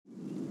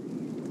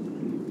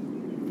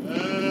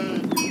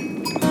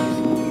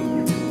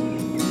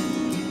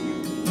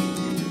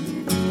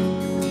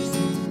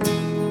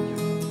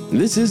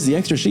This is The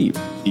Extra Sheep,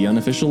 the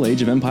unofficial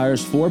Age of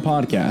Empires 4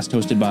 podcast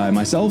hosted by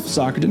myself,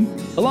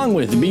 Socraton, along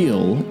with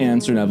Beal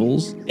and Sir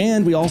Nevils,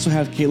 and we also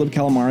have Caleb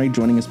Calamari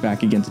joining us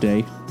back again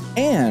today.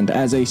 And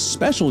as a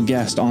special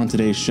guest on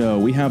today's show,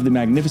 we have the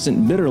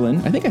magnificent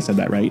Bidderlyn, I think I said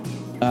that right,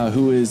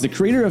 who is the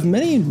creator of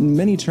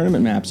many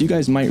tournament maps you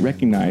guys might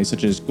recognize,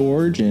 such as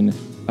Gorge and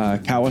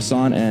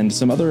Kawasan and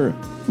some other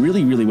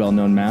really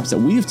well-known maps that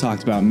we've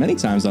talked about many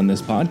times on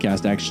this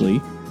podcast,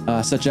 actually,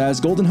 such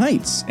as Golden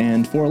Heights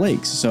and Four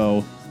Lakes.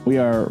 So we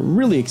are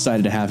really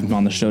excited to have him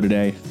on the show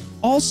today.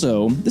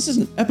 Also, this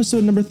is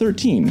episode number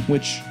 13,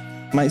 which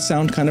might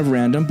sound kind of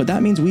random, but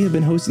that means we have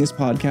been hosting this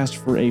podcast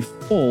for a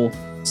full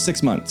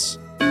 6 months.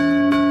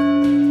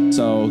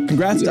 So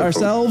congrats to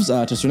ourselves,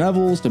 to Sir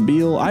Nevils, to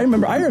Beal. I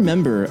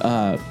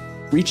remember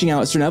reaching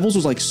out. Sir Nevils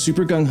was like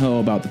super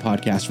gung-ho about the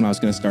podcast when I was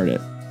going to start it.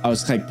 I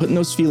was like putting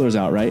those feelers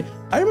out, right?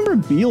 I remember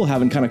Beal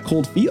having kind of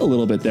cold feet a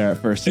little bit there at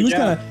first. He was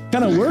kind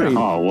of worried.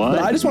 Oh, what?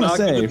 But I just want to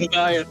say,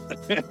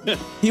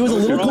 he was a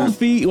little cold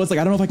feet. He was like,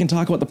 I don't know if I can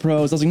talk about the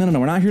pros. I was like, no,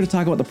 we're not here to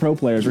talk about the pro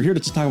players. We're here to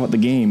just talk about the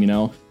game, you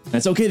know? And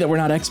it's okay that we're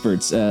not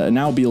experts.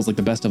 Now Beal's like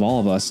the best of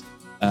all of us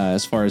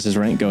as far as his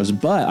rank goes.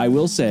 But I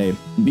will say,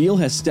 Beal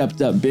has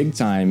stepped up big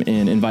time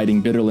in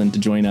inviting Bidderlyn to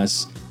join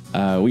us.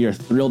 We are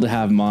thrilled to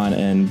have him on,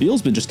 and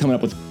Beal's been just coming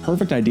up with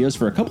perfect ideas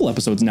for a couple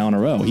episodes now in a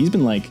row. He's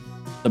been like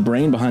the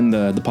brain behind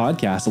the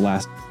podcast the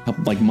last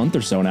couple, month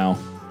or so now.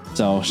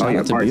 So shout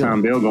out to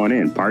part-time Bill going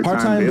in.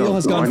 Part-time Bill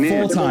has gone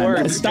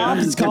full-time. Stop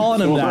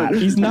calling him that.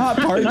 He's not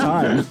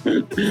part-time.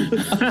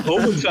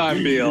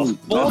 Overtime Bill.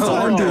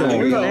 Full-time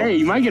Bill. Hey,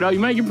 you might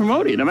get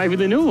promoted. That might be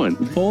the new one.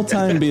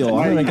 Full-time Bill.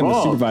 I'm gonna make him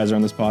the supervisor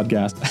on this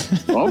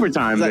podcast.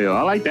 Overtime Bill.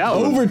 I like that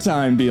one.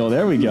 Overtime Bill.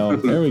 There we go.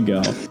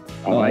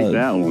 I like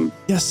that one.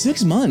 Yeah,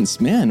 6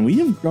 months, man. We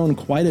have grown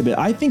quite a bit.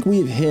 I think we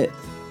have hit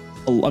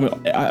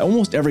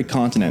almost every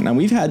continent. Now,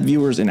 we've had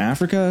viewers in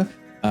Africa,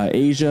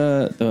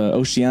 Asia, the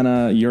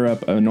Oceania,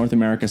 Europe, North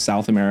America,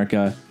 South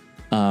America.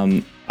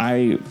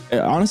 I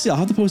honestly, I'll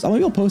have to post.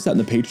 Maybe I'll post that in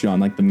the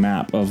Patreon, like the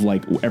map of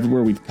like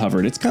everywhere we've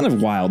covered. It's kind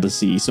of wild to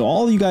see. So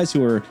all of you guys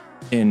who are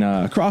in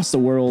across the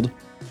world,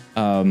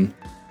 all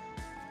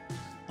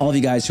of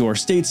you guys who are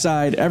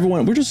stateside,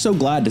 everyone, we're just so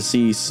glad to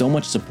see so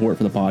much support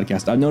for the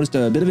podcast. I've noticed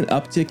a bit of an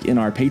uptick in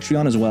our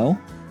Patreon as well.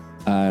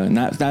 And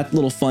that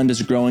little fund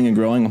is growing and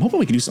growing. I'm hoping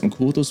we can do something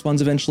cool with those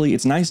funds eventually.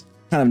 It's nice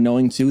kind of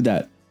knowing too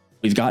that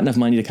we've got enough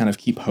money to kind of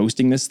keep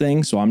hosting this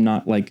thing. So I'm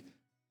not like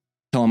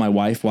telling my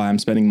wife why I'm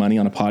spending money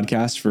on a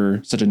podcast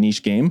for such a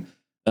niche game.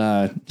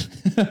 But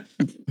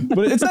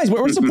it's nice.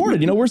 We're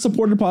supported, we're a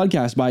supported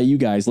podcast by you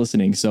guys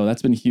listening. So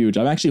that's been huge.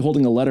 I'm actually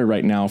holding a letter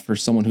right now for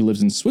someone who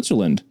lives in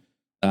Switzerland.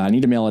 I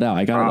need to mail it out.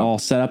 I got it all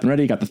set up and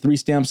ready. Got the 3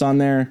 stamps on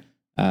there.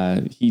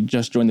 He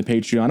just joined the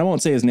Patreon. I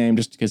won't say his name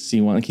just because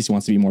in case he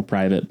wants to be more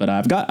private, but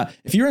I've got,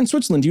 if you're in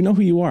Switzerland, you know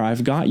who you are.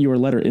 I've got your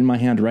letter in my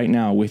hand right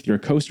now with your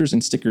coasters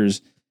and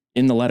stickers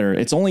in the letter.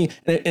 It's only,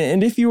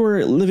 and if you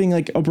were living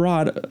like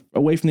abroad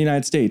away from the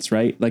United States,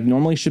 right? Like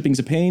normally shipping's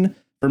a pain.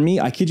 For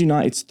me, I kid you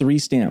not, it's 3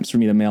 stamps for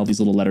me to mail these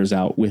little letters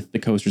out with the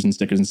coasters and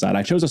stickers inside.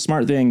 I chose a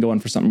smart thing going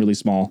for something really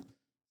small.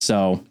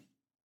 So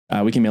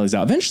we can mail these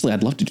out. Eventually,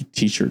 I'd love to do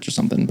t-shirts or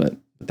something, but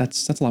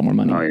that's a lot more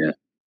money. Oh, yeah.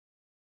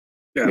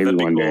 Yeah, that'd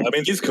be cool. I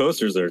mean, these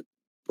coasters are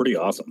pretty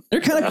awesome. They're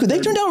kind of cool. They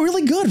turned out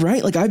really good,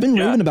 right? Like I've been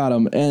raving about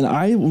them, and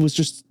I was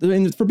just,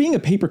 for being a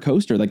paper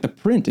coaster, like the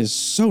print is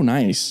so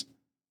nice.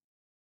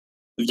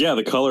 Yeah,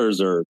 the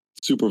colors are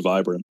super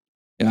vibrant.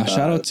 Yeah,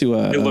 shout out to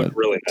they look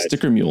really nice.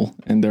 Sticker Mule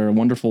and their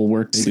wonderful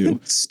work they do.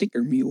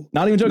 Sticker Mule.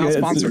 Not even joking. Not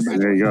sponsored.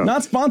 There you go.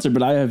 Not sponsored,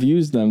 but I have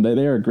used them.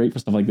 They are great for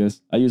stuff like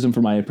this. I use them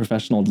for my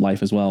professional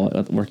life as well.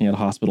 Working at a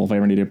hospital, if I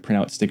ever need to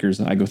print out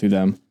stickers, I go through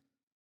them.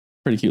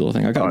 Pretty cute little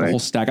thing. I got a whole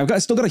stack. I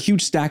still got a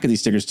huge stack of these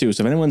stickers too.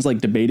 So if anyone's like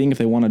debating if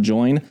they want to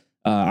join,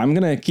 I'm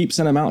gonna keep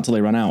sending them out until they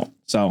run out.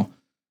 So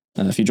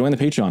if you join the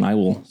Patreon, I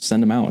will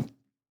send them out.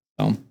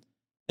 So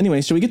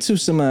anyway, so we get to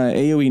some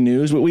AOE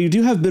news. We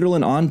do have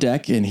Bidderlyn on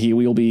deck, and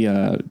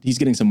he's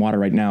getting some water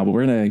right now. But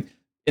we're gonna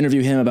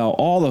interview him about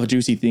all the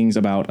juicy things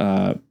about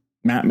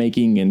map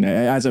making, and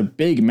as a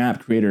big map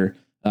creator,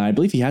 I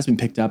believe he has been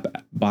picked up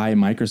by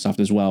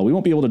Microsoft as well. We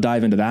won't be able to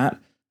dive into that.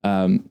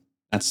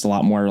 That's a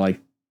lot more like,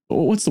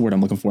 what's the word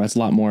I'm looking for? That's a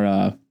lot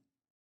more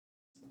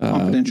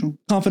confidential.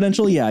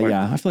 Confidential, yeah.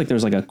 I feel like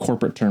there's like a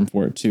corporate term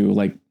for it too.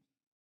 Like,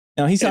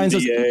 he signs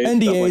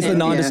NDAs, the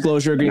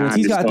non-disclosure agreements.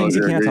 He's got things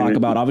he can't talk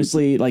about.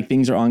 Obviously, like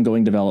things are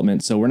ongoing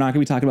development, so we're not going to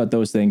be talking about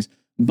those things.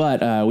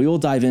 But we will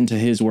dive into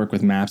his work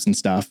with maps and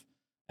stuff.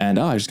 And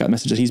I just got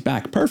messages. He's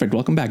back. Perfect.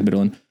 Welcome back,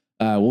 Bidderlyn.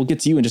 We'll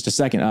get to you in just a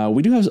second.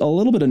 We do have a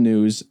little bit of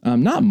news.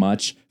 Not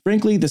much.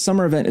 Frankly, the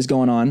summer event is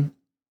going on.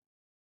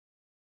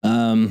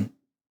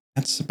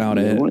 That's about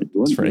it.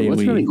 What's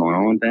really going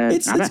on with that?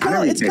 It's kind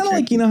of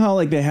like, how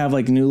like they have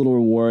like new little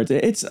rewards.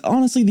 It's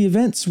honestly the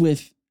events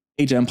with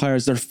Age of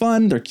Empires. They're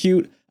fun. They're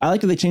cute. I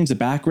like that they changed the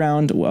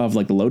background of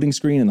like the loading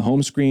screen and the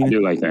home screen. I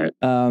do like that.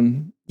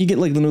 You get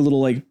like the new little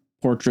like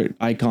portrait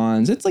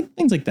icons. It's like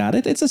things like that.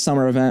 It's a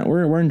summer event.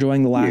 We're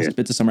enjoying the last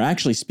bits of summer.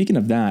 Actually, speaking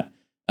of that,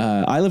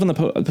 I live on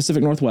the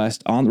Pacific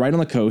Northwest, right on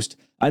the coast.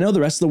 I know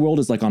the rest of the world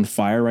is like on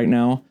fire right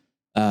now.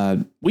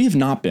 We have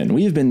not been.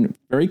 We have been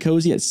very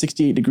cozy at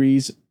 68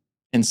 degrees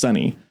and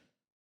sunny.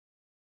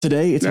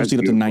 Today, it's supposed to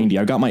get up to 90.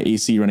 I've got my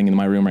AC running in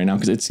my room right now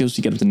because it's supposed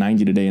to get up to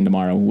 90 today and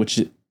tomorrow, which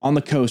on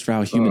the coast for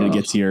how humid it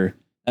gets here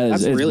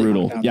is really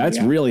brutal. Yeah, it's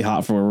really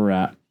hot for where we're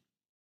at.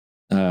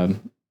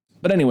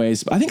 But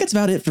anyways, I think that's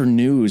about it for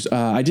news.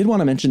 I did want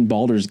to mention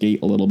Baldur's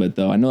Gate a little bit,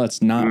 though. I know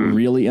that's not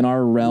really in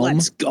our realm.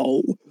 Let's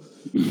go.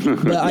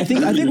 But I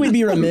think we'd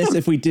be remiss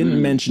if we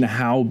didn't mention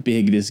how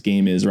big this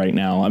game is right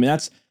now. I mean,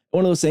 that's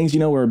one of those things,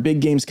 where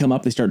big games come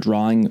up, they start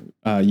drawing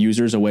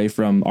users away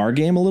from our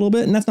game a little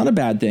bit, and that's not a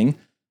bad thing.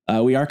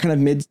 We are kind of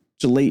mid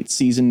to late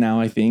season now,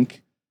 I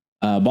think.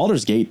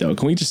 Baldur's Gate, though,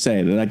 can we just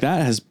say that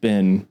that has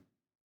been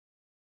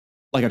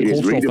like a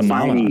cultural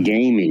phenomenon?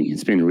 Gaming.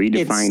 It's been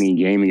redefining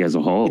gaming as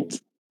a whole.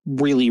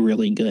 Really,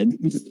 really good.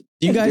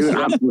 You guys,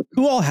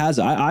 who all has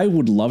it? I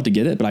would love to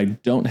get it, but I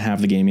don't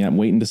have the game yet. I'm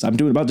waiting to. I'm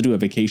about to do a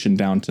vacation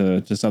down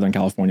to Southern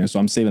California, so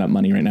I'm saving up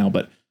money right now.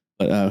 But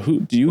who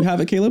do you have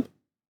it, Caleb?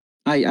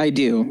 I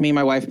do. Me and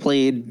my wife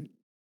played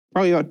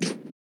probably about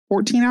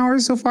 14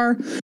 hours so far.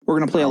 We're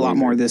gonna play a lot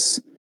more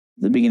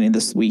the beginning of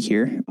this week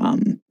here.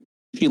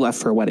 She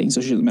left for a wedding, so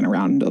she hasn't been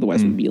around.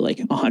 Otherwise, we'd be like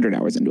 100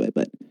 hours into it.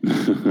 But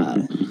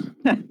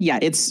yeah,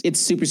 it's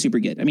super, super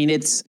good. I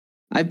mean,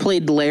 I've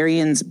played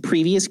Larian's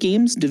previous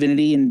games,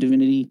 Divinity and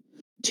Divinity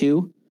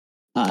 2.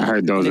 I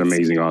heard those are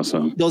amazing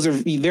also. Those are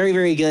very,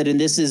 very good. And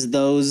this is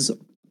those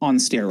on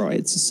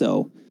steroids.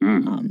 So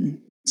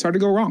it's hard to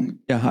go wrong.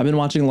 Yeah, I've been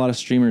watching a lot of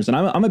streamers, and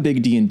I'm a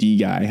big D&D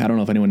guy. I don't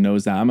know if anyone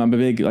knows that. I'm a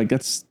big,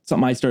 that's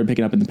something I started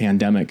picking up in the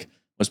pandemic,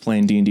 was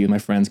playing D&D with my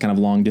friends kind of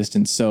long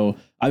distance. So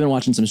I've been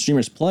watching some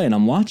streamers play, and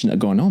I'm watching it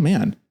going, oh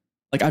man,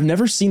 I've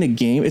never seen a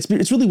game. It's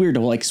really weird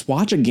to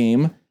watch a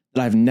game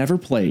that I've never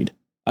played.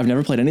 I've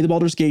never played any of the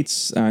Baldur's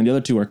Gates, and the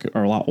other two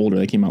are a lot older.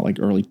 They came out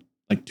early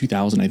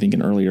 2000, I think,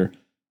 and earlier.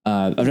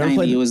 I've never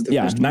played. Was the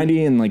first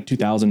 90 and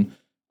 2000.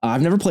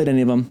 I've never played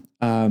any of them.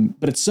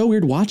 But it's so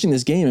weird watching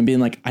this game and being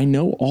like, I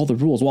know all the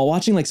rules while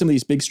watching some of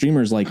these big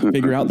streamers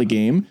figure out the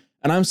game,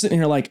 and I'm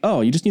sitting here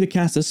oh, you just need to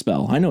cast this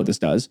spell. I know what this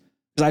does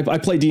because I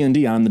play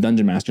D&D. I'm the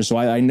Dungeon Master, so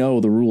I know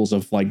the rules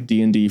of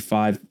D&D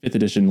 5th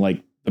edition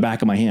the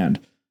back of my hand.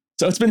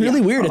 So it's been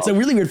really weird. It's a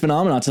really weird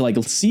phenomenon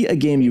to see a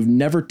game you've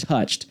never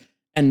touched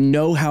and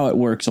know how it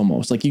works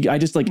almost.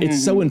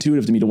 It's so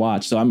intuitive to me to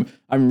watch. So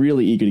I'm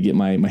really eager to get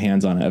my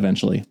hands on it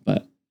eventually.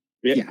 But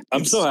yeah,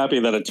 I'm so happy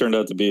that it turned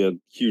out to be a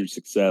huge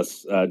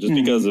success just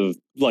because of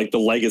the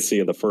legacy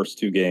of the first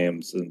two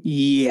games and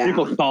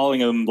people calling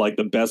them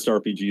the best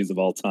RPGs of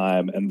all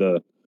time, and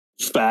the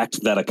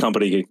fact that a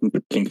company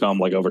can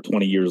come over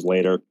 20 years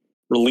later,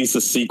 release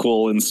a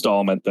sequel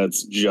installment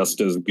that's just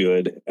as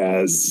good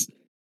as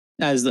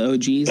the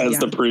OGs, as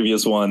the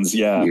previous ones.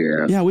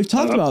 Yeah, we've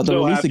talked about the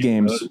release of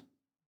games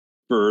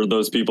for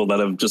those people that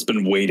have just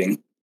been waiting.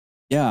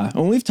 Yeah,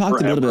 and we've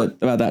talked a little bit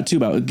about that too,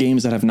 about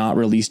games that have not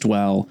released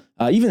well.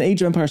 Even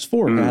Age of Empires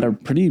 4 had a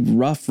pretty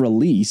rough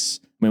release.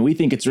 I mean, we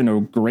think it's in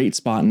a great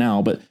spot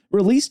now, but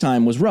release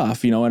time was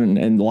rough,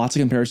 and lots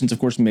of comparisons, of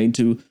course, made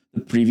to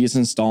the previous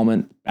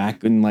installment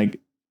back in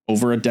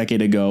over a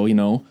decade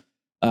ago.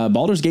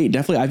 Baldur's Gate,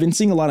 definitely. I've been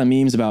seeing a lot of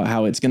memes about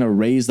how it's going to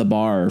raise the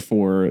bar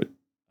for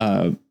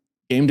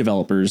game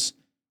developers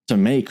to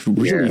make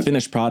really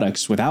finished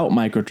products without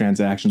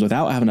microtransactions,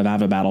 without having to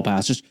have a battle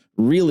pass, just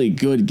really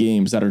good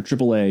games that are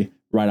AAA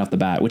right off the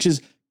bat, which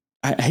is,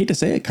 I hate to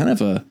say it, kind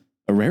of a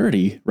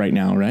rarity right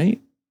now,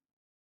 right?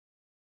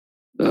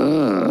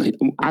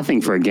 I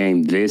think for a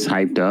game this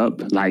hyped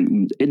up,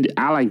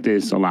 I like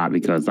this a lot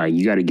because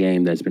you got a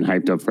game that's been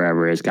hyped up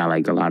forever. It's got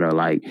a lot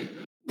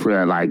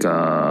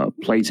of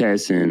play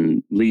tests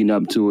and leading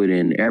up to it,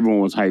 and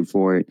everyone was hyped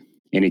for it,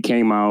 and it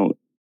came out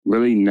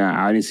really not.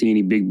 I didn't see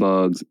any big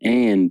bugs,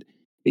 and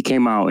it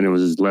came out and it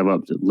was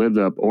lived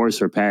up or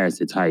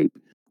surpassed its hype,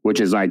 which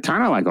is kind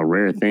of a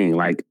rare thing.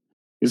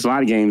 There's a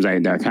lot of games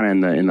that are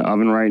kind of in the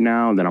oven right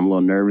now that I'm a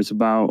little nervous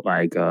about.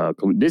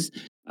 This,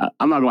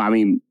 I'm not gonna. I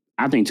mean,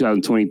 I think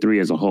 2023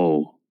 as a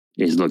whole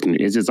is looking.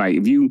 It's just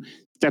if you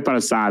step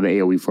outside the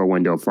AOE 4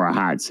 window for a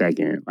hot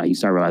second, you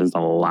start realizing there's a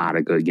lot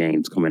of good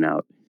games coming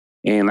out.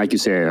 And like you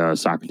said,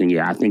 Socrates,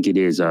 I think it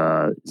is.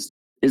 I've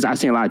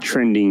seen a lot of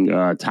trending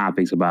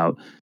topics about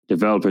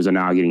developers are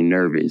now getting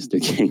nervous. They're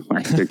getting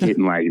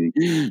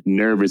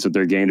nervous with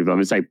their game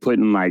development. It's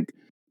putting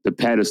the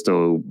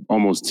pedestal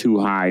almost too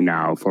high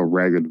now for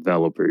regular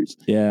developers.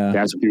 Yeah,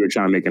 that's what people are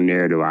trying to make a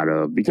narrative out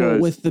of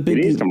because it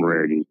is some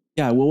rarity.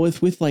 Yeah, well,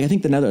 with I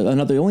think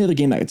the only other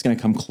game that's going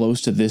to come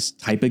close to this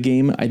type of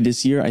game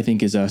this year, I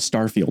think, is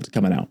Starfield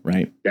coming out,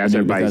 right? That's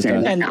everybody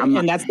saying,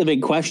 and that's the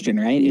big question,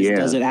 right?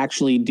 Does it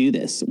actually do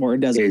this, or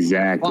does it?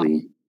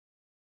 Exactly.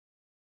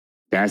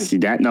 That's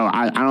that. No,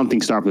 I don't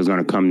think Starfield is going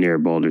to come near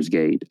Baldur's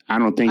Gate. I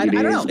don't think it is.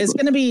 I don't know. It's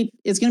going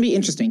to be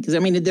interesting because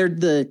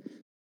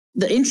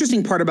the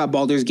interesting part about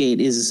Baldur's Gate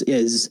is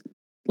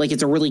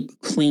it's a really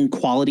clean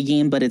quality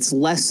game, but it's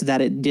less that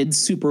it did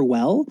super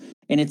well.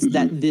 And it's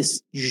that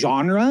this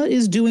genre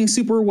is doing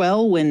super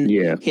well when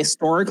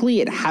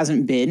historically it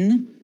hasn't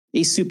been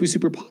a super,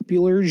 super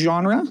popular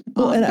genre.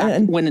 Well,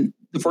 and when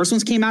the first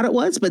ones came out, it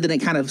was, but then it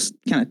kind of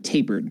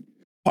tapered.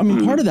 I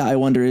mean, part of that I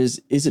wonder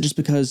is it just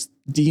because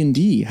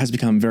D&D has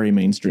become very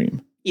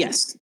mainstream?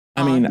 Yes.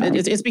 I mean,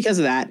 it's because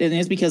of that, and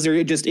it's because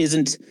there just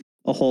isn't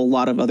a whole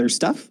lot of other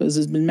stuff, as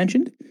has been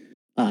mentioned.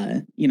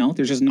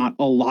 There's just not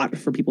a lot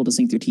for people to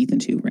sink their teeth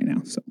into right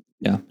now. So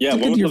yeah. It's a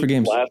good year for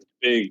games. Last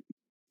big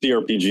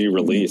CRPG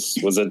release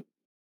was it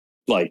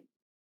like?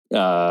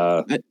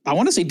 I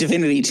want to say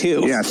Divinity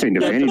 2. Yeah, I say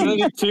Divinity.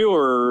 Divinity 2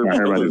 or I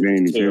heard about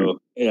Divinity 2.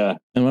 Yeah.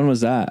 And when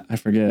was that? I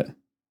forget.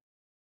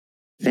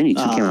 Divinity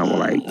 2 came out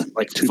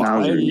like 2000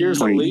 5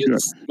 years at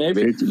least,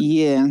 maybe.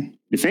 Yeah.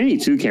 Divinity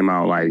 2 came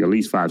out like at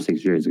least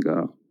 5-6 years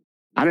ago.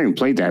 I didn't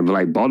play that, but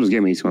like Baldur's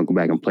Gate makes me want to go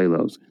back and play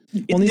those.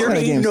 Well, there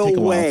ain't no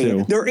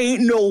way. There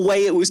ain't no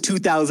way it was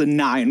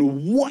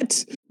 2009.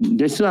 What?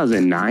 This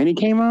 2009 it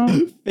came out?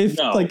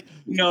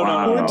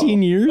 No.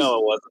 14 years? No,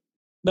 it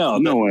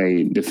wasn't. No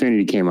way.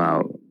 Divinity came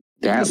out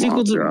that long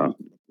ago.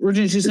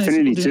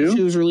 Divinity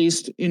 2 was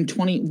released in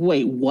 20.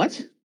 Wait,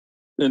 what?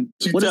 In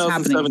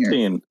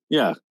 2017.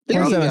 Yeah.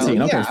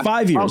 2017. Okay,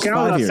 5 years. Okay, I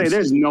was going to say,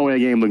 there's no way the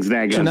game looks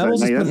that good. So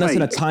Neville's just putting us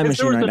in a time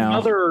machine right now.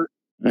 Another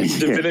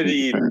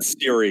Divinity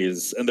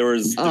series, and there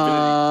was Divinity 2.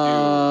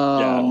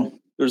 Yeah.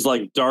 There's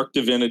like Dark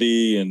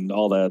Divinity and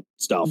all that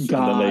stuff.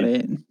 Got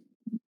it.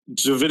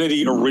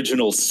 Divinity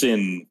Original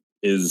Sin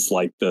is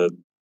like this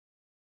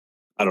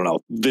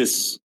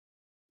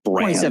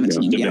brand.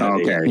 2017. Yeah.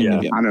 Okay,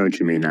 yeah. I know what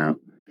you mean now.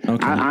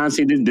 Okay.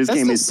 Honestly, this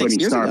game is putting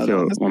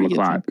Starfield on the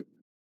clock.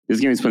 This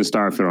game is putting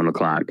Starfield on the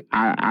clock.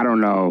 I don't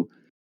know,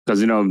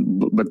 because,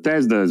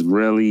 Bethesda is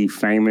really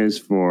famous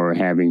for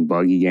having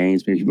buggy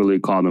games. People really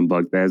call them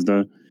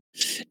Bugthesda.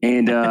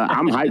 And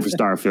I'm hyped for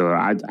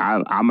Starfield.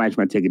 I might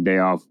take a day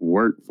off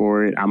work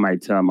for it. I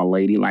might tell my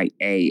lady, like,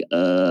 hey,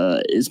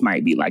 this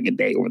might be like a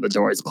day where the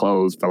door is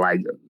closed for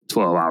like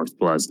 12 hours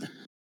plus.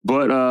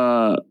 But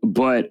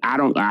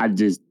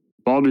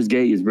Baldur's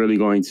Gate is really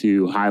going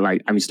to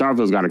highlight. I mean,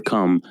 Starfield's got to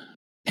come.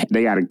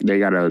 They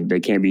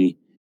can't be.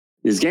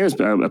 This game is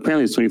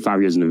apparently it's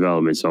 25 years in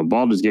development. So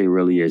Baldur's Gate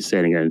really is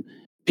setting it.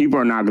 People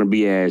are not going to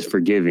be as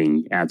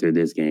forgiving after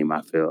this game,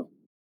 I feel.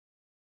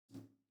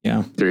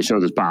 Yeah. So it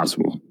shows it's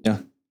possible. Yeah.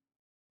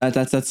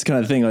 That's kind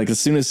of thing. Like as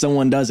soon as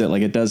someone does it,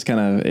 like it does kind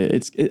of,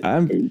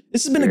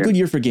 this has been a good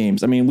year for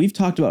games. I mean, we've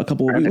talked about a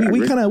couple,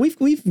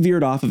 we've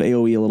veered off of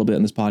AOE a little bit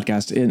in this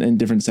podcast in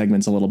different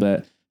segments a little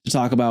bit to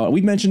talk about.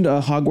 We mentioned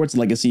Hogwarts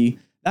Legacy.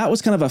 That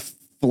was kind of a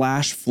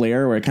flash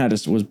flare where it kind of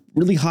just was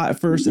really hot at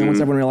first. And once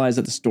everyone realized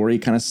that the story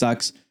kind of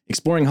sucks,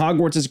 exploring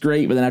Hogwarts is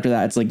great. But then after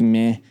that, it's like,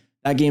 meh,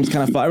 that game's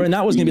kind of fun. And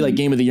that was going to be like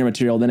game of the year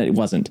material. Then it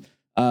wasn't.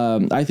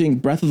 I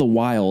think Breath of the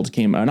Wild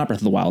came, not Breath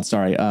of the Wild,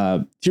 sorry.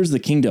 Tears of the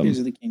Kingdom,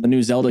 the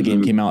new Zelda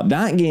game came out.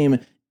 That game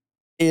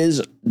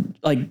is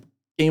like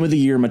game of the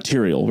year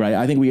material, right?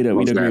 I think we'd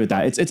agree with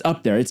that. It's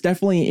up there. It's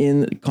definitely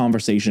in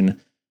conversation.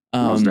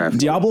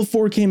 Diablo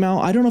 4 came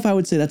out. I don't know if I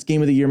would say that's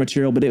game of the year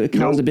material, but it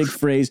caused a big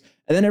phrase.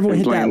 And then everyone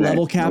hit that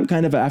level cap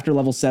kind of after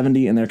level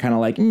 70, and they're kind of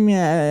like, meh,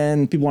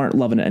 and people aren't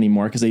loving it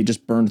anymore because they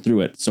just burned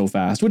through it so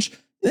fast, which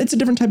it's a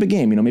different type of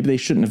game. Maybe they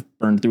shouldn't have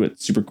burned through it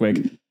super quick.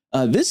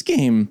 This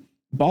game,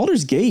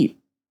 Baldur's Gate,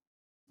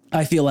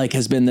 I feel like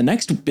has been the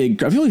next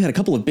big. I feel like we had a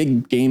couple of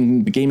big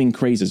gaming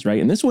crazes, right?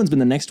 And this one's been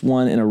the next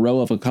one in a row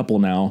of a couple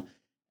now.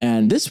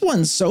 And this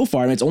one so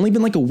far, it's only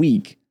been like a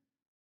week,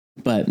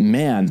 but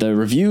man, the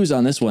reviews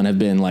on this one have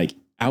been like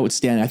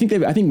outstanding. I think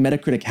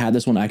Metacritic had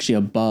this one actually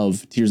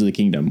above Tears of the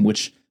Kingdom,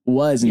 which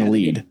was in the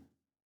lead.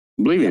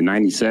 I believe it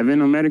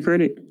 97 on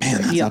Metacritic.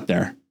 Man, that's up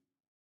there.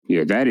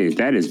 Yeah, that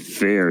is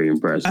very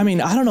impressive. I mean,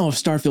 I don't know if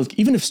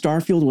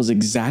Starfield was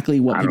exactly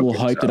what people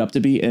hyped it up to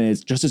be, and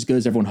it's just as good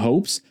as everyone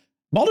hopes,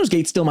 Baldur's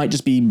Gate still might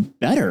just be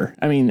better.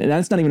 I mean,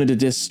 that's not even a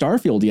diss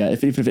Starfield yet.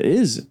 If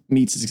it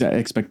meets its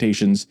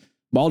expectations,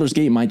 Baldur's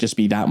Gate might just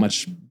be that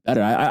much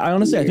better. I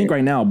honestly, I think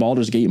right now,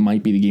 Baldur's Gate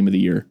might be the game of the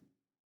year.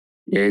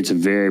 Yeah, it's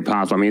very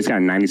possible. I mean, it's got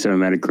a 97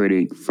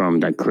 Metacritic from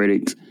the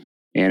critics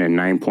and a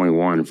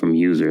 9.1 from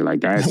user.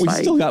 Like that's we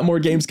still got more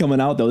games coming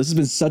out though. This has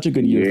been such a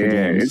good year for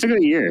games. It's a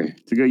good year.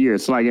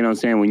 It's like, you know what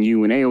I'm saying,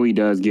 when AOE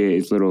does get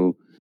its little,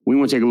 we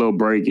want to take a little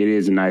break, it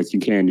is nice. You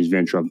can just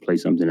venture up and play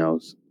something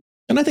else.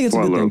 And I think it's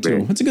a good thing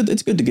too. It's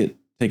good to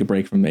take a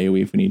break from the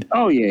AOE if we need.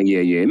 Oh yeah.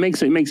 It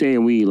makes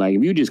AOE, like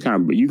if you just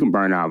you can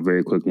burn out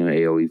very quickly on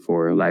AOE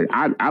 4. Like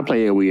I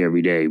play AOE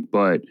every day,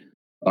 but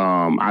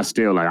I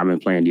still I've been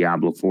playing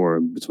Diablo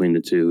 4 between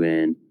the two,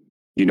 and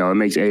it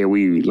makes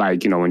AOE,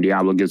 like, when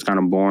Diablo gets kind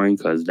of boring,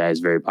 because that is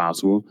very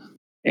possible.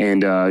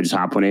 And just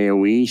hop on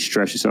AOE,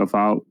 stress yourself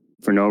out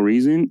for no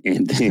reason.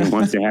 And then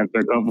once you have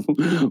a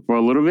couple for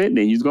a little bit,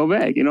 then you just go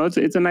back.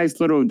 It's a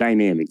nice little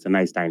dynamic. It's a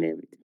nice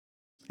dynamic.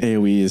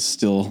 AOE is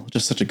still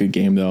just such a good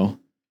game, though.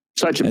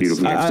 Such a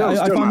beautiful game.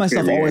 I find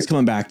myself always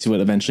coming back to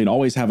it eventually, and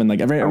always having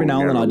like every now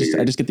and then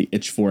I just get the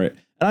itch for it.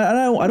 And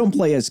I don't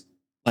play as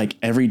like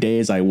every day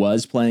as I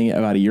was playing it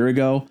about a year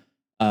ago.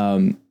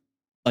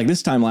 Like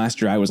this time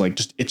last year, I was like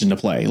just itching to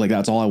play. Like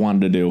that's all I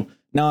wanted to do.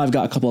 Now I've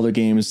got a couple other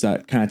games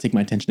that kind of take my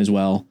attention as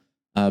well.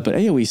 But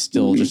AoE is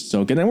still just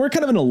so good. And we're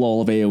kind of in a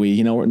lull of AoE.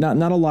 You know,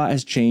 not a lot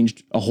has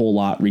changed a whole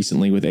lot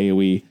recently with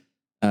AoE.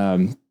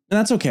 And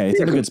that's okay. It's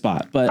in a good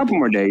spot. But a couple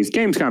more days.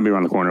 Game's gonna be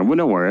around the corner. Well,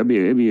 don't worry.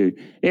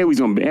 AoE's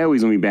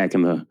gonna be back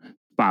in the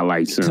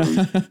spotlight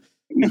soon.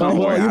 Well,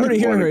 you heard it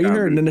here. You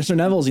heard Mr.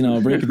 Neville's,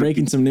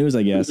 breaking some news,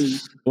 I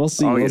guess. We'll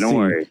see. Oh, yeah, don't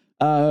worry.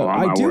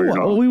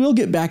 We will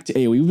get back to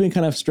AoE. We've been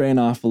kind of straying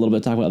off a little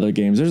bit, talk about other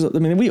games.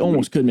 We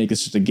almost could make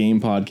this just a game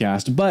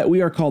podcast, but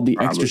we are called the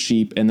Extra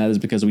Sheep, and that is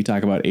because we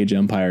talk about Age of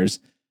Empires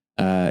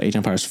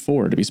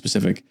 4 to be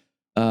specific.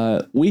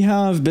 We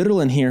have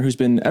Bidderlyn here, who's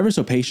been ever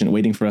so patient,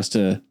 waiting for us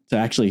to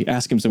actually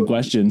ask him some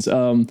questions.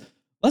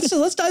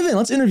 Let's dive in.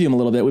 Let's interview him a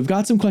little bit. We've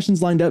got some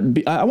questions lined up.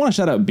 I want to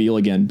shout out Beal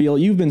again. Beal,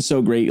 you've been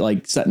so great,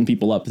 like setting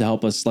people up to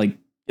help us like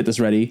get this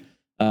ready.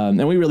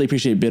 And we really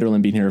appreciate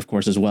Bidderlyn being here, of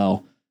course, as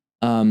well.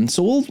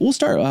 So we'll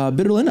start.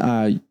 Bidderlyn,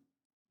 I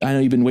know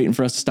you've been waiting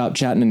for us to stop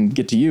chatting and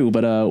get to you,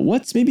 but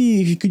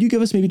could you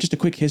give us maybe just a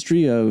quick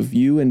history of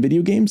you and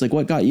video games? Like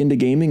what got you into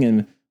gaming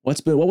and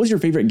what was your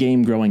favorite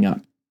game growing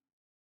up?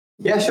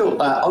 Yeah,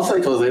 sure. Also,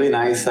 it was really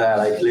nice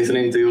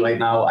listening to you right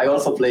now. I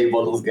also play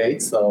Baldur's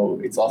Gate, so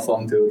it's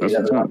awesome to hear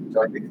everyone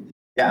enjoy it.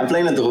 Yeah, I'm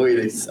playing a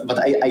druid, but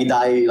I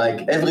die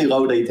like every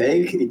road I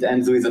take. It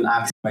ends with an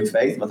axe in my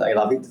face, but I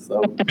love it.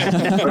 So,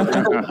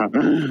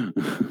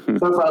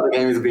 so far the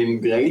game has been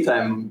great.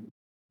 I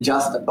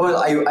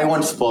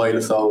won't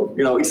spoil, so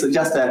it's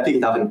just pick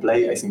it up and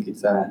play. I think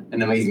it's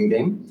an amazing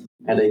game,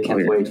 and I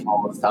can't wait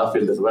for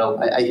Starfield as well.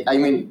 I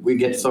mean, we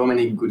get so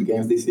many good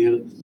games this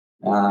year.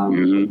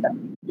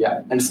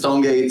 Yeah, and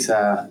Stonegate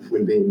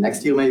will be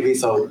next year maybe.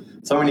 So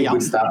many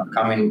good stuff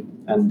coming,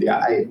 and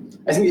I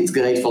think it's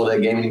great for the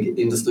gaming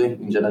industry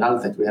in general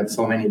that we have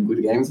so many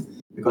good games,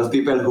 because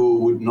people who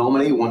would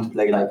normally want to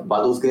play like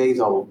Baldur's Gate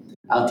or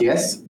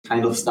RTS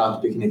kind of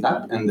start picking it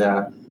up, and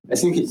I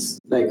think it's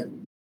like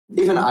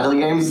even other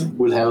games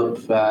will help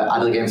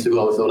other games to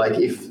grow. So like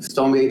if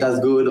Stonegate does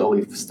good or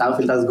if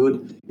Starfield does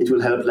good, it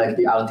will help like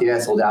the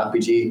RTS or the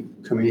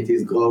RPG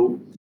communities grow.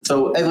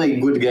 So every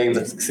good game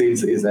that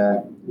succeeds is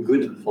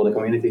good for the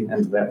community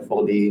and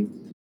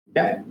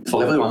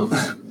for everyone.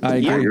 I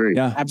agree.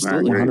 Yeah,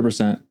 absolutely,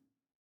 100%.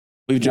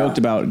 We've joked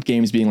about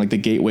games being like the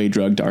gateway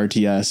drug to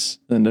RTS,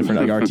 and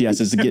different like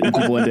RTS is getting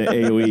people into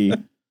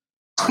AoE.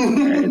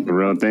 It's the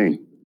real thing.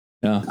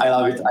 Yeah, I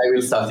love it. I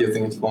will start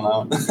using it from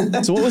now.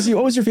 So what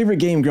was your favorite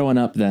game growing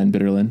up then,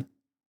 Bidderlyn?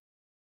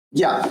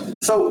 Yeah.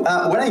 So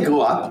when I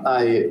grew up,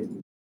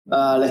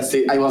 let's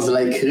say I was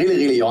like really,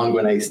 really young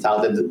when I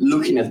started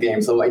looking at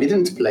games. So I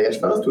didn't play at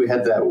first. We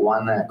had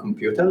one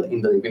computer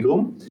in the living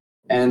room,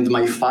 and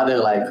my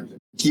father,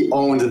 he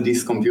owned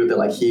this computer.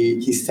 Like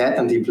he sat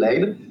and he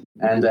played,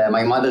 and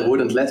my mother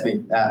wouldn't let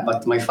me.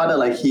 But my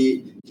father,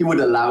 he would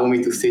allow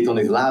me to sit on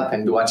his lap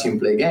and watch him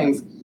play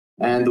games.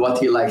 And what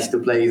he likes to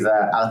play is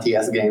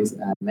RTS games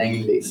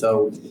mainly.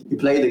 So he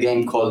played a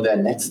game called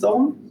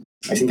Netstorm.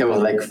 I think I was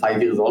like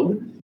 5 years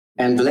old.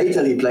 And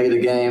later he played a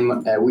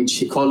game which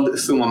he called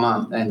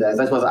Sumama. And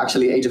that was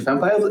actually Age of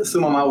Empires.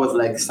 Sumama was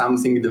like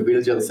something the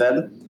villagers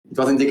said. It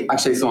wasn't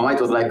actually Sumama,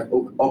 it was like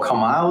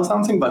Okama or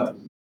something, but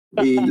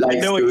he likes I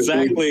know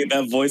exactly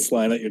that voice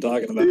line that you're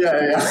talking about.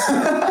 Yeah.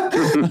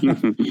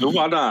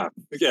 Sumama.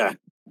 Yeah.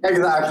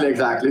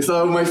 Exactly.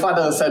 So my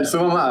father said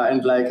Sumama,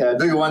 and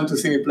do you want to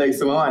see me play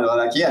Sumama? And I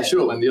was like, yeah,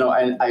 sure. And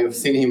I've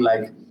seen him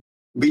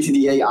beat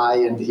the AI,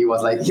 and he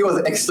was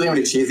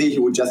extremely cheesy. He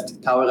would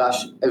just tower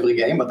rush every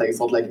game, but I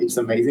thought it's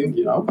amazing,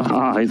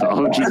 Oh, he's an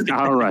OG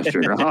tower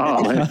rusher.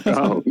 Oh, let's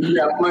go.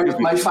 Yeah,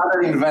 my father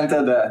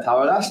invented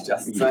tower rush,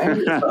 just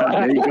saying. So,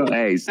 there you go.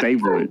 Hey, stay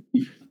for it.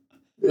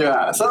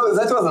 Yeah, so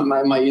that was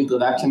my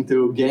introduction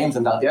to games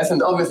and RTS,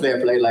 and obviously I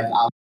played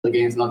other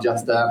games, not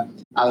just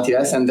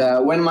RTS.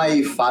 And when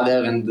my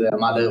father and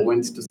mother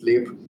went to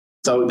sleep,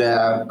 so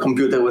the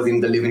computer was in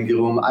the living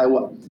room, I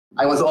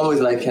was always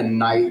a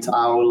night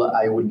owl.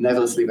 I would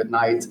never sleep at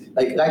night.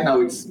 Right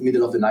now it's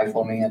middle of the night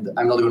for me, and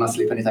I'm not going to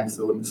sleep anytime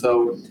soon.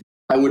 So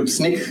I would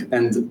sneak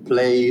and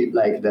play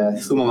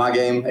the Sumama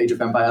game, Age of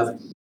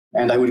Empires,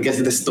 and I would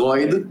get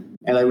destroyed.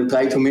 And I would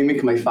try to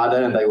mimic my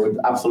father, and I would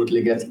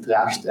absolutely get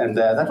trashed. And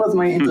that was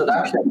my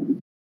introduction.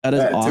 That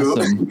is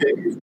awesome.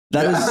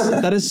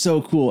 That is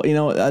so cool.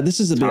 This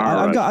is a big.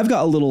 I've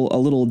got a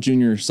little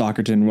junior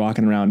Soccerton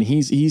walking around.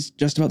 He's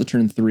just about to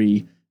turn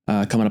 3,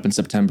 coming up in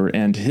September,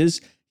 and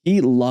he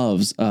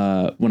loves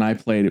when I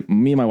played.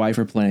 Me and my wife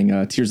are playing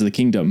Tears of the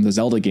Kingdom, the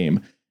Zelda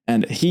game,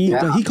 and he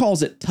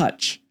calls it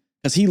touch.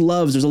 Because he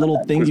loves, there's a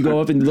little thing you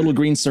go up in the little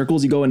green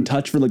circles, you go and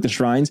touch for the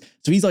shrines.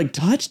 So he's like,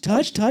 touch,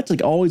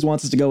 always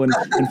wants us to go and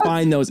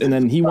find those. And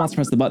then he wants to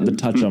press the button to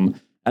touch them.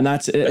 And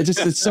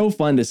it's so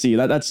fun to see.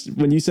 That's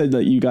when you said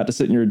that you got to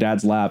sit in your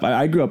dad's lap.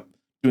 I grew up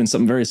doing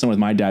something very similar with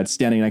my dad,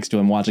 standing next to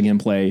him, watching him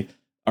play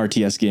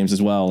RTS games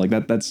as well.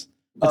 That's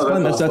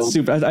fun. That's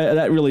super.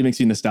 That really makes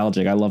you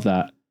nostalgic. I love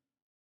that.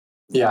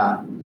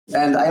 Yeah.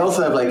 And I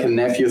also have a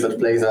nephew that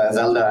plays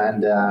Zelda,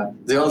 and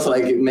they also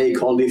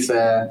make all these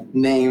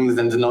names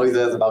and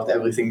noises about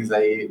everything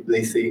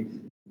they see.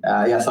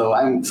 So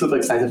I'm super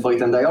excited for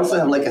it. And I also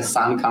have a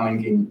son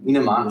coming in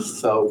a month.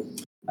 So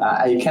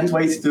I can't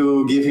wait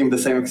to give him the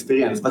same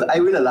experience, but I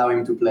will allow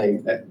him to play,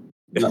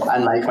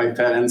 unlike my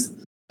parents.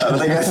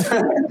 But I guess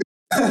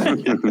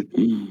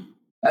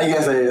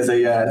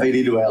they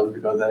did well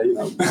because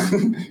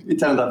it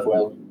turned out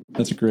well.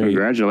 That's great.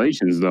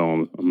 Congratulations,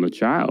 though, on the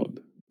child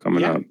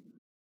coming up.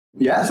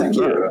 Yeah, thank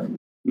you.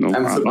 No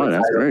problem. Oh,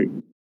 that's great.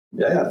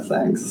 Yeah,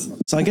 thanks.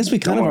 So I guess we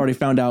kind of already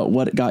found out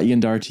what got you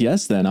into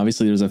RTS then.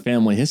 Obviously, there's a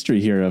family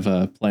history here of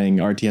playing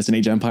RTS and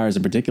Age of Empires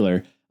in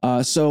particular.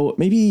 So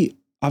maybe,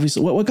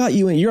 obviously, what got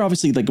you in? You're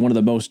obviously like one of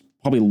the most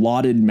probably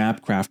lauded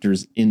map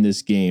crafters in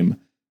this game.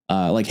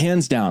 Like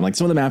hands down, like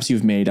some of the maps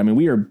you've made. I mean,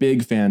 we are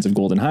big fans of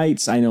Golden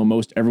Heights. I know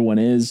most everyone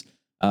is.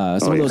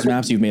 Some of those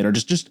maps you've made are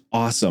just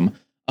awesome.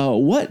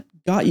 What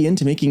got you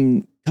into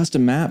making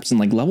custom maps and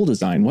like level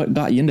design? What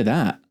got you into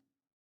that?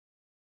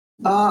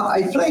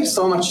 I played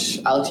so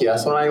much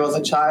RTS when I was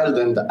a child,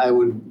 and I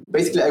would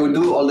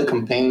do all the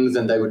campaigns,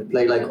 and I would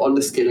play like all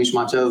the skirmish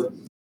matches.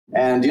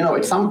 And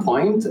at some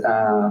point,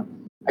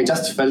 I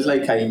just felt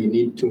like I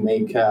need to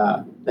make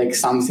like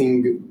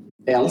something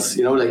else,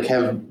 like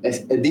have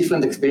a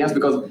different experience.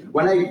 Because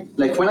when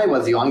I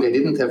was young, I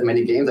didn't have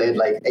many games. I had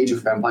like Age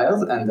of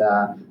Empires and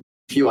a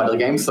few other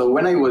games. So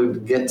when I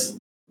would get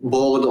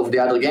bored of the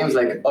other games,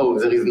 like, oh,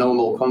 there is no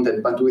more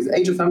content. But with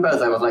Age of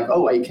Empires, I was like,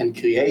 oh, I can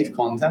create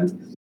content.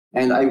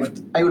 And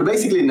I would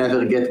basically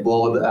never get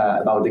bored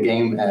about the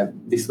game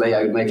this way.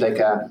 I would make like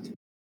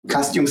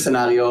costume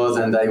scenarios,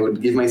 and I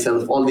would give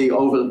myself all the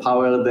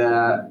overpowered,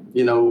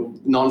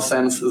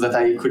 nonsense that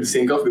I could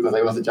think of because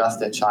I was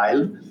just a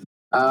child.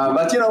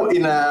 But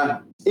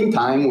in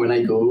time when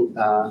I grew,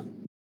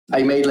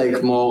 I made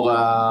like more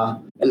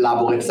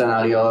elaborate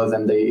scenarios,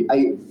 and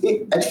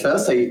at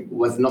first I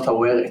was not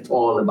aware at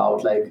all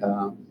about like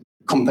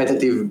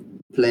competitive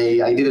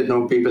play. I didn't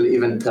know people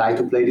even try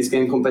to play this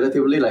game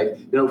competitively. Like,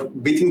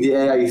 beating the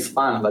AI is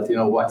fun, but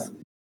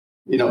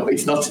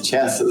it's not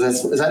chess.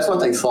 That's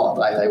what I thought,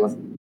 right? I was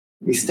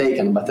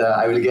mistaken, but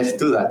I will get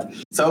to that.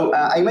 So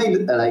I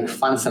made like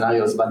fun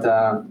scenarios, but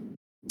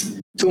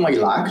to my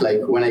luck,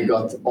 like when I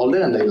got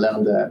older and I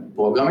learned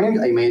programming,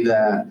 I made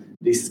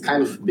this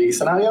kind of big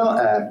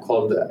scenario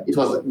called, it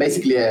was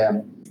basically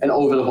an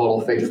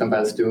overhaul of Age of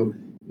Empires 2.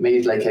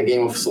 Made it like a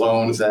Game of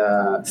Thrones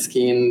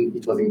skin.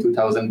 It was in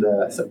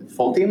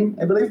 2014,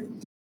 I believe.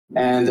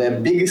 And a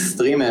big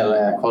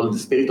streamer called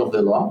Spirit of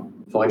the Law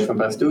for Age of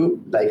Empires 2,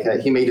 like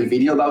he made a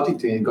video about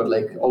it. He got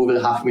like over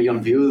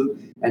 500,000 views.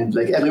 And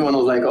like everyone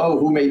was like, oh,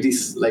 who made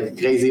this like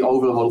crazy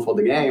overhaul for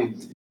the game?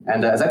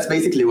 And that's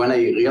basically when I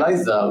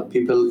realized there are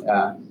people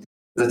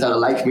that are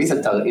like me,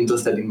 that are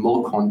interested in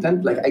more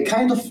content. Like I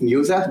kind of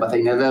knew that, but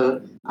I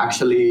never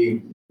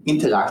actually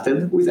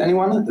interacted with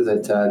anyone that does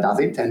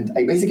it, and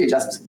I basically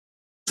just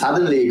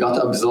suddenly got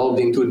absorbed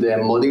into the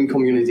modding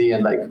community,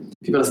 and like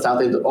people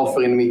started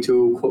offering me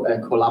to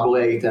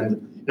collaborate, and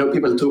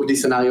people took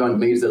this scenario and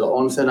made their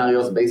own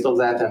scenarios based on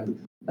that, and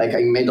like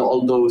I made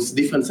all those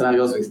different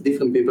scenarios with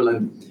different people,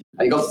 and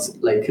I got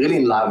like really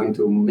in love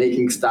into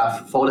making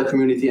stuff for the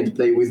community and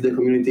play with the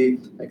community,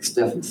 like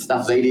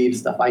stuff they did,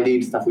 stuff I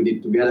did, stuff we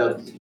did together.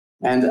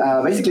 And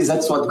basically,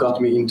 that's what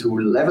got me into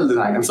level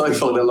design. I'm sorry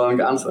for the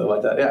long answer,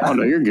 but yeah. Oh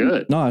no, you're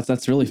good. No,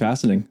 that's really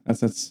fascinating.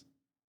 That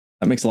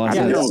makes a lot of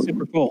sense. That's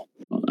super cool.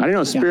 I didn't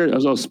know Spirit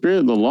of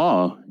the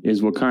Law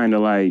is what kind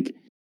of like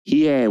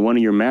he had one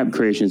of your map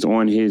creations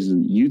on his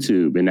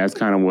YouTube, and that's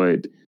kind of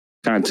what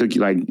kind of took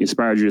you, like,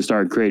 inspired you to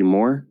start creating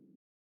more.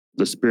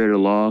 The Spirit of the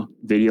Law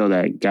video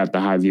that got the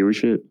high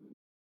viewership.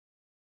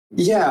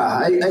 Yeah,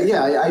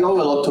 I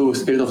owe a lot to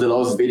Spirit of the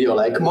Law's video,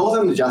 like more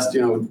than just,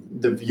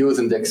 the views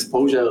and the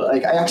exposure.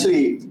 Like I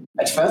actually,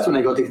 at first when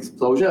I got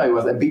exposure, I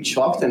was a bit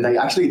shocked, and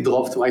I actually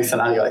dropped my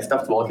scenario. I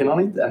stopped working on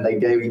it and I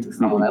gave it to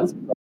someone else.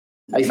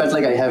 I felt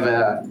like I have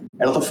a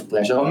lot of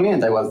pressure on me,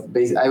 and I was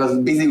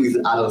busy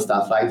with other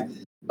stuff, right?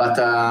 But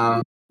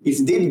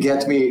it did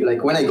get me,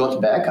 like when I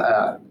got back,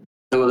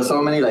 there were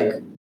so many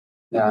like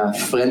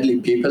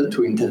friendly people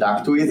to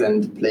interact with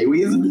and play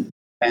with.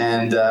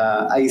 And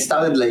I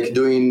started like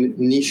doing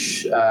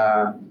niche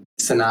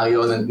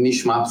scenarios and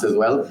niche maps as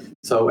well.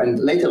 So, and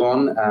later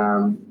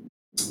on,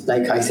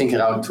 like I think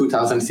around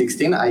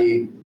 2016,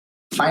 I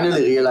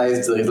finally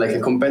realized there is like a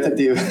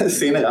competitive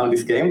scene around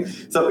this game.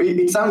 So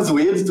it sounds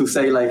weird to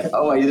say like,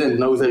 oh, I didn't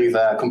know there is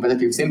a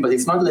competitive scene, but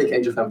it's not like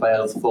Age of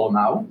Empires 4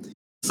 now.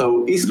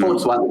 So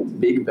esports wasn't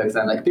big back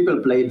then. Like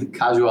people played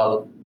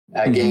casual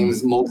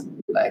games most.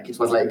 Like it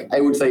was like, I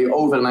would say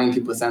over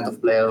 90%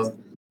 of players,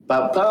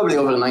 but probably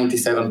over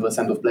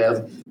 97% of players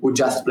would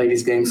just play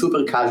this game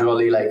super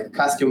casually, like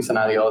costume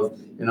scenarios,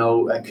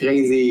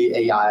 crazy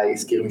AI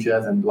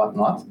skirmishes and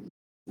whatnot.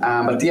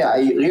 But yeah, I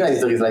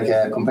realized there is like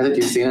a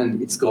competitive scene,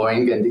 and it's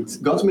growing, and it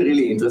got me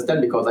really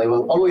interested because I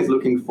was always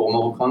looking for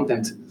more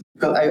content.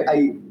 Because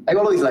I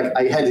always like,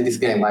 I had this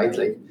game, right?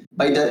 Like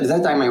by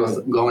that time I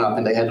was growing up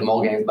and I had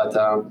more games, but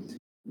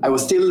I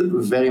was still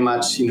very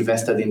much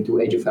invested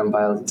into Age of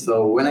Empires.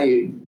 So when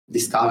I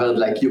discovered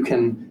like you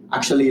can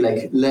actually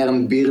like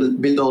learn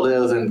build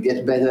orders and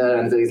get better,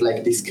 and there is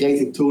like these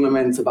crazy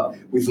tournaments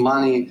with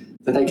money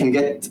that I can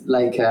get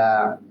like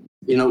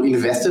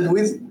invested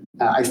with,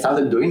 I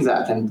started doing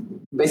that.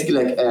 And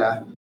basically, like,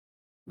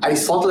 I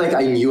thought like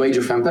I knew Age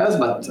of Empires,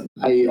 but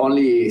I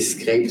only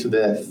scraped to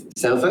the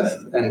surface,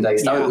 and I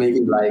started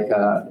making like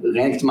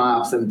ranked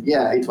maps, and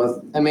it was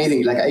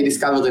amazing. Like I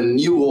discovered a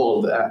new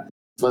world.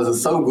 It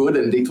was so good,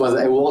 and it was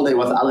a world I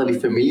was already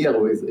familiar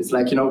with. It's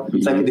like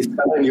it's like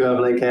discovering you have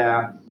like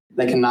a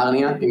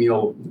Narnia in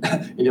your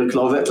in your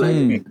closet.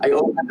 Like I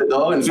opened the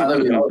door and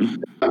suddenly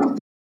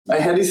I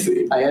had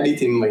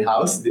it in my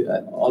house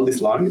all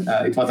this long.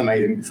 It was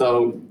amazing.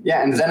 So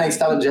and then I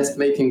started just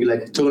making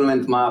like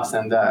tournament maps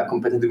and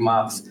competitive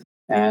maps,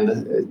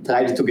 and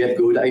tried to get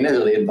good. I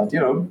never did, but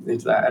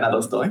it's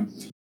another story.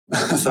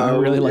 So, I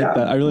really like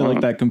that. I really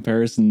like that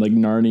comparison, like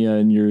Narnia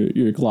in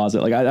your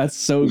closet. Like that's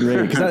so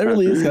great, because that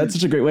really is. That's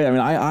such a great way. I mean,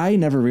 I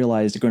never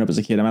realized growing up as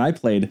a kid. I mean, I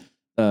played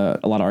a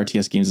lot of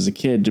RTS games as a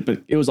kid,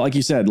 but it was like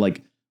you said,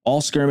 like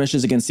all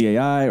skirmishes against the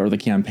AI or the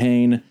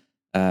campaign.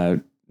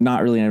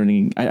 Not really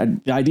anything.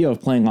 The idea of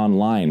playing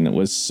online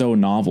was so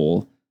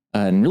novel,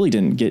 and really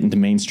didn't get into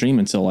mainstream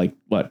until like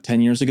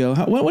 10 years ago.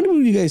 When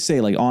did you guys say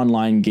like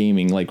online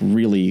gaming like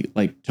really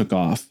like took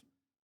off?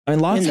 I mean,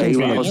 lots of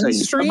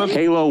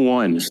Halo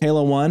 1.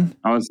 Halo 1.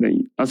 I'll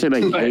say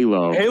like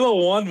Halo.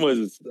 Halo 1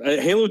 was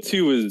Halo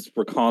 2 was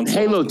for console.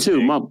 Halo 2.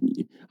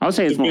 I would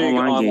say it's for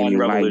online gaming.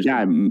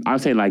 Like I'll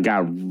say like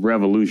got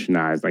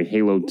revolutionized, like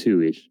Halo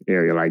 2-ish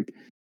area. Like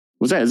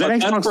was that? Is that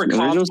Xbox? That's for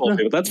console.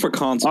 That's for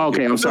console. Oh,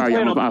 okay, I'm sorry.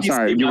 I'm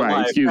sorry. You're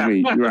right. Excuse me.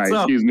 You're right.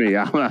 Excuse me.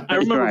 I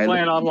remember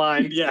playing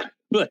online. Yeah.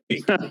 Like,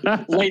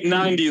 late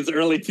 90s,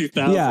 early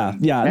 2000s.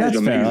 Yeah, that's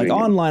fair. Like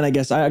online, I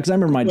guess, because I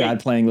remember my dad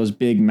playing those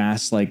big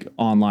mass like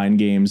online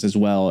games as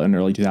well in the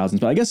early 2000s.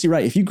 But I guess you're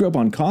right. If you grew up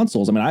on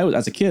consoles, I mean,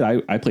 as a kid,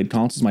 I played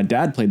consoles. My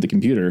dad played the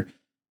computer.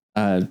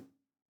 So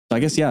I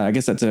guess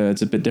that's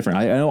it's a bit different.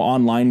 I know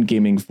online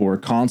gaming for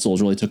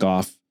consoles really took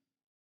off,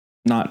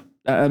 not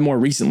more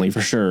recently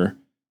for sure.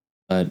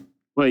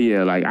 Well,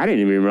 yeah, like I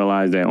didn't even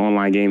realize that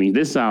online gaming.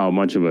 This is how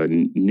much of a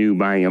new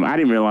buying. I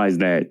didn't realize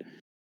that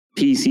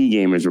PC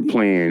gamers were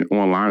playing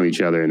online with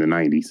each other in the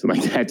 90s.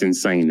 Like that's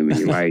insane to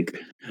me. Like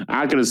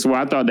I could have swore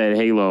I thought that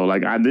Halo,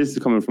 like this is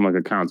coming from like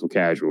a console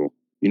casual,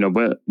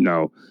 but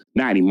no,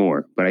 not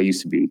anymore. But I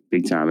used to be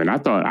big time, and I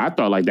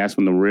thought like that's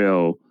when the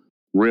real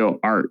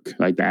arc,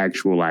 like the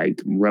actual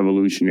like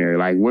revolutionary,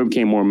 like what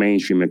became more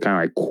mainstream and kind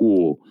of like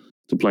cool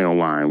to play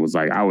online was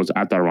like I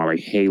thought around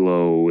like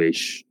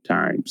Halo-ish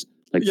times.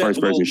 Like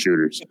first-person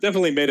shooters. It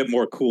definitely made it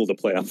more cool to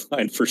play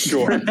online for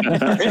sure.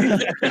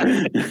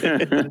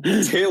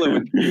 Halo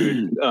was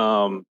huge.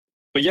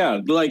 But yeah,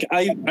 like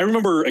I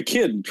remember a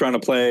kid trying to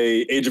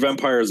play Age of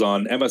Empires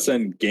on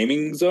MSN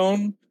Gaming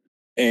Zone.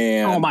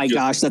 And oh my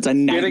gosh, that's a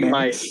nightmare. Getting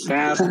my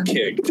ass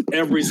kicked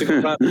every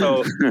single time.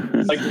 So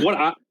like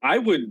what I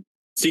would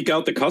seek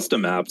out the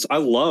custom maps. I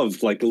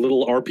love like the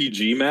little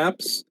RPG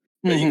maps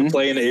that you can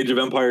play in Age of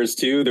Empires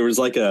 2. There was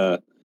like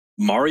a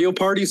Mario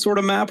Party sort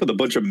of map with a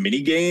bunch of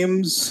mini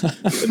games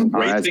and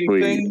racing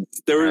things.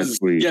 There was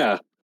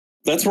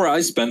that's where I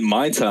spent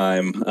my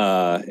time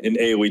in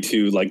AoE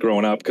 2, like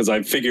growing up, because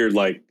I figured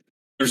like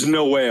there's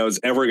no way I was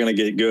ever gonna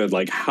get good.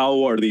 Like,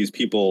 how are these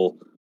people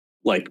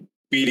like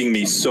beating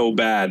me so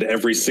bad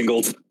every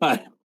single time?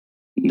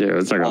 Yeah,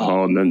 it's like a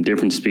whole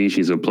different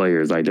species of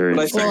players. Like they're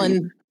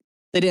and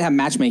they didn't have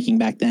matchmaking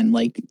back then,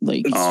 like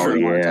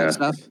type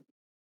stuff.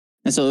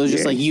 And so it was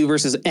just like you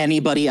versus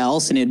anybody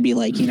else, and it'd be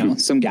like,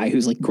 some guy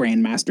who's like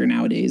grandmaster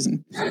nowadays,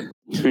 and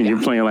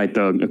you're playing like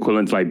the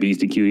equivalent to like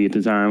Beastie Cutie at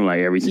the time, like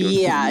every single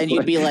and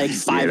you'd be like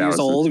 5 years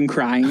old and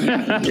crying.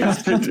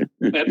 That's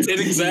it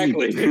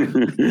exactly.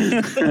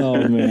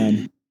 Oh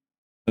man,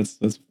 that's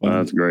fun.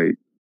 That's great.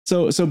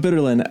 So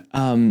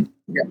Bidderlyn,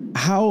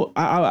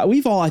 how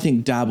we've all I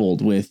think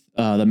dabbled with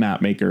the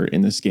map maker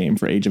in this game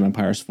for Age of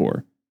Empires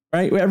 4,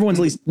 right? Everyone's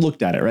at least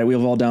looked at it, right?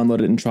 We've all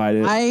downloaded it and tried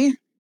it.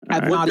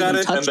 I've looked at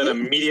it and then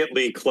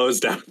immediately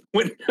closed out.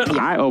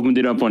 I opened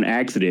it up on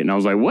accident and I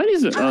was like, what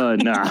is it?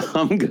 Nah,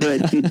 I'm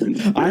good.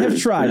 I have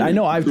tried. I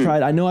know I've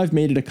tried. I know I've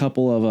made it a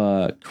couple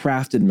of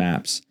crafted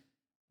maps.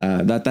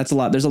 That's a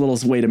lot. There's a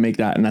little way to make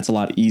that, and that's a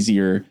lot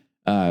easier.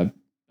 But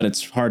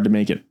it's hard to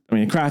make it. I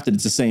mean, crafted,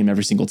 it's the same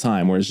every single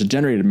time, whereas the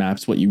generated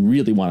map's what you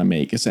really want to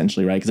make,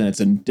 essentially, right? Because then it's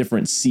a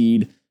different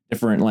seed,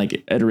 different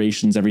like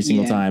iterations every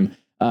single time.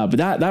 But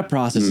that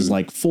process is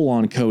like full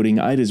on coding.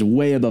 It is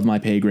way above my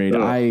pay grade.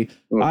 I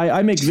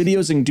make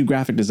videos and do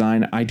graphic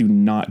design. I do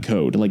not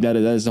code. Like that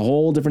is a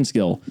whole different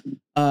skill.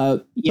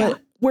 But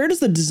where does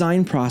the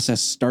design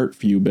process start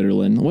for you,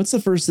 Bidderlyn? What's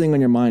the first thing on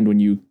your mind when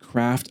you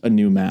craft a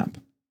new map?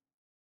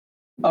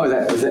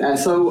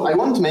 So I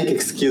won't make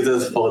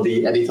excuses for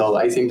the editor.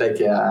 I think like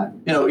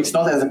it's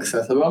not as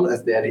accessible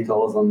as the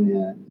editors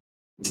on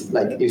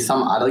like in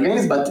some other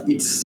games, but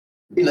it's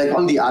like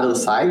on the other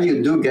side,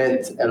 you do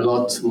get a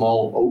lot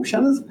more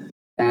options,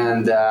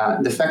 and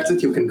the fact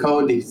that you can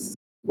code is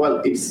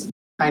it's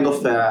kind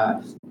of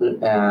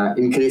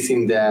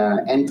increasing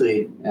the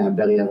entry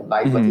barrier,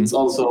 right? But it's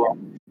also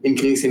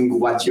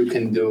increasing what you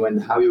can do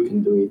and how you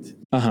can do it.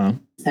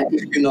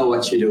 If you know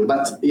what you do.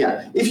 But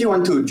if you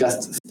want to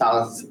just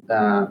start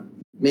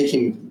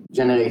making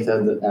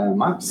generated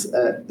maps,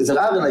 there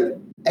are like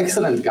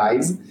excellent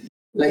guides.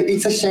 Like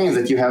it's a shame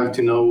that you have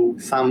to know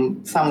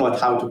somewhat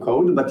how to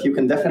code, but you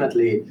can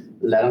definitely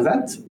learn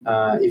that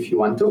if you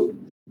want to,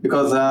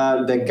 because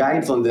the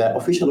guides on the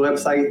official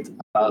website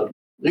are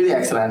really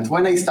excellent.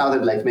 When I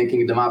started like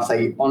making the maps,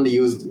 I only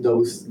used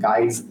those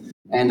guides,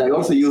 and I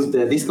also used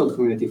the Discord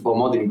community for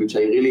modding, which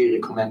I really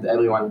recommend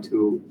everyone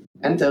to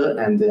enter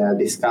and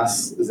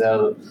discuss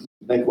their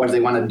like what they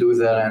want to do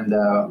there and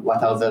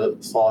what are their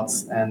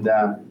thoughts, and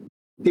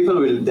people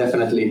will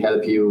definitely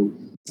help you.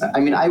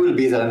 I mean, I will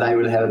be there and I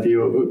will help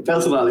you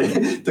personally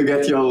to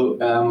get your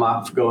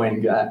map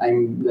going.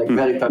 I'm like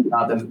very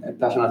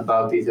passionate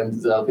about it,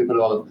 and there are people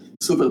who are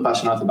super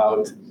passionate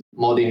about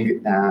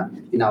modding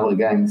in our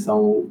game.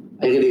 So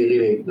I really,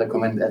 really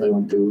recommend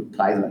everyone to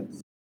try that.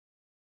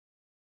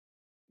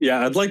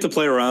 Yeah, I'd like to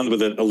play around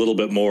with it a little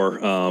bit more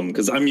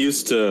because I'm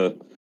used to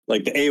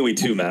like the AoE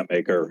 2 map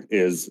maker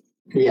is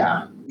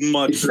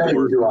much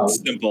more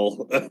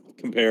simple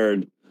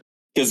compared.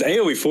 Because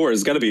AoE 4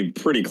 has got to be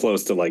pretty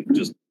close to like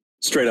just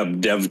straight up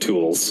dev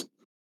tools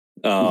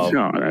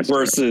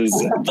versus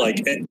like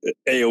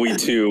AoE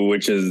 2,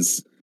 which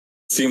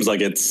seems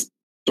like it's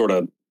sort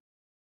of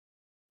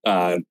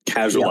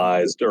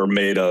casualized or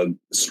made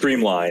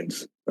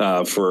streamlined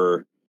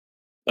for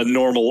a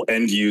normal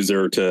end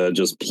user to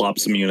just plop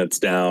some units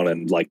down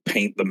and like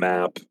paint the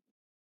map.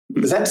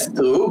 That's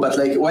true, but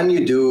like when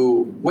you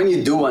do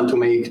want to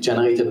make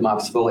generated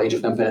maps for Age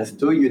of Empires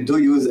 2, you do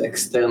use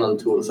external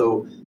tools.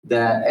 So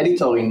the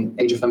editor in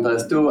Age of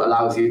Empires 2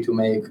 allows you to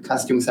make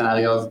custom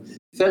scenarios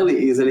fairly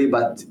easily,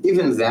 but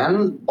even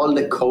then, all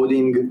the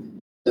coding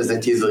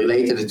that is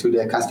related to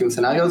the custom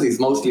scenarios is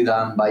mostly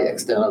done by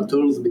external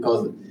tools,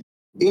 because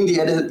in the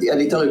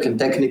editor you can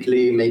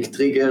technically make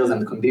triggers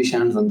and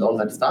conditions and all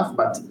that stuff,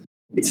 but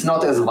it's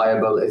not as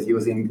viable as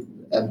using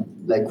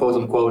like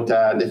quote-unquote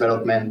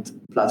development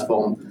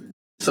platform.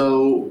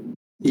 So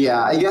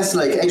yeah, I guess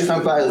like Age of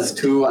Empires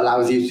 2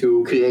 allows you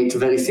to create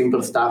very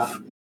simple stuff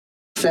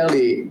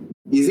fairly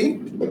easy,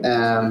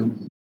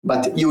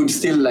 but you would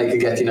still like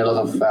get in a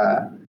lot of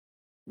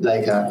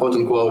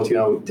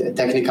quote-unquote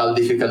technical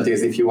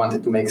difficulties if you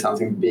wanted to make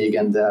something big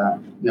and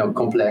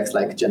complex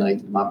like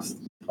generated maps.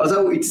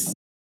 Although it's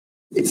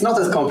not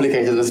as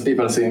complicated as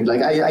people think.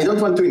 Like I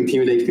don't want to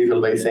intimidate people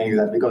by saying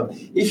that, because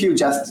if you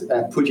just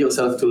put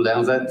yourself to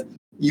learn that,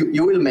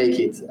 you will make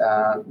it,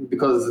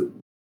 because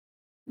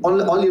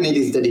all you need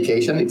is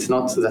dedication. It's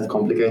not that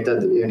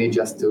complicated. You need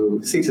just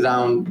to sit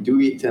down, do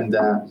it, and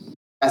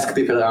ask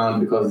people around,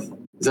 because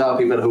there are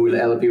people who will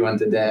help you, and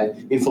the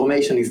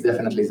information is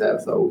definitely there.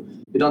 So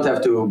you don't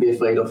have to be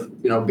afraid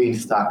of being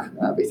stuck,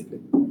 basically.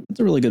 That's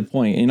a really good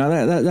point.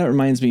 That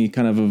reminds me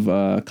kind of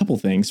a couple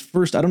things.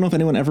 First, I don't know if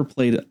anyone ever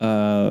played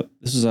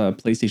this was a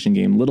PlayStation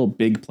game, Little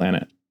Big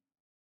Planet.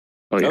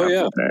 Oh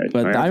yeah.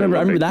 But I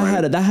remember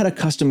that had a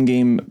custom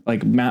game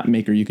like map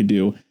maker you could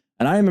do.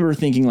 And I remember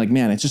thinking like,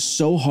 man, it's just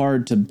so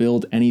hard to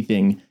build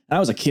anything. And I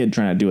was a kid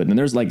trying to do it. And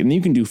and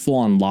you can do full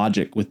on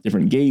logic with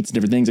different gates,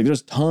 different things. Like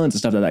there's tons of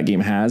stuff that game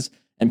has.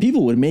 And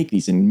people would make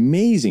these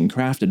amazing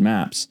crafted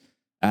maps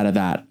out of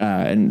that.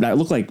 And that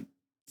looked like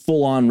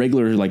full on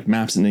regular like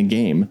maps in the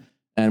game.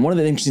 And one of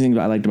the interesting things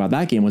I liked about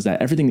that game was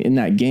that everything in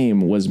that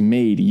game was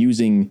made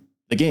using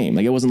the game.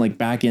 Like it wasn't like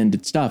back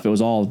end stuff. It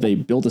was all, they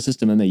built a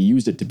system and they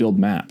used it to build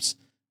maps,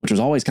 which was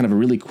always kind of a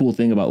really cool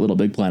thing about Little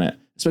Big Planet,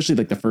 especially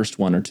like the first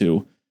one or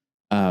two.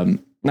 That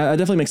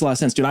definitely makes a lot of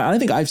sense, dude. I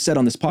think I've said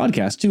on this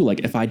podcast too, like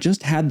if I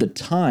just had the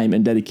time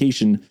and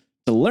dedication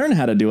to learn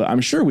how to do it,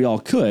 I'm sure we all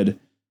could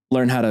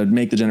learn how to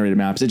make the generated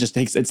maps. It just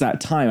takes, it's that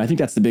time. I think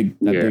that's the big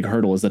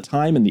hurdle, is the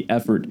time and the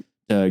effort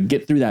to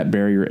get through that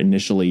barrier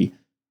initially.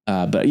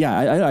 But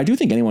yeah, I do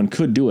think anyone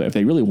could do it if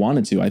they really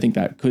wanted to. I think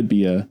that could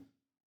be a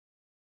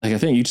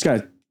thing. You just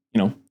gotta,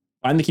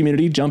 find the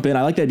community, jump in.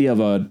 I like the idea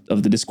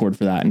of the Discord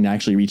for that and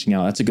actually reaching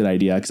out. That's a good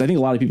idea, because I think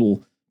a lot of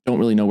people don't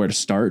really know where to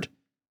start.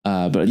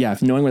 But yeah,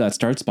 if knowing where that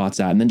start spot's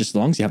at, and then just as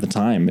long as you have the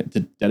time to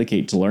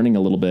dedicate to learning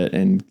a little bit.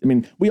 And I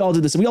mean, we all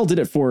did this. We all did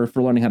it for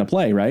learning how to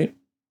play, right?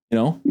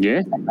 Yeah.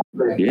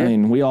 I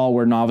mean, we all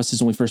were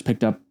novices when we first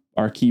picked up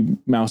our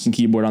mouse and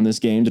keyboard on this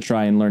game to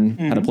try and learn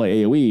how to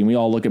play AoE. And we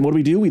all what do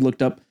we do? We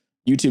looked up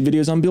YouTube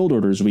videos on build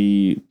orders.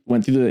 We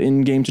went through the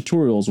in-game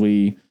tutorials.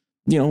 We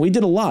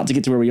did a lot to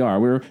get to where we are.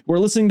 We're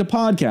listening to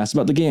podcasts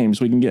about the games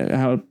so we can get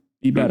how to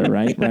be better,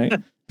 right? Right.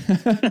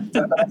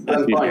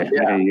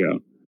 There you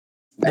go.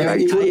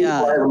 It will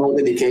require more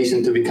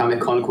dedication to become a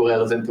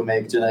conqueror than to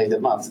make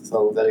generated maps.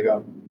 So there you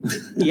go.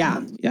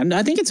 Yeah. No,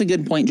 I think it's a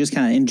good point just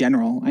kind of in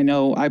general. I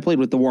know I played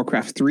with the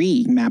Warcraft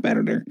 3 map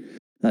editor,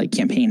 like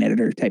campaign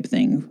editor type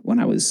thing when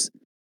I was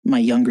my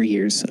younger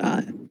years.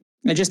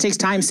 It just takes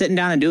time sitting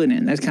down and doing it.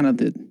 And that's kind of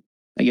the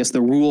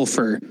rule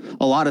for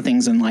a lot of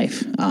things in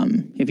life.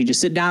 If you just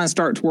sit down and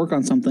start to work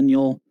on something,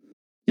 you'll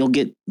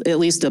get at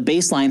least a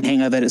baseline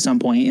hang of it at some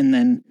point, and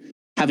then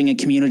having a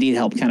community to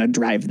help kind of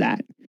drive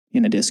that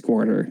in a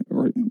Discord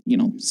or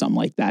something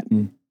like that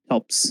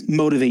helps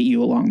motivate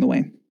you along the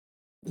way.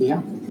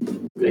 Yeah.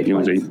 Like,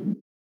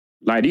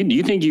 do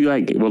you think you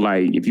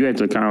if you had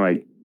to kind of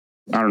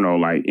I don't know,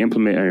 like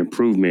implement an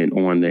improvement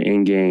on the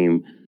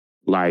in-game,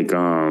 like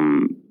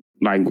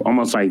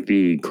almost like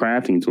the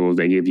crafting tools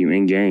they give you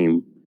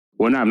in-game.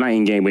 Well, not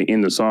in-game, but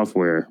in the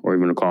software, or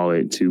even to call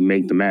it, to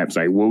make the maps.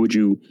 Like, what would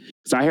you?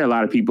 Because I hear a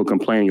lot of people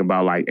complaining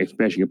about, like,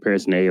 especially in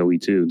comparison to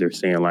AoE 2, they're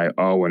saying like,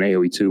 oh, and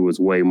AoE 2 was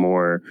way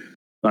more,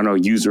 I don't know,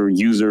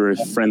 user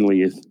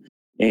friendly.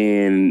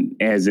 And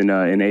as in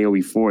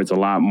AoE 4, it's a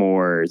lot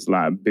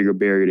bigger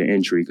barrier to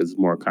entry because it's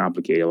more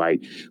complicated.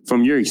 Like,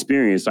 from your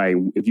experience, like,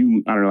 if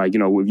you, I don't know, like,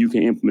 if you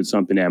can implement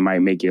something that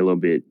might make it a little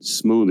bit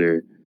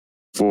smoother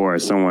for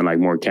someone like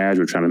more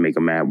casual trying to make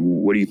a map,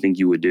 what do you think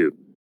you would do?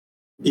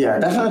 Yeah,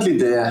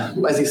 definitely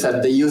as you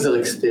said, the user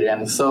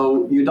experience.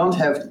 So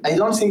I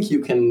don't think you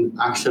can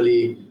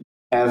actually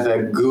have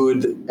a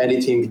good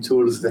editing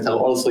tools that are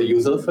also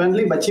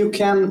user-friendly, but you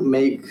can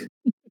make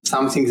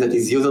something that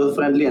is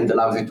user-friendly and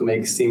allows you to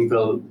make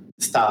simple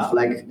stuff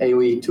like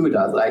AoE 2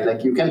 does, right?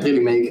 Like you can't really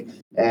make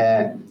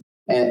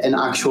an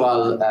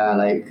actual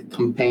like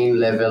campaign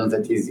level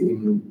that is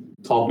in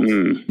top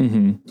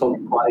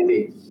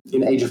quality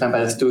in Age of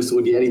Empires 2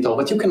 through the editor,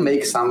 but you can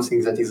make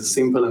something that is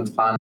simple and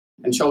fun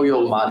and show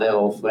your mother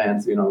or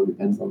friends,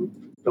 depends on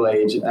your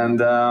age. And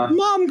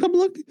Mom, come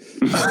look.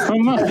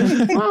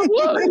 Mom,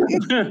 look.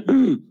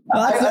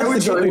 I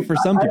would show it for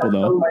some people,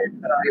 though.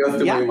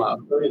 My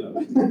mom, so,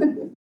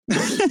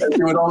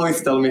 she would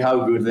always tell me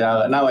how good they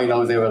are. Now I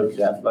know they were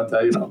crap, but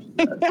I learned.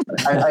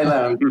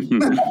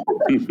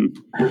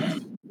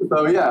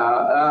 So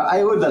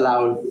I would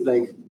allow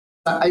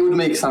I would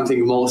make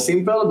something more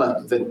simple,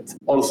 but that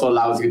also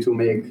allows you to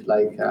make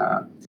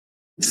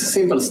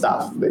simple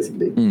stuff,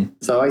 basically.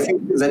 So I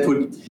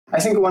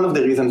think one of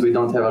the reasons we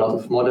don't have a lot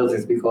of models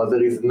is because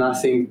there is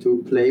nothing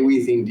to play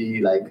with in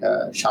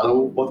the shallow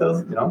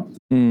waters,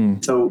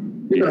 So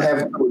people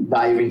have to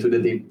dive into the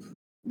deep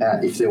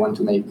if they want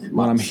to make maps.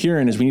 What I'm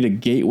hearing is we need a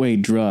gateway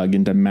drug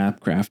into map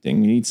crafting.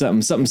 We need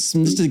something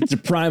just to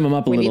prime them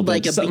up a little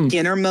bit. We need a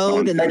beginner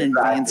mode and then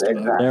advanced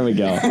mode. There we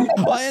go.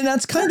 Well, and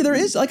that's there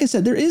is, like I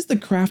said, there is the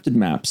crafted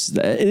maps.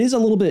 It is a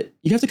little bit,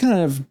 you have to kind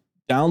of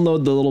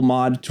download the little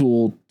mod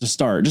tool to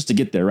start, just to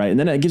get there, right? And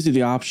then it gives you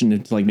the option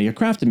to make a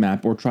crafted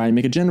map or try and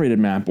make a generated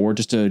map or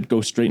just to go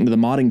straight into the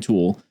modding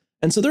tool.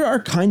 And so there are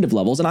kind of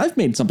levels, and I've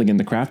made something in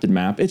the crafted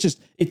map. It's just,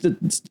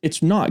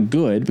 it's not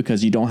good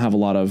because you don't have a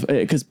lot of,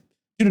 because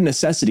due to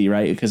necessity,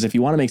 right? Because if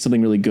you want to make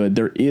something really good,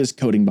 there is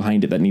coding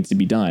behind it that needs to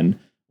be done.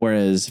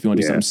 Whereas if you want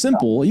to do something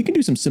simple, you can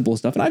do some simple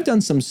stuff. And I've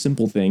done some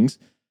simple things.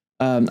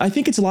 I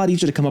think it's a lot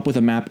easier to come up with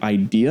a map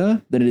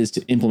idea than it is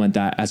to implement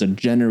that as a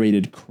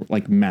generated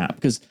map,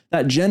 because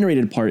that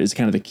generated part is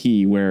kind of the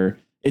key, where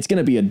it's going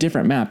to be a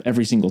different map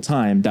every single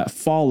time that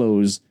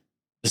follows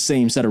the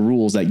same set of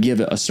rules that give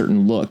it a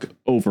certain look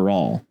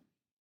overall.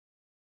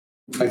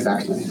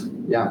 Exactly.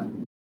 Yeah.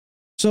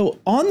 So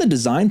on the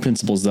design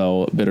principles,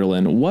 though,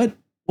 Bidderlyn,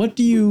 what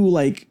do you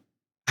like?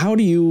 How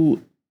do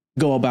you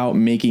go about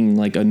making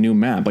a new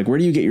map? Where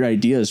do you get your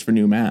ideas for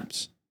new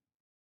maps?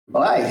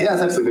 All right, yeah,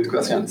 that's a good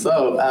question.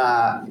 So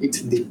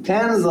it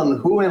depends on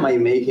who am I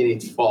making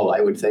it for,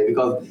 I would say,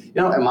 because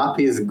a map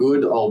is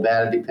good or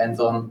bad depends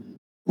on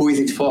who is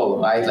it for,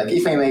 right? Like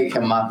if I make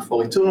a map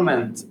for a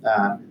tournament,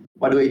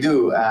 what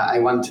do? I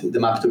want the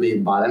map to be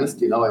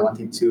balanced. I want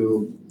it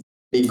to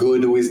be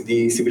good with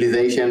the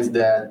civilizations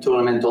the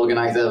tournament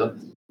organizer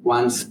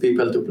wants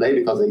people to play,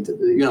 because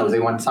they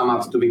want some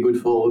maps to be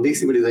good for this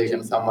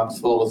civilization, some maps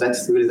for that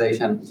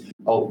civilization,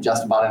 or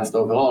just balanced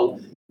overall.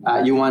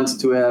 You want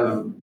to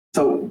have.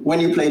 So when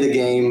you play the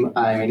game,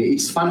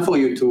 it's fun for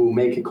you to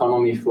make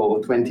economy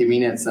for 20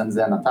 minutes and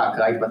then attack,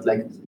 right? But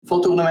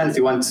for tournaments,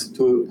 you want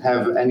to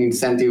have an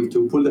incentive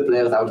to pull the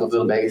players out of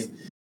their base.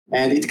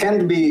 And it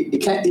can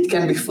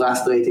be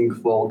frustrating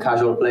for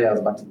casual players,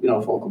 but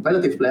for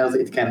competitive players,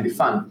 it can be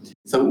fun.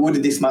 So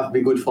would this map be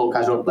good for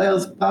casual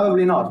players?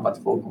 Probably not, but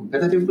for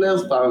competitive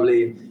players,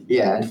 probably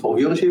yeah. And for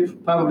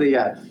viewership, probably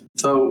yeah.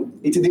 So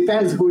it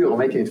depends who you're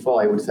making it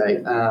for, I would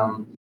say.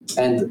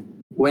 And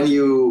when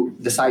you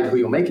decide who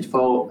you make it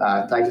for,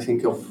 try to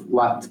think of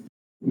what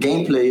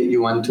gameplay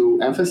you want to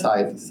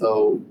emphasize.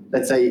 So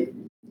let's say,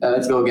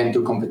 let's go again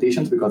to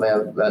competitions, because I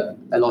have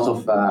a lot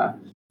of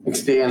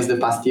experience the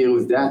past year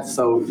with that.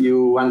 So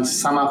you want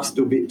some maps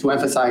to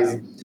emphasize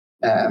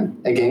a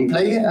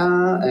gameplay,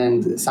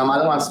 and some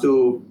other maps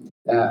to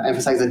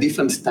emphasize a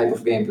different type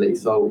of gameplay.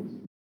 So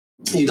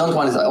you don't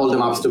want all the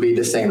maps to be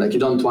the same. You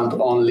don't want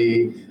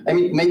only,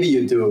 maybe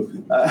you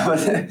do,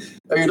 but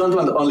you don't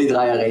want only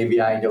dry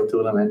Arabia in your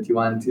tournament. You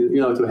want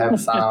to have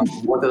some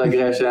water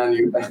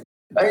aggression.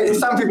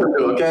 Some people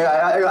do, okay?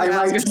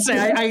 I was going to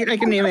say, I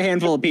can name a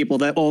handful of people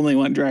that only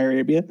want dry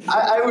Arabia.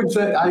 I would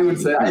say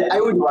I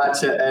would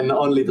watch an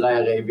only dry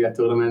Arabia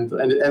tournament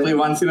and every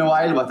once in a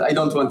while, but I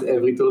don't want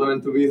every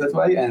tournament to be that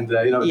way. And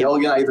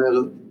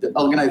the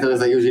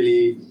organizers I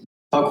usually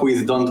talk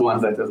with don't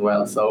want that as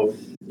well. So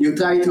you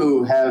try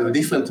to have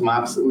different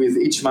maps, with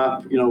each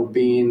map,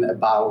 being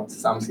about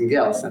something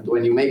else. And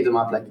when you make the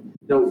map,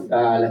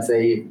 let's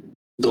say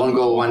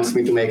Drongo wants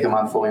me to make a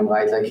map for him,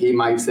 right? Like he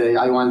might say,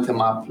 I want a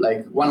map,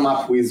 like one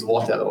map with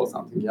water or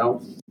something,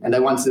 and I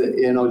want,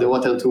 the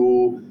water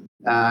to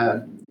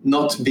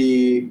not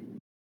be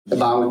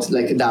about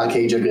like dark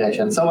age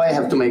aggression. So I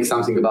have to make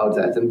something about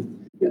that.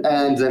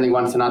 And then he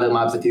wants another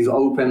map that is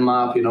open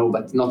map,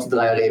 but not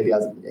dry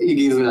areas. He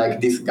gives me like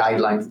these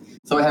guidelines.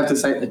 So I have to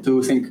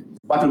think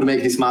what would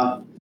make this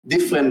map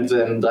different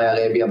than dry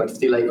Arabia, but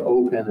still like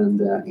open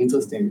and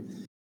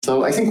interesting.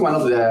 So I think one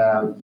of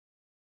the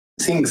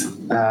things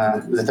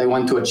that I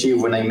want to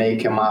achieve when I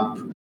make a map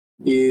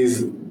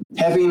is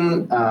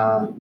having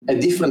a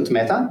different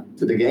meta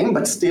to the game,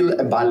 but still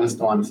a balanced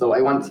one. So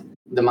I want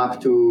the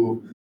map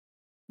to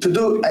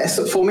do,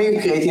 for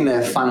me, creating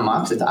a fun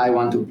map that I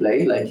want to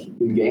play, like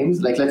in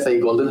games, like let's say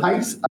Golden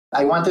Heights.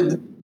 I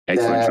wanted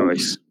excellent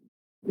choice.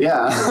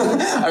 Yeah,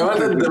 I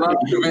wanted the map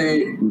to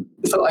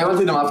be. So I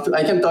wanted the map to.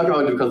 I can talk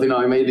about it because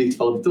I made it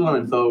for the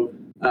tournament. So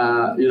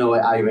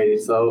I made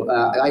it. So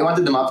I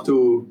wanted the map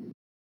to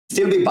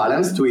still be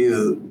balanced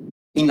with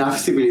enough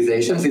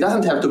civilizations. It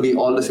doesn't have to be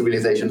all the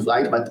civilizations,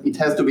 right? But it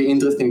has to be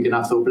interesting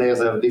enough so players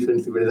have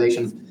different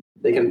civilizations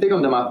they can pick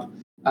on the map.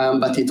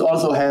 But it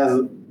also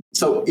has.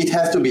 So it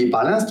has to be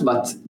balanced.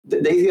 But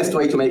the easiest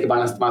way to make a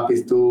balanced map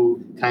is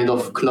to kind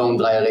of clone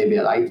Dry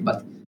Arabia, right?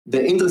 But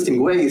the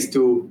interesting way is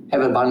to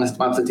have a balanced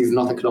map that is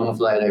not a clone of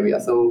Dry Arabia.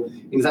 So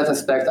in that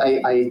aspect,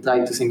 I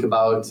try to think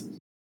about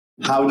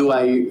how do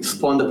I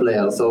spawn the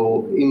player.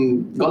 So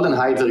in Golden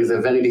Heights, there is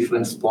a very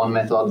different spawn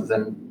method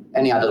than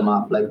any other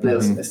map. Like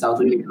players start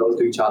really close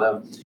to each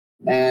other.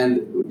 And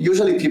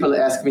usually people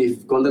ask me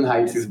if Golden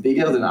Heights is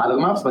bigger than other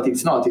maps, but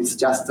it's not. It's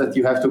just that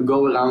you have to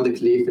go around the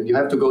cliff and you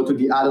have to go to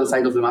the other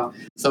side of the map.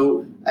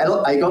 So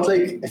I got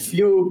like a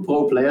few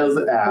pro players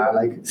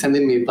like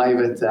sending me a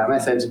private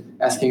message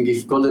asking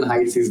if Golden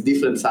Heights is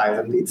different size,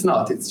 and it's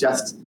not. It's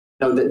just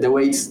the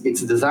way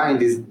it's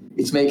designed is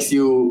it makes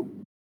you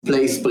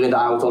play spread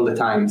out all the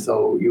time.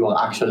 So you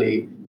are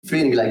actually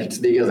feeling like it's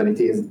bigger than it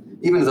is,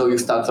 even though you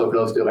start so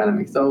close to your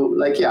enemy. So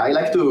I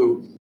like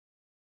to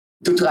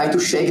try to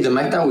shake the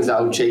meta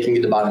without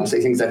shaking the balance. I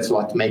think that's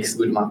what makes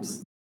good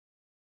maps.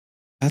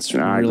 That's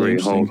really I agree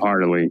interesting.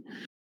 wholeheartedly.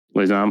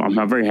 Listen,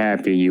 I'm very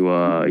happy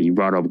you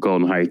brought up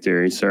Golden Heights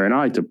there, sir. And I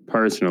like to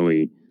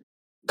personally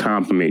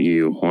compliment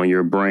you on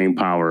your brain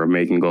power of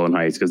making Golden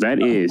Heights, because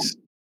that is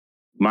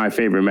my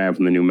favorite map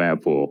from the new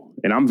map pool.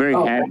 And I'm very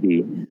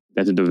happy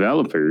that the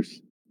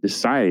developers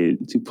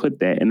decided to put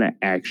that in the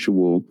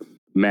actual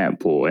map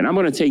pool. And I'm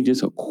going to take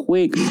just a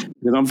quick,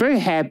 because I'm very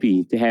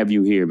happy to have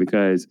you here,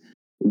 because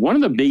one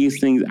of the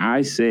biggest things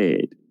I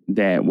said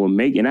that will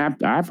make, and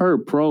I've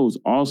heard pros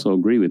also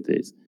agree with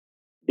this,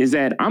 is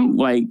that I'm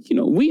like,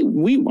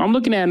 I'm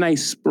looking at a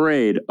nice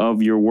spread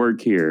of your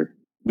work here.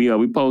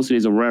 We posted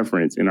as a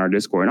reference in our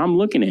Discord, and I'm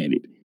looking at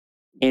it.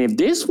 And if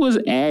this was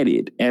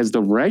added as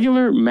the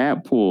regular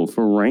map pool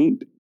for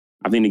ranked,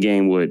 I think the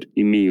game would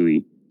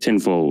immediately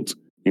tenfold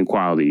in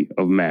quality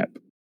of map.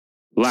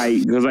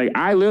 Because I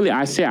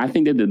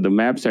think that the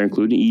maps that are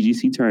included in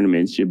EGC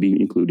tournaments should be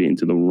included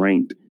into the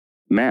ranked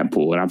map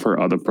pool. And I've heard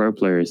other pro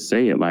players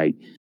say it like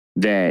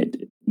that.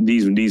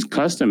 These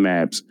custom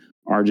maps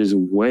are just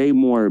way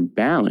more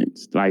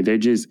balanced. Like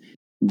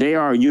they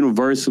are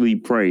universally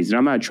praised. And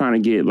I'm not trying to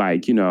get I'm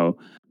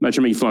not trying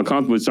to make you feel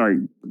uncomfortable and start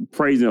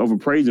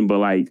overpraising, but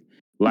like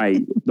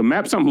the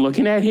maps I'm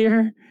looking at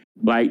here,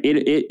 like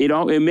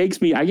it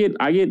makes me, I get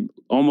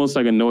almost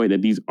like annoyed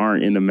that these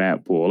aren't in the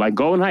map pool. Like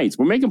Golden Heights,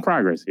 we're making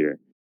progress here.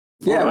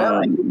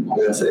 Yeah,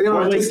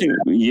 4 Lakes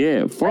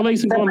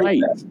and Golden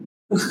Heights.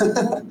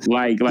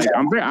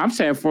 I'm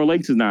sad 4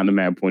 Lakes is not in the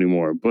map pool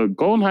anymore, but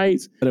Golden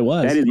Heights, but it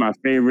was. That is my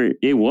favorite.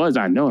 It was,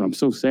 I know, and I'm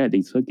so sad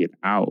they took it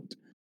out.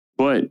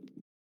 But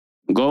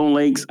Golden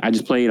Lakes, I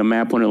just played a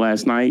map on it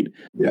last night.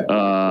 Yeah.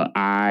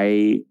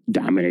 I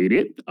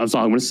dominated. That's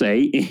all I'm going to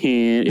say.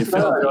 And it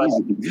felt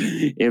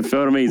amazing. It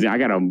felt amazing. I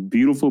got a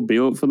beautiful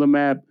build for the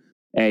map.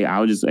 Hey,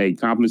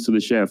 compliments to the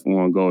chef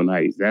on Golden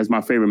Heights. That's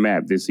my favorite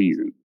map this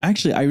season.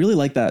 Actually, I really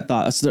like that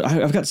thought. So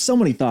I've got so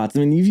many thoughts. I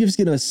mean, you've just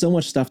given us so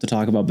much stuff to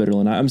talk about,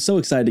 Bidderlyn. I'm so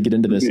excited to get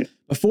into this. Yeah.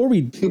 Before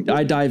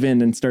I dive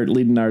in and start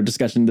leading our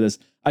discussion into this,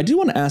 I do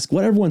want to ask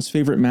what everyone's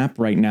favorite map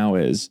right now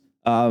is.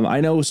 I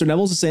know Sir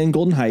Neville's saying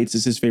Golden Heights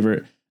is his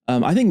favorite.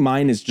 I think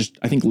mine is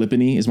I think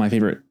Lipany is my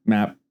favorite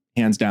map,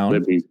 hands down.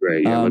 Lipany's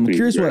great. Yeah, I'm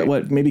curious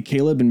what maybe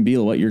Caleb and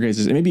Beal, what your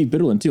guys' and maybe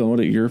Bidderlyn too, on what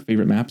your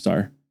favorite maps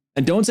are.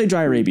 And don't say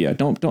Dry Arabia.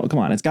 Don't come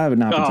on. It's gotta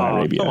not be Dry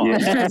Arabia.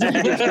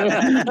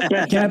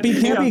 Can't be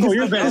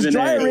because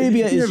Dry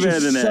Arabia is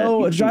just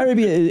so. Dry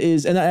Arabia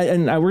is,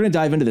 and we're gonna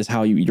dive into this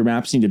how your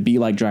maps need to be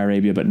like Dry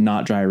Arabia, but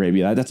not Dry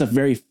Arabia. That's a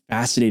very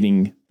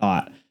fascinating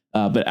thought.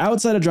 But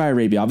outside of Dry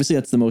Arabia, obviously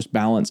that's the most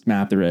balanced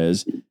map there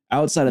is.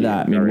 Outside of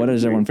that, I mean, what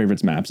is everyone's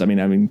favorite maps? I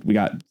mean, we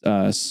got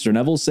Sir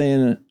Neville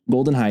saying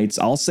Golden Heights.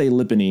 I'll say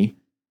Lipany.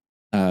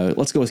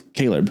 Let's go with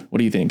Caleb. What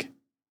do you think?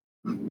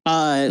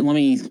 Let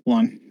me hold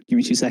on. Give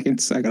me 2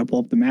 seconds. I gotta pull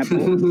up the map pool.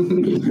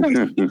 It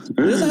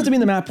doesn't have to be in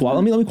the map pool.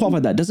 Let me qualify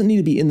that. It doesn't need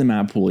to be in the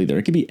map pool either.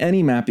 It could be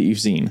any map that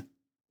you've seen.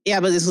 Yeah,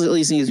 but this at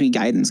least gives me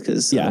guidance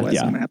because otherwise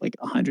I'm gonna have like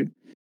 100.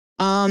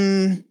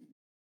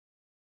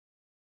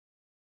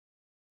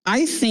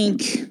 I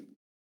think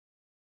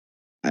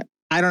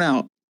I don't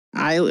know.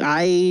 I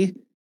like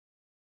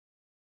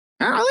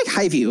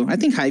Highview. I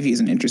think Highview is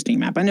an interesting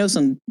map. I know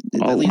some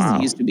at least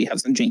it used to be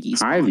have some janky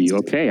spawns. Highview,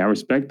 okay, I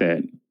respect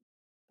that.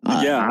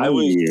 I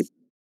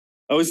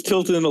was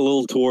tilting a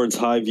little towards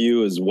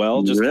Highview as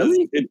well, just because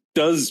it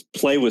does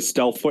play with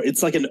stealth.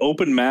 It's like an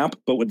open map,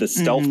 but with the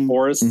stealth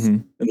forest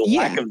and the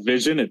lack of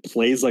vision, it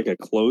plays like a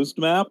closed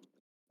map.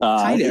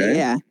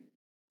 Yeah.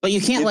 But you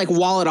can't like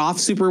wall it off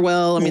super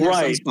well. I mean, there's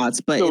some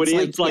spots, but so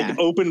it's like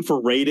open for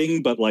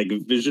raiding, but like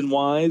vision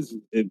wise,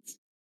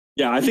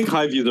 I think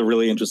Highview is a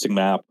really interesting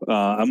map.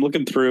 I'm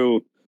looking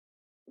through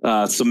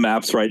some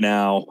maps right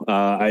now.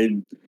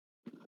 I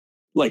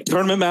like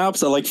tournament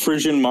maps. I like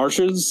Frisian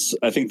Marshes.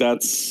 I think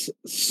that's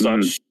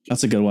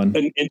a good one.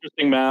 An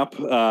interesting map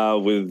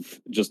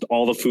with just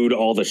all the food,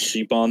 all the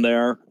sheep on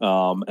there,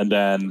 and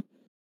then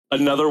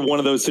another one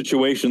of those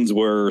situations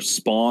where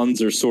spawns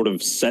are sort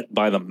of set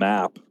by the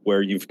map,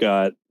 where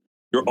you're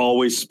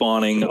always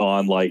spawning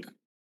on like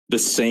the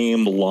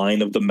same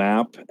line of the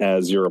map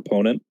as your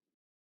opponent.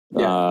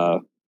 I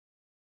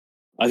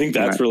think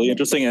that's really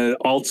interesting. And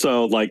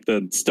also like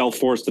the stealth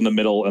forest in the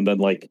middle, and then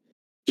like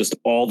just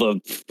all the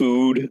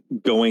food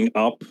going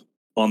up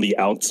on the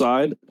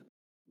outside.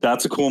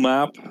 That's a cool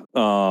map.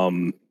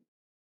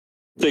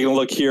 Taking a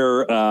look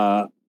here.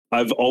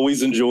 I've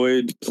always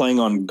enjoyed playing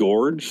on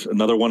Gorge,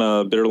 another one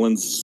of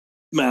Bidderlyn's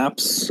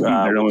maps.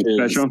 Bidderlyn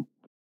special?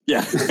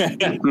 Yeah.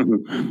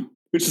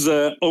 Which is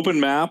an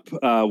open map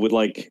with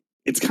like,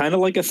 it's kind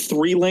of like a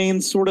 3-lane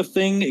sort of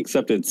thing,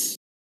 except it's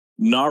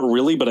not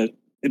really, but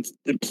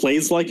it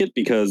plays like it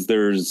because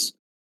there's,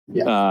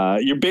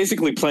 you're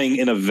basically playing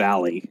in a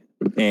valley,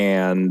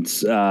 and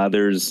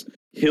there's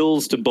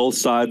hills to both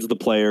sides of the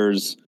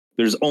players.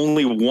 There's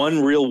only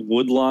one real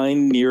wood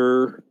line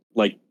near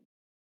like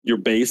your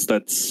base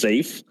that's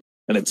safe,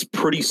 and it's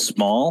pretty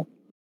small.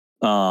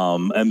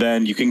 And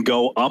then you can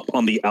go up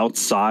on the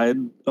outside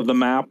of the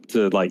map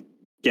to like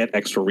get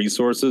extra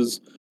resources,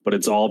 but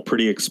it's all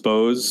pretty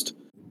exposed.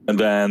 And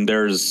then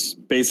there's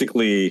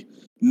basically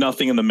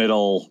nothing in the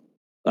middle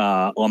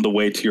on the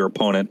way to your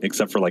opponent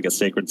except for like a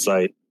sacred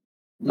site.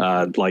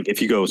 Like if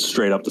you go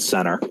straight up the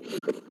center,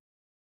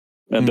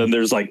 and then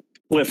there's like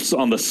cliffs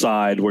on the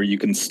side where you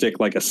can stick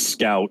like a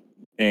scout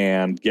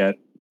and get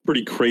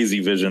pretty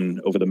crazy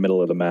vision over the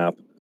middle of the map.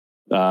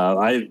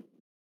 I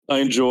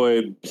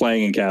enjoy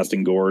playing and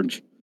casting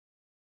Gorge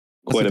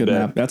quite a bit.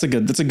 Map. That's a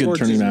good Gorge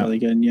tourney map. Really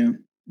good, yeah.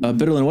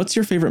 Bidderlyn, what's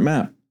your favorite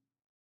map?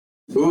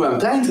 Ooh, I'm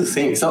trying to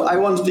think. So I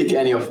won't pick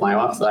any of my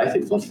maps, right?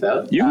 It's not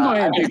fair. You can go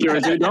ahead and pick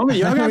yours.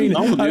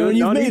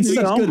 You've made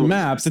such good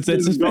maps. It's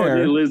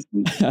fair.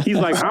 He's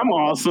like, I'm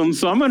awesome,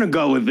 so I'm going to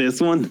go with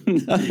this one.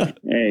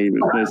 Hey,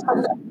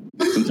 listen.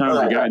 Sometimes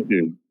I got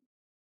to.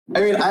 I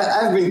mean,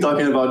 I've been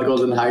talking about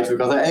Golden Heights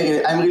because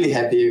I'm really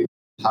happy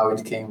how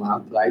it came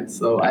up, right?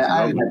 So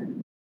I'm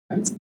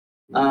happy.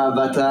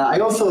 But I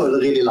also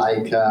really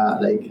like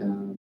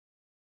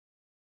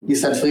you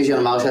said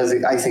Frisian Marshes.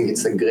 I think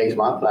it's a great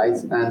map, right?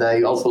 And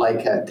I also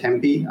like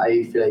Tempe.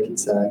 I feel like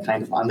it's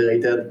kind of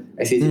underrated.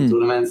 I see it in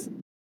tournaments.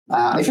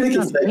 I feel like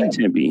it's like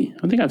Tempe.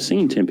 I think I've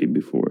seen Tempe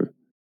before.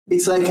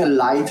 It's like a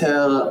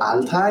lighter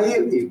Altai.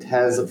 It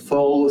has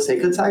 4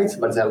 sacred sites,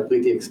 but they're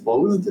pretty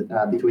exposed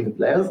between the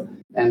players,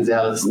 and they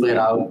are spread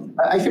out.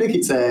 I feel like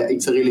it's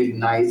a really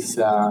nice,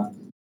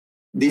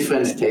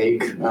 different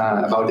take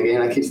about the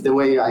game. Like it's the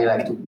way I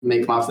like to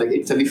make maps. Like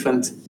it's a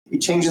different. It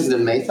changes the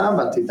meta,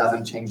 but it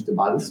doesn't change the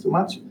balance too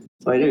much.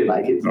 So I really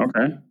like it.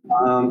 Okay.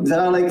 There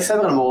are like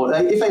several more.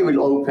 Like if I will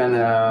open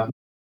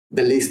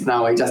the list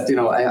now, I just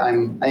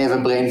I have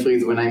a brain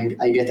freeze when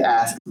I get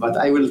asked, but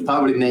I will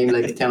probably name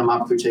like 10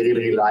 maps which I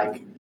really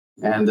like.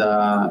 And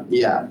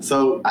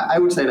so I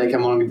would say like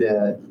among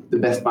the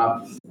best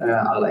maps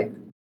are like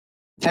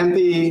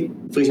Tempe,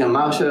 Frisian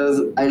Marshes.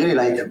 I really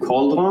like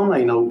Cauldron.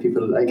 I know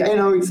people like. I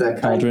know it's a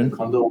Cauldron.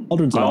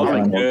 Cauldron's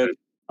good.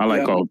 I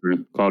like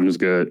Cauldron. Cauldron's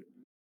good.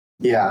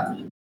 Yeah.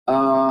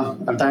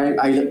 I'm tired.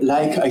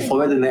 I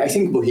forgot the name. I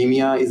think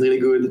Bohemia is really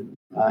good.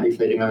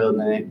 If I remember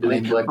the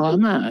name correctly.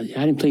 I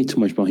didn't play too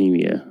much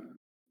Bohemia.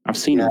 I've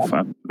seen it.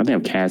 I think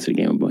I've casted a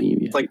game of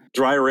Bohemia. It's like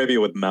Dry Arabia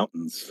with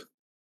mountains.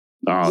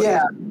 Oh,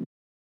 yeah.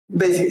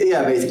 Basically.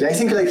 I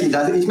think like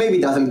it maybe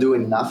doesn't do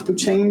enough to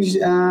change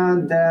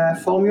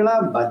the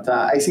formula, but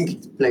I think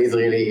it plays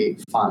really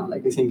fun.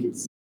 Like I think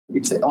it's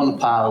on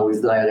par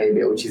with Dry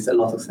Arabia, which is a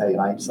lot to say,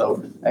 right?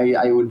 So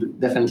I would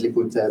definitely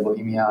put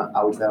Bohemia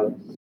out there.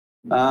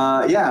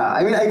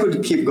 I mean, I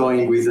could keep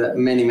going with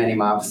many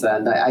maps,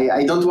 and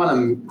I don't want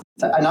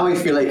to. Now I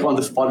feel like on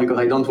the spot because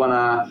I don't want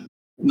to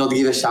not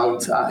give a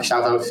shout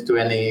out to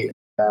any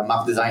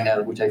map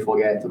designer, which I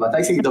forget. But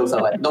I think those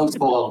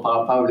 4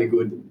 are probably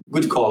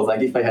good calls.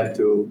 Like if I had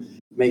to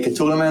make a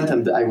tournament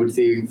and I would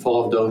see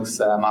 4 of those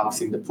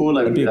maps in the pool,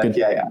 I would be like,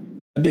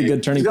 That'd be a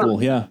good turning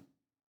pool, yeah.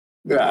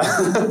 Yeah.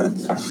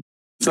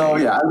 So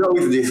yeah, I'll go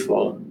with this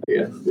 4.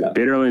 Yeah.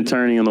 Bidderlyn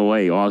turning on the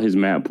way, all his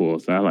map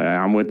pools.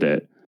 I'm with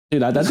that.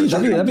 Dude,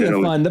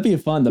 that'd be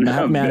fun. The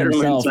map man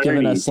himself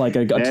giving us like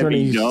a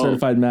attorney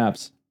certified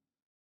maps.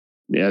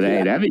 Yeah,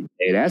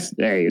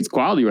 it's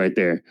quality right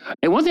there.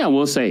 And one thing I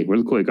will say,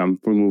 really quick, before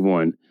we move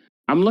on,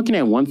 I'm looking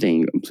at one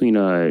thing between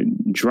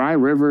Dry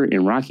River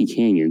and Rocky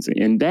Canyons,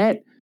 and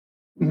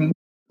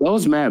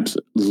those maps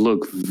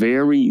look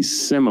very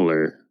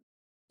similar.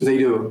 They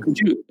do.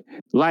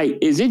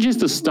 Is it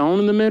just a stone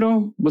in the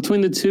middle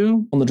between the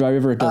two? On the Dry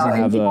River, it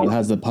doesn't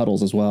has the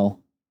puddles as well.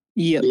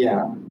 Yep.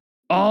 Yeah.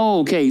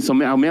 Oh, okay. So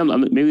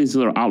maybe this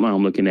little outline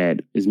I'm looking at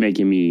is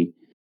making me,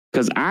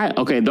 because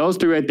those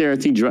three right there, I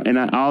see, and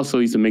I also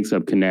used to mix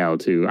up Canal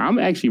too. I'm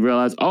actually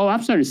realized,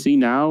 I'm starting to see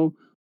now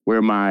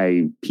where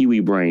my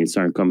Pee-wee brain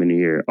started coming in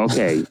here.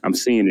 Okay, I'm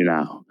seeing it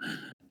now.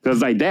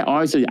 Because like that,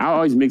 I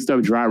always mixed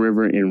up Dry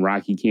River and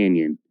Rocky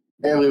Canyon.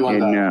 Everyone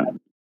does.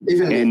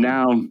 And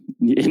now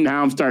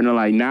I'm starting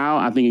to now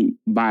I think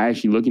by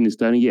actually looking and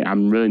studying it,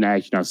 I'm really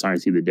not starting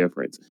to see the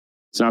difference.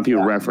 Some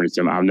people reference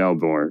them. I'll know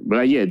more.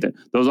 But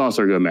those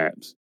also are good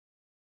maps.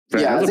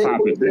 Yeah, they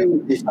play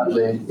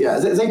differently. Yeah,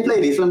 they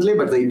play differently,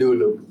 but they do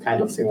look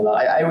kind of similar.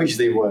 I wish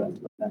they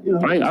weren't.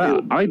 I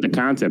like the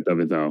concept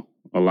of it though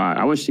a lot.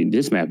 I wish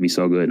this map would be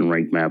so good in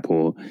ranked map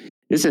pool.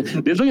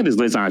 Looking at this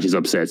list actually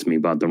upsets me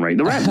about the rank.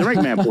 The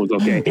rank map pool is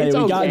okay. Hey,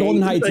 we got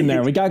Golden Heights in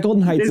there. We got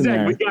Golden Heights in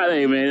there.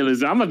 Hey man,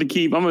 listen, I'm gonna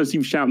keep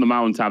shouting the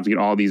mountaintops to get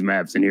all these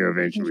maps in here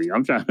eventually.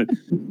 I'm trying.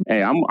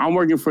 Hey, I'm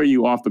working for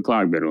you off the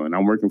clock, Bidderlyn.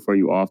 I'm working for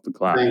you off the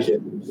clock. Thank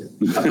you.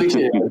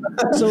 Appreciate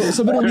it.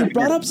 So Bidderlyn, you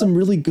brought up some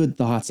really good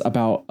thoughts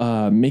about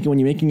when you're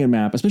making a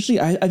map, especially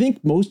I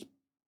think most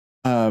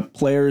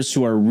players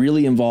who are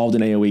really involved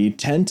in AoE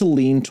tend to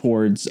lean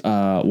towards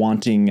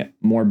wanting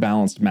more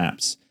balanced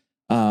maps.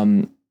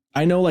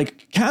 I know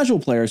like casual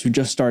players who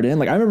just start in,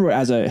 like I remember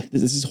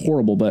this is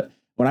horrible, but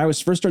when I was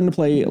first starting to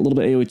play a little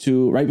bit AoE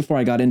 2, right before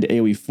I got into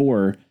AoE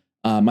 4,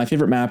 my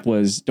favorite map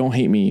was, don't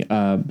hate me,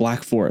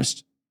 Black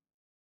Forest.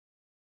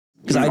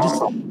 Because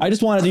I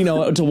just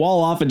wanted, to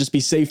wall off and just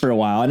be safe for a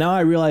while. And now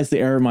I realize the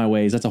error of my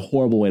ways. That's a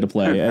horrible way to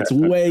play. It's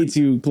way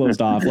too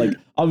closed off. Like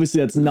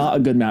obviously that's not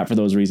a good map for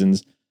those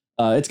reasons.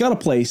 It's got a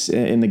place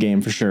in the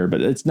game for sure,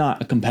 but it's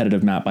not a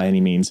competitive map by any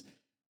means.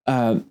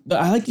 But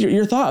I like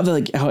your thought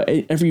of how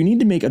if you need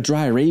to make a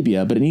Dry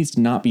Arabia, but it needs to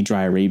not be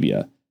Dry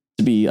Arabia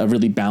to be a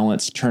really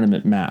balanced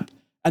tournament map.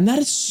 And that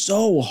is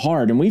so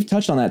hard. And we've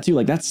touched on that too.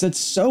 Like that's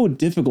so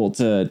difficult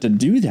to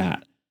do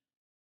that.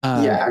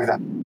 Yeah,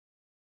 exactly.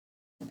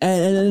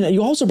 And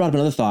you also brought up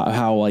another thought of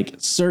how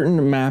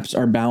certain maps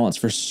are balanced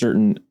for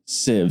certain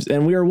civs.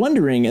 And we were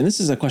wondering, and this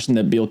is a question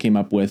that Bill came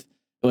up with,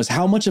 was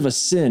how much of a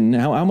sin,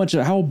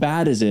 how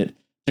bad is it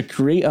to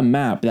create a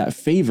map that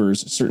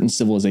favors certain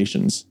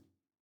civilizations?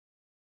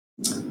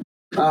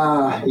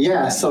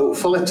 So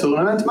for a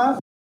tournament map,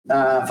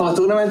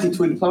 it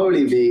will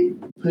probably be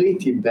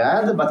pretty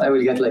bad, but I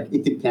will get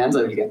it depends,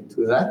 I will get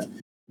to that.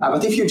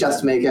 But if you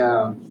just make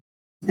a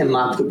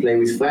map to play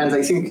with friends,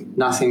 I think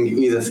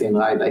nothing is a sin,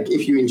 right? Like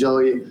if you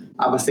enjoy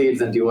Abbasids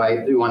and you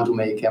want to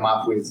make a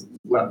map with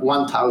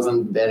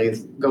 1,000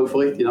 berries, go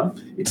for it,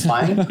 it's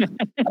fine. But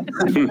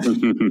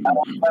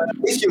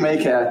if you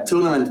make a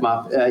tournament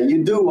map,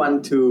 you do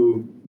want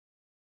to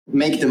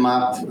make the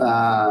map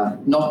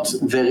not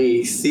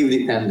very civ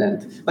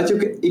dependent, but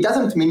it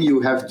doesn't mean you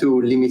have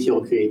to limit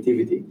your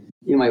creativity,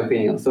 in my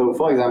opinion. So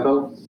for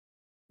example,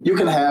 you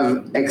can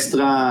have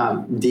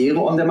extra deer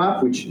on the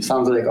map, which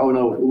sounds like, oh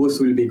no, Rus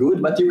will be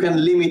good, but you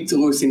can limit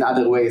Rus in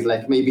other ways,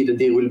 like maybe the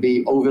deer will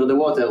be over the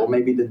water, or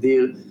maybe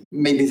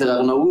maybe there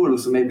are no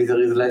wolves, maybe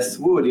there is less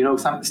wood,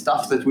 some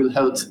stuff that will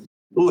hurt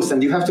Rus,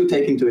 and you have to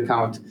take into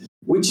account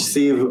which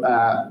civ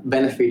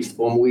benefits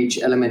from which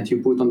element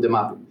you put on the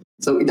map.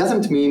 So it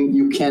doesn't mean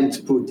you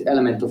can't put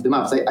element of the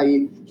maps.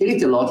 I hear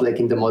it a lot,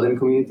 in the modern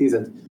communities,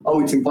 that,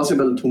 it's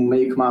impossible to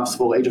make maps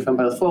for Age of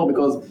Empires 4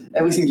 because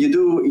everything you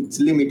do, it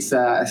limits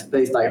a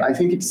play style. I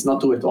think it's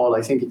not true at all.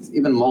 I think it's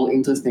even more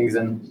interesting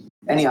than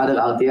any other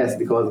RTS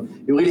because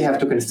you really have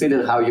to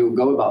consider how you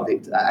go about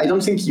it. I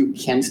don't think you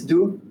can't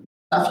do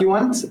stuff you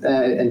want.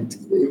 And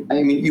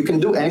I mean, you can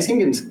do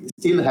anything and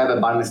still have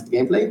a balanced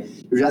gameplay.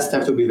 You just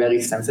have to be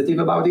very sensitive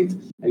about it.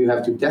 And you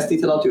have to test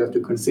it a lot. You have to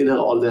consider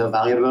all the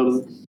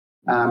variables.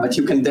 But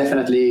you can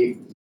definitely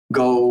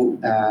go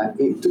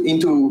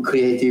into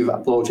creative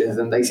approaches.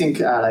 And I think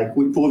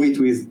we prove it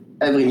with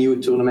every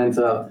new tournament,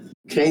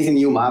 crazy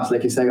new maps.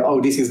 Like you say,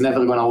 this is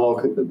never going to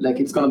work.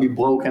 It's going to be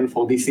broken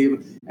for this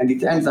civ. And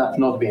it ends up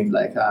not being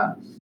a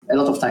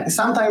lot of times.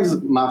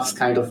 Sometimes maps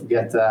kind of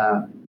get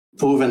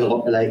proven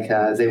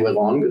they were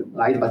wrong,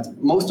 right? But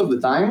most of the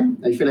time,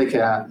 I feel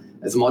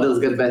as models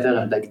get better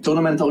and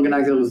tournament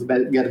organizers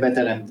get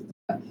better and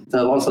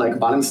there are also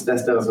balance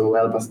testers who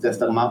help us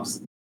test our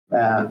maps.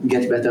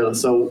 Get better,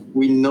 so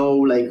we know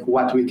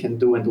what we can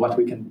do and what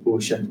we can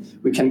push, and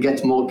we can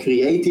get more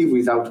creative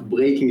without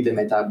breaking the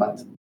meta,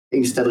 but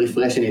instead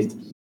refreshing it.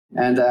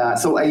 And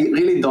so I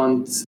really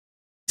don't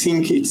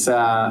think it's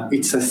a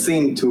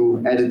sin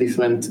to add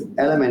different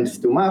elements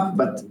to map,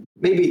 but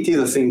maybe it is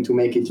a sin to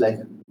make it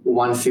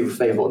one civ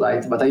flavor,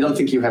 right? But I don't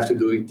think you have to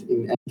do it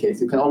in any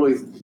case. You can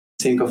always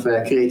think of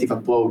a creative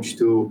approach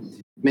to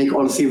make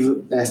all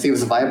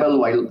civs viable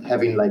while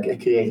having like a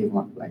creative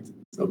map, right?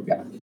 So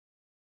yeah.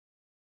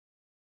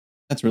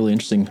 That's really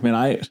interesting. I mean,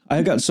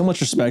 I got so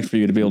much respect for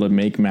you to be able to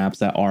make maps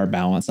that are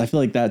balanced. I feel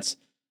like that's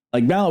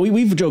like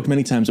we've joked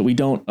many times that we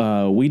don't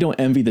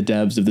envy the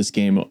devs of this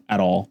game at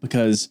all,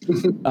 because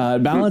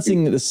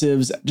balancing the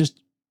civs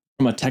just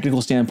from a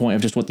technical standpoint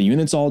of just what the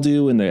units all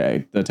do and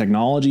the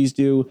technologies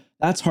do,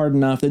 that's hard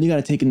enough. Then you got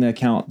to take into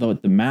account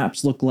what the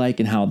maps look like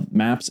and how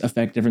maps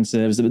affect different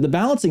civs. The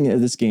balancing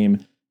of this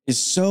game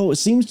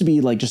seems to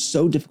be like just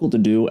so difficult to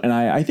do. And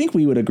I think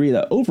we would agree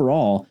that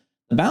overall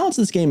the balance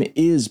of this game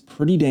is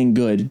pretty dang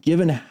good,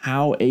 given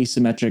how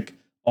asymmetric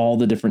all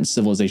the different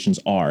civilizations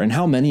are and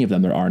how many of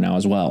them there are now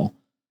as well.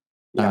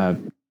 Yeah.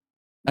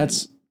 I'm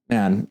just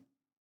thinking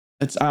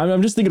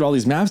of all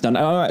these maps done.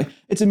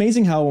 It's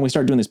amazing how when we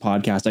start doing this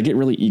podcast, I get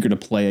really eager to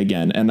play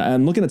again. And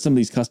I'm looking at some of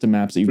these custom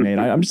maps that you've made.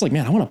 I'm just like,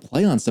 man, I want to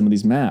play on some of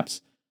these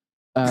maps.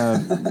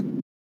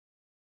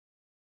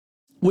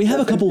 We've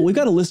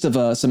got a list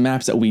of some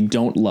maps that we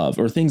don't love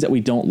or things that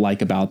we don't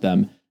like about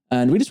them.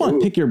 And we just want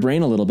to pick your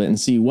brain a little bit and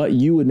see what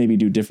you would maybe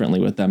do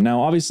differently with them.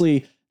 Now,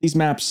 obviously, these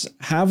maps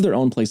have their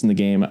own place in the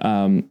game.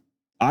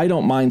 I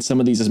don't mind some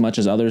of these as much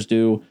as others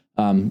do.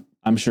 I'm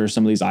sure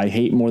some of these I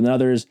hate more than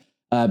others.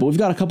 But we've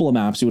got a couple of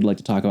maps we would like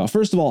to talk about.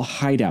 First of all,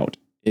 Hideout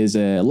is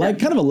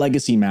kind of a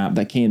legacy map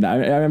that came. I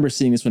remember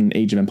seeing this one in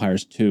Age of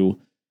Empires 2.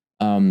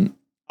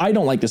 I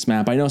don't like this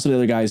map. I know some of the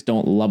other guys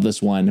don't love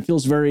this one. It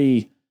feels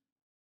very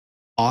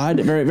odd,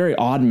 very, very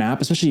odd map,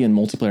 especially in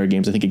multiplayer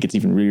games. I think it gets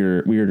even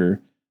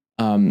weirder.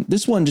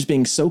 This one just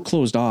being so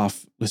closed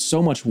off with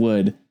so much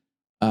wood.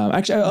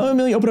 Actually, I'll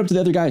really open up to the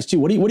other guys too.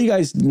 What do you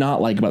guys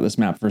not like about this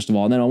map, first of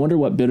all? And then I wonder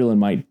what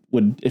Bidderlyn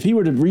would, if he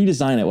were to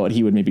redesign it, what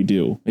he would maybe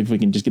do. Maybe if we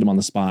can just get him on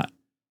the spot.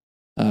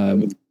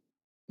 You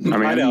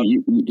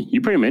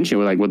pretty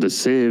mentioned with the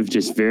Civ,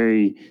 just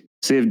very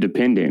Civ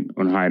dependent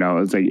on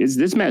Hideout. It's like, is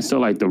this map still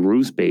like the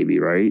Roost baby,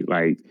 right?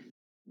 Like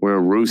where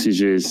Roost is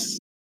just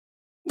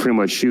pretty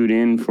much shoot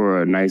in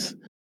for a nice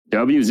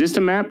W. Is this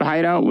the map?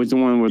 Hideout was the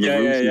one with the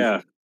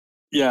Roost?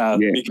 Yeah,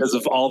 because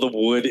of all the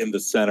wood in the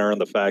center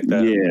and the fact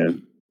that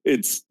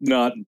it's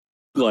not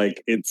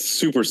like it's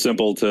super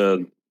simple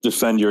to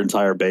defend your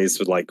entire base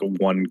with like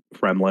one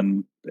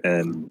Kremlin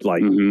and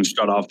like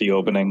shut off the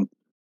opening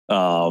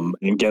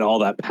and get all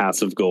that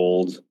passive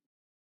gold.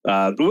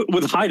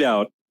 With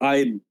Hideout,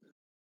 I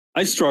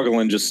struggle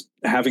in just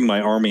having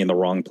my army in the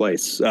wrong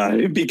place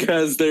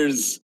because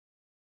the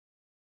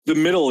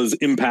middle is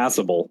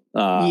impassable.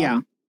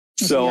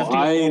 So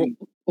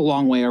a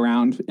long way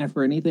around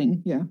for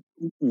anything. Yeah.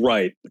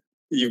 Right.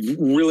 You've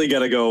really got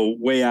to go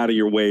way out of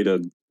your way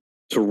to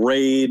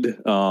raid.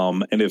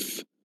 And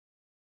if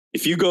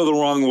you go the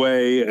wrong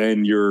way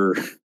and your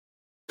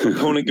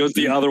opponent goes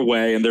the other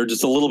way and they're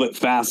just a little bit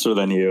faster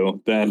than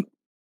you, then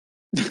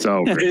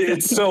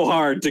it's so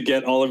hard to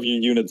get all of your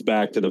units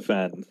back to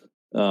defend.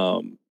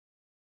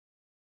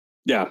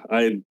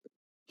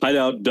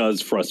 Hideout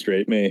does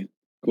frustrate me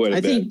quite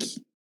a bit.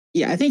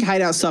 I think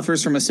Hideout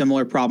suffers from a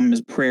similar problem as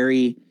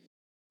Prairie,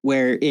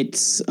 where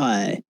it's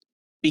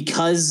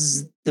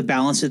because the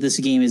balance of this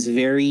game is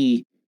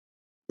very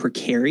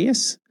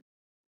precarious.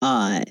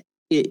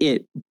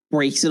 It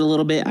breaks it a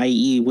little bit,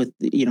 i.e. with,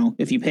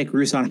 if you pick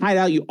Roost on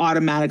Hideout, you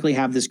automatically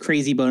have this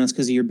crazy bonus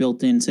because of your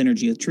built-in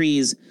synergy with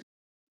trees.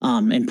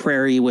 And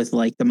Prairie with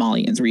like the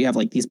Malians, where you have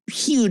like these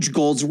huge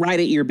golds right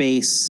at your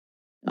base.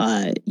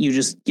 You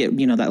just get,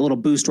 that little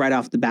boost right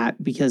off the bat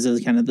because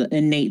of kind of the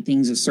innate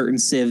things of certain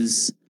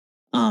civs.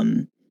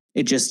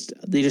 They just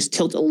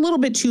tilt a little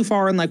bit too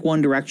far in like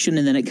one direction,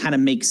 and then it kind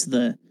of makes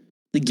the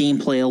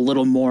gameplay a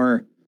little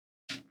more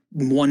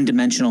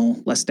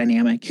one-dimensional, less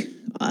dynamic,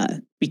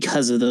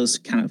 because of those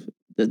kind of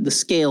the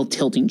scale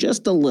tilting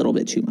just a little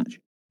bit too much.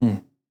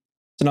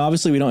 So now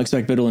obviously we don't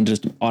expect Bidderlyn to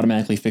just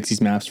automatically fix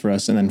these maps for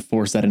us and then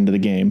force that into the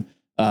game.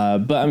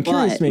 But I'm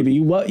curious maybe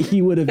what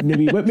he would have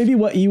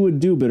what you would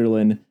do,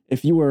 Bidderlyn,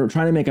 if you were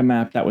trying to make a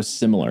map that was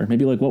similar.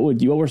 Maybe like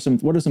what are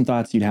some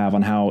thoughts you'd have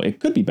on how it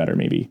could be better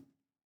maybe?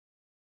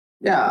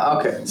 Yeah,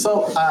 okay.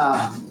 So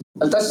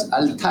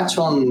I'll touch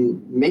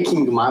on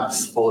making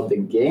maps for the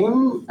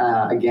game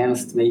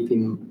against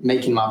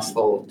making maps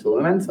for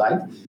tournaments,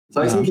 right?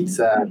 So I think it's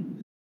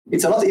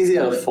a lot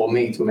easier for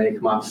me to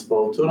make maps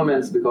for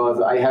tournaments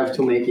because I have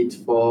to make it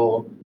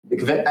for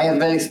I have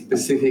very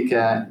specific.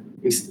 I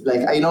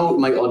know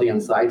my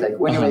audience, right? Like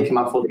when you make a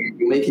map for the game,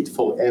 you make it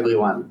for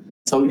everyone.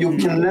 So you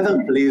can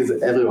never please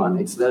everyone.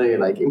 It's very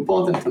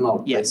important to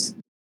know. Yes.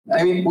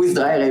 I mean, with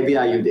Dry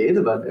Arabia you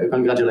did, but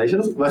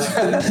congratulations. But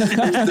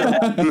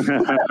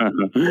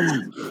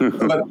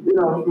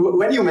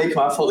when you make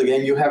maps for the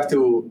game, you have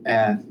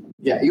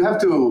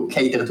to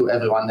cater to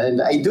everyone.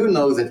 And I do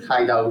know that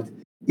Hideout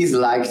is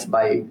liked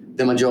by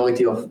the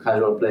majority of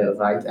casual players,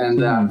 right?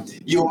 And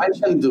you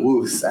mentioned the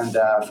Rus, and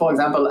for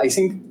example, I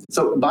think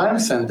so.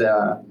 Balance and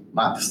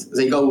maps,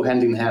 they go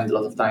hand in hand a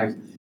lot of times.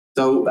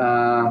 So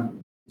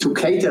to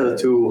cater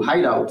to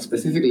Hideout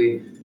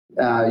specifically,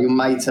 you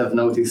might have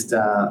noticed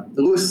the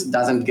Rus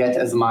doesn't get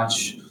as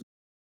much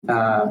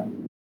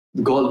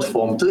gold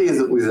from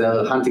trees with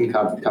their hunting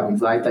cabins,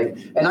 right? Like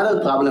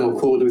another problem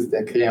occurred with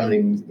the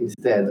Kremlin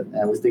instead,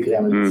 with the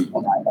Kremlins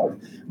on Hideout.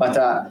 But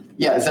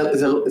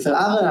there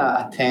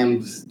are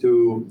attempts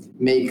to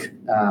make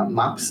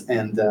maps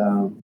and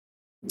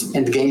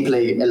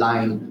gameplay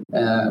align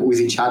with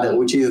each other,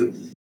 which is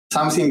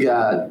something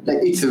like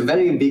it's a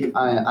very big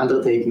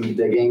undertaking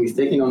the game is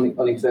taking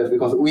on itself,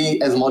 because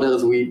we as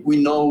modders we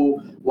know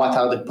what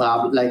are the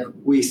problems. Like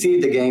we see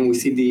the game, we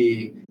see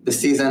the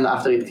season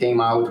after it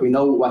came out, we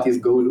know what is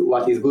good,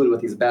 what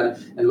is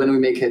bad, and when we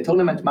make a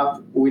tournament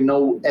map, we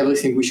know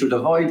everything we should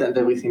avoid and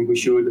everything we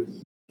should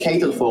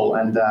cater for.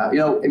 And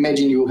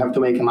imagine you have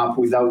to make a map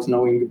without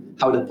knowing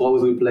how the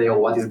pros will play or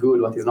what is good,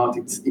 what is not.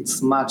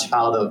 It's much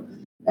harder.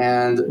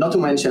 And not to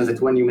mention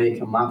that when you make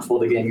a map for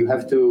the game, you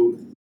have to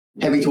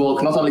have it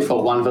work not only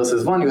for 1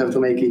 versus 1, you have to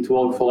make it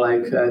work for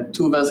like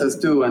 2 versus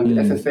 2 and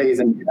FFAs,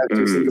 and you have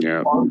to think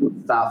of all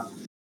good stuff.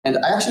 And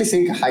I actually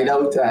think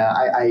Hideout,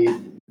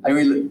 I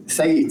will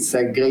say it's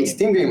a great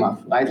team game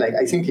map, right? Like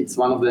I think it's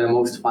one of the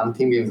most fun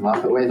team games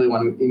map, where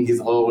everyone in his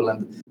role,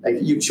 and like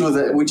you choose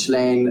which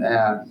lane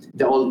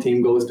the whole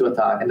team goes to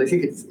attack, and I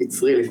think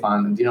it's really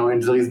fun. And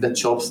and there is the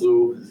chop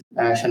through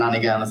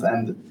shenanigans,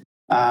 and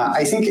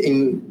I think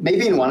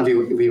maybe in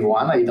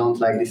 1v1 I don't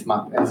like this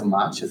map as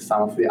much as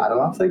some of the other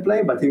maps I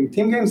play, but in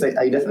team games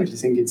I definitely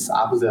think it's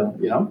up there,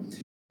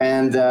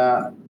 And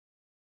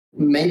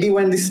maybe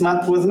when this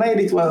map was made,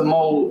 it was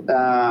more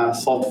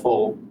thought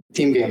for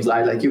team games,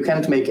 right? Like you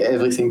can't make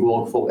everything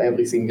work for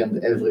everything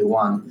and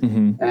everyone.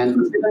 And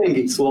considering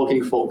it's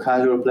working for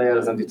casual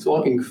players and it's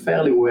working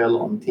fairly well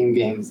on team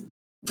games,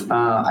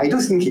 I do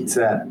think it's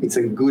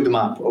a good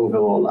map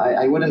overall.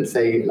 I wouldn't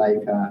say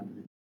like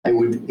I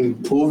would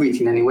improve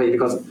it in any way,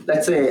 because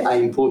let's say I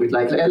improve it.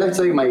 Like let's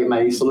say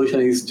my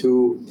solution is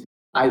to,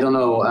 I don't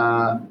know,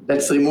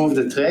 let's remove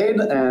the trade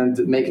and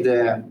make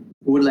the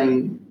wood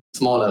lane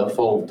smaller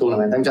for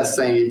tournament. I'm just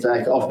saying it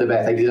like off the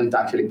bat. I didn't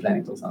actually plan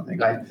it or something,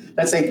 right?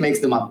 Let's say it makes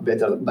the map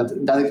better,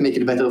 but does it make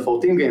it better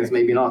for team games?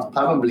 Maybe not,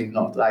 probably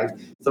not, right?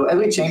 So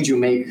every change you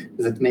make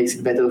that makes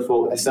it better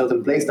for a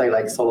certain playstyle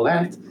like solo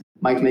ranked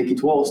might make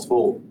it worse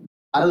for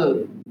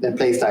other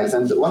playstyles.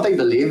 And what I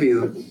believe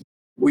is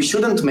we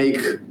shouldn't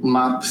make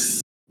maps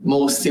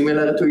more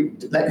similar to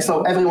it.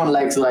 So everyone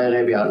likes Dry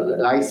Arabia,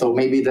 right? So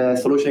maybe the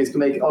solution is to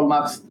make all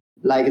maps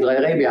like Dry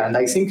Arabia, and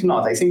I think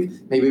not. I think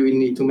maybe we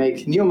need to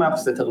make new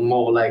maps that are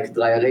more like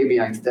Dry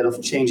Arabia instead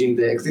of changing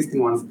the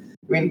existing ones.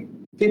 I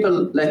mean,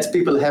 let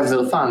people have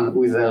their fun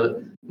with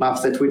their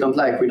maps that we don't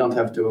like. We don't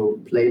have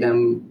to play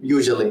them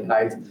usually,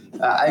 right?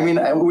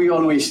 We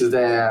all wish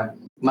the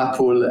map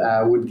pool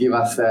would give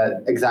us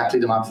exactly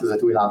the maps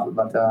that we love,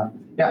 but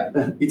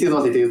it is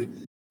what it is.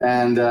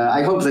 And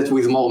I hope that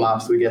with more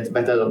maps, we get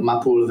better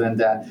map pools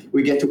and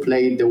we get to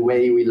play the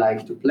way we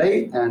like to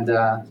play. And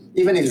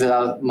even if there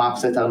are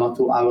maps that are not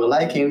to our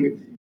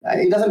liking,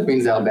 it doesn't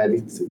mean they are bad.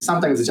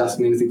 Sometimes it just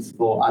means it's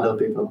for other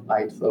people,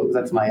 right? So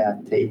that's my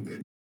take.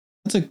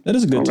 That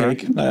is a good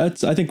take.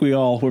 I think we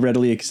all will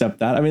readily accept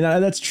that. I mean,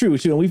 that's true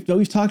too. And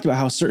we've talked about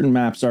how certain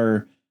maps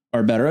are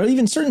better, or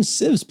even certain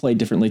civs play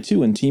differently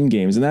too in team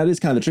games. And that is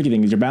kind of the tricky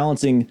thing, is you're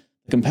balancing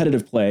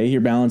competitive play,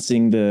 you're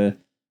balancing the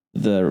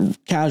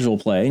casual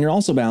play, and you're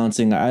also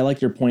balancing, I like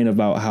your point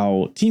about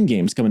how team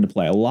games come into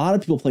play. A lot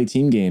of people play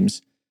team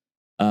games.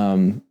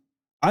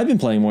 I've been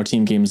playing more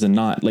team games than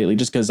not lately,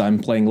 just because I'm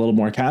playing a little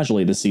more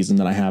casually this season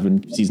than I have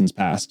in seasons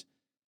past.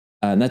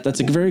 And that's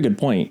a very good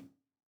point.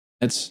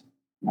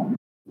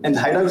 And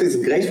Hideout is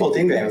great for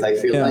team games, I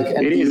feel like.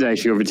 It is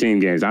actually over team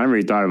games. I haven't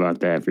really thought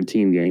about that. For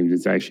team games,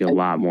 it's actually a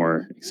lot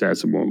more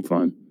accessible and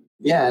fun.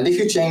 Yeah, and if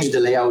you change the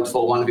layout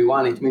for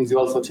 1v1, it means you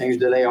also change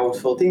the layout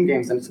for team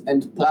games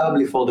and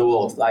probably for the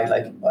world, right?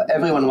 Like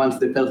everyone wants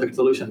the perfect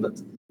solution,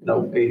 but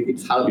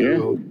it's hard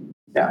to.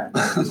 Yeah.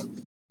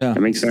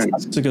 That makes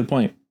sense. That's a good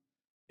point.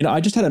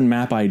 I just had a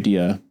map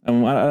idea.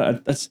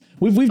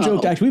 We've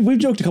joked actually. We've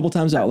joked a couple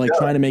times about like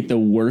trying to make the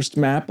worst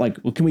map.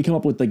 Like, can we come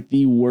up with like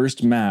the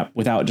worst map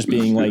without just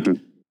being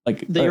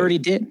like they already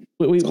did.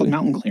 It's called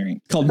mountain clearing.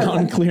 Called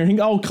mountain clearing.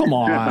 Oh, come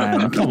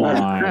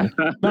on.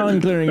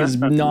 Mountain clearing is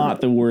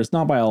not the worst,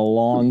 not by a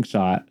long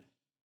shot.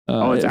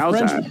 It's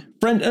outside.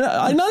 Not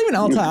even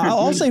outside.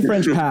 I'll say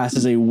French Pass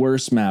is a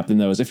worse map than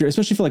those.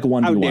 Especially for like a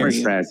 1v1.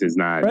 French Pass is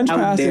not. French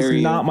Pass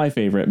is not my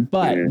favorite.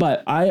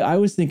 But I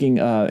was thinking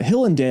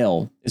Hill and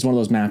Dale is one of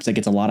those maps that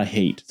gets a lot of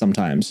hate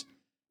sometimes.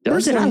 I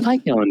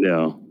like Hill and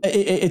Dale.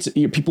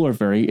 People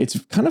are it's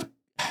kind of,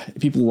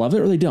 people love it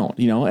or they don't,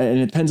 and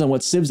it depends on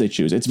what civs they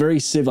choose. It's very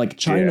civ, like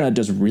China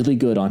does really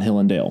good on Hill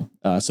and Dale.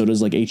 So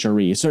does like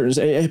HRE.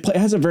 It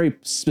has a very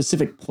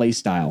specific play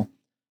style.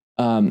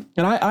 And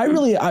I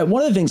really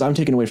one of the things I'm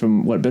taking away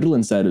from what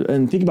Bidderlyn said,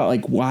 and think about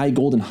like why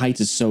Golden Heights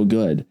is so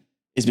good,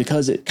 is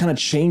because it kind of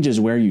changes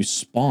where you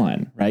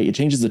spawn, right? It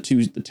changes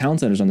the town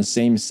centers on the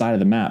same side of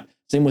the map.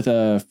 Same with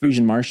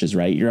Frisian Marshes,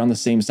 right? You're on the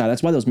same side.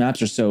 That's why those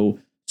maps are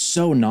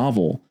so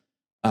novel.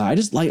 I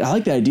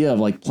like the idea of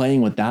like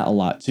playing with that a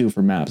lot too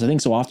for maps. I think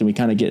so often we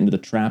kind of get into the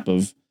trap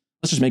of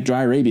let's just make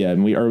Dry Arabia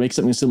or make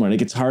something similar, and it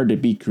gets hard to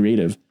be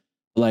creative.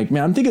 Like,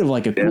 man, I'm thinking of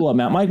like a cool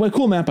map. My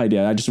cool map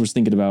idea. I just was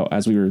thinking about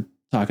as we were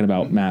talking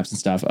about maps and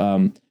stuff.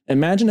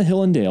 Imagine a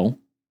hill and dale,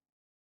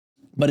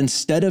 but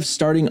instead of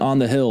starting on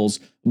the hills,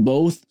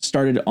 both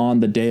started on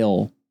the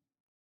dale.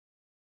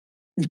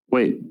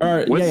 Wait,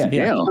 what's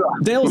Dale?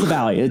 Dale is a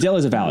valley. Dale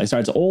is a valley. Sorry,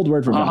 it's an old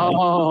word for valley.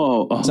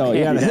 Oh, okay. So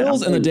yeah, the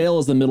hills and the dale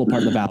is the middle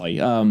part of the valley.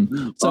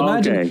 So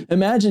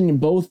imagine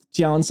both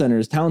town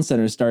centers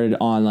started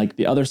on like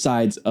the other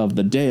sides of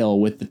the dale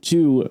with the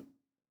two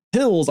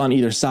hills on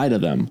either side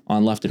of them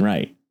on left and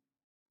right.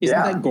 Isn't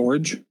that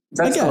gorge?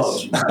 I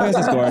guess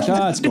it's gorge.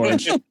 It's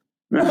gorge.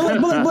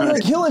 but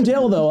like hill and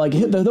dale though, like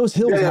those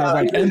hills have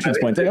like entrance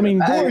points. Like, I mean,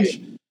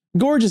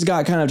 gorge has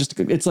got kind of just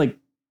it's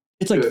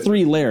like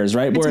 3 layers,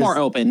 right? It's more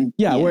open.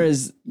 Yeah.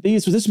 Whereas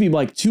this would be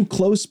like 2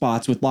 close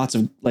spots with lots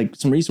of like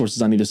some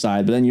resources on either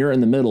side, but then you're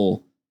in the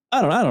middle.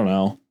 I don't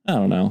know.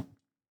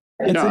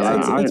 It's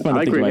fun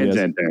to think about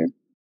ideas.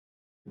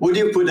 Would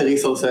you put the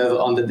resources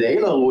on the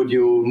dale or would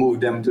you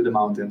move them to the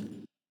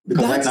mountain?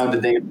 Because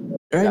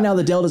right now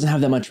the dale doesn't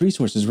have that much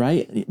resources,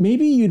 right?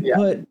 Maybe you'd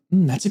put.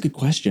 That's a good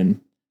question.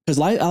 Because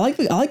I like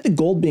the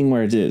gold being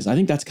where it is. I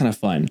think that's kind of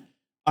fun.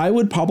 I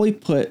would probably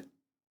put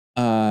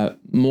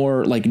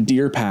more like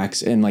deer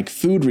packs and like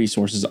food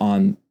resources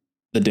on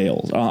the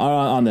dales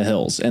on the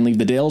hills, and leave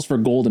the dales for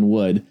gold and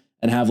wood,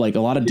 and have like a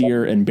lot of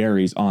deer and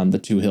berries on the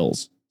 2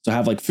 hills. So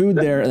have like food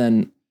there and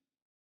then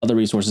other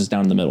resources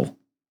down in the middle.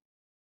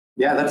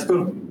 Yeah, that's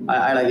cool.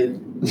 I like it.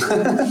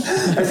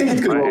 I think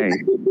it could work.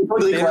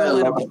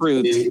 Bidderlyn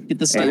approved. Get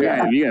the stamp.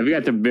 We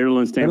got the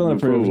Bidderlyn stamp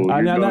approval.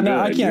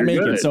 I can't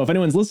make it. So if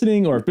anyone's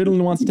listening, or if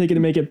Bidderlyn wants to take it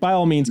and make it, by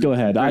all means, go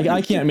ahead.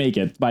 I can't make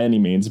it by any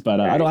means, but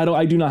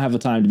I do not have the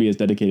time to be as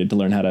dedicated to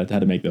learn how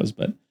to make those.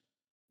 But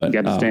you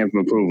got the stamp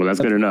of approval.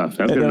 That's good enough.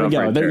 That's good enough.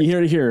 Right there.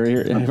 Here.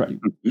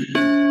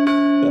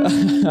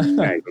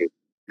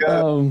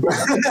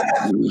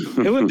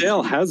 Hill and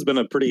Dale has been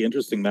a pretty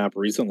interesting map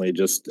recently.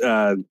 Just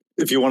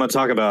if you want to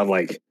talk about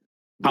like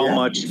how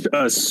much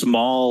a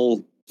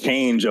small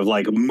change of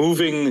like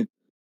moving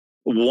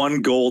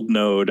 1 gold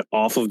node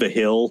off of the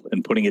hill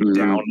and putting it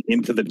down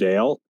into the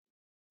dale,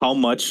 how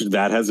much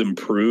that has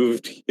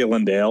improved Hill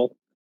and Dale.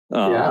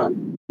 Where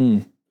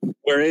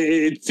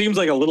it seems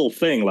like a little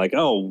thing, like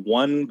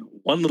one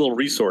little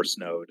resource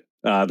node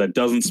that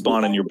doesn't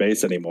spawn in your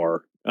base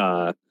anymore.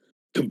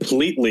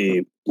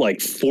 Completely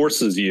like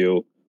forces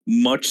you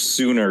much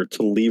sooner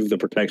to leave the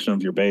protection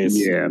of your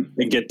base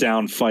and get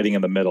down fighting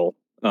in the middle.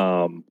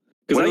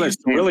 Because I used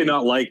to really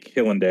not like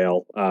Hill and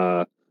Dale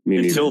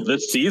until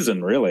this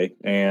season, really,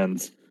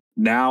 and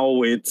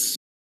now it's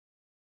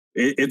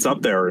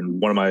up there in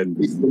one of my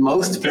the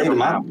most favorite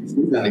maps.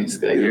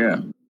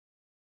 Yeah,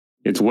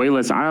 it's way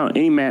less.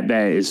 Any map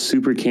that is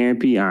super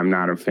campy, I'm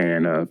not a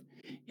fan of.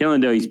 Hill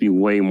and Dale used to be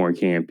way more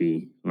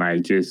campy,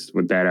 like just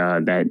with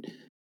that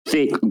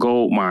thick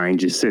gold mine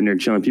just sitting there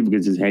chilling. People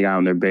could just hang out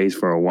on their base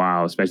for a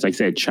while, especially like I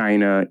said,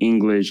 China,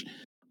 English,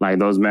 like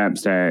those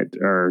maps that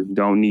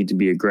don't need to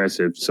be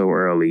aggressive so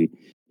early.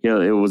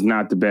 It was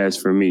not the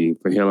best for me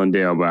for Hill and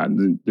Dale, but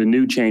the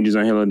new changes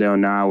on Hill and Dale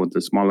now with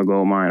the smaller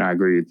gold mine, I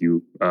agree with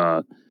you.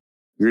 Bill,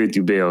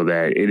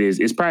 that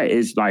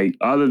it's like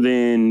other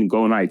than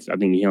Gold Knights, I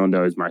think Hill and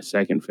Dale is my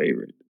second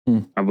favorite.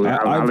 I believe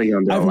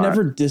I've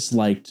never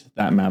disliked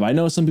that map. I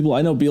know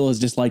Bill has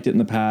disliked it in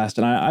the past,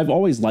 and I've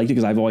always liked it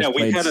because I've always played.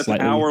 We had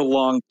an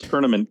hour-long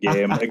tournament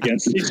game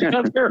against each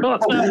other.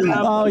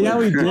 Oh yeah,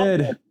 we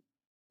did.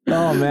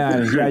 Oh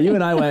man, yeah, you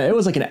and I went. It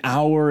was like an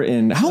hour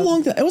and how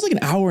long? It was like an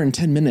hour and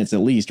 10 minutes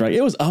at least, right?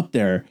 It was up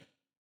there.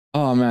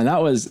 Oh man,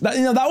 that was one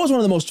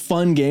of the most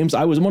fun games.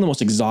 One of the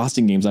most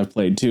exhausting games I've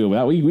played too.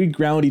 We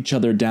ground each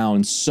other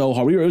down so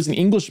hard. It was an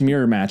English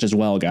mirror match as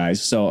well,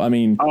 guys. So I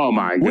mean, oh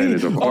my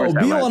goodness, of course.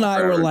 Beal and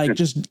I were like,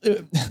 just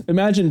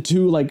imagine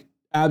 2 like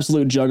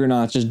absolute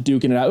juggernauts just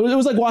duking it out. It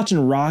was like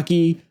watching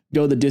Rocky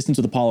go the distance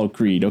with Apollo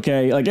Creed.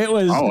 Okay, like it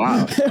was. Oh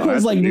wow, it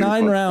was like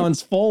 9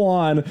 rounds full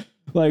on.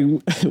 Like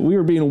we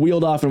were being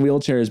wheeled off in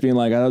wheelchairs, being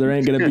like, there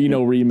ain't gonna be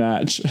no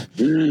rematch.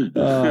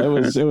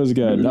 It was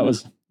good. That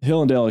was.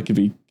 Hill and Dale, it could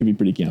be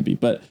pretty campy,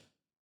 but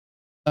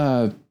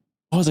what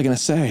was I gonna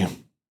say?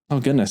 Oh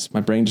goodness, my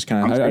brain just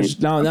kind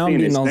of now I'm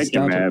getting all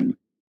nostalgic.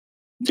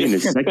 Seeing the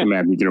second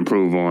map you can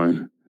improve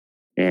on,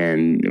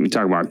 and we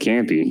talk about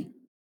campy.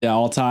 Yeah,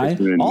 Altai.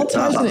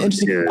 Altai's an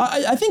interesting. Yeah.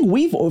 I think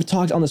we've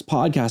talked on this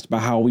podcast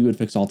about how we would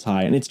fix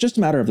Altai, and it's just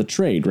a matter of the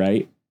trade,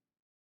 right?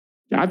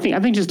 I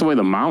think just the way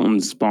the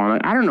mountains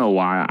spawn. I don't know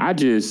why. I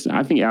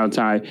think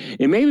Altai.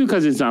 It may be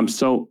because I'm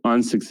so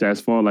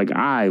unsuccessful. Like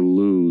I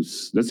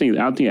lose. I think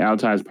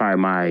Altai is probably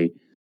my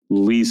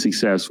least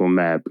successful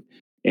map,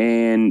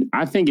 and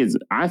I think a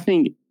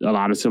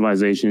lot of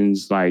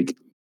civilizations like.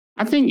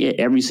 I think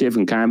every civ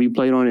can kind of be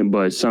played on it,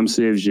 but some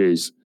civs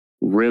just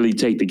really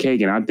take the cake,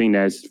 and I think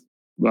that's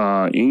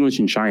English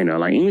and China.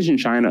 Like English and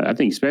China, I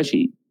think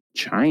especially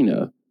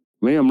China.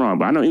 Maybe I'm wrong,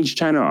 but I know English and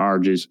China are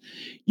just,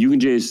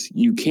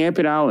 you camp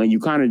it out and you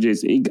kind of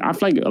I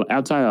feel like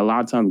Altai a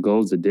lot of times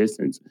goes the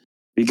distance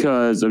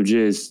because of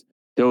just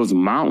those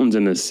mountains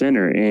in the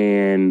center.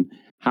 And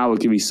how it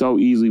can be so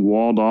easily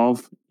walled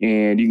off,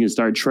 and you can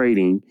start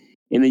trading,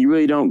 and then you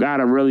really don't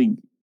gotta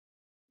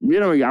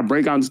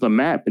break out into the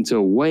map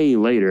until way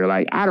later.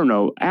 Like, I don't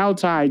know,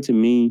 Altai to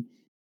me,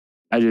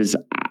 I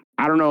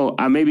don't know.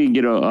 I maybe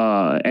get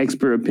a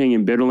expert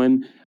opinion,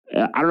 Bidderlyn.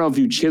 I don't know if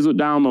you chiseled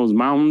down those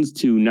mountains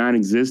to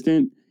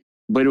non-existent,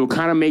 but it will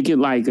kind of make it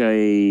like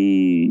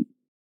it'd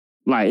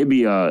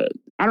be I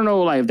don't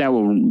know, like if that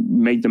will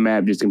make the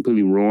map just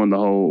completely ruin the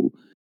whole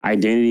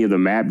identity of the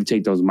map to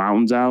take those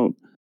mountains out.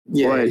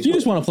 Yeah, but you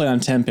just want to play on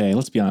Tempe.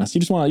 Let's be honest.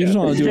 You just want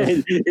to do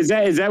it. Is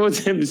that what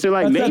Tempe? So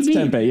like that's maybe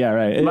Tempe. Yeah,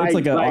 right. It's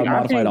like a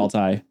modified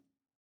Altai.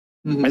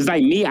 It's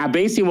like me. I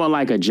basically want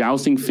like a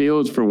jousting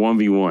fields for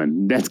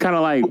 1v1. That's kind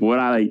of like what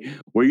I like,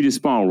 where you just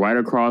spawn right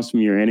across from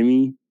your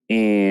enemy.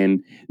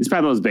 And it's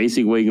probably the most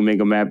basic way you can make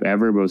a map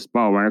ever, but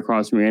spawn right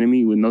across from your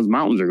enemy when those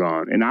mountains are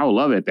gone. And I would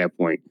love it at that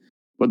point.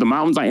 But the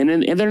mountains, like,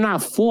 and they're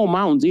not full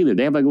mountains either.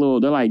 They have like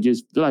they're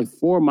like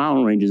 4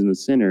 mountain ranges in the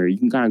center. You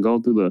can kind of go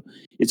through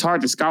it's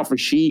hard to scout for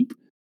sheep.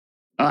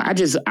 I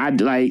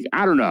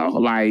don't know.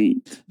 Like,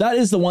 that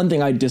is the one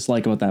thing I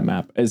dislike about that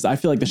map is I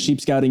feel like the sheep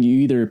scouting,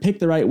 you either pick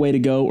the right way to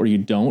go or you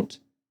don't.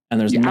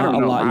 And there's not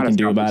a lot you can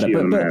do about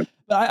it.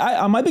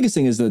 But my biggest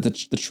thing is that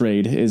the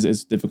trade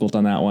is difficult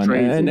on that one.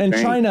 And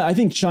China, I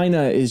think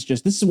China is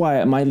just, this is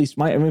why we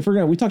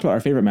talked about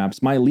our favorite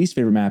maps. My least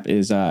favorite map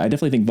is, I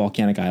definitely think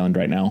Volcanic Island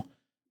right now.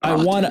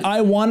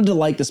 I wanted to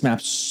like this map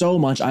so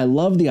much. I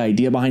love the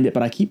idea behind it,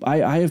 but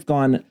I have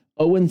gone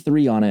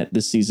 0-3 on it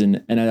this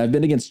season, and I've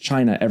been against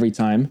China every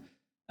time.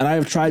 And I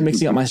have tried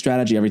mixing up my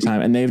strategy every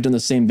time, and they've done the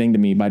same thing to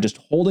me by just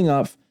holding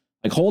up,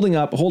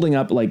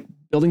 like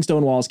building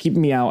stone walls, keeping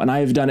me out. And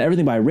I have done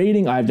everything by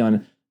raiding. I've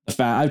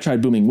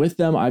tried booming with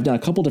them. I've done a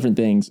couple different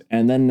things,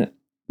 and then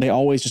they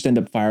always just end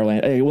up fire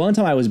land. Hey, one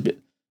time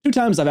 2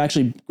 times I've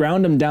actually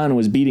ground them down and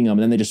was beating them,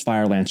 and then they just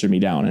fire lancered me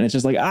down. And it's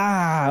just like,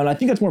 and I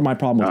think that's more my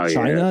problem with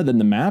China than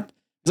the map,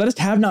 because I just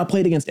have not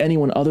played against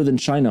anyone other than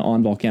China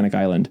on Volcanic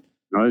Island.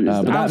 But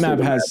that map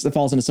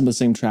falls into some of the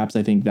same traps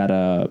I think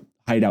that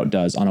Hideout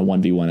does on a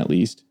 1v1 at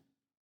least.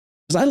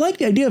 Because I like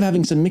the idea of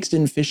having some mixed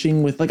in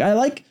fishing with, I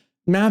like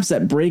maps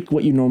that break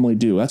what you normally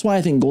do. That's why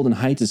I think Golden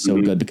Heights is so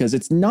good, because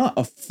it's not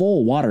a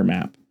full water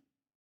map.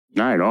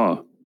 Not at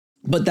all.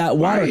 But that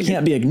water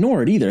can't be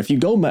ignored either. If you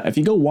go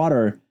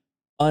water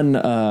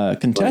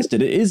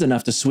uncontested, it is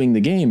enough to swing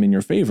the game in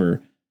your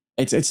favor.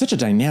 It's such a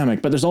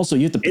dynamic, but there's also,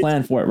 you have to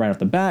plan for it right off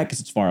the bat because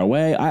it's far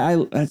away.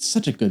 It's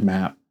such a good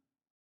map.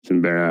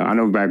 I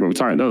know back when we're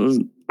talking,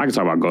 I can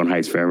talk about Golden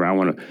Heights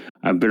forever.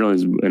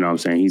 Bidderlyn's, you know what I'm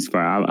saying? He's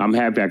fine. I'm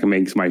happy I can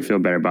make somebody feel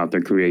better about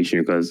their creation,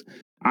 because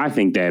I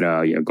think that,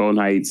 Golden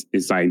Heights,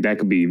 it's like, that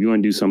could be, if you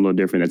want to do something a little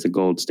different, that's a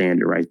gold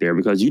standard right there,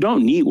 because you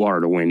don't need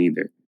water to win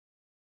either.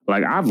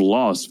 Like, I've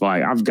lost,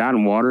 I've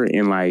gotten water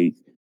and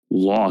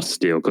lost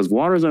still, because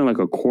water is only like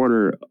a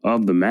quarter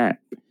of the map.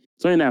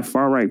 It's only in that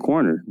far right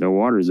corner the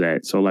water's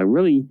at. So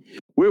really,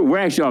 we're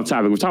actually off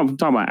topic. We're talking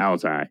about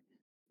Altai.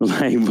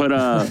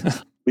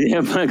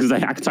 Yeah, because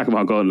I could talk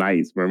about Golden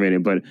Heights for a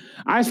minute, but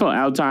I just felt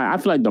Altai. I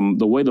feel like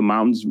the way the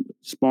mountains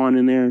spawn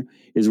in there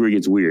is where it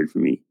gets weird for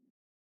me.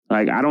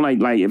 Like, I don't like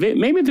if it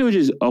was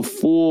just a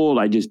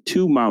full, just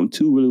two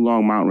really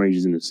long mountain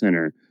ranges in the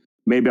center,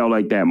 maybe I'll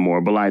like that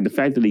more. But the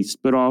fact that they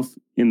split off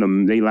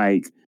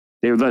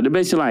they're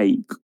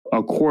basically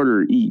a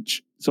quarter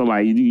each. So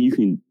you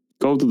can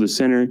go through the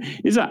center.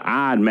 It's an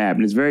odd map,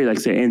 and it's very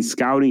and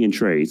scouting and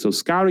trade. So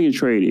scouting and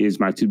trade is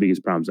my 2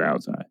 biggest problems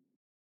outside.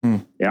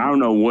 Yeah, I don't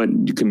know what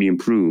can be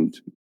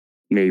improved.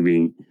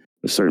 Maybe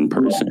a certain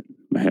person.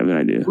 I have an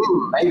idea.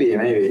 Maybe.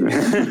 I agree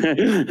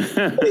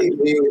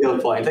with your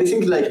point. I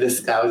think the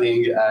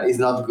scouting is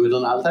not good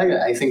on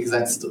Altai. I think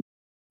that's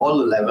all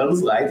the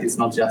levels, right? It's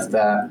not just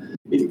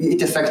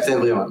it affects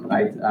everyone,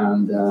 right?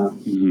 And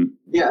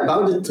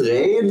about the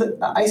trade,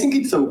 I think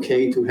it's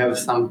okay to have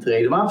some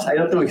trade maps. I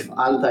don't know if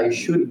Altai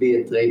should be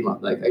a trade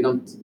map. I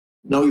don't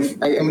know if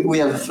we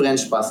have a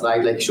French pass,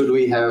 right? Should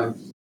we have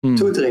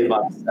 2 trade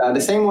maps? The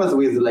same was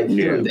with Hill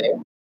and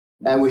Dale.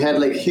 We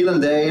had Hill and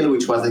Dale,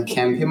 which was a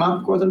campy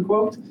map, quote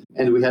unquote,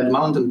 and we had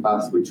Mountain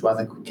Pass, which was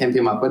a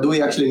campy map. But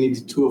we actually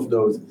need 2 of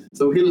those.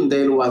 So Hill and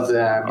Dale was.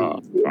 I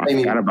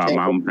forgot about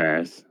Mountain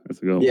Pass.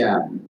 That's a good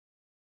one.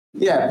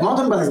 Yeah,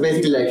 Mountain Pass is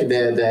basically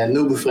the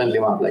noob-friendly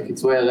map.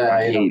 It's where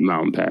I hate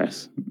Mountain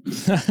Pass.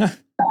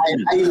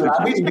 I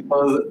love it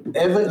because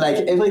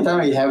every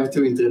time I have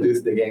to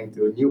introduce the game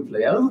to new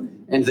players,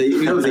 and they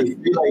feel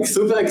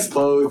super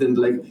exposed, and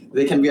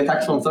they can be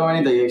attacked from so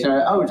many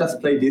directions. Oh, just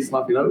play this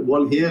map,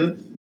 wall here,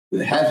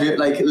 have you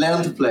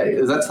learn to play.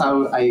 That's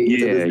how I.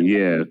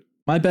 Yeah.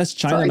 My best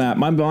China map,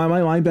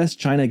 my best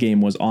China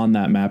game was on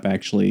that map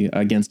actually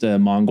against a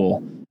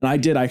Mongol,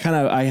 and I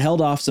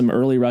held off some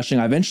early rushing.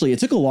 Eventually, it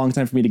took a long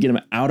time for me to get him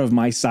out of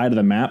my side of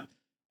the map.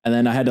 And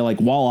then I had to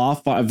wall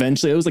off.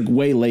 Eventually, it was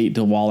way late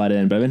to wall that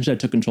in, but eventually I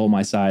took control of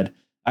my side.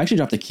 I actually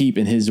dropped a keep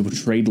in his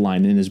trade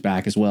line in his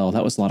back as well.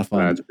 That was a lot of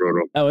fun. That's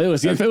brutal. Oh, it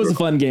was a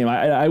fun game.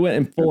 I went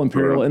in full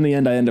Imperial. Brutal. In the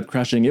end, I ended up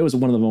crushing. It was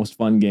one of the most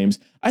fun games.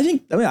 I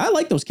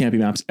like those campy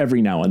maps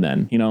every now and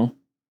then,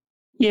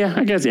 Yeah,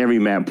 I guess every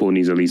map pool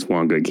needs at least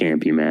one good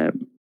campy map.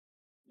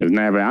 It's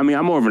never. I mean,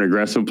 I'm more of an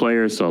aggressive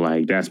player, so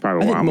like that's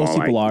probably why most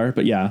people are.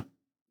 But yeah.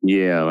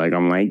 Yeah, like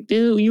I'm like,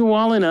 dude, you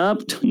walling up,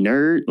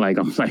 nerd. Like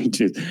I'm like,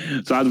 just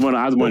so I just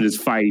want to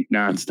just fight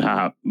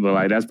nonstop. But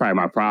like that's probably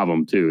my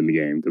problem too in the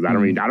game because I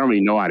don't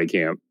really know how to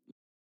camp.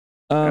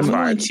 I'm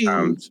going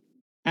to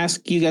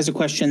ask you guys a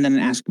question, then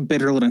ask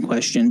Bidderlyn a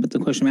question. But the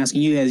question I'm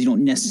asking you guys, you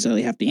don't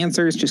necessarily have to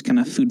answer. It's just kind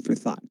of food for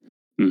thought.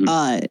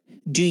 Mm-hmm.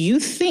 Do you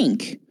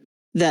think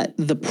that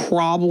the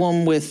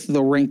problem with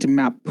the ranked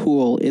map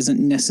pool isn't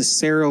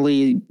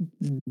necessarily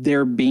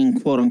there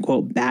being quote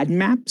unquote bad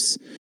maps,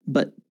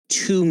 but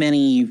too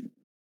many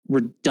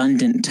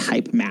redundant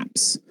type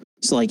maps?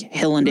 So like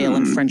Hillendale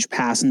and French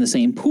Pass in the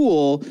same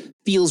pool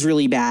feels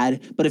really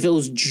bad, but if it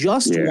was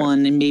just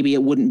one, and maybe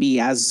it wouldn't be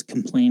as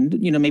complained.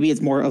 You know, maybe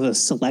it's more of a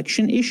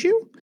selection issue.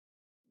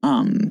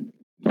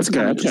 That's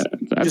good.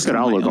 That's good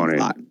outlook on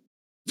it.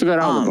 It's a good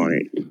outlook on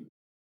it.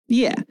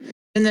 Yeah,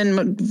 and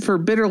then for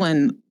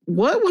Bidderlyn,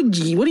 what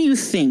do you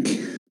think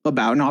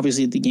about? And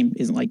obviously the game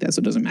isn't like that, so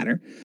it doesn't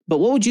matter. But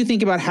what would you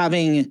think about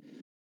having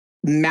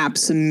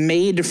maps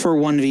made for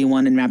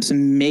 1v1 and maps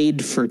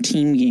made for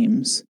team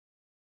games?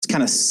 It's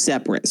kind of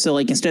separate. So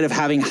like instead of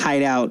having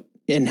hideout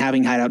and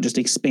having hideout just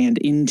expand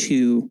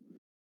into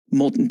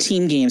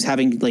team games,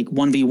 having like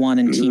 1v1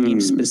 and team game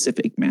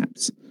specific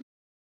maps.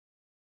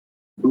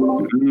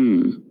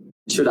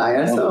 Should I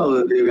answer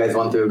or do you guys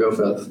want to go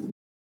first?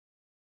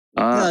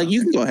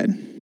 You can go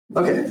ahead.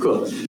 Okay,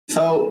 cool.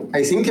 So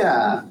I think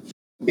I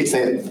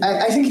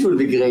think it would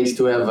be great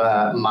to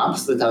have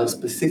maps that are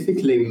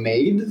specifically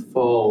made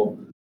for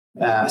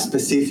a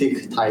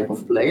specific type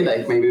of play.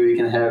 Like maybe we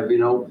can have,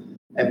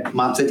 a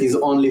map that is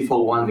only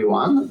for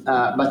 1v1.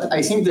 But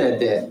I think that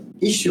the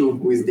issue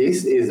with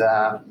this is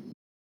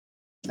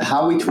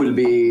how it will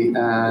be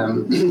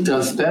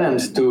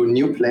transparent to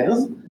new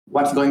players.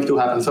 What's going to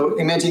happen? So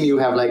imagine you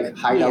have like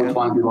hideout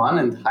 1v1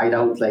 and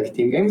hideout like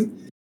team games.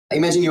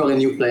 Imagine you're a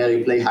new player,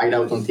 you play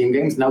hideout on team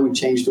games. Now we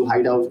change to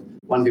hideout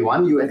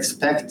 1v1.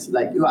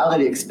 You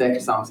already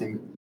expect something.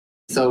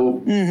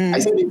 So I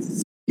think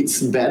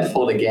it's bad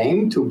for the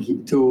game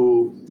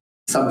to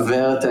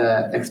subvert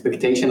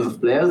expectations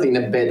of players in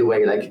a bad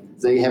way. Like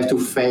they have to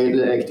fail,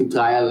 like to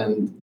trial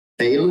and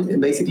fail,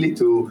 basically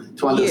to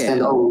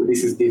understand. Oh,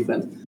 this is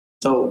different.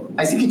 So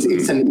I think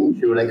it's an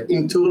issue. Like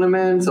in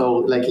tournaments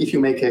or like if you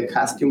make a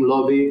custom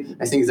lobby,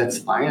 I think that's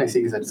fine. I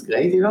think that's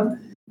great even.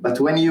 But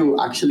when you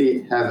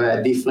actually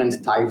have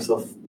different types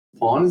of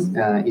spawns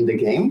in the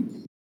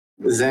game,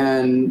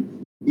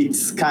 then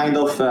it's kind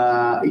of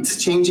it's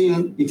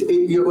changing.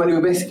 When you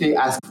basically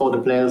ask for the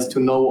players to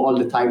know all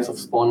the types of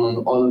spawn on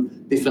all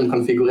different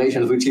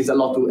configurations, which is a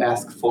lot to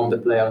ask from the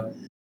player.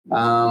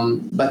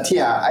 But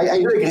yeah, I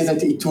do agree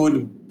that it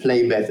would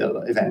play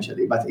better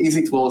eventually. But is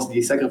it worth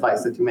the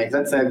sacrifice that you make?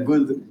 That's a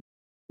good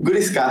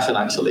discussion,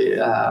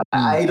 actually.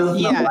 I don't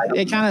know. Yeah,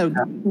 it kind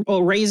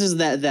of raises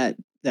that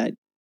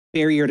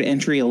barrier to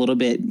entry a little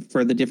bit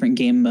for the different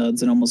game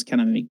modes, and almost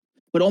kind of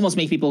would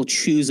make people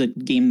choose a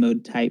game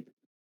mode type.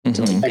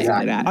 To like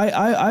exactly.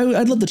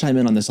 I'd love to chime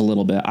in on this a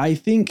little bit. I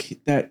think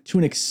that to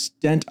an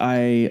extent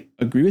I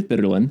agree with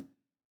Bidderlyn.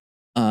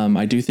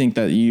 I do think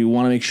that you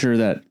want to make sure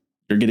that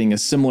you're getting a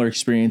similar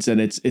experience,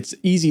 and it's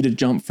easy to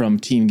jump from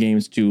team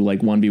games to like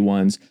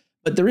 1v1s,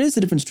 but there is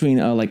a difference between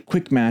like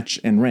quick match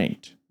and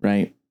ranked,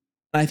 right?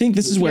 I think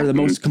this is where the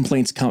most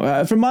complaints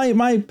come from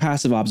my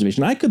passive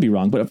observation. I could be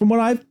wrong, but from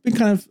what I've been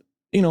kind of,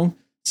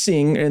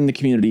 seeing in the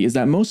community is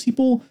that most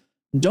people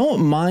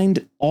don't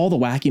mind all the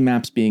wacky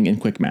maps being in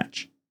quick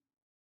match.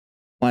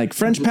 Like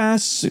French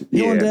Pass,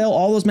 Hillendale,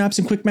 all those maps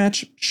in quick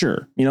match.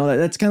 Sure.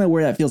 That's kind of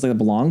where that feels like it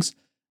belongs.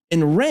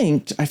 In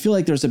ranked, I feel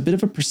like there's a bit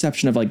of a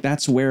perception of like,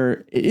 that's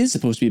where it is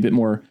supposed to be a bit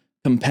more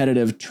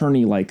competitive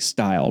tourney like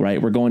style,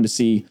 right? We're going to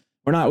see,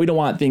 we don't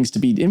want things to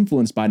be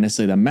influenced by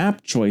necessarily the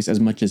map choice as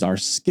much as our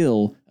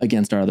skill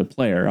against our other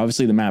player.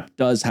 Obviously the map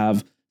does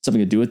have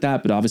something to do with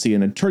that, but obviously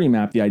in a tourney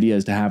map, the idea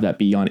is to have that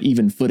be on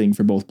even footing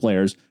for both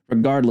players,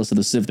 regardless of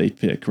the civ they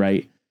pick,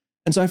 right?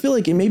 And so I feel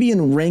like maybe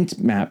in ranked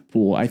map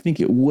pool, I think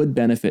it would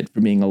benefit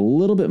from being a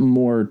little bit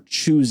more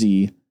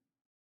choosy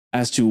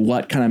as to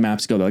what kind of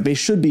maps go there. Like they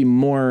should be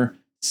more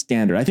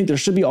standard. I think there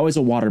should be always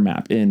a water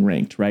map in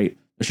ranked, right?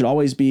 There should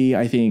always be,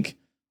 I think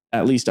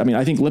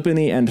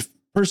Lipany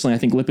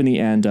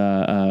and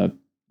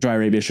Dry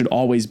Arabia should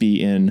always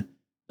be in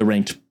the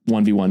ranked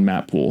 1v1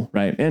 map pool,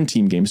 right? And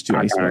team games too.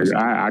 I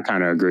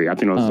kind of agree. I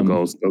think those are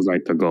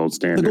the gold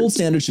standards. The gold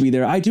standard should be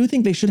there. I do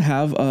think they should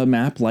have a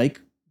map like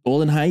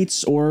Golden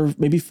Heights or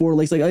maybe Four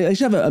Lakes. Like I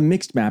should have a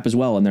mixed map as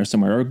well in there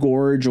somewhere, or a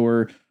gorge,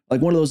 or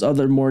like one of those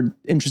other more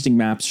interesting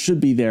maps should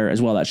be there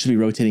as well. That should be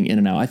rotating in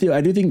and out.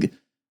 I do think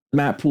the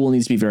map pool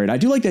needs to be varied. I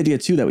do like the idea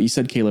too that what you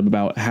said, Caleb,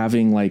 about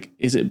having like,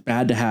 is it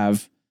bad to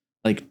have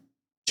like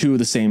two of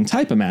the same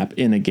type of map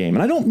in a game?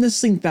 And I don't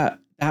necessarily think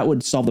that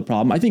would solve the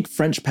problem. I think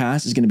French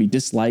Pass is going to be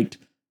disliked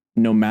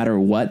no matter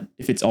what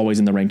if it's always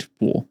in the ranked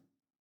pool.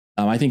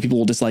 I think people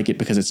will dislike it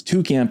because it's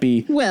too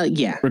campy. Well,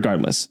 yeah.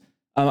 Regardless.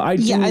 I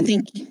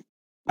think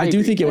I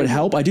do think it would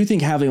help. I do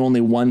think having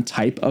only one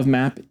type of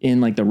map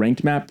in like the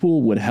ranked map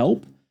pool would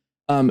help.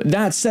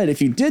 That said,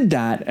 if you did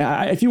that,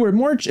 if we were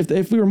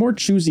more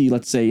choosy,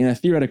 let's say in a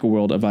theoretical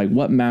world of like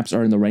what maps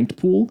are in the ranked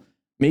pool,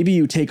 maybe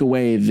you take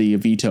away the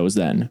vetoes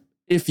then.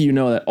 If you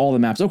know that all the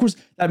maps, of course,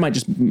 that might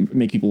just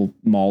make people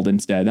mauled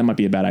instead. That might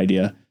be a bad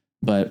idea.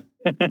 But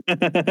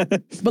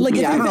like,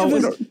 I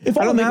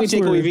don't think we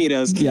take away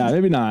vetoes. Yeah,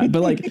 maybe not.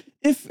 But like,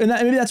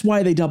 maybe that's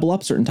why they double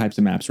up certain types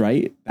of maps,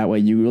 right? That way,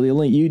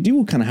 you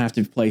do kind of have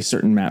to play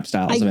certain map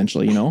styles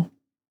eventually, you know.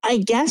 I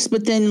guess,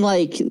 but then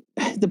like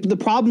the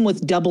problem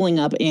with doubling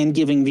up and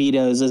giving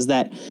vetoes is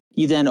that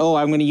you then,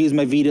 I'm going to use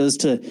my vetoes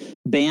to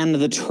ban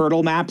the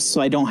turtle maps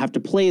so I don't have to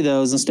play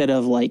those instead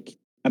of like,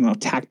 I don't know,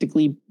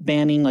 tactically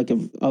banning like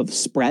of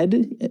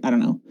spread. I don't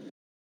know.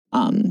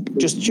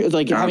 Just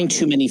like having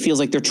too many feels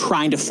like they're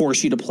trying to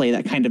force you to play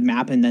that kind of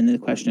map. And then the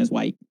question is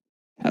why you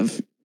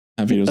have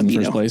vetoes in the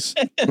first place,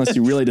 unless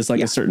you really dislike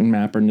a certain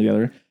map or the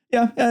other.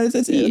 Yeah. There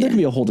could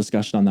be a whole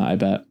discussion on that, I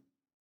bet.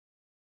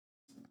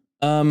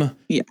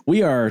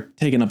 We are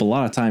taking up a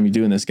lot of time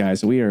doing this, guys.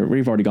 So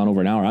we've already gone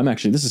over an hour.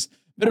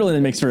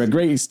 Bidderlyn makes for a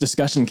great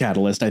discussion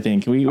catalyst. I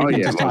think we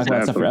can just talk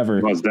about stuff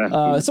forever.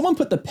 Someone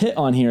put the pit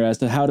on here as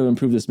to how to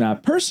improve this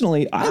map.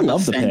 Personally, I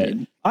love the pit.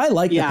 I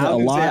like the pit a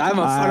lot.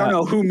 I don't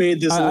know who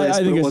made this list.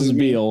 I think this is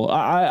Beal.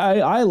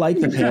 I like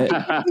the pit.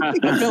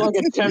 I feel like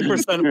a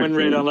 10% win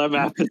rate on that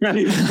map.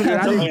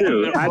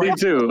 I do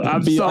too. I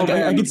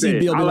can see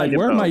Beal be like,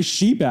 where are my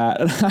sheep at?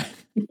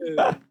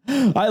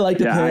 I like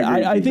the pit.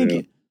 I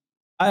think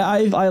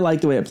I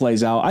like the way it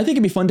plays out. I think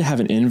it'd be fun to have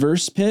an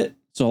inverse pit.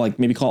 So like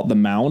maybe call it the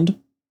mound.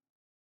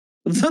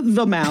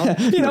 The mound.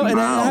 And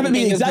have it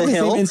be exactly the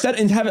same instead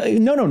and have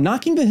it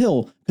not King of the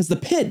Hill, because the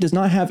pit does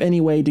not have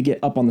any way to get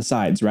up on the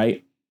sides,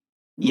 right?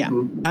 Yeah.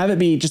 Have it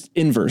be just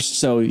inverse.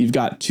 So you've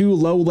got two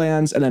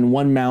lowlands and then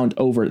one mound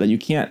over it that you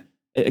can't,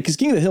 because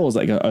King of the Hill is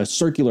like a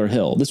circular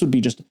hill. This would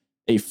be just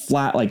a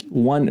flat, like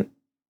one,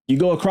 you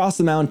go across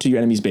the mound to your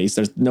enemy's base.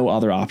 There's no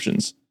other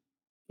options.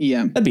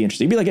 Yeah, that'd be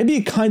interesting. It'd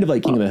be kind of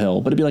like King of the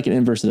Hill, but it'd be like an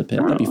inverse of the pit.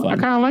 That'd be fun. I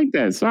kind of like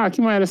that. Sock,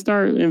 you might have to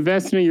start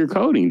investing in your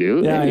coding,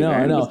 dude. Yeah,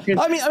 I know.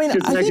 I mean,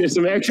 I think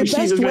some extra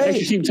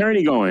sheep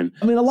tourney going.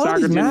 I mean, a lot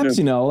of these maps,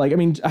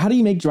 how do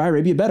you make Dry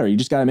Arabia better? You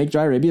just got to make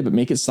Dry Arabia, but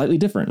make it slightly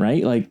different,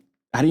 right? Like,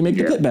 how do you make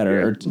the pit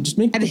better? Or just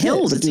make the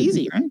hills. It's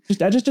easy, right?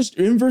 Just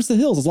inverse the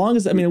hills. As long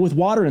as with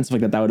water and stuff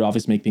like that, that would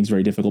obviously make things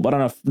very difficult. But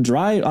on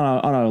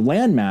a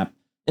land map,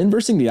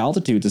 inversing the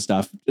altitudes and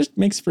stuff just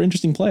makes for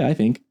interesting play, I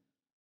think.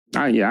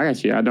 I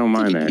got you. I don't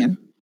mind that.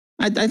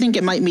 I think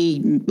it might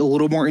be a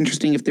little more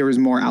interesting if there was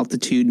more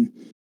altitude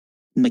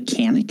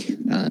mechanic.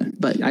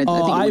 But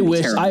I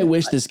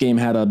wish this game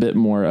had a bit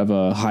more of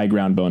a high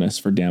ground bonus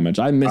for damage.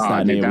 I miss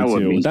that in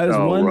AoE 2.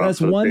 That's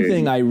one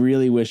thing I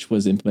really wish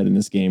was implemented in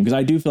this game, because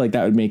I do feel like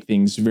that would make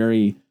things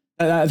very.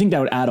 I think that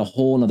would add a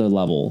whole another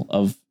level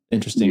of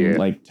interesting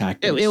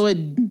tactics. It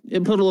would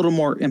put a little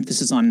more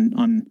emphasis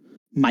on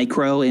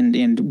micro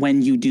and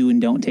when you do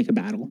and don't take a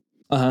battle.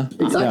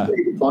 It's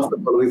actually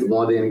possible with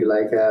modding,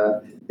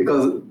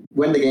 because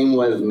when the game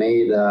was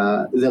made,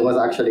 there was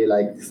actually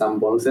some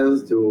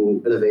bonuses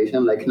to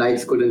elevation, like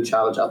knights couldn't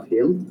charge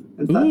uphill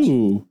and such.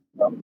 Ooh.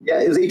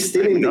 It's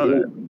still in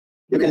the game.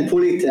 You can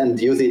pull it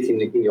and use it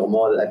in your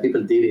mod.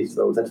 People did it,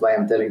 so that's why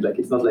I'm telling.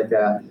 It's not like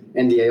a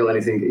NDA or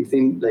anything. It's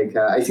in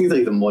I think there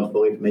is a mod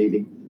for it.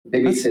 Maybe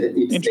it's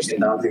taken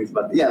down things,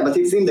 but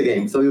it's in the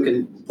game, so you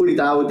can pull it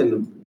out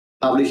and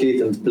publish it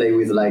and play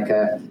with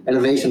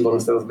elevation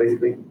bonuses,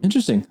 basically.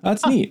 Interesting.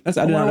 That's neat. I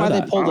don't know why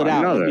they pulled it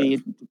out. It'd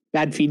be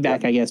bad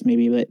feedback, I guess,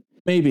 maybe. But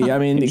maybe, I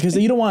mean, because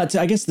you don't want it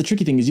to. I guess the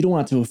tricky thing is you don't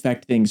want it to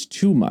affect things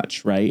too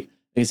much, right?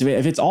 Because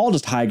if it's all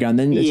just high ground,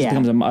 then it just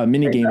becomes a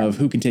mini game of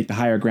who can take the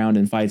higher ground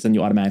in fights, and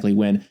you automatically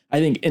win. I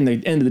think in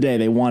the end of the day,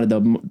 they wanted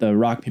the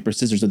rock paper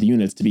scissors of the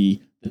units to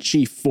be the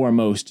chief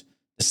foremost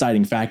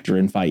deciding factor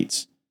in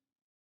fights.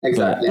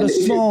 Exactly.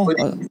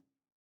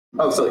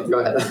 Sorry, go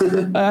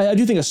ahead. I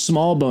do think a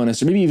small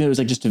bonus, or maybe even it was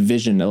just a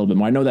vision a little bit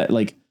more. I know that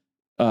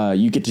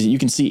you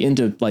can see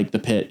into the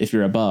pit if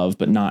you're above,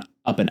 but not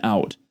up and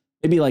out.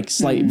 Maybe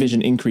slight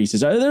vision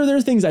increases. There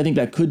are things I think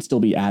that could still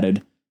be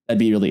added. That'd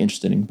be really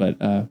interesting. But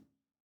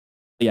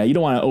you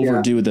don't want to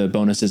overdo the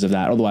bonuses of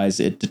that. Otherwise,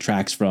 it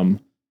detracts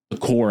from the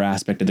core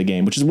aspect of the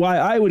game, which is why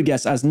I would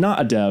guess, as not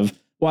a dev,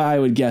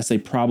 they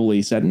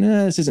probably said,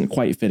 this isn't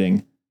quite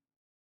fitting.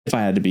 If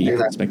I had to be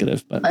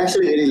speculative, but I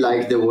actually really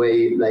like the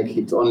way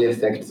it only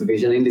affects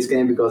vision in this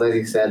game, because as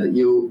you said,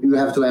 you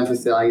have to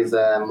emphasize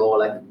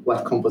more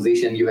what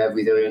composition you have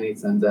with your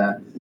units and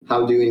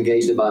how do you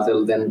engage the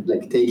battle than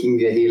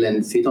taking a hill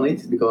and sit on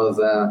it, because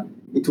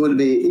it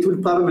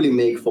would probably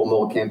make for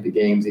more campy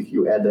games if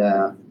you add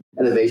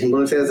elevation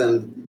bonuses,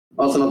 and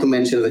also not to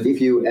mention that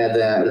if you add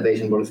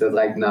elevation bonuses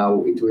right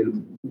now, it will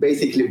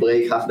basically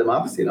break half the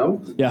maps. They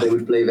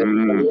would play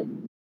very badly.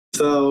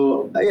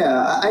 So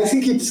I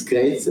think it's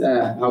great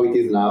how it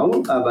is now,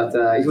 but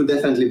it will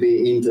definitely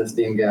be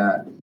interesting.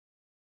 It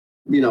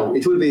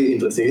will be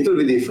interesting. It will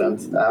be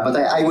different, but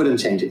I wouldn't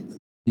change it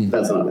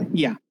personally.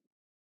 Yeah,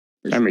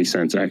 that makes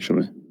sense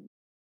actually.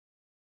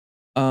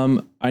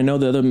 I know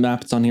the other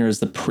map that's on here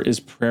is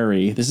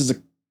Prairie. This is a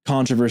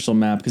controversial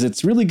map because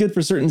it's really good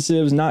for certain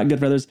civs, not good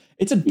for others.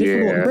 It's a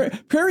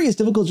difficult Prairie is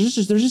difficult.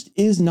 There just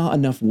is not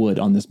enough wood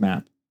on this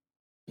map.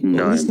 None.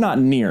 At least not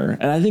near.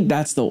 And I think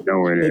that's the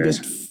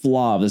biggest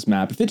flaw of this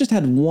map. If it just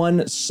had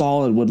one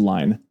solid wood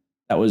line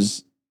that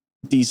was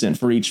decent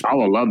for each. I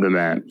would love the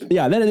map.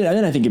 Yeah,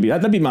 then I think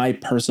that'd be my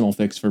personal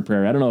fix for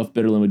Prairie. I don't know if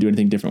Bidderlyn would do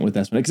anything different with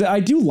this one because I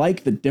do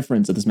like the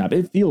difference of this map.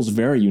 It feels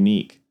very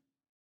unique.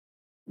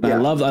 Yeah. I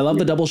love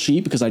the double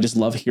sheep because I just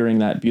love hearing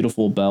that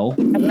beautiful bell.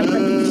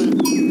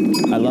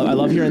 I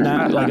love hearing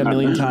that like a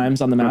million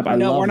times on the map.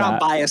 No, we're not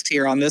biased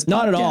here on this.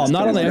 Not at all.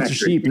 Not on the extra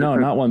sheep. No,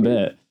 not one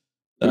bit.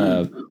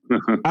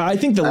 I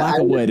think the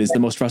lack of wood is the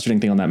most frustrating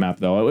thing on that map,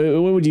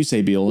 though. What would you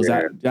say, Beal? Is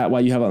that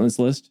why you have it on this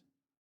list?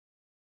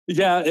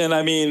 Yeah, and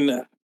I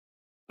mean,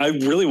 I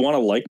really want to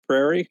like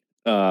Prairie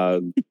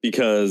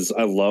because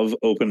I love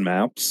open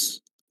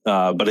maps,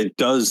 but it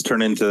does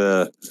turn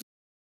into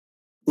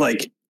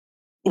like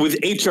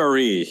with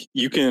HRE,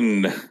 you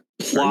can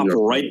plop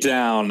right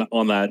down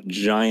on that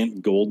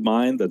giant gold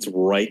mine that's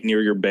right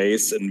near your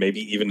base and maybe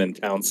even in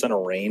town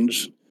center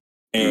range,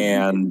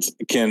 and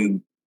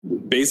can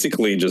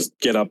basically just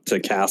get up to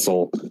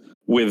castle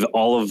with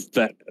all of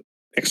that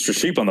extra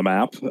sheep on the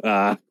map.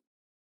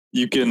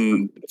 You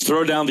can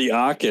throw down the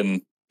Ak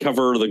and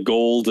cover the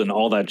gold and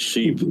all that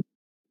sheep,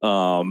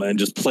 and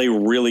just play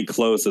really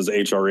close as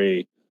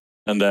HRE,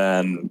 and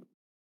then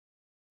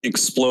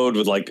explode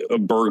with like a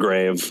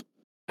Burgrave,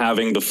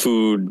 having the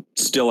food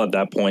still at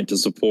that point to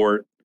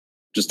support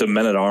just a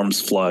men-at-arms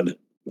flood.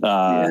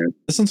 That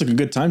sounds like a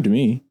good time to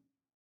me.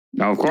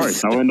 No, of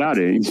course. I wouldn't doubt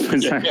it. It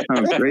sounds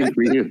great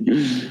for you.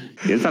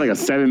 It's not like a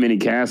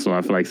 7-minute castle.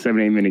 I feel like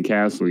 7-8 minute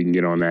castle you can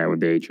get on that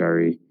with the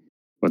HRE.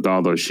 With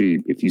all those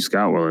sheep, if you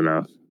scout well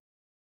enough.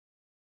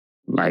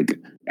 Like,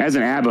 as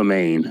an ABBA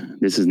main,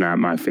 this is not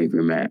my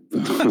favorite map.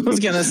 I was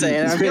going to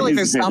say, I feel like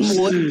there's some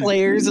wood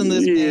players in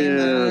this game.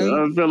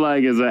 Yeah, I feel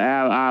like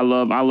I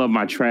love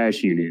my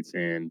trash units,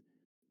 and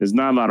there's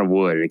not a lot of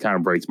wood, and it kind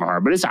of breaks my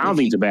heart. But I don't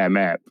think it's a bad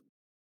map.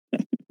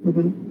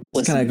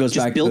 This kind of goes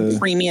back to build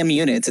premium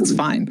units. It's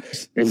fine.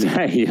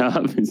 Exactly.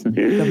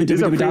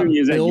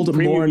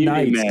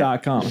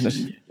 Buildmorenights.com.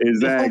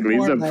 Exactly.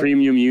 It's a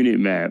premium unit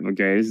map.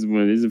 Okay. This is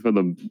for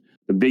the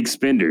big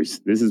spenders.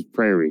 This is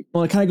Prairie.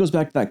 Well, it kind of goes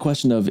back to that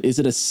question of, is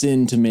it a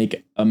sin to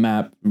make a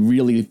map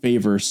really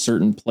favor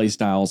certain play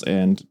styles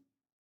and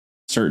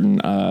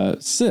certain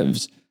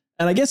civs?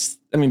 And I guess,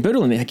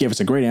 Bidderlyn gave us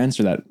a great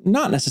answer that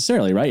not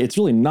necessarily, right? It's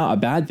really not a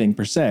bad thing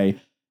per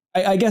se.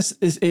 I guess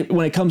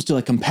when it comes to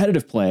like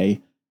competitive play,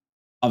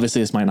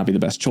 obviously this might not be the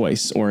best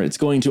choice, or it's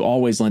going to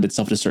always lend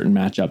itself to certain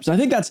matchups. And I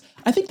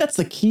think that's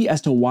the key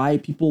as to why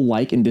people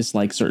like and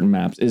dislike certain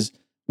maps is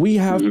we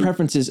have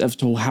preferences as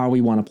to how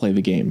we want to play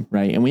the game,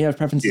 right? And we have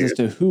preferences as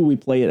to who we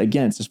play it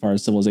against as far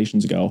as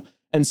civilizations go.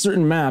 And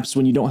certain maps,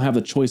 when you don't have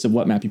the choice of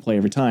what map you play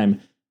every time,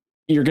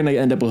 you're going to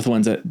end up with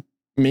ones that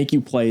make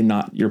you play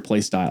not your play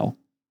style.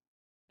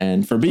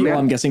 And for Beal,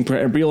 I'm guessing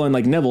Beal and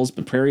like Nibbles,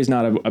 but Prairie's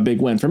not a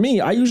big win. For me,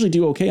 I usually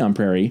do okay on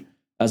Prairie,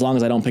 as long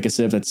as I don't pick a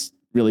civ that's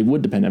really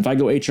wood dependent. If I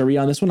go HRE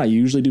on this one, I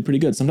usually do pretty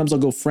good. Sometimes I'll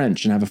go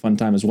French and have a fun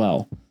time as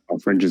well. Oh,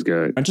 French is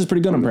good. French is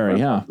pretty good on Prairie,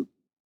 yeah.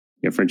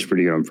 Yeah, French is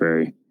pretty good on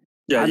Prairie.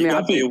 Yeah, you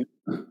got me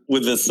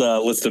with this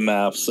list of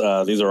maps.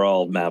 These are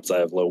all maps I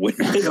have low win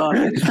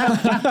on.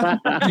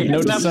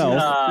 Note to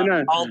self.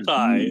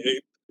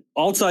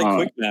 Altai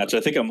quick match.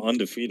 I think I'm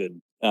undefeated.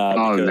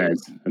 That's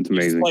amazing.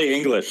 You just play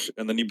English,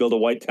 and then you build a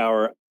white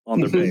tower on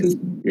their base.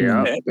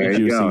 Yeah, there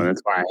you go. That's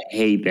why I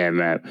hate that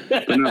map.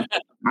 But no,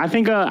 I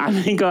think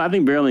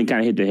Bidderlyn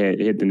kind of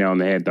hit the nail on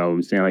the head though.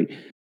 I'm saying like,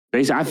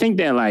 basically, I think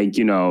that I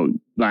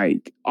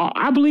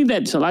believe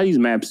that a lot of these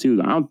maps too.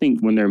 I don't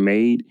think when they're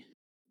made,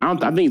 I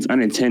think it's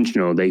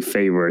unintentional. They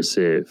favor a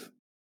civ.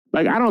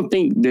 Like, I don't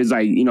think there's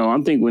I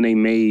think when they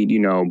made,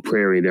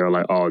 Prairie, they were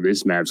like, oh,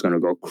 this map's going to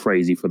go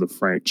crazy for the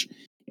French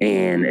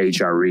and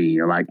HRE.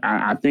 Or like,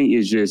 I think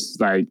it's just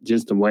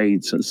the way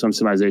some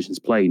civilizations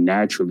play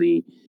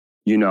naturally,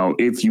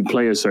 if you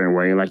play a certain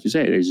way. And like you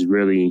said, there's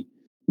really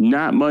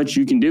not much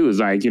you can do. It's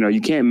like,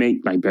 you can't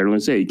make, like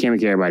Bidderlyn said, you can't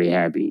make everybody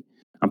happy.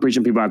 I'm pretty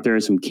sure people out there,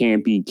 some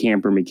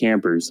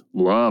campers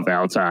love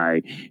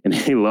Altai, and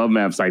they love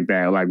maps like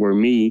that. Like where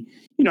me,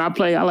 I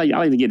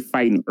like to get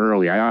fighting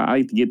early. I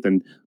like to get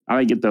the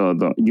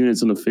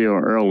units on the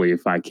field early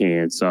if I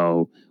can.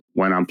 So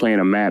when I'm playing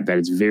a map that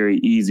is very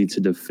easy to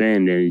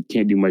defend and you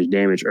can't do much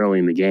damage early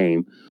in the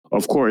game,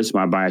 of course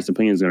my biased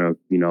opinion is gonna,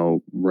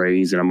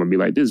 raise, and I'm gonna be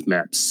like, this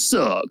map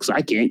sucks.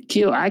 I can't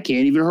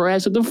even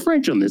harass the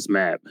French on this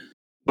map.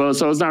 But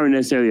so it's not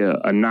necessarily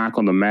a knock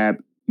on the map.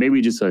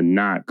 Maybe just a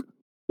knock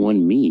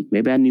on me.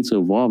 Maybe I need to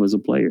evolve as a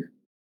player.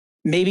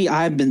 Maybe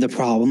I've been the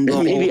problem.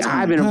 Maybe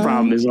I've been a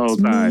problem this whole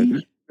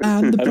time.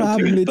 I'm the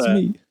problem. It's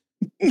me.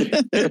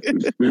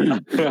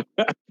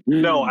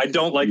 No, I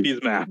don't like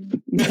these maps.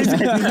 These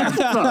maps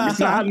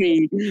suck.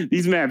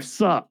 These maps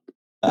suck.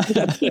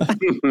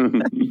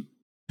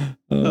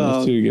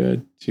 Too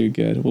good. Too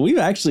good. Well, we've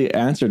actually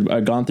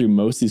gone through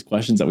most of these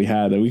questions that we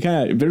had.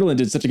 Bidderlyn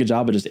did such a good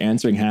job of just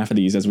answering half of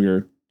these as we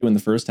were doing the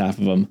first half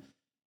of them.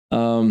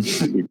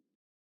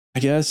 I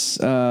guess,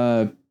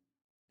 gosh.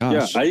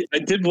 Yeah, I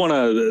did want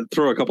to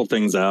throw a couple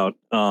things out.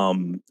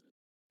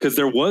 Because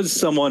there was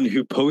someone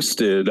who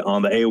posted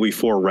on the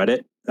AOE4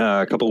 Reddit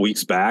a couple of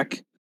weeks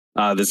back,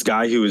 this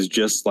guy who was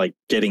just like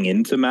getting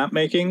into map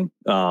making,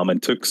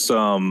 and took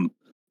some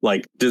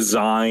like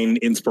design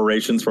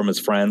inspirations from his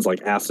friends,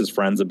 like asked his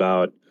friends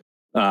about,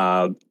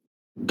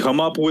 come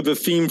up with a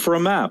theme for a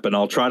map and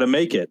I'll try to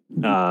make it.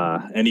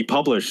 And he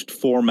published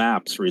 4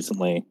 maps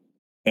recently,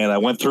 and I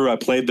went through, I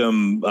played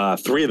them,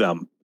 3 of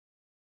them,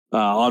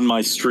 on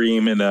my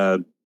stream,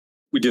 and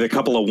we did a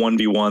couple of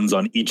 1v1s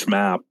on each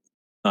map.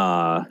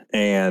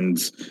 And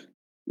it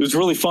was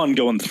really fun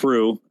going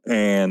through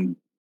and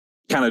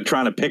kind of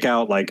trying to pick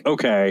out like,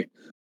 okay,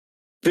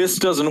 this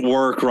doesn't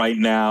work right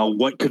now.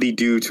 What could he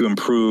do to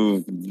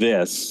improve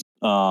this?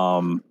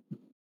 But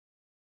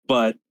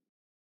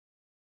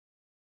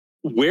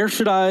where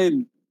should I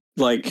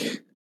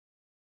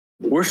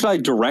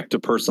direct a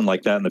person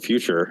like that in the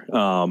future?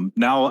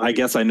 Now I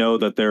guess I know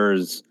that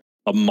there's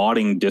a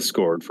modding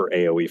Discord for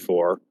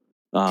AOE4.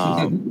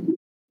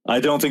 I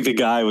don't think the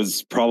guy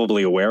was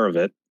probably aware of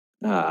it,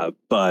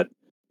 but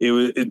it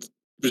was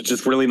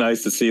just really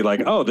nice to see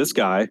like, oh, this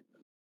guy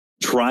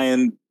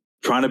trying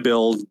to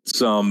build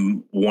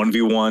some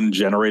 1v1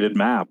 generated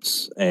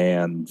maps.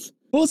 And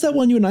what was that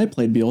one you and I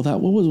played, Beal?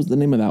 What was the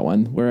name of that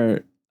one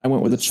where I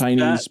went with the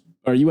Chinese,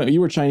 or you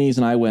were Chinese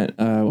and I went,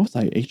 what was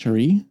I,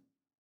 HRE?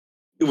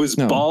 It was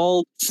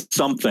Bald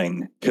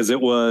something, because there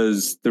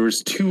was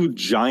 2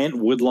 giant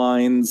wood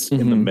lines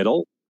in the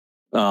middle.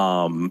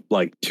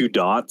 Like 2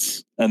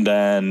 dots, and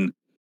then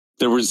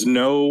there was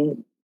no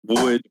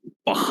wood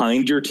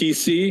behind your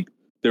TC.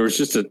 There was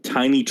just a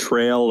tiny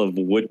trail of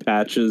wood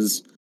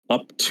patches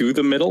up to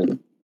the middle.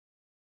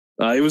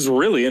 It was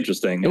really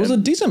interesting. It was a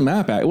decent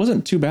map. It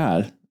wasn't too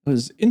bad. It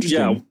was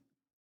interesting.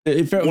 Yeah,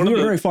 we were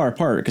very far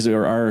apart because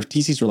our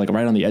TCs were like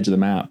right on the edge of the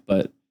map,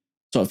 but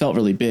so it felt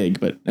really big.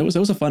 But it was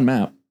a fun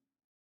map.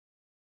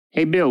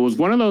 Hey, Bill, was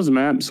one of those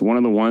maps one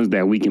of the ones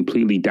that we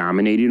completely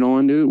dominated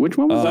on, dude? Which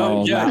one was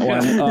that? That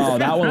one. Oh,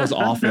 that one was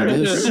awful. It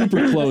was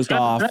super closed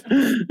off.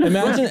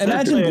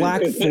 Imagine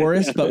Black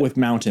Forest, but with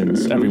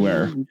mountains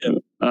everywhere.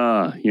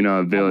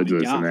 Village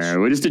listen, man.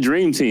 We're just a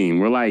dream team.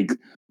 We're like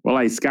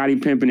Scottie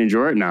Pippen and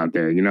Jordan out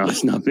there.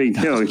 It's no big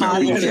deal.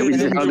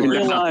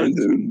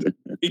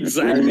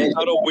 Exactly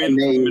how to win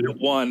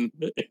one.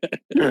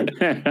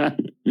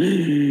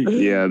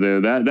 Yeah,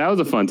 that was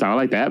a fun time. I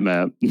like that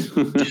map.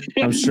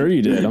 I'm sure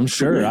you did. I'm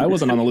sure. I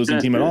wasn't on the losing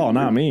team at all.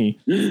 Not me.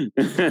 That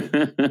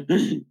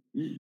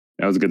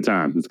was a good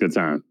time. It's a good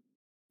time.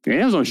 And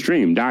it was on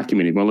stream,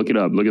 documented. Go look it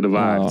up. Look at the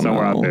vibe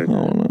somewhere out there.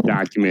 No.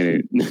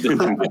 Documented.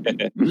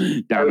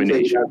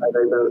 Domination.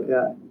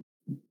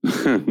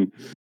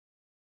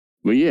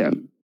 But yeah.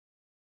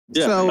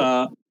 So,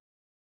 I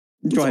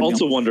was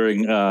also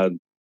wondering,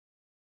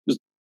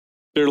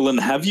 Bidderlyn,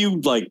 have you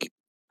like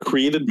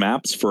created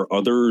maps for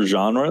other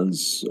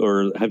genres,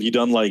 or have you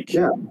done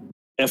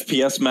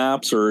FPS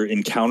maps or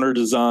encounter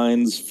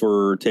designs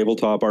for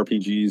tabletop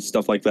RPGs,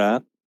 stuff like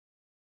that?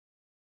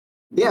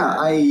 Yeah,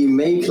 I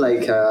make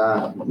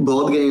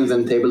board games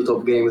and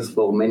tabletop games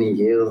for many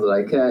years,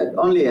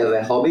 only as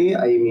a hobby.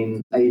 I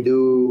mean, I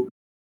do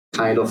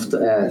kind of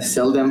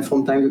sell them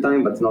from time to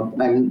time, but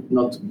I'm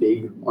not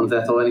big on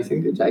that or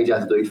anything. I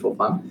just do it for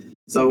fun.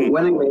 So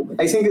when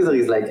I think there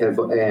is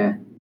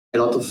a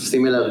lot of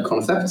similar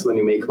concepts when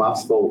you make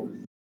maps for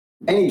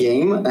any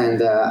game,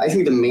 and I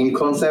think the main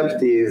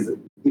concept is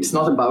it's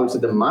not about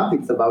the map,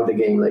 it's about the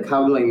game. Like,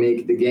 how do I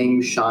make the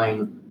game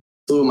shine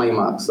through my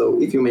map?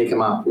 So if you make a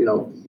map,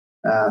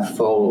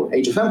 for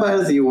Age of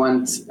Empires, you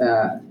want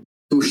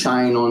to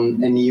shine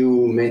on a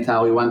new meta,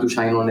 or you want to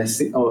shine on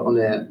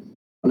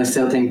a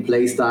certain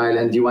play style,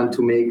 and you want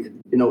to make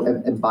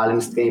a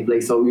balanced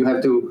gameplay. So you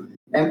want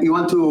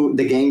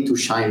the game to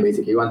shine,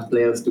 basically. You want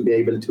players to be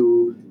able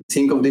to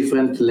think of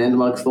different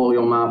landmarks for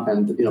your map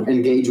and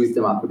engage with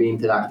the map, be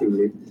interactive with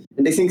it.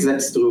 And I think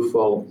that's true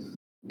for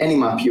any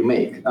map you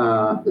make.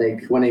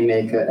 Like when I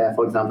make,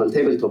 for example,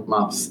 tabletop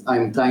maps,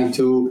 I'm trying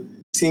to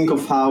think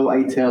of how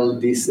I tell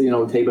this,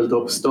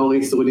 tabletop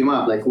story through the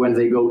map. Like when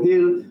they go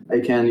here, I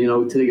can,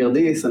 trigger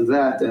this and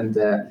that, and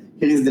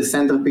here is the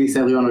centerpiece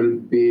everyone will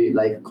be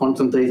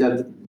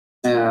concentrated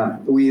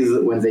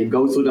with when they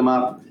go through the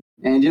map.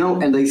 And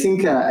and I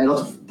think a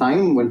lot of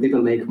time when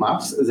people make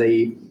maps,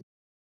 they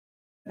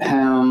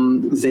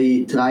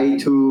try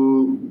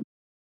to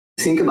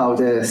think about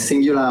a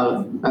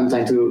singular. I'm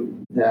trying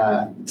to.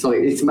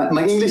 Sorry, it's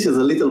my English is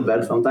a little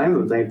bad sometimes.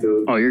 I'm trying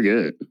to. Oh, you're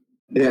good.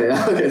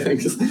 Yeah. Okay,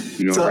 thanks.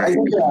 So I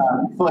think,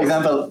 for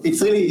example,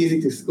 it's really easy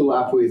to screw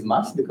up with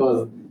maps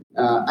because,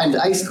 and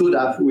I screwed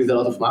up with a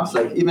lot of maps.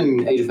 Like even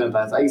in Age of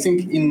Empires, I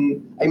think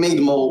I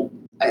made more.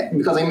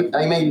 Because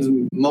I made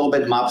more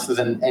bad maps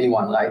than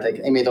anyone, right? Like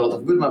I made a lot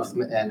of good maps,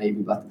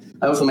 maybe, but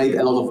I also made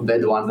a lot of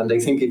bad ones. And I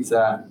think it's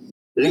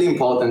really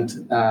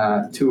important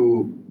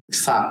to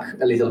suck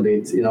a little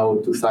bit,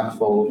 to suck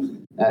for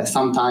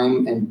some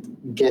time and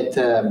get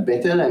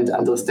better and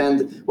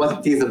understand what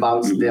it is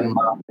about the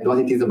map and what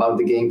it is about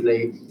the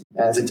gameplay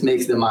that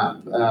makes the map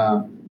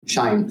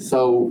shine.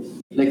 So,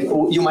 like,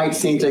 you might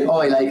think like,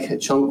 oh, I like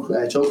choke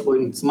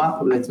points map.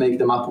 Let's make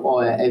the map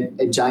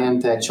a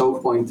giant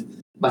choke point.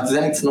 But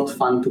then it's not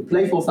fun to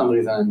play for some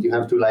reason, and you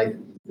have to like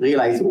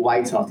realize why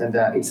it's not. And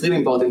it's really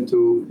important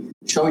to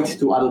show it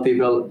to other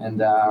people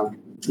and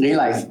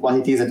realize what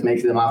it is that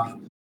makes the map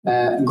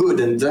good.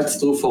 And that's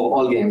true for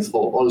all games,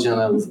 for all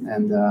genres.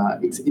 And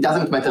it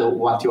doesn't matter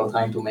what you're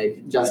trying to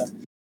make. Just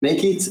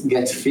make it,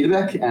 get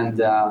feedback, and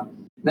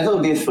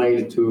never be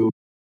afraid to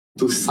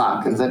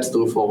suck. And that's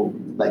true for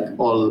like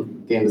all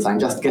game design.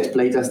 Just get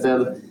play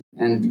tested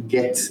and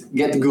get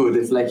good.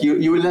 It's like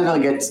you will never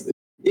get.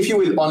 If you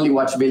will only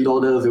watch build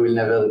orders, you will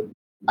never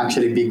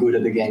actually be good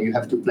at the game. You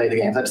have to play the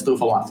game. That's true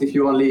for maps. If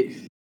you only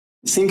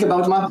think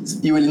about maps,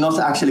 you will not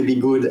actually be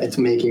good at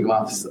making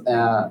maps.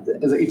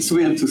 It's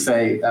weird to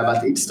say,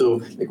 but it's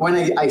true. Like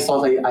when I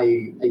thought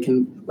I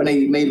can, when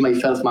I made my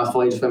first map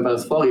for Age of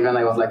Empires 4, even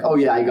I was like, oh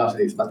yeah, I got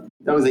this. But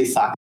that was a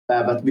suck.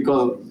 But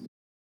because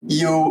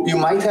you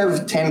might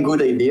have 10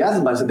 good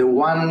ideas, but the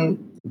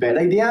one bad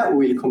idea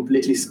will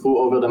completely screw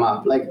over the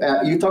map. Like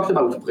you talked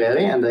about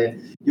prairie, and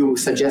you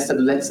suggested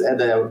let's add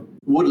a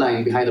wood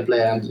line behind the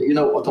player, and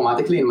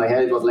automatically in my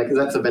head it was like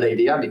that's a bad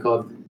idea,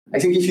 because I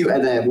think if you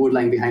add a wood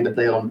line behind the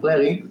player on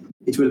prairie,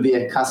 it will be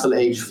a castle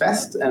age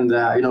fest, and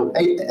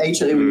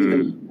HRE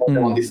will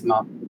even on this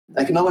map.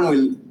 Like no one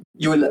will.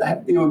 You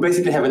will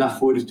basically have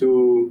enough wood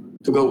to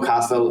go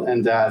castle,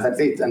 and that's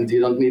it. And you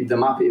don't need the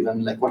map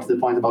even. Like what's the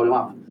point about the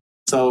map?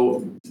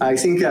 So I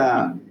think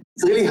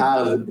it's really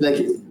hard.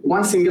 Like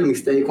one single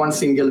mistake, one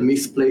single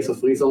misplace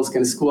of resource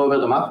can screw over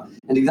the map,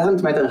 and it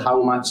doesn't matter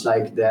how much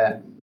like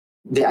the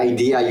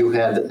idea you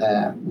had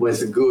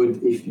was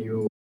good if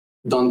you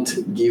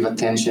don't give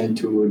attention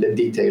to the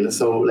detail.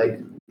 So like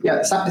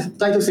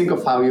try to think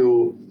of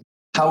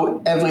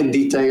how every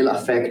detail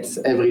affects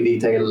every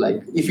detail.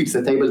 Like if it's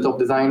a tabletop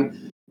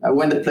design,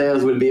 when the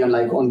players will be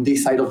on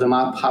this side of the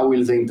map, how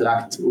will they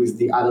interact with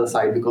the other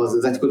side?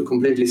 Because that could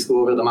completely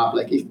screw over the map.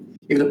 Like if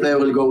the player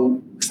will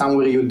go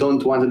somewhere you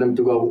don't want them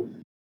to go,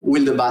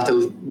 will the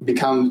battle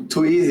become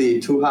too easy,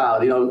 too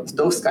hard?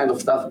 Those kind of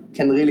stuff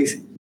can really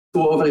screw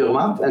over your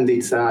map, and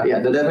it's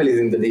the devil is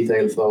in the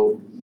detail. So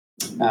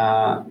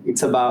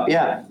it's about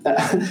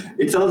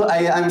it's also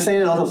I'm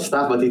saying a lot of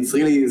stuff, but it's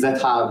really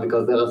that hard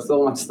because there is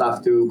so much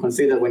stuff to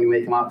consider when you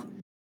make a map,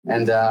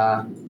 and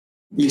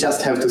you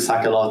just have to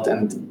suck a lot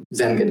and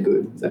then get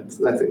good. That's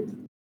it.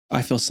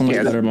 I feel so much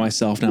better about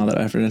myself now that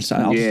I'll just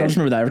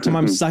remember that every time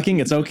I'm sucking,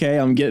 it's okay.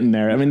 I'm getting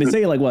there. I mean, they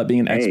say being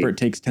an expert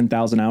takes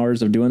 10,000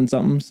 hours of doing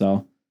something.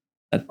 So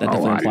that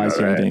definitely applies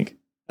here. I think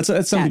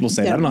that's some people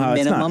say. I don't know how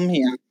minimum, it's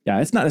not.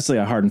 Yeah, it's not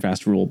necessarily a hard and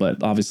fast rule,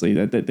 but obviously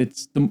that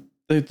it's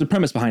the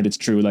premise behind it's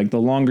true. Like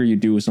the longer you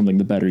do something,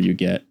 the better you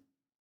get.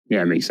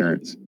 Yeah, it makes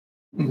sense.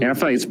 And I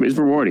feel like it's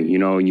rewarding.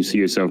 You see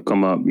yourself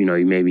come up. You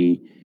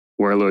maybe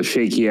were a little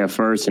shaky at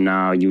first, and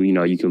now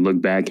you can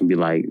look back and be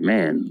like,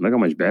 man, look how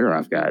much better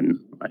I've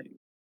gotten. Like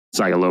it's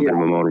like a little bit of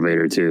a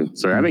motivator too.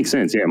 So that makes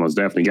sense. Yeah, most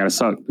definitely. You got to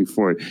suck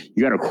before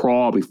you got to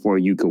crawl before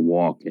you can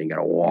walk, and you got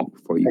to walk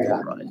before you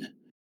can run.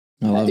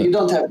 You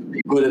don't have to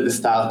be good at the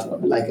start,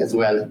 as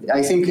well.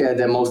 I think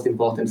the most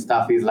important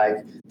stuff is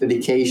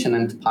dedication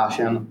and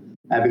passion,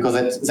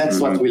 because that's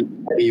what will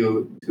help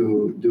you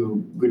to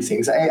do good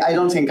things. I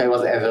don't think I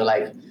was ever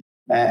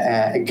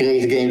a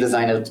great game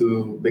designer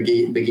to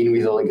begin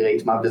with, or a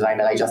great map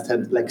designer. I just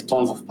had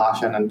tons of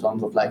passion and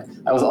tons of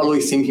I was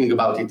always thinking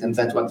about it, and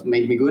that's what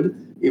made me good,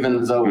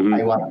 even though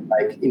I wasn't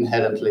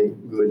inherently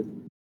good.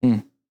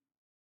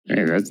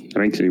 Hey, that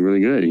makes it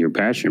really good. You're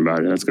passionate about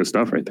it. That's good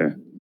stuff right there.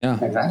 Yeah,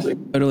 exactly.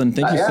 Bidderlyn,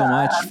 thank you so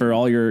much for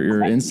all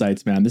your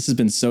insights, man. This has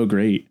been so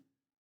great.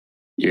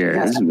 Yeah,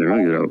 this has been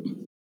really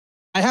good.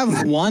 I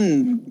have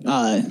one,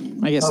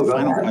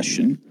 final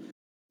question.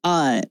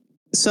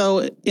 So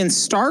in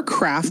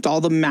StarCraft,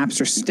 all the maps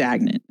are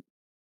stagnant.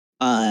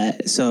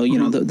 So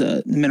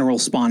the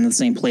minerals spawn in the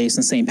same place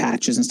and the same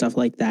patches and stuff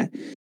like that.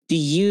 Do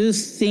you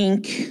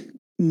think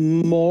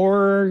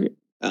more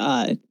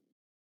for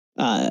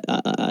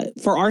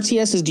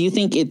RTSs? Do you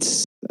think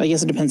it's? I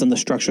guess it depends on the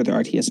structure of the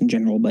RTS in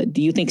general. But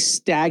do you think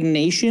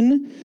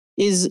stagnation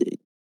is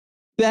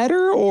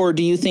better, or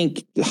do you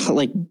think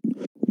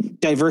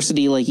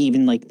diversity,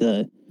 even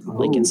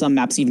in some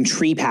maps, even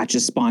tree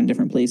patches spawn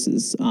different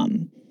places?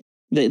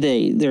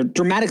 They're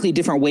dramatically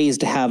different ways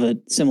to have a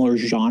similar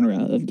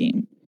genre of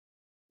game.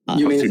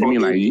 You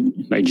mean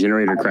like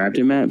generator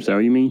crafted maps? Is that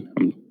what you mean?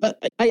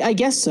 I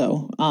guess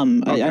so.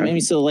 Okay. I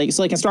mean, so in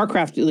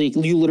StarCraft,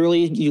 you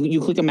literally you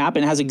click a map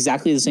and it has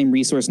exactly the same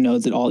resource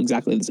nodes at all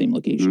exactly the same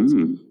locations.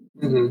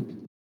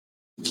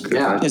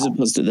 Yeah, as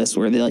opposed to this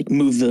where they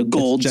move the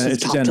gold.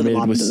 It's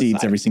generated with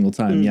seeds every single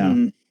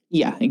time.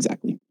 Yeah,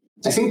 exactly.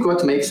 I think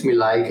what makes me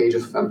like Age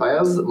of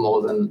Empires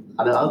more than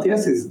other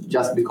RTS is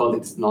just because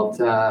it's not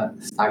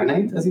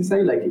stagnant, as you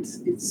say.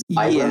 It's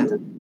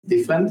vibrant,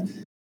 different.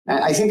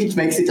 I think it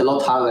makes it a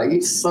lot harder. Like,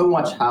 it's so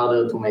much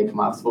harder to make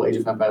maps for Age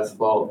of Empires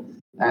 4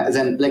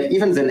 than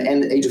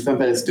Age of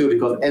Empires 2,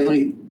 because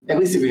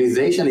every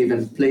civilization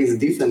even plays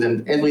different,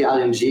 and every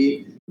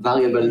RNG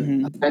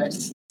variable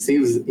affects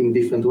civs in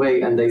different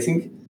way. And I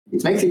think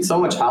it makes it so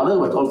much harder,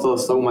 but also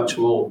so much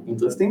more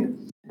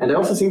interesting. And I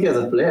also think as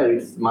a player,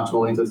 it's much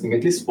more interesting,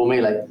 at least for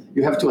me. Like,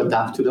 you have to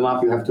adapt to the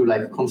map. You have to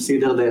like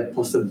consider the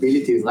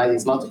possibilities, right?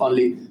 It's not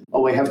only,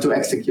 oh, I have to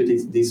execute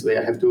it this way.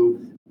 I have to,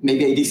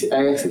 maybe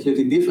I execute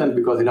it different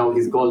because, you know,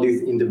 his gold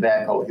is in the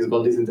back or his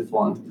gold is in the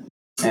front.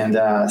 And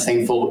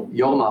same for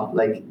your map.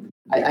 Like,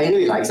 I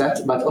really like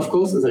that. But of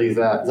course, there is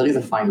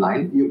a fine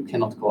line you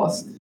cannot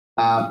cross.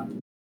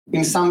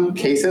 In some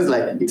cases,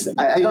 like,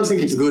 I don't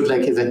think it's good,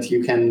 like, that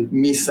you can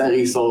miss a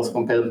resource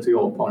compared to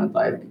your opponent.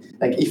 Like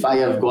if I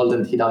have gold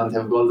and he doesn't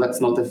have gold, that's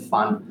not a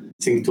fun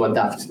thing to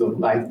adapt to,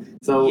 right?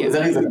 So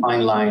there is a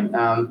fine line.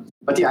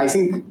 But yeah, I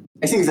think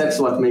that's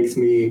what makes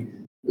me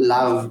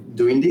love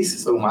doing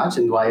this so much,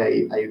 and why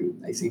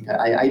I think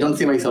I don't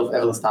see myself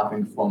ever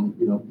stopping from,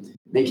 you know,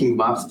 making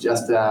maps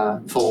just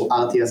for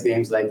RTS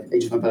games like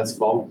Age of Empires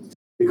 4,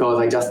 because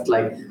I just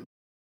like.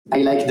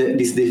 I like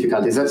these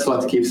difficulties. That's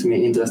what keeps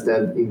me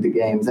interested in the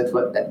game. That's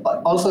what,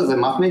 also as a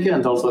map maker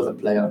and also as a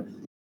player.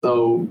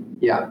 So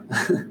yeah,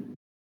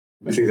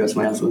 I think that's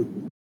my answer.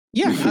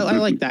 Yeah, I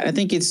like that. I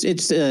think it's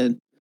an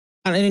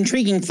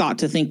intriguing thought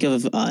to think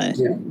of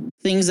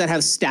things that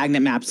have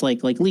stagnant maps,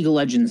 like League of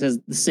Legends has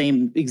the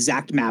same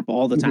exact map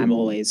all the time,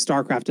 always.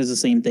 StarCraft does the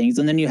same things,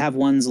 and then you have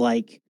ones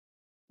like,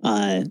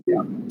 you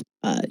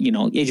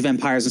know, Age of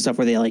Empires and stuff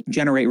where they like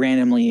generate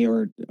randomly,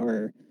 or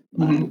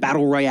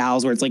battle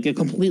royales where it's like a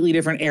completely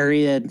different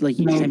area, like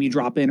each time you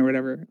drop in or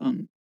whatever.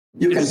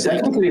 You can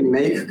technically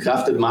make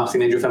crafted maps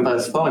in Age of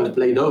Empires 4 and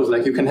play those.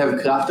 Like, you can have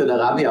crafted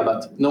Arabia,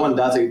 but no one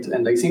does it.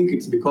 And I think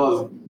it's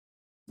because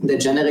the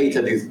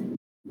generated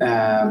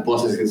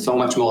process is so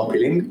much more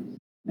appealing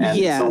and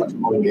so much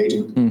more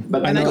engaging.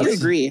 But and I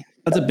agree.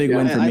 That's a big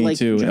win for me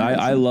too.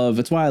 I love,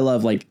 that's why I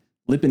love, like,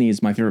 Lipany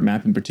is my favorite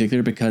map in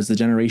particular, because the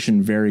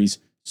generation varies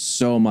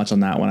so much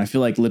on that one. I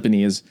feel like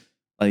Lipany is,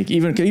 like,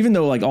 even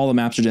though like all the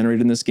maps are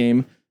generated in this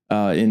game,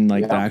 in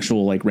like the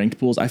actual like ranked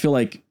pools, I feel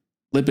like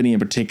Lipany in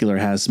particular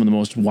has some of the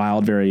most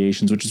wild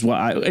variations, which is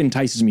what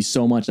entices me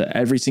so much that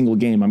every single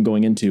game I'm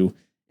going into,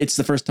 it's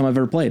the first time I've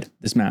ever played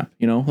this map.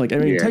 You know, like, I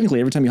mean,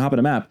 technically every time you hop in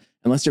a map,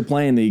 unless you're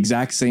playing the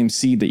exact same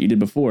seed that you did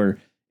before,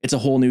 it's a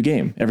whole new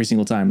game every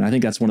single time. And I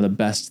think that's one of the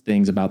best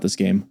things about this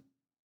game.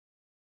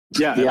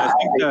 Yeah,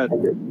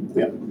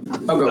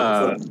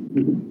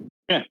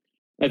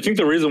 I think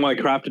the reason why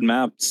crafted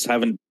maps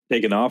haven't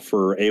taken off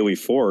for AoE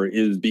 4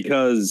 is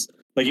because,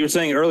 like you were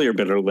saying earlier,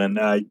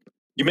 Bidderlyn,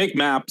 you make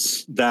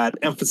maps that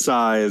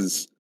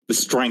emphasize the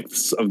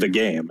strengths of the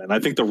game. And I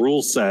think the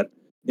rule set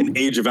in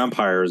Age of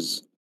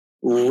Empires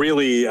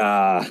really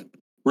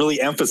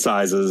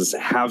emphasizes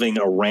having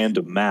a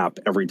random map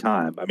every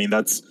time. I mean,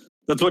 that's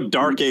what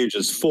Dark Age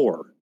is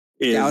for.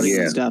 Scouting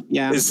and stuff,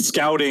 is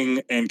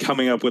scouting and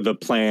coming up with a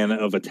plan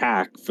of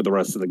attack for the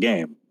rest of the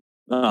game.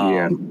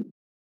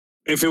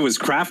 If it was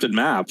crafted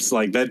maps,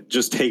 like, that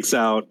just takes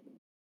out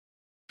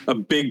a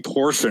big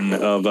portion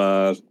of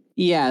the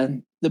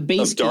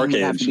base game would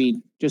have to be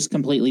just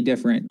completely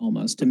different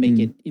almost to make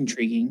it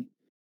intriguing.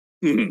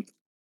 I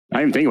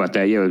didn't think about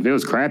that. Yeah, if it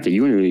was crafted,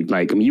 you wouldn't really,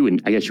 like, I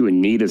mean, I guess you would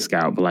need a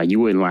scout, but like you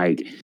wouldn't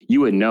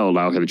know,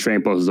 like, okay, the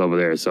train post is over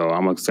there, so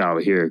I'm gonna scout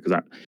over here,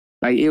 because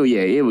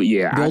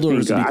Gold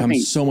orders become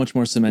so much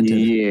more cemented.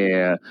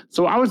 Yeah.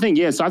 So I would think,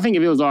 so I think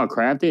if it was all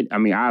crafted, I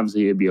mean,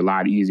 obviously it'd be a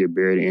lot easier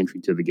barrier to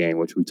entry to the game,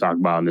 which we talked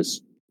about on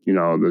this, you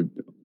know, the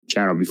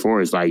channel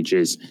before. It's like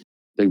just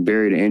the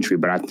barrier to entry.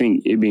 But I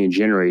think it being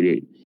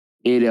generated,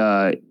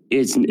 the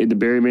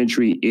barrier to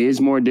entry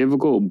is more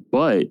difficult,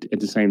 but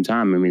at the same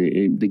time, I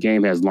mean, the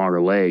game has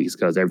longer legs,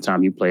 because every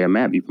time you play a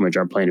map, you pretty much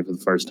are playing it for the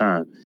first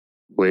time,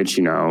 which,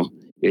 you know,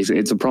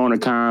 it's a pro and a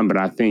con, but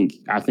I think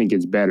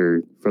it's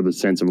better for the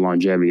sense of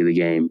longevity of the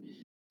game,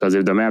 because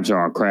if the maps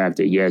are all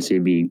crafted, yes,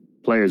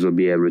 players will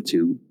be able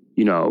to,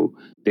 you know,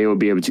 they will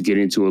be able to get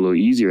into it a little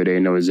easier. They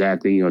know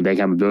exactly, you know, they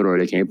can have a build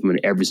order they can implement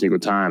every single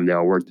time.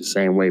 They'll work the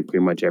same way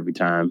pretty much every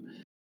time,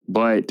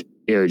 but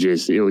I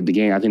think the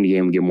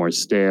game would get more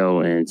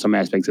stale, and some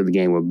aspects of the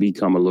game will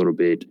become a little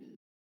bit,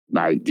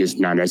 like, just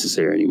not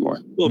necessary anymore.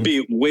 Will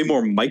be way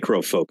more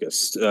micro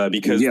focused,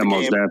 because the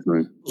most game,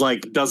 definitely,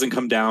 like, doesn't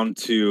come down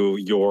to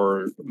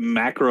your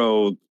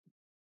macro,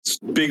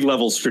 big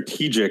level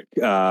strategic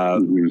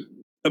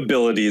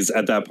abilities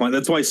at that point.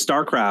 That's why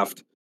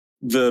StarCraft,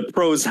 the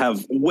pros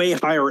have way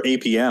higher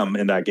APM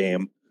in that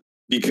game,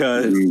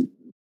 because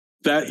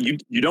that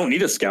you don't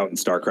need a scout in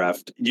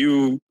StarCraft.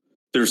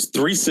 There's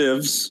 3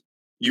 civs.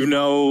 You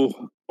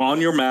know, on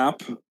your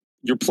map,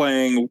 you're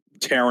playing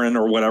Terran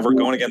or whatever,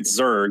 going against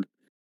Zerg.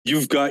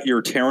 You've got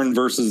your Terran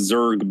versus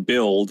Zerg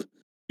build.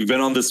 You've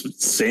been on this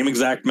same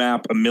exact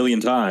map a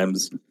million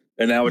times,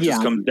 and now it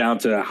just comes down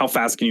to how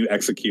fast can you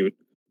execute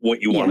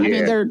what you want. I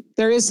mean,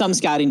 there is some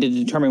scouting to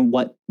determine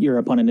what your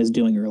opponent is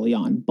doing early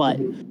on, but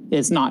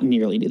it's not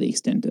nearly to the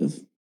extent of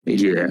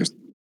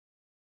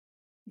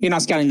You're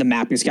not scouting the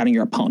map, you're scouting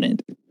your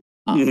opponent.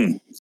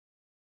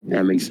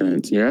 That makes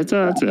sense. Yeah,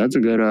 that's a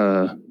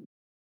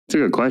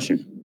good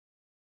question.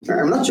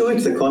 I'm not sure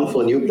it's a con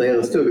for new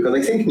players too, because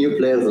I think new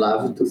players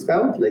love to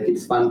scout. Like,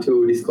 it's fun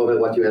to discover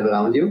what you have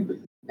around you.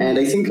 And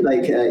I think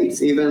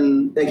it's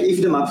even like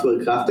if the maps were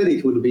crafted,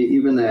 it would be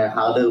even a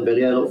harder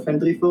barrier of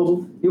entry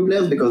for new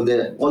players, because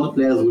the old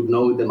players would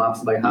know the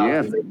maps by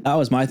heart. Yeah, that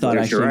was my thought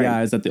actually. Right.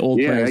 Yeah, is that the old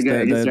players,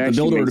 the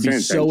build order would be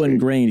so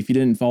ingrained. If you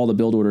didn't follow the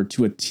build order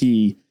to a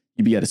T,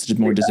 you'd be at such a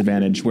more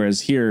disadvantage.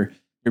 Whereas here,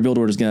 your build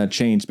order is going to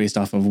change based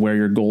off of where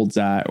your gold's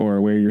at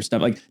or where your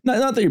stuff. Like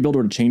not that your build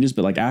order changes,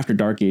 but like after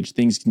Dark Age,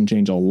 things can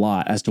change a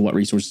lot as to what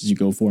resources you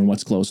go for and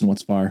what's close and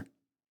what's far.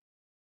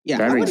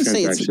 Yeah, I wouldn't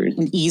say it's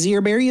an easier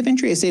barrier of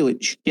entry. I say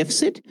it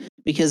shifts it,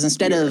 because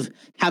instead of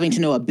having to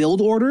know a build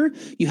order,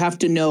 you have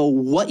to know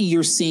what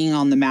you're seeing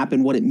on the map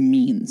and what it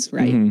means,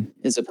 right? Mm-hmm.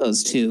 As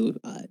opposed to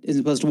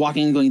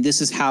walking and going,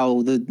 this is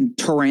how the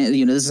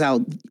terrain, this is how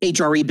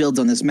HRE builds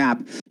on this map.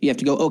 You have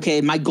to go,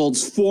 okay, my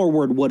gold's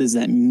forward. What does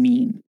that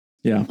mean?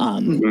 Yeah.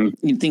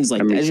 Things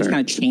like that. It just kind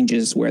of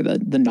changes where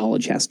the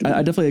knowledge has to be.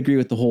 I definitely agree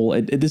with the whole,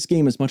 this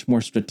game is much more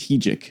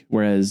strategic,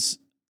 whereas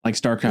like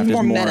StarCraft is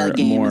more meta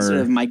game instead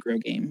of micro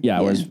game.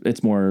 Yeah, whereas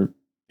it's more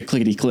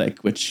clickety click,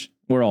 which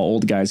we're all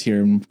old guys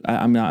here. And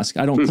I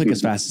don't click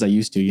as fast as I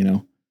used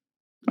to,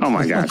 Oh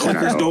my gosh.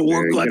 Clickers don't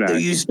work like they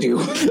used to.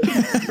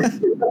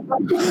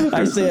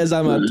 I say as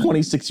I'm a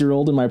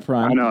 26-year-old in my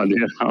prime. I know,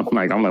 dude. I'm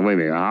like, wait a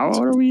minute. How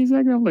old are we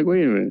exactly? I'm like,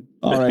 wait a minute.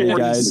 All right,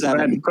 guys. I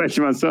had to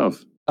question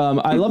myself.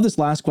 I love this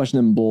last question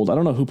in bold. I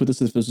don't know who put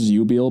this, if this was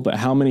you, Beal, but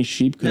how many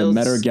sheep could a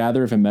metter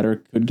gather if a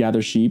metter could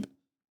gather sheep?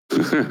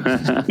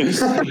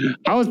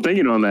 I was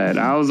thinking on that.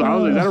 Is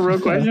that a real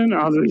question?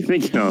 I was really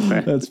thinking on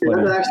that. That's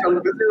funny.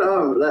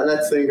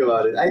 Let's think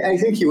about it. I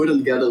think he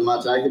wouldn't gather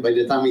much. By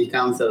the time he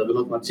counts, there are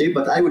not much sheep,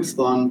 but I would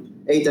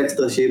spawn 8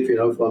 extra sheep,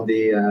 from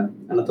the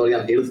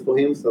Anatolian hills for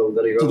him. So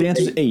there you go. So the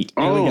answer is 8.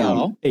 There we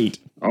go. 8.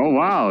 Oh,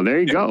 wow. There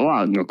you go.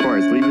 Wow. Of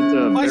course. Leave it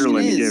to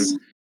Bidderlyn to give.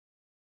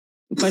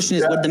 The question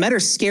is, would the metter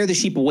scare the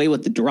sheep away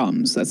with the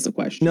drums? That's the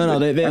question. No,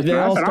 they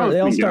all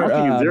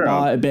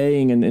start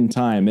baying in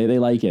time. They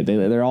like it.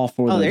 They're all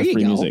for the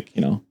free music,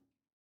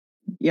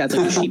 Yeah, it's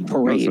like a sheep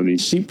parade.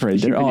 Sheep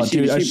parade. A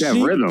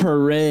sheep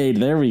parade.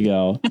 There we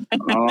go.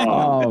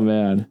 Oh,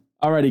 man.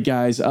 Alrighty,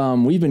 guys.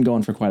 We've been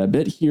going for quite a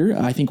bit here.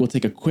 I think we'll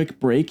take a quick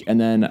break,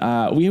 and then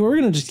we're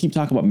going to just keep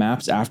talking about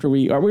maps after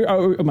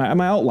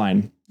my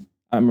outline.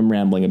 I'm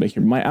rambling a bit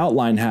here. My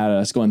outline had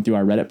us going through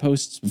our Reddit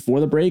posts before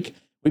the break.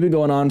 We've been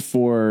going on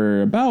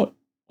for about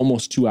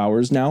almost 2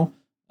 hours now.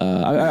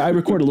 I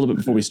recorded a little bit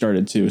before we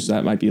started too, so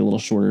that might be a little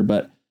shorter,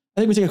 but I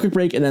think we take a quick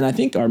break, and then I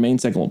think our main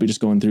segment will be just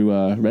going through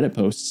Reddit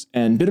posts.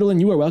 And Bidderlyn,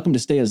 you are welcome to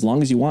stay as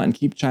long as you want and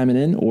keep chiming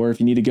in, or if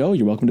you need to go,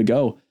 you're welcome to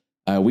go.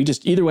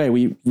 Either way,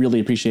 we really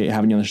appreciate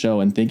having you on the show,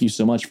 and thank you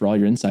so much for all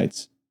your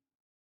insights.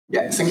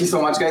 Yeah, thank you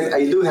so much, guys.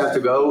 I do have to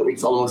go.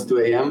 It's almost 2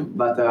 a.m.,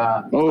 but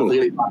it was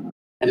really fun.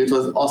 And it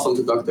was awesome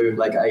to talk to you.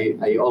 Like,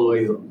 I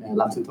always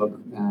love to talk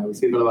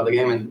with people about the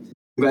game, and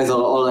you guys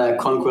are all a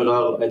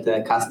conqueror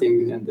at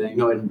casting and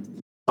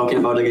and talking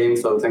about the game.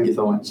 So thank you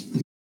so much.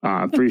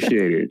 I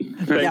appreciate it.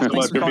 Thanks so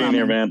much for being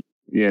here, man.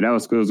 Yeah, that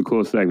was cool. It was a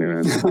cool segment,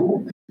 man.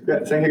 Yeah,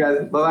 thank you,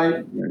 guys.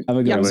 Bye. Have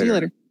a good one. See you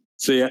later.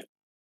 See ya.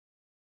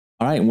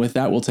 All right, and with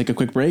that, we'll take a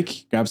quick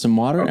break, grab some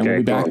water, and we'll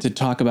be back to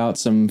talk about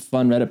some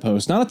fun Reddit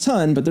posts. Not a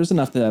ton, but there's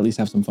enough to at least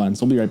have some fun.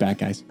 So we'll be right back,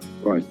 guys.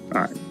 All right.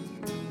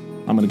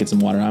 I'm going to get some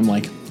water. I'm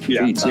like...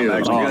 Yeah, me too.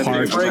 Right.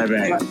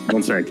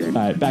 1 second.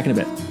 All right, back in a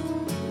bit.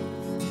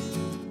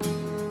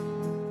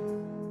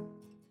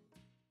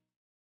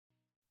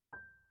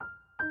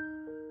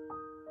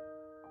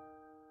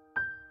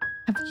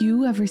 Have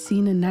you ever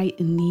seen a knight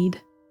in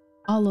need,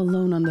 all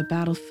alone on the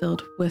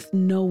battlefield with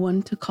no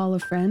one to call a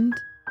friend?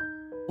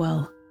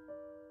 Well,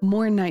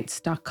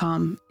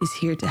 moreknights.com is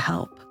here to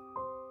help.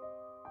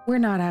 We're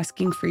not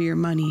asking for your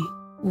money,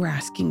 we're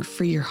asking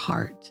for your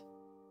heart.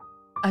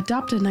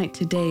 Adopt a knight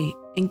today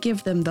and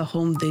give them the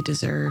home they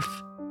deserve.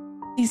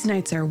 These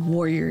knights are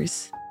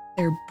warriors,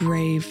 they're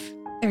brave,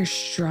 they're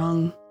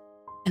strong,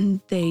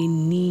 and they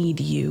need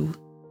you.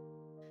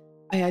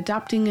 By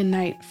adopting a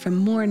knight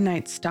from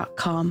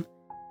moreknights.com,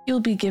 you'll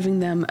be giving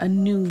them a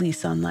new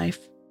lease on life.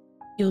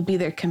 You'll be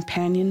their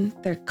companion,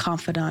 their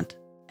confidant,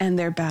 and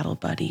their battle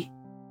buddy.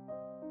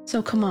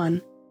 So come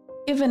on,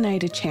 give a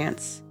knight a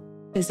chance.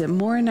 Visit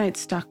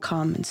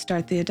moreknights.com and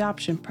start the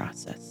adoption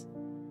process.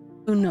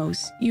 Who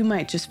knows, you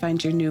might just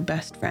find your new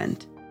best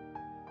friend.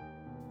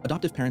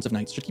 Adoptive parents of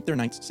knights should keep their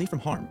knights safe from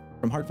harm,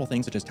 from harmful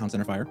things such as town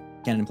center fire,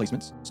 cannon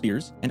emplacements,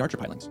 spears, and archer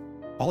pilings.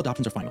 All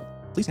adoptions are final.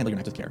 Please handle your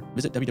knights with care.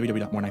 Visit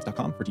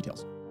www.moreknights.com for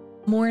details.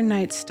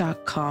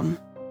 moreknights.com,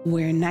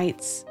 where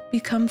knights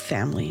become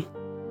family.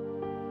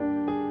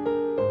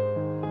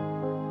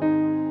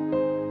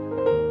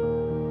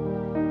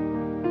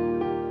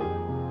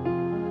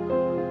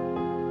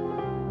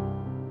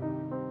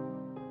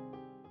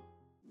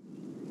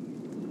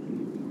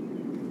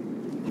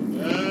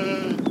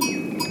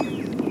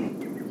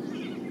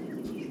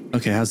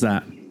 Okay, how's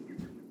that?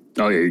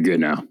 Oh, yeah, you're good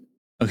now.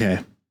 Okay.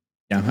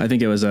 Yeah, I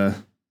think it was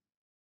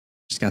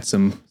just got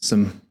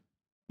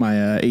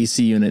my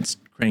AC units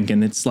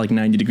cranking. It's like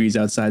 90 degrees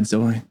outside,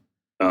 so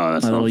my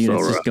little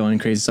unit's just going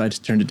crazy. So I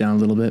just turned it down a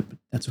little bit, but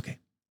that's okay.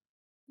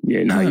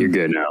 Yeah, no, you're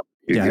good now.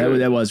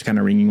 That was kind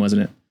of ringing,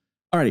 wasn't it?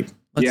 Alrighty.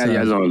 I just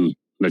want to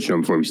let you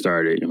know before we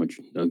started.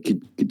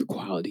 Get the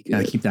quality good.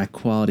 Gotta keep that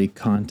quality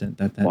content.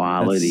 That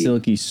quality,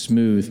 silky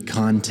smooth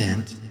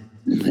content.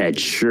 That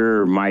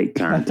sure mic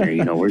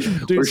content. We're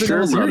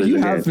sure brothers.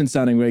 You have been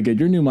sounding very good.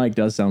 Your new mic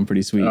does sound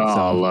pretty sweet.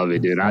 I love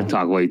it, dude. I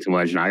talk way too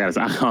much, and I just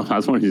want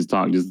to just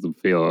talk just to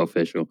feel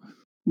official.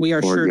 We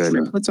are sure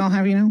triplets. I'll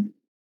have you know.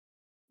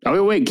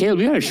 Oh wait, Caleb,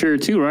 you got a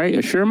shirt too, right?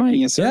 A shirt, mic?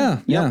 Yes,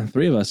 sir. Yeah,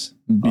 3 of us.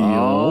 Beal.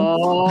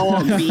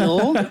 Got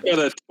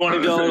a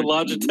 $20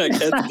 Logitech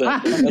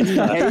headset.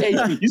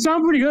 hey, you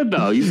sound pretty good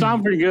though. You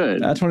sound pretty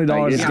good. That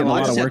 $20 is getting a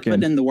lot of work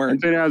in. The work.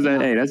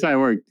 Hey, that's how it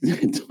works.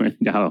 $20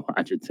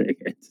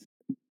 Logitech.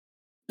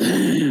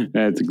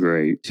 That's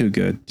great. Too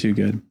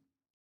good.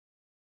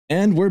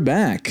 And we're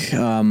back.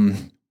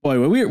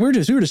 Boy, we were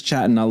just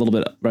chatting a little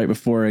bit right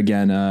before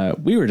again.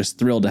 We were just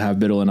thrilled to have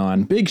Bidderlyn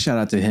on. Big shout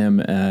out to him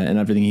and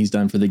everything he's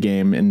done for the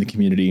game and the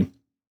community.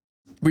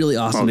 Really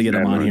awesome to get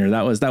him on here.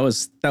 That was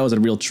a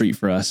real treat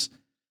for us.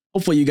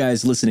 Hopefully you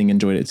guys listening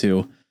enjoyed it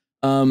too.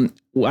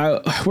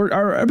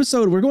 Our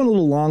episode, we're going a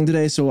little long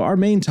today, so our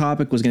main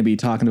topic was going to be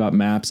talking about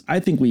maps. I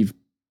think we've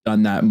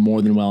done that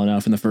more than well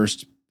enough in the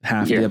first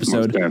half of the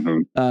episode.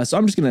 So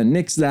I'm just going to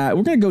nix that.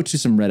 We're going to go to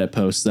some Reddit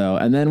posts though,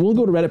 and then we'll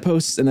go to Reddit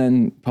posts and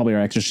then probably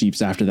our extra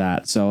sheeps after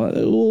that. So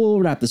we'll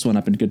wrap this one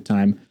up in good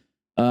time.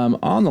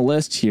 On the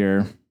list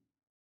here,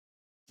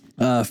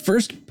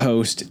 first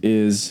post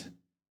is,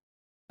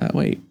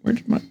 wait,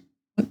 where's my,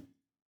 what?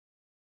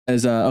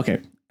 Is,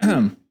 okay.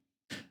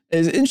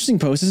 Is an interesting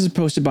post. This is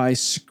posted by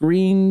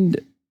Screen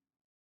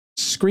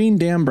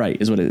Damn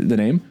Bright is what the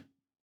name.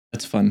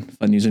 That's fun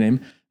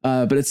username.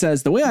 But it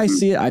says, the way I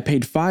see it, I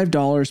paid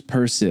 $5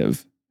 per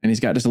civ. And he's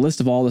got just a list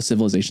of all the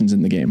civilizations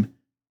in the game.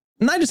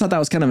 And I just thought that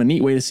was kind of a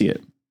neat way to see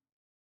it.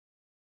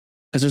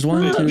 Because there's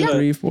 1, 2,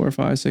 3, 4,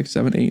 5, 6,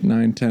 7, 8,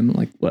 9, 10,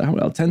 like what? How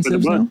 10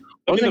 civs now?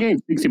 I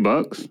think it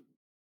 $60.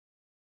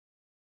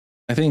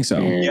 I think so.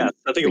 Yeah,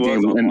 I think it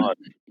was.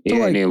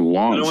 And it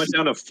launched. It went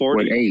down to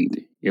 40. With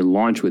 8. It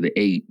launched with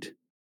 8.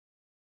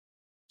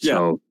 Yeah.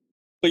 So,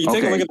 but you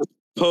take a look at the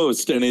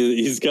post, and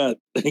he's got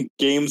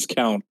games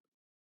count.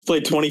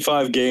 Played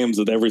 25 games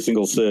with every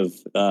single civ,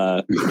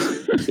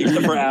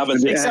 except for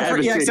Avatar. Except for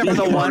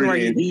the one where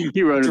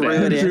he wrote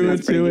it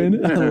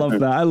in. I love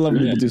that. I love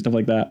when people do stuff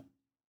like that.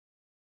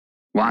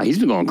 Wow, he's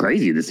been going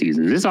crazy this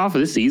season. Is this off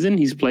of this season?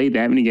 He's played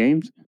that many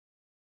games?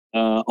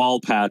 All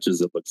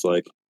patches, it looks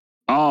like.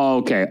 Oh,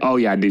 okay. Oh,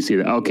 yeah, I do see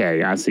that.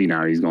 Okay, I see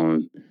now. He's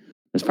going.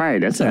 That's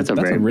a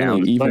very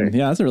really even. Player.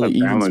 Yeah, that's a really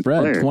even spread.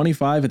 Player.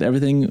 25 with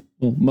everything,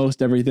 well,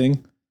 most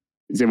everything.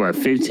 Is it what,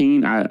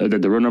 15?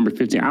 The real number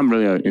 15? I'm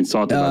really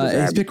insulted by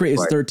this. His pick rate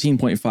is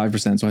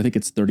 13.5%, so I think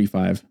it's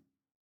 35.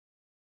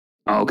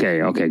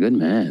 Okay, good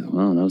math.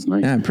 Wow, that was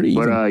nice. Yeah, pretty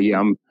even. But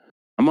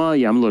I'm a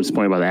little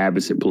disappointed by the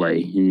opposite play.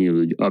 You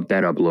need to up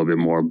that up a little bit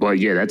more. But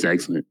yeah, that's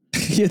excellent.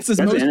 It's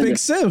his most big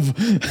civ.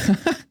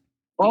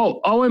 Oh,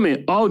 wait a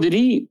minute. Oh, did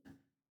he?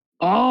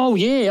 Oh,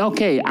 yeah.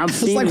 Okay, I'm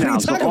seeing like, now.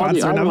 So all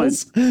the other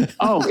ones.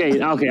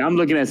 Okay. I'm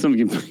looking at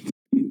something.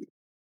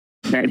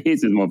 That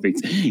is his more big.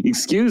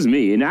 Excuse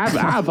me, and I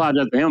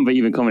apologize to him for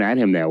even coming at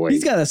him that way.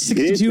 He's got a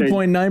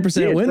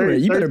 62.9% win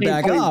rate. You better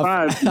back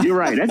off. You're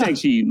right. That's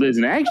actually.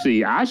 Listen,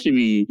 actually, I should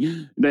be.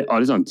 This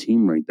is on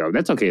team rank though.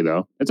 That's okay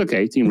though. That's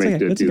okay. Team rank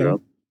good too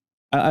though.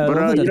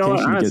 But you know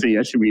what? Honestly,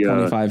 that should be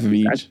 25 of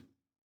each.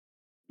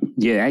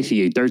 Yeah,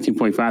 actually,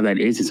 13.5. That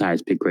is his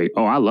highest pick rate.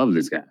 Oh, I love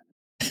this guy.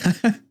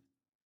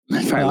 I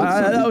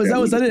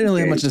didn't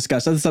really have much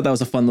discussion. I just thought that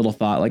was a fun little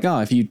thought. Like,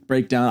 if you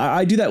break down,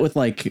 I do that with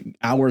like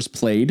hours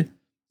played.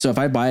 So if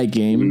I buy a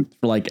game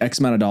for like X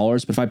amount of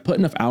dollars, but if I put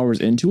enough hours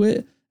into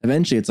it,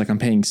 eventually it's like I'm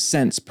paying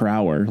cents per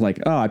hour.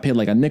 Like, I paid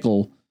like a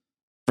nickel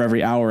for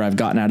every hour I've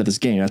gotten out of this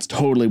game. That's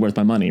totally worth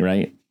my money,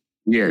 right?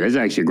 Yeah, that's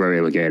actually a great way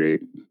to look at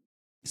it.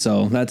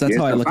 So that's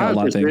how I look at a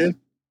lot of things.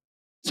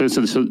 So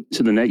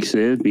the next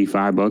civ be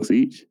 $5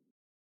 each.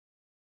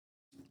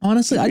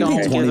 Honestly, I'd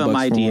pay 20 bucks for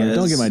ideas.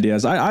 Don't give him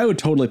ideas. I would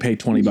totally pay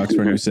 20 bucks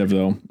for a new civ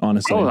though.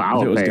 Honestly,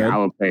 I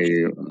would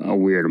pay a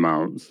weird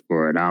amount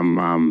for it.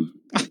 I'm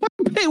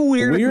pay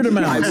weird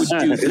amounts.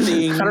 I would do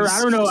things.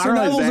 I don't know.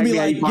 Survivals will be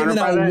like giving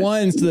out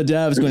ones to the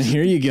devs, going,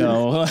 "Here you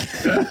go."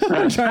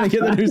 Trying to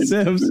get the new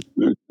civs.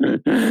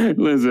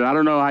 Listen, I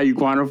don't know how you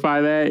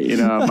quantify that,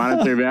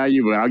 monetary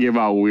value, but I'll give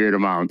out weird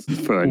amounts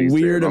for these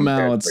weird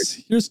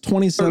amounts. Here's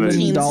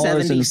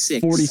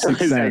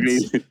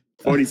 $27.46.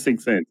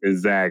 46 cents,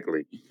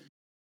 exactly.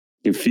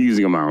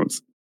 Confusing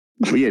amounts.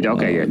 But yeah,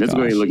 okay, yeah. That's a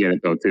great way to look at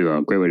it, though, too,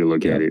 though. Great way to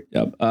look at it.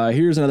 Yep.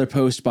 Here's another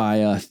post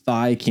by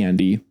Thigh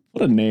Candy.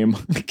 What a name.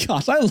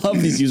 Gosh, I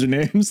love these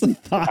usernames.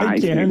 Thigh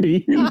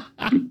Candy.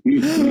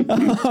 They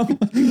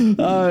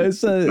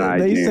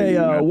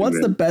say,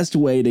 what's the best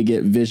way to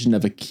get vision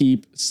of a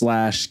keep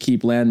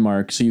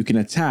landmark so you can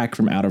attack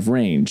from out of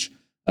range?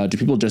 Do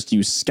people just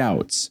use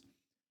scouts?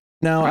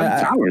 Now,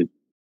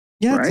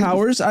 Yeah, right?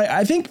 towers.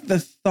 I think the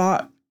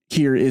thought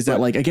here is that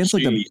like against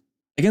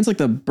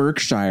the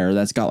Berkshire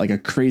that's got like a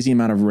crazy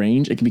amount of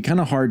range, it can be kind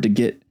of hard to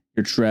get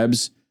your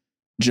Trebs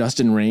just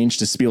in range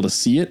to be able to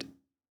see it.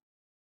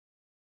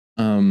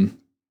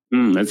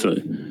 That's a I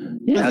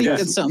think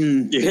that's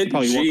something you hit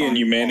G and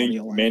you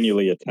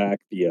manually attack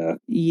the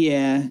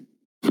yeah.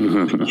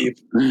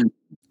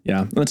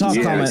 Yeah. On the top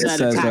comment it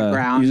says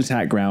use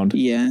attack ground.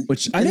 Yeah.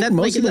 Which I think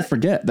most people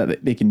forget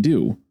that they can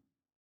do.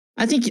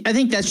 I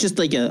think that's just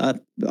like a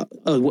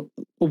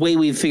way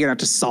we've figured out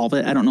to solve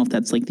it. I don't know if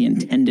that's like the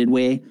intended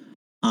way.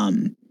 I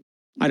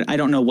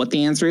don't know what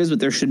the answer is, but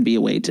there should be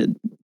a way to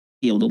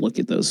be able to look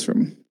at those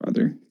from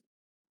other.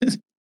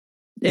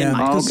 Yeah,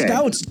 because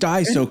scouts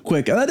die so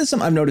quick. That is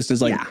something I've noticed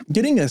is like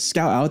getting a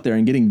scout out there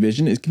and getting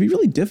vision can be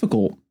really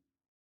difficult.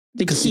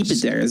 To keep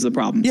it there is the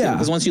problem. Yeah,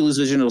 because once you lose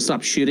vision, it'll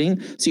stop shooting.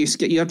 So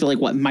you have to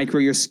like micro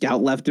your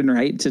scout left and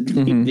right to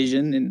keep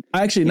vision. And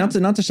I actually not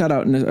to shout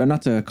out,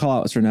 not to call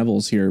out Sir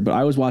Neville's here, but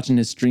I was watching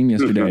his stream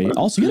yesterday.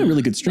 Also, you had a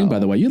really good stream, by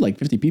the way. You had like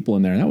 50 people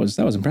in there. That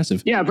was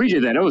impressive. Yeah, I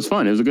appreciate that. It was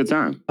fun. It was a good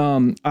time.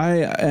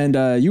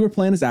 You were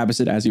playing as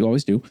Abbasid as you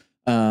always do.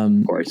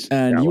 Of course.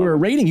 And you were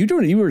raiding.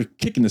 You were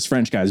kicking this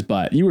French guy's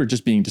butt. You were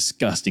just being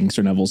disgusting,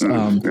 Sir Neville's.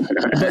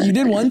 But you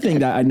did one thing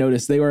that I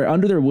noticed. They were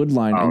under their wood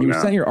line, and you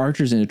sent your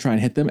archers in to try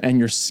and hit them, and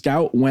your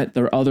scout went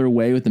the other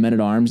way with the men at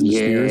arms and the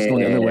spears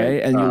going the other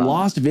way, and you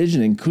lost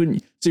vision and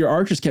couldn't. So your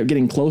archers kept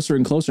getting closer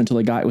and closer until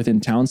they got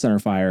within town center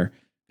fire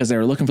because they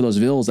were looking for those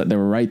vills that they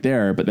were right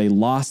there, but they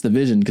lost the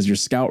vision because your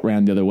scout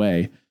ran the other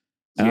way.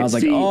 And I was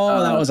like, that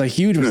was a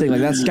huge mistake.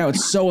 Like that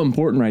scout's so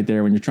important right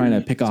there when you're trying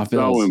to pick off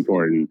vills. So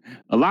important.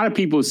 A lot of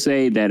people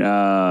say that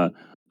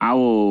I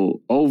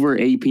will over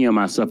APM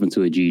myself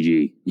into a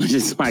GG.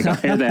 Just like I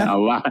hear that a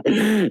lot.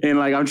 And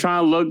like I'm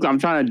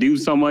trying to do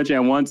so much at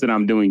once and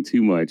I'm doing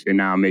too much. And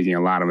now I'm making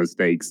a lot of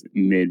mistakes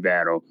mid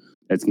battle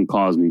that can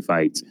cause me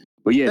fights.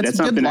 But yeah, that's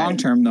something good long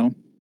term though.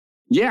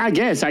 Yeah, I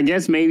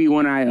guess maybe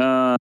when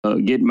I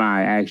get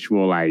my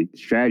actual like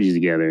strategies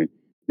together,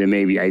 then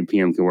maybe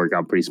APM can work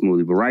out pretty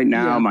smoothly. But right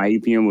now, my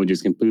APM will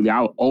just completely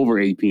out over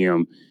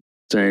APM.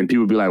 So and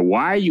people be like,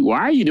 why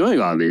are you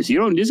doing all this? You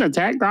don't just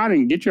attack ground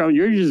and get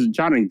you're just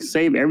trying to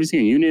save every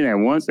single unit at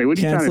once. Like, what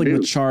are you trying to do?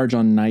 Canceling the charge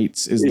on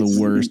knights is the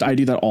worst. I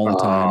do that all the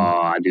time.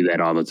 Oh, I do that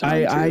all the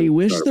time. I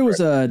wish there was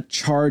a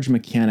charge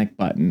mechanic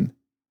button.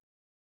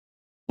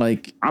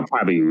 Like I'll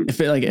probably if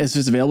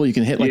it's available, you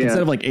can hit like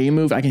instead of like A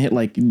move, I can hit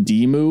like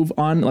D move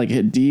on, like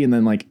hit D and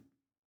then like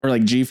or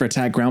like G for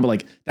attack ground, but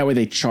like that way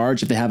they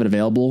charge if they have it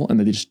available and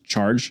then they just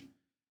charge.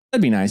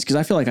 That'd be nice because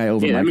I feel like I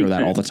over micro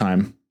that all the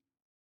time.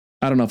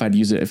 I don't know if I'd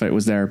use it if it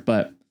was there,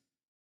 but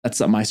that's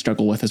something I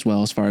struggle with as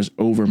well as far as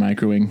over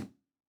microing.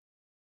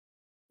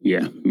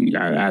 Yeah,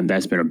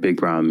 that's been a big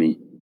problem with me.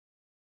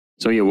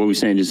 So yeah, what we're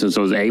saying, just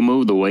so is A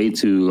move the way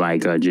to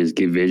like just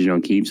get vision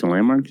on keeps and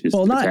landmarks? Just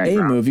not A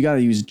move. You got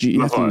to use G.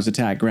 You have to use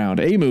attack ground.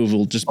 A move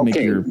will just make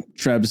your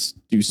Trebs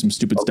do some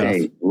stupid stuff.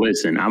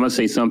 Listen, I'm gonna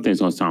say something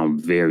that's gonna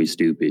sound very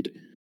stupid.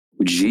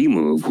 G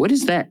move, what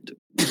is that?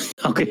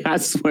 Okay, I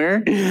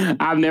swear,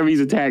 I've never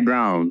used attack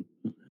ground.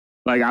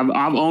 Like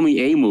I've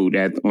only A moved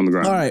on the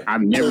ground. All right,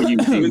 I've never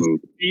used A move.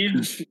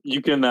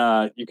 You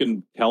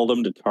can tell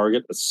them to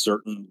target a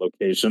certain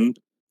location.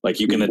 Like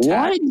you can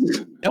attack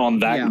on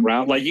that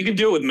ground. Like you can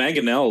do it with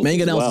mangonels.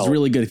 Mangonels is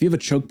really good. If you have a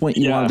choke point,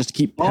 you want to just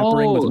keep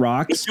peppering with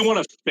rocks. If you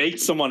want to fake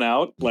someone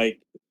out,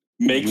 like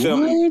make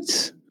them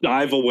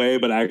dive away,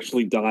 but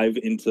actually dive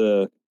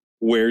into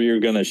where you're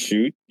gonna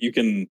shoot. You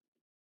can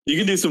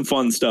do some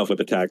fun stuff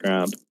with attack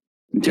ground.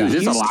 Dude,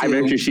 is this a live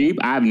extra sheep?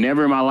 I've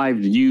never in my life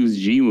used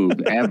G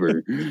move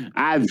ever.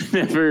 I've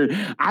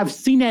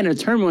seen that in a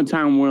tournament one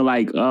time where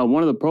like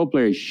one of the pro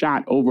players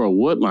shot over a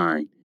wood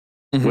line.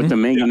 With the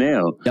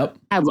mangonel. Yep.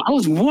 I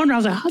was wondering, I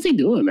was like, how's he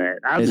doing that?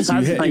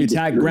 You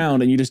attack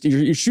ground and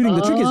you're shooting.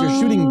 The trick is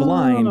you're shooting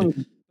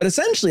blind. But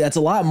essentially, that's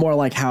a lot more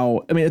like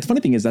how, I mean, the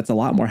funny thing is that's a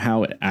lot more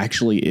how it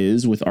actually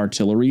is with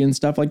artillery and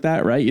stuff like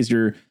that, right? Is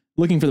you're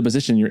looking for the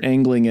position, you're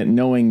angling it,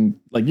 knowing,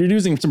 like you're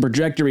using some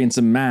trajectory and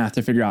some math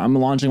to figure out, I'm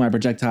launching my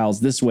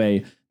projectiles this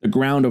way. The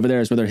ground over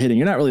there is where they're hitting.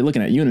 You're not really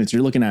looking at units.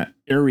 You're looking at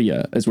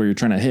area is where you're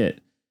trying to hit.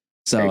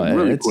 So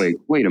really quick,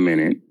 wait a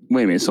minute.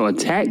 So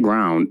attack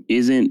ground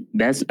isn't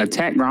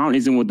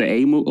with the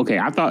A move. Okay,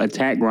 I thought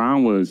attack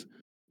ground was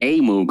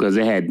A move because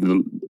it had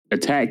the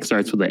attack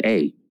starts with the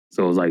A.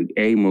 So it was like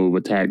A move,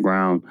 attack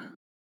ground.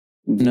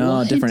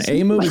 No, different.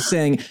 A move is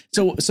saying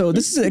so.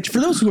 This is for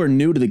those who are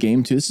new to the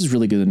game too. This is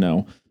really good to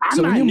know.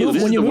 So when you move,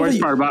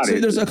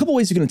 there's a couple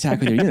ways you can attack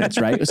with your units,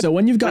 right? So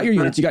when you've got your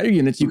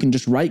units, you can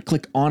just right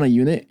click on a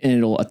unit and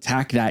it'll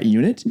attack that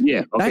unit.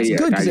 Yeah, that's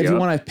good because if you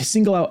want to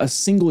single out a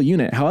single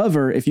unit.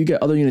 However, if you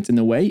get other units in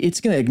the way,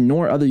 it's going to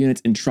ignore other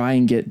units and try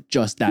and get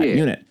just that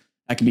unit.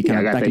 That can be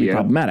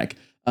problematic.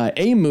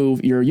 A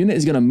move, your unit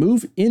is going to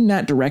move in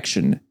that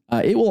direction.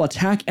 It will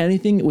attack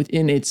anything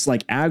within its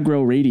like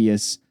aggro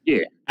radius.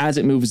 Yeah. As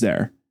it moves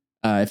there.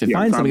 If it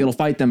finds something, it'll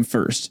fight them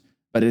first,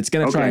 but it's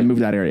going to try and move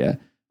that area.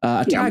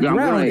 Attack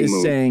ground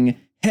is saying,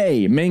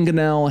 hey,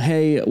 mangonel,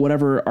 hey,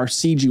 whatever our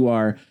siege you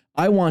are,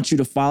 I want you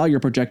to fire your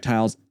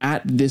projectiles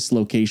at this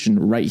location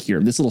right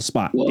here, this little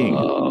spot.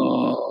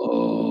 Whoa.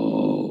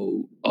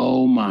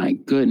 Oh my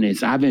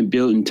goodness. I've been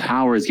building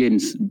towers, getting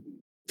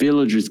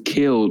villagers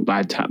killed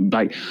by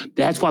like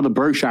that's why the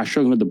Berkshire,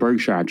 struggling with the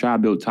Berkshire. I try to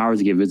build towers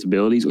to get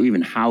visibilities or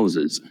even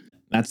houses.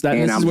 That's that.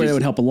 And this is where it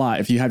would help a lot.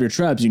 If you have your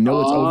trebs, you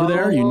know it's over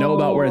there, you know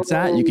about where it's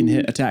at, you can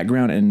hit attack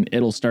ground and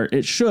it'll start.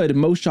 It should,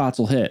 most shots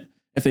will hit.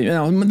 If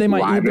they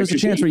might, there's a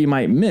chance where you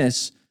might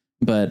miss,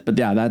 but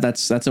yeah,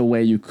 that's a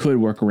way you could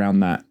work around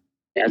that.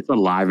 That's a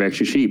live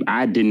extra sheep.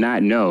 I did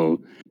not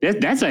know.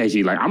 That's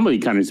actually like, I'm really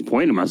kind of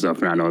disappointed in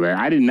myself when I know that.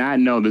 I did not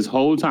know this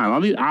whole time,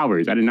 all these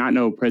hours, I did not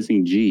know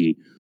pressing G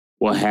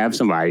will have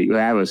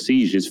a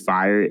siege just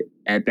fire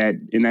at that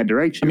in that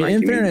direction. I mean,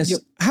 in fairness,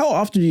 how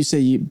often do you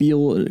say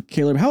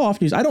Caleb? How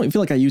often I don't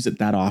feel like I use it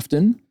that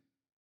often.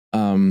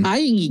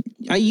 I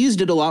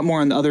used it a lot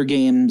more in the other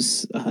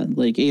games,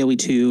 like AoE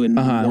 2 and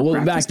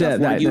well, back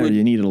that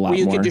you needed a lot more.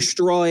 You could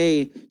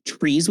destroy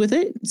trees with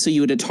it, so you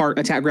would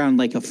attack ground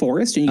like a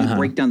forest, and you could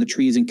break down the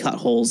trees and cut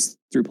holes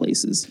through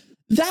places.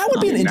 That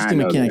would be an interesting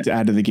mechanic to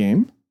add to the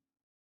game.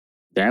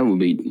 That would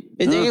be.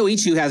 AoE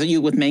 2 has it.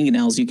 With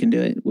mangonels, you can do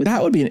it.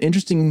 That would be an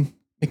interesting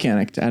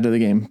mechanic to add to the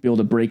game. Be able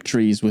to break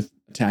trees with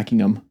attacking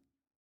them.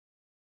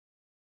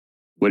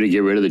 Would it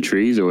get rid of the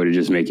trees, or would it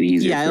just make it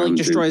easier? Yeah, it like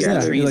destroys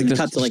the trees and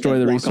cuts destroy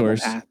the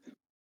resource. Path.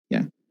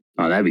 Yeah.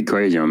 Oh, that'd be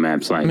crazy on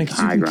maps like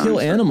high ground. You can kill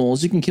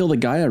animals. You can kill the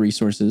Gaia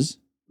resources.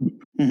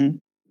 Mm-hmm.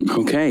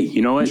 Okay,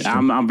 you know what?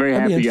 I'm very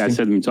happy you guys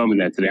told me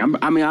that today.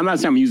 I'm not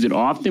saying I'm using it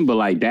often, but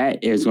like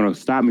that is going to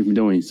stop me from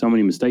doing so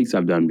many mistakes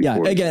I've done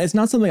before. Yeah, again, it's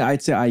not something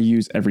I'd say I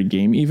use every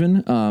game.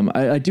 Even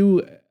I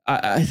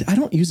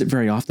don't use it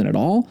very often at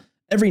all.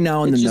 Every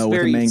now and then, though,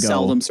 with a mango.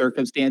 Seldom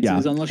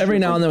circumstances. Yeah. Every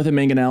now and then with a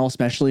mangonel,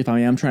 especially if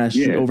I am trying to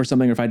shoot over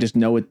something, or if I just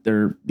know it,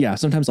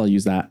 sometimes I'll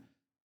use that.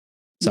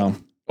 So,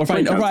 or if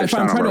I'm trying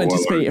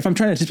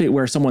to anticipate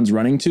where someone's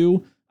running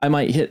to, I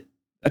might hit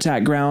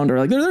attack ground, or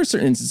like there are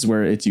certain instances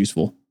where it's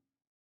useful.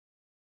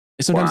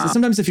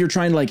 Sometimes if you're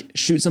trying to like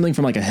shoot something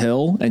from like a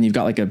hill and you've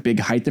got like a big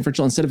height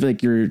differential, instead of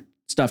like your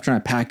stuff trying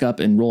to pack up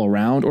and roll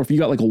around, or if you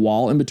got like a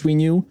wall in between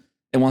you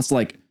and wants to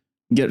like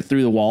get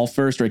through the wall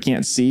first, or it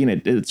can't see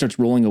and it starts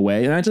rolling away.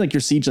 And imagine like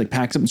your siege like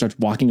packs up and starts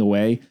walking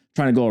away,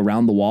 trying to go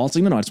around the wall. It's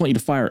like, no, I just want you to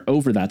fire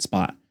over that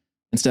spot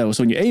instead.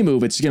 So when you A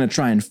move, it's going to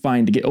try and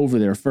find to get over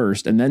there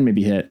first and then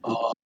maybe hit.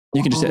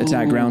 You can just hit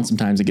attack ground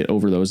sometimes to get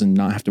over those and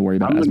not have to worry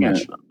about it as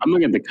much. I'm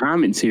looking at the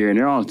comments here and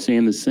they're all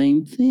saying the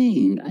same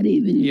thing. I didn't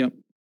even. Yep.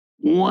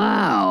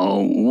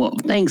 Wow. Well,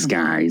 thanks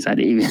guys. I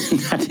literally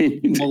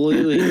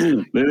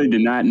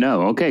did not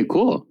know. Okay,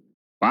 cool.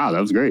 Wow, that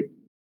was great.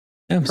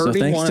 Yeah, so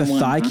thanks to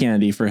Thigh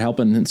Candy for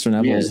helping Sir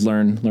Neville's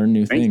learn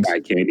new things. Thigh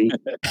Candy.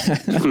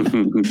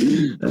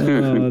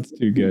 Oh, that's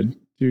too good.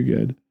 Too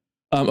good.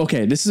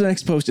 Okay, this is the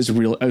next post. It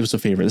was a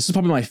favorite. This is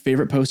probably my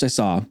favorite post I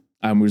saw.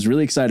 I was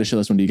really excited to show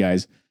this one to you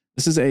guys.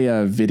 This is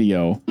a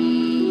video.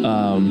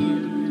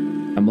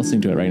 I'm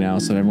listening to it right now,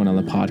 so everyone on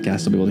the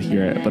podcast will be able to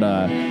hear it. But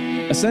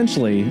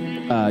essentially,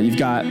 you've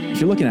got, if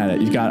you're looking at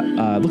it, you've got,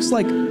 looks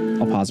like,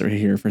 I'll pause it right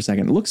here for a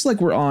second. It looks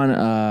like we're on,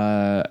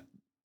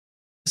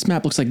 this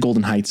map looks like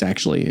Golden Heights,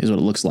 actually, is what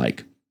it looks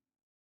like.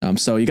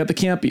 So you got the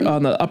camp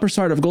on the upper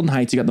side of Golden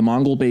Heights. You got the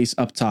Mongol base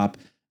up top.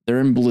 They're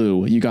in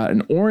blue. You got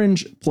an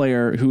orange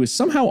player who is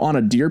somehow on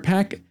a deer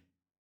pack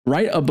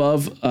right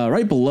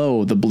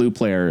below the blue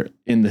player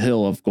in the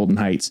hill of Golden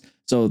Heights.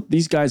 So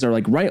these guys are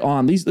like right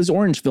on, these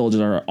orange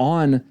villagers are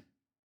on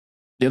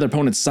the other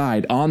opponent's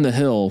side on the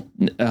hill,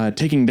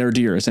 taking their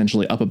deer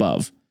essentially up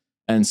above.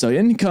 And so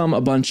in come a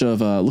bunch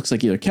of, looks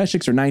like either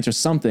Keshiks or Knights or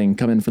something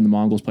coming from the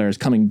Mongols players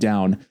coming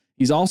down.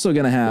 He's also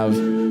going to have,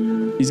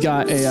 he's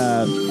got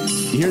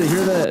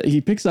a,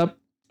 he picks up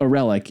a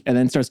relic and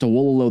then starts to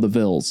wololo the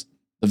Vils.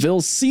 The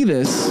Vils see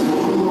this.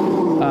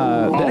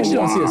 They actually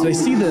don't see this. They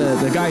see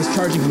the guys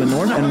charging from the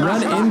north and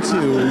run into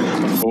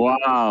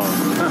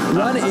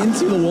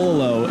the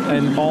wololo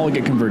and all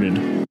get converted.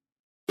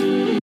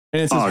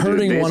 And it says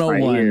herding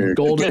 101 right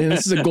gold. And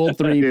this is a gold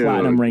 3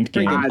 platinum ranked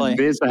game.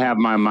 This will have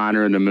my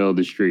monitor in the middle of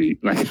the street.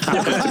 Like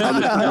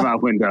my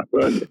window.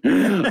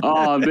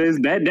 Oh,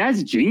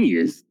 that's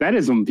genius. That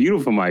is some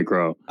beautiful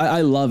micro.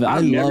 I love it. I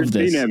love this. I've never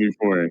seen that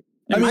before.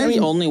 Am I the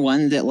only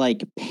one that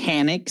like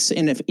panics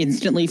and if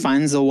instantly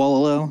finds the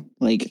wololo?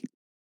 Like,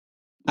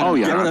 I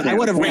would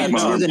have ran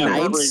to the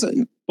Knights.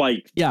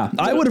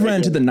 I would have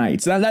ran to the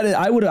Knights.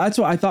 That's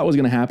what I thought was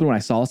going to happen when I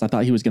saw this. I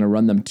thought he was going to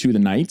run them to the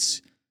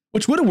Knights,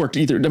 which would have worked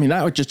either. I mean,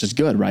 that was just as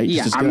good, right?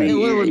 Yeah, just he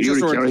would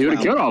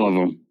have killed all of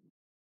them.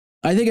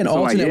 I think an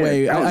alternate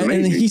way,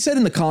 and he said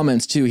in the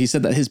comments too, he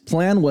said that his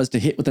plan was to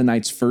hit with the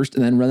Knights first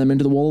and then run them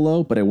into the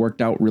wololo, but it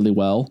worked out really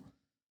well.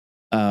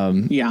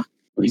 Yeah.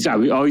 He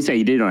said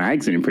he did it on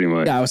accident pretty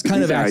much. Yeah, it was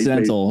kind of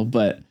accidental,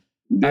 but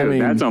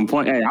dude, that's on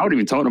point. Hey, I would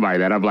even told nobody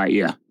that. I'm like,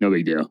 yeah, no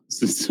big deal.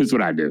 This is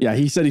what I do. Yeah,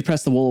 he said he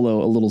pressed the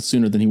wololo a little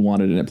sooner than he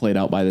wanted, and it played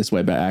out by this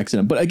way by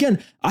accident. But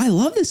again, I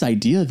love this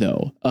idea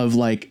though of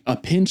like a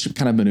pinch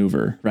kind of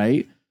maneuver,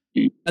 right?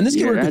 And this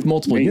can work with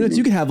multiple units.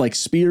 You could have like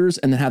spears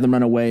and then have them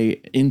run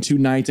away into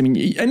knights. I mean,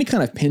 any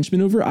kind of pinch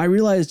maneuver. I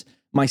realized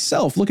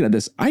myself looking at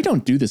this, I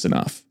don't do this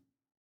enough.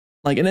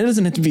 Like, and it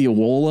doesn't have to be a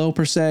Wololo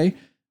per se,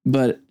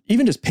 but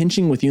even just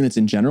pinching with units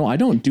in general, I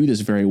don't do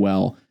this very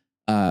well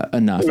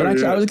enough. And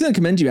actually, I was going to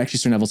commend you, actually,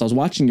 Sir Neville. I was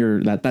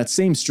watching that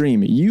same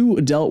stream. You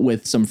dealt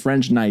with some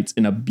French knights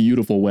in a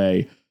beautiful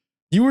way.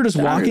 You were just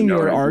walking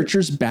your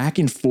archers back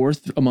and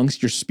forth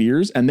amongst your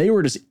spears, and they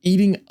were just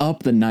eating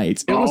up the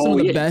knights. It was some of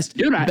the best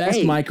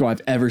micro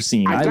I've ever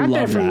seen. I love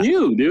that from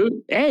you,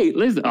 dude. Hey,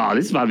 listen. Oh,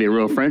 this is about to be a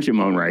real friendship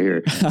moment right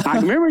here. I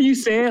remember you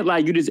said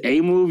like you just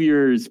move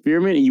your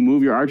spearmen and you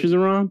move your archers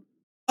around.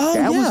 Oh,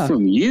 that was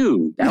from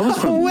you. That was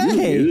from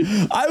you,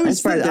 dude. I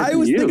was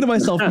thinking to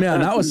myself,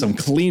 man, that was some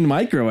clean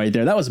micro right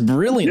there. That was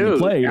brilliantly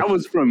played. That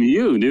was from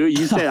you, dude.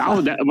 You said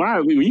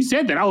when you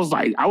said that,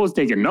 I was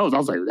taking notes. I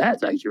was like,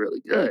 that's actually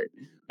really good.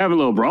 I have a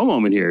little bro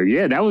moment here.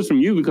 Yeah, that was from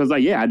you because I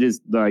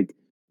just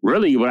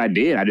really what I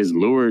did, I just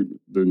lured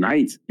the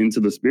knights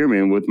into the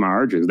spearmen with my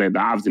archers. The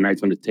obviously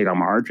knights wanted to take out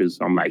my archers.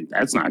 So I'm like,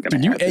 that's not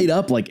going to happen. You ate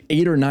up like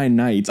 8 or 9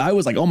 knights. I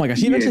was like, oh my gosh.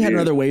 He eventually had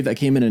another wave that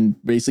came in and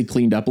basically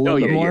cleaned up a little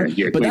bit more.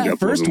 But that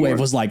first wave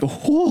was like,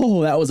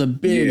 whoa, that was a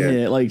big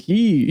hit. Like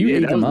he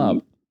ate them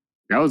up.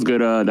 That was good.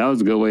 That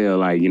was a good way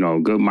of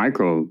good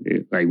micro.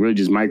 Really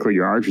just micro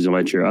your archers and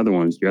let your other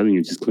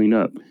units just clean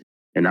up.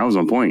 And that was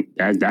on point.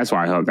 That's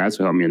why I helped. That's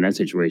what helped me in that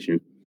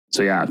situation.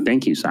 So yeah,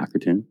 thank you,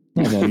 Socraton.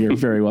 Oh, well, you're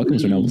very welcome,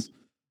 Sir Nobles.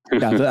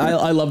 Yeah,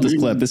 I love this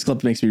clip. This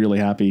clip makes me really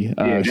happy.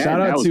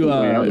 Shout out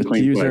to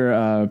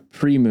user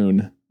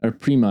Premoon or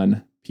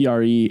Premun,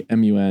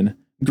 Premun.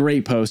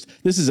 Great post.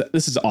 This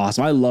is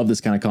awesome. I love this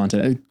kind of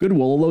content. Good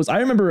Wololos. I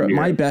remember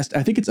my best.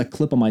 I think it's a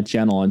clip on my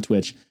channel on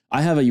Twitch.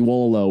 I have a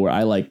Wololo where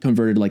I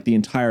converted the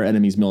entire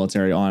enemy's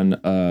military on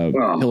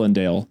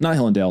Hillendale, not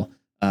Hillendale,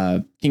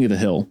 King of the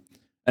Hill,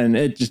 and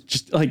it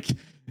just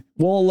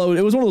Wololo.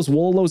 It was one of those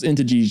Wololos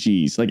into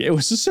GGs. It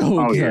was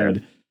so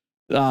good.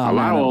 A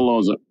lot of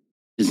Wololos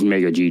just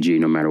make a GG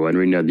no matter what.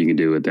 There's nothing you can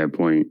do at that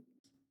point.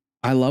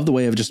 I love the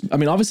way of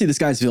obviously this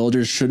guy's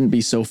villagers shouldn't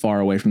be so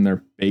far away from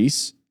their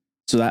base.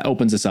 So that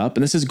opens us up.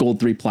 And this is gold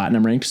 3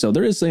 platinum rank. So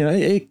there is,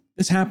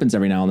 this happens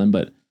every now and then,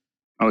 but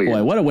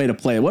boy, what a way to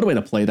play it. What a way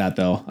to play that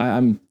though.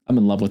 I'm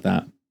in love with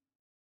that.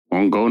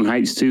 On Golden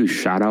Heights too.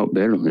 Shout out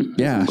Bidderlyn.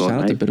 Yeah. Shout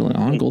out to Bidderlyn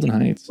on Golden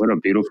Heights. What a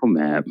beautiful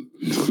map.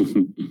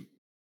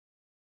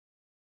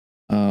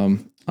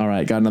 All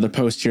right, got another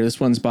post here. This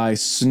one's by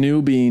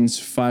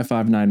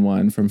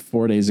Snoobeans5591 from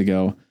 4 days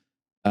ago.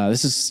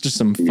 This is just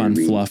some fun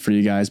fluff for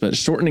you guys, but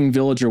shortening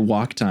villager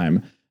walk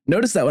time.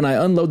 Notice that when I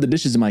unload the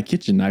dishes in my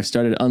kitchen, I've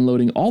started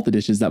unloading all the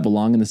dishes that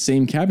belong in the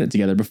same cabinet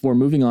together before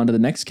moving on to the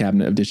next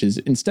cabinet of dishes,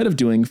 instead of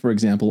doing, for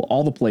example,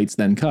 all the plates,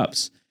 then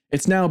cups.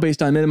 It's now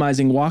based on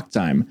minimizing walk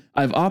time.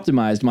 I've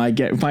optimized my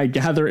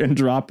gather and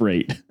drop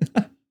rate.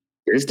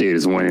 This dude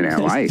is winning at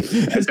life.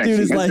 This dude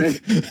is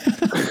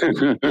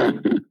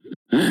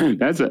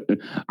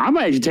I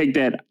might actually take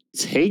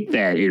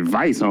that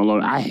advice on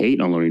unloading. I hate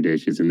unloading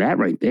dishes, and that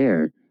right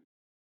there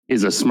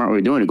is a smart way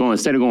of doing it.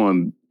 Instead of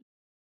going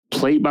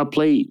plate by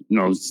plate,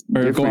 or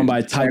going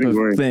by type of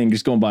thing,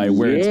 just going by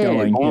where it's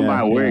going. Going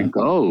by where it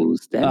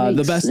goes.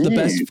 The best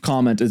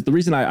comment is the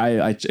reason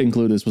I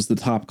include this was the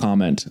top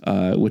comment,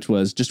 which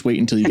was just wait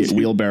until you get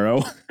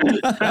wheelbarrow.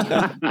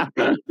 I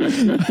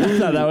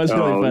thought that was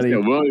really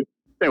funny.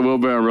 That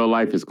wheelbarrow in real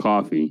life is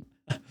coffee.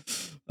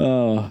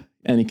 Oh,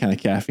 any kind of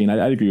caffeine.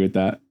 I'd agree with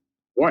that.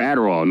 Or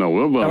Adderall. No,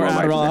 wheelbarrow. Or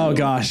Adderall. Oh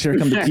gosh, here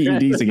come the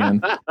PEDs again.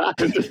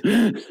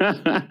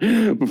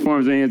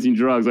 Performance enhancing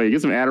drugs.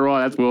 Get some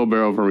Adderall. That's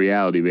wheelbarrow for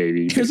reality,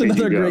 baby. Here's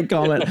another great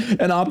comment.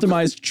 An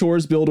optimized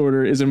chores build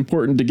order is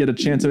important to get a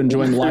chance of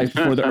enjoying life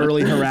before the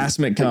early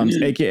harassment comes,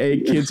 aka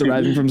kids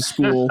arriving from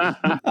school.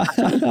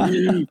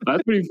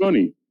 That's pretty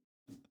funny.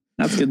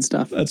 That's good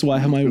stuff. That's why I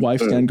have my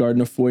wife stand guard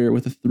in a foyer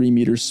with a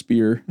 3-meter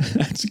spear.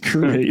 That's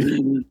great.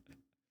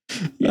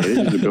 Yeah, this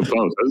is a good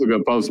post. That's a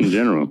good post in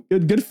general.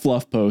 Good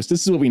fluff post.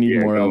 This is what we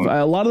need more of.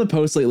 A lot of the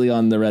posts lately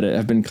on the Reddit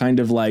have been kind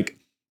of like,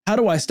 how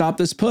do I stop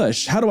this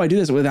push? How do I do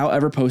this without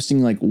ever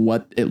posting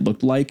what it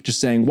looked like?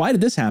 Just saying, why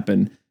did this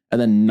happen? And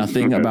then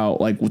nothing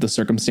about what the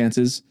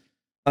circumstances.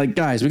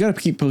 Guys, we got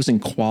to keep posting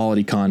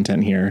quality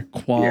content here.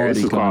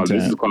 Quality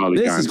content. This is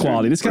quality. This is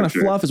quality. This kind of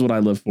fluff is what I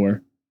live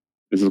for.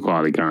 This is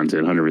quality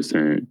content,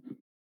 100%.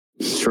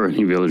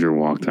 Shortening villager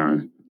walk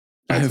time.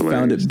 I have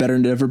found it better to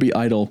never be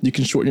idle. You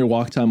can shorten your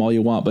walk time all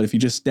you want, but if you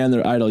just stand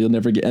there idle, you'll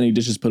never get any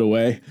dishes put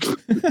away.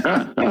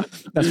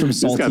 That's from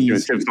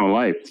Salties. Tips on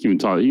life. You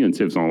can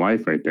tips on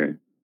life right there.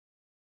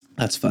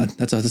 That's fun.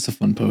 That's a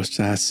fun post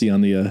to see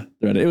on the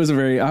Reddit. It was a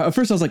very at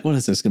first I was like, what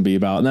is this going to be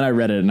about? And then I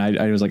read it and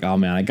I was like, oh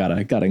man, I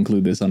gotta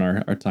include this on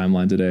our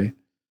timeline today.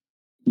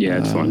 Yeah,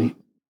 it's funny.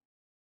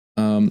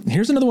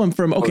 Here's another one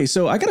from. Okay,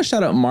 so I got to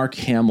shout out Mark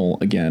Hamill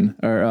again,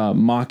 or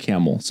Mock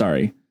Hamill.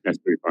 Sorry. That's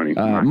pretty funny.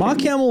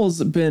 Mock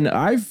Hamill's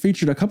I've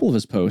featured a couple of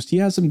his posts. He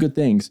has some good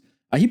things.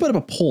 He put up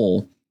a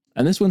poll,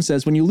 and this one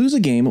says, when you lose a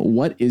game,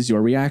 what is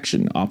your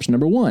reaction? Option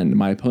number 1,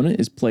 my opponent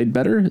is played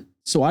better,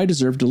 so I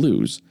deserve to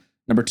lose.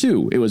 Number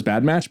 2, it was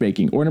bad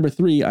matchmaking. Or number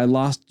 3, I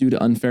lost due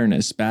to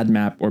unfairness, bad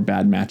map, or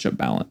bad matchup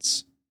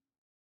balance.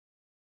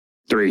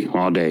 3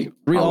 all day.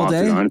 3 all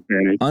day?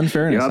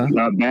 Unfairness,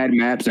 yep, bad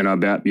maps and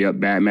bad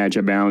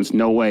matchup balance.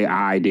 No way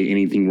I did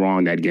anything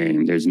wrong that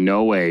game. There's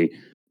no way.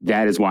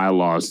 That is why I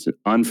lost.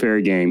 Unfair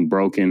game,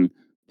 broken.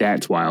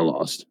 That's why I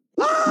lost.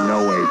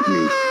 No way for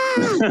me.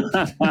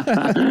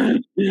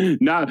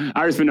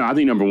 I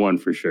think number 1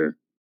 for sure.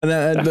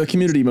 And the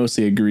community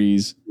mostly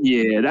agrees.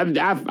 Yeah, I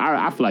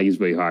feel like it's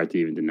really hard to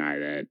even deny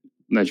that.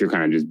 Unless you're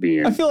kind of just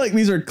being. I feel like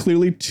these are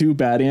clearly 2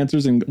 bad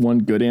answers and 1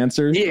 good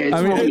answer. Yeah,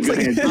 it's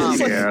good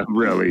answer. Yeah,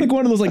 really. Like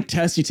one of those like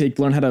tests you take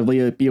to learn how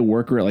to be a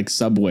worker at like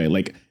Subway.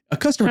 Like a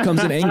customer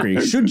comes in angry.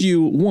 Should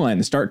you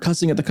 1, start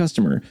cussing at the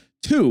customer?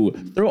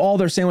 2, throw all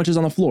their sandwiches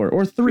on the floor?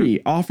 Or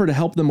 3, offer to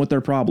help them with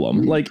their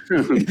problem? Like,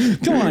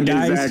 come on,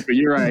 guys. Exactly.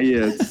 You're right.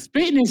 Yeah.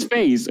 Spit in his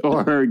face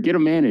or get a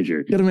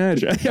manager. Get a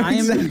manager. I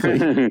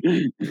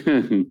agree.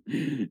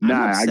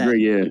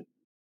 Yeah.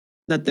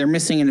 That they're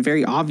missing a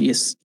very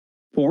obvious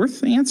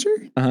 4th answer.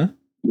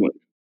 What?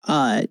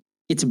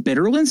 It's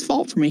Bidderlyn's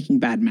fault for making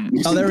bad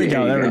maps. Oh, there we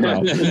go.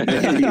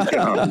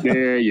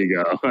 There you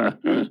go.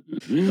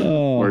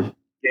 Or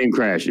game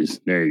crashes.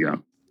 There you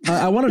go.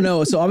 I want to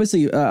know. So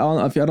obviously, I don't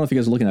know if you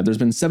guys are looking at. There's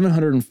been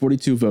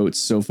 742 votes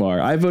so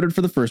far. I voted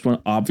for the first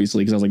one,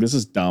 obviously, because I was like, this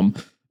is dumb.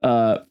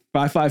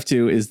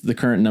 552 is the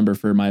current number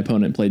for my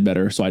opponent played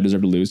better, so I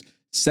deserve to lose.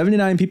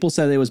 79 people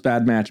said it was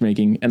bad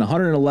matchmaking, and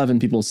 111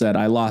 people said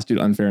I lost due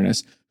to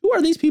unfairness. Who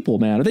are these people,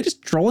 man? Are they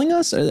just trolling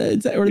us, or are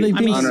they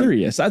being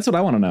serious? That's what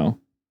I want to know.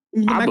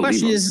 My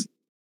question is,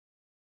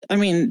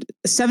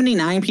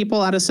 79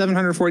 people out of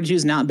 742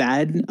 is not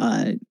bad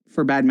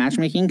for bad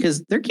matchmaking,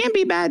 because there can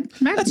be bad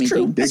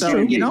matchmaking. That's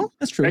true. You know,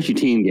 that's true. Especially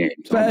team games.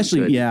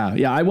 Especially, yeah.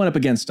 I went up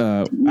against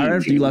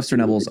after you left Sir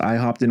Neville's, I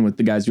hopped in with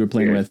the guys you were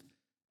playing with.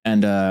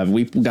 And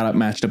we got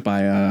matched up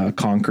by a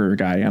Conqueror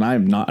guy, and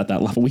I'm not at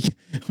that level.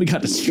 We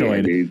got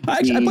destroyed. Yeah,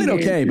 I played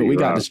okay, but we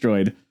got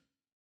destroyed.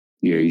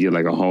 Yeah, you get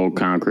like a whole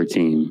Conqueror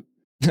team.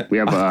 We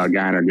have a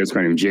guy in our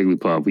Discord named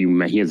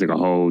Jigglypuff. He has like a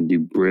whole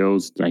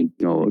Brills, like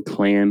a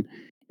clan,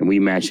 and we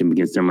matched him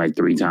against them like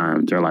 3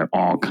 times. They're like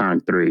all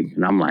Con 3,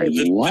 and I'm like,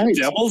 what? The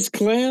Devil's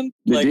Clan?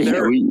 The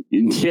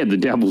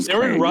Devil's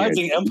Clan. They're in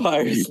Rising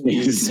Empires.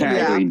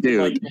 Exactly, dude.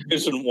 Like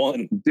Division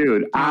 1.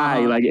 Dude,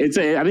 I think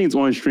it's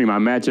on stream.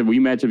 We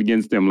match up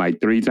against them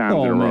like 3 times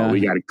in a row. We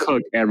got to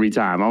cook every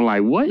time. I'm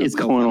like, what is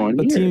going on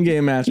here? The team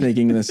game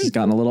matchmaking in this has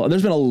gotten a little.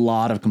 There's been a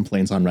lot of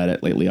complaints on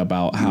Reddit lately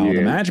about how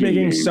the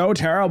matchmaking is so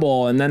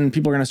terrible, and then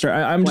people are going to start.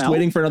 I'm just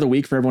waiting for another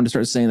week for everyone to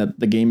start saying that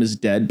the game is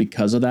dead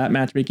because of that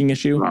matchmaking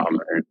issue. Oh,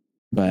 man.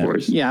 But of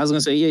course. Yeah, I was gonna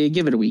say,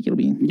 give it a week. It'll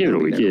be give it a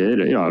week.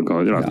 It all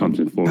comes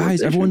in forward.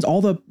 Guys, everyone's all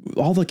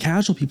the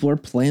casual people are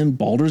playing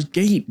Baldur's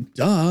Gate.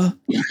 Duh.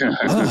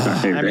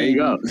 There you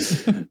go.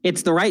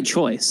 It's the right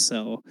choice.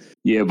 So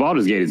yeah,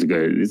 Baldur's Gate is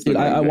good. Dude,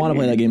 I want to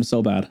play that game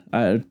so bad.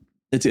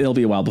 It'll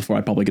be a while before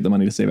I probably get the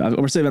money to save it.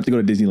 We're saving up to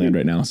go to Disneyland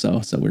right now, so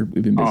we've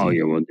been busy. Oh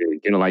yeah, well,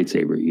 dude, get a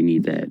lightsaber. You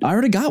need that. I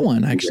already got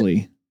one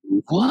actually.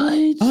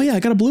 What? Oh yeah, I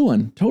got a blue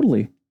one.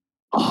 Totally.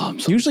 Oh,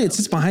 usually it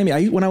sits behind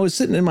me. When I was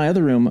sitting in my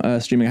other room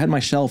streaming, I had my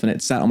shelf and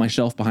it sat on my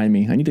shelf behind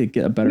me. I need to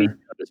get a better.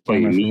 But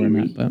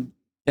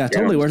yeah,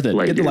 totally worth it.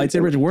 Get the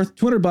lightsaber. It's worth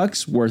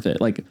 $200. Worth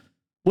it. Like,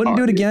 wouldn't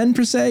do it again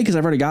per se because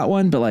I've already got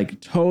one, but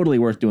like totally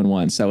worth doing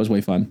once. That was way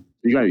fun.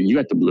 You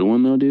got the blue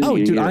one though, dude. Oh,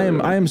 dude,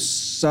 I am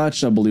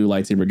such a blue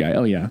lightsaber guy.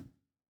 Oh yeah.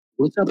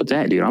 What's up with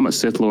that, dude? I'm a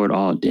Sith Lord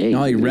all day.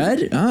 Oh, you red?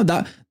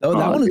 That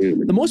one.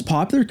 Dude. The most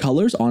popular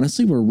colors,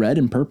 honestly, were red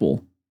and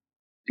purple.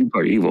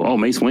 Super evil. Oh,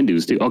 Mace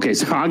Windu's too. Okay,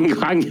 so I can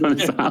go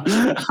on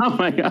oh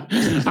my god,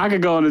 I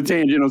could go on a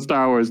tangent on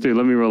Star Wars too.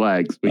 Let me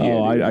relax. But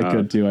I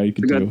could too.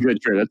 That's a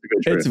good trip.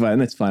 It's fun.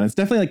 It's fun. It's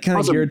definitely like kind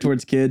of geared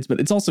towards kids, but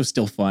it's also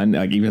still fun.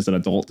 Like even as an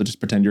adult to just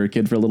pretend you're a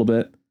kid for a little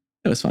bit.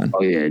 It was fun.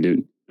 Oh yeah,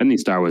 dude. I think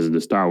Star Wars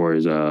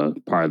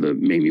part of the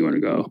made me want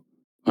to go.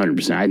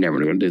 100%. I never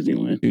want to go to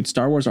Disneyland. Dude,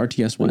 Star Wars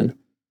RTS win.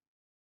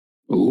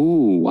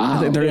 Ooh,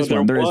 wow. There is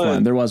one.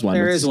 There was one.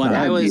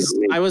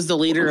 I was the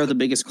leader of the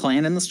biggest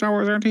clan in the Star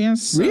Wars RTS.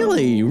 So.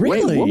 Really?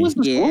 Wait, what was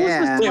the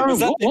was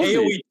that the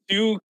AoE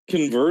 2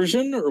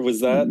 conversion or was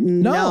that?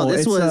 No,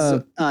 this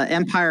was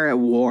Empire at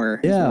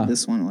War. Yeah.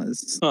 This one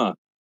was. Huh.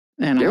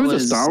 And there was a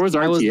Star Wars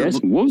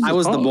RTS? I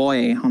was the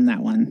boy on that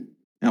one.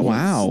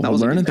 Wow. I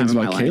was learning things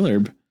about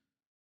Caleb.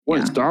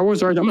 What, Star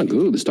Wars RTS? I'm like,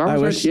 ooh, the Star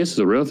Wars RTS is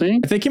a real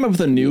thing? If they came up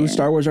with a new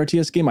Star Wars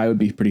RTS game, I would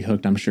be pretty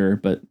hooked, I'm sure.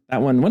 But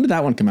that one, when did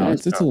that one come out?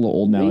 It's a little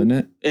old now, isn't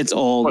it? It's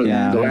old,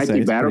 yeah.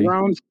 Galactic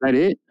Battlegrounds? Is that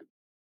it?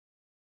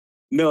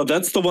 No,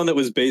 that's the one that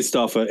was based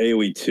off of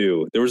AoE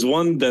 2. There was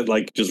one that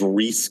like just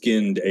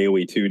reskinned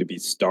AoE 2 to be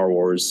Star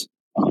Wars.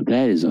 Oh,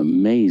 that is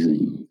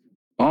amazing.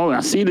 Oh, I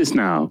see this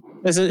now.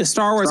 It's a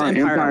Star Wars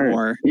Empire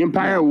War.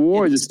 Empire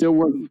Wars is still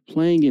worth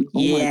playing it.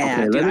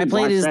 Dude, I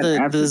played as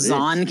the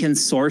Zon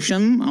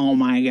Consortium. Oh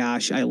my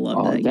gosh, I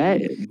love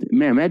that.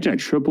 Man, imagine a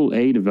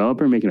AAA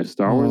developer making a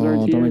Star Wars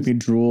RTS. Don't make me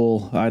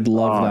drool. I'd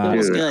love that. It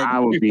was good. I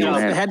would be it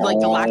had like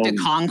Galactic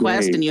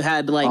Conquest, and you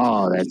had like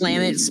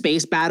planet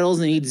space battles,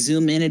 and you'd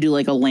zoom in and do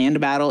like a land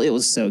battle. It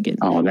was so good.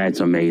 Oh, that's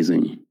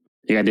amazing.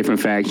 You got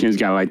different factions.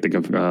 Got like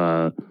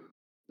the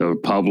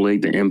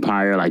Republic, the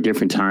Empire, like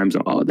different times.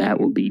 Oh, that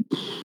would be.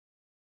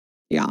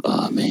 Yeah.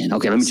 Oh man.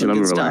 Okay, let me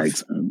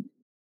relax.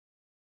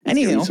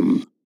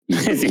 Anywho,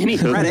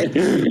 Reddit.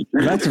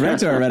 Back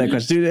to our Reddit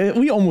question, dude.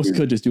 We almost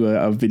could just do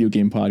a video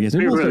game podcast.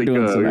 Maybe we'll start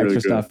doing some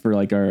extra stuff for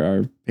like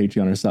our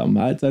Patreon or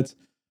something. That's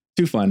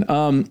too fun.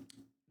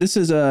 This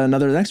is the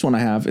next one I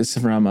have is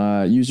from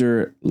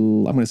user.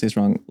 I'm going to say it's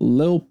wrong.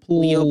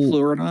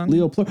 Leopleurodon.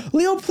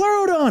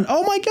 Leopleurodon.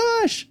 Oh my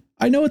gosh,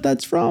 I know what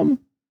that's from.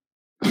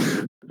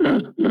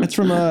 That's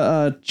from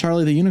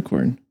Charlie the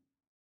Unicorn.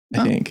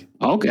 I think.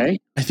 Okay.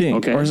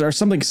 Or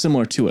something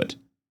similar to it.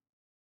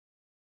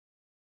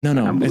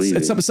 No.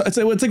 It's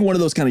like one of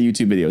those kind of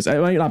YouTube videos.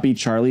 It might not be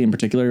Charlie in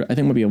particular. I think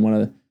it might be one of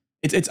the.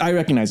 It's I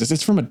recognize this.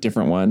 It's from a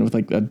different one with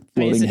like a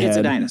floating head. It's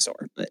a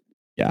dinosaur, but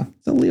yeah,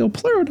 it's a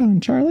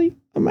Leopleurodon, Charlie,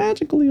 a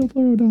magical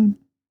Leopleurodon.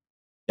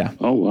 Yeah.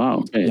 Oh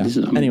wow. Hey, yeah.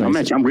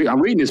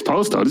 I'm reading this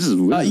post though. This is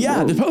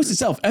the post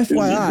itself.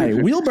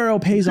 FYI, Wheelbarrow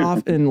pays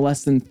off in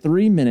less than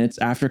 3 minutes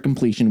after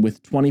completion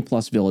with 20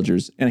 plus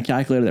villagers and a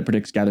calculator that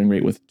predicts gathering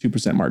rate with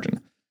 2% margin.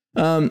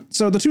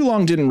 So the too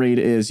long didn't read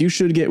is you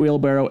should get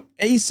Wheelbarrow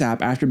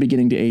ASAP after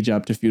beginning to age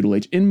up to feudal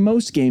age in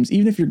most games,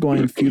 even if you're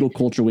going feudal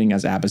culture wing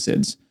as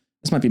Abbasids.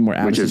 This might be more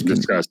Abbasids. Which is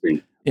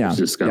disgusting. Yeah.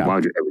 Why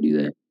would you ever do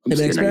that?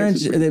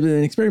 They've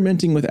been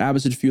experimenting with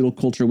Abbasid feudal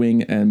culture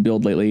wing and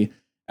build lately.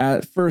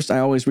 At first, I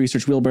always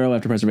research Wheelbarrow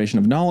after Preservation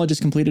of Knowledge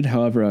is completed.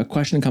 However, a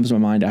question comes to my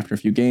mind after a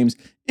few games.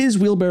 Is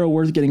Wheelbarrow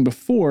worth getting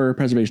before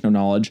Preservation of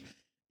Knowledge,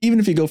 even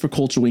if you go for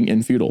Culture Wing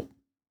and Feudal?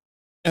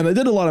 And I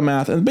did a lot of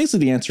math, and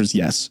basically the answer is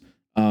yes.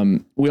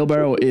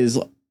 Wheelbarrow is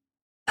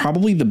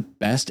probably the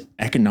best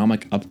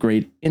economic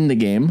upgrade in the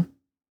game.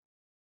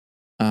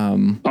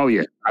 Oh,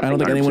 yeah. I don't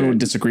think anyone would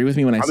disagree with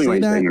me when I say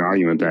that. An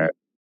argument that.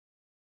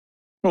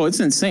 Oh, it's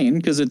insane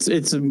because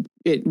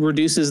it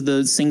reduces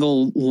the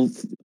single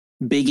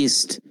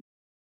biggest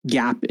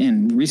gap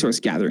in resource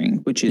gathering,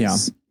 which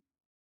is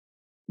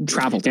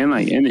travel time.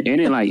 And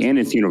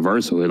it's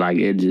universal. Like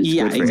it's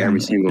good for every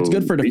single. It's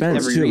good for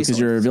defense too because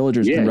your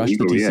villagers can rush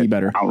the TC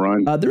better.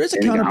 Outrun. There is a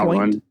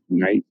counterpoint.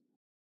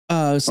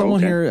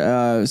 Someone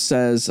here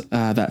says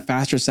that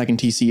faster second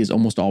TC is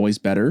almost always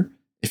better.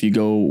 If you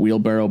go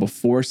Wheelbarrow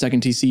before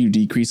second TC, you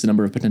decrease the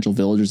number of potential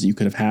villagers that you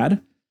could have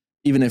had.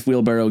 Even if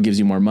Wheelbarrow gives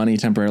you more money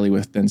temporarily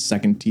than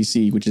second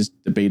TC, which is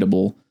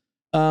debatable.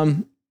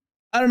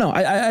 I don't know.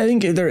 I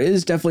think there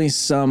is definitely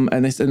some,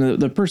 and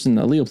the person,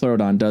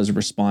 Leopleurodon, does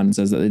respond and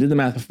says that they did the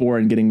math before,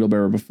 and getting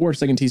Wheelbarrow before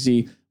second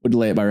TC would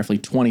delay it by roughly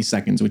 20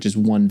 seconds, which is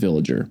one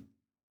villager.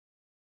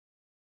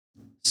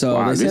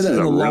 So they say that in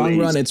the long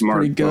run, it's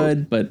pretty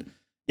good, but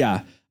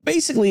yeah,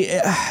 basically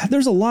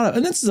there's a lot of,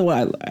 and this is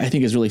what I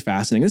think is really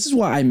fascinating. This is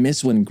why I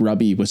miss when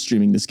Grubby was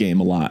streaming this game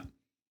a lot.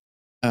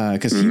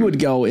 Because he would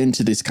go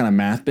into this kind of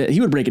math bit.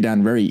 He would break it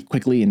down very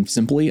quickly and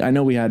simply. I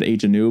know we had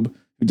Age of Noob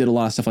who did a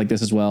lot of stuff like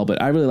this as well,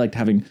 but I really liked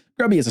having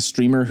Grubby as a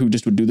streamer who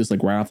just would do this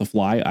like right off the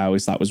fly. I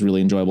always thought was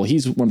really enjoyable.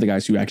 He's one of the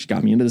guys who actually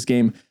got me into this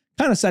game.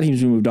 Kind of sad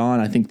he's moved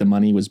on. I think the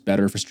money was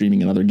better for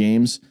streaming in other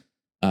games.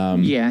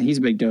 Yeah, he's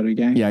a big Dota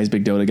guy. Yeah, he's a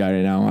big Dota guy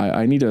right now.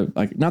 I need to,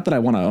 like, not that I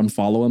want to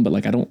unfollow him, but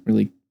like I'm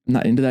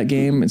not into that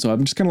game. And so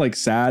I'm just kind of like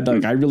sad.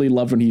 Like I really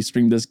loved when he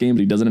streamed this game,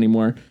 but he doesn't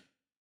anymore.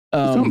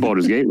 He's on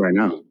Baldur's Gate right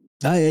now.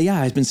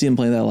 Yeah, I've been seeing him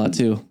play that a lot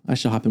too. I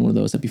should hop in one of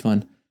those. That'd be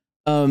fun.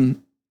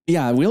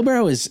 Yeah,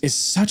 Wheelbarrow is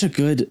such a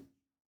good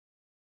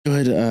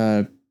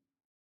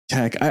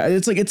tech. I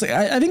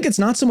think it's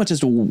not so much as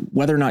to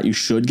whether or not you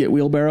should get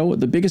Wheelbarrow.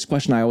 The biggest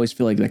question I always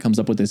feel like that comes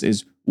up with this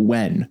is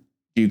when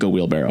do you go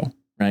Wheelbarrow,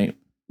 right?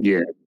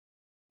 Yeah.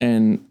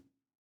 And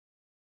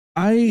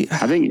I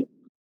think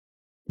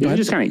it's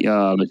just kind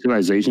of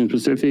civilization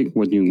specific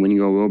when you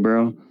go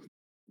Wheelbarrow.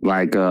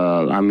 Like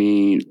I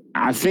mean,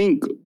 I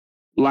think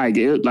like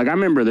I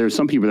remember there's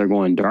some people that are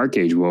going Dark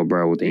Age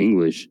Wheelbarrow with the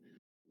English.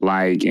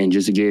 Like, and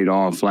just to get it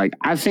off, like,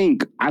 I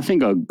think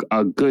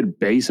a good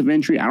base of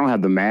entry, I don't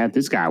have the math.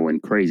 This guy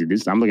went crazy.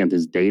 I'm looking at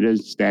this data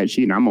stat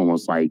sheet and I'm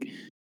like,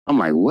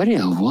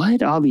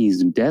 what? All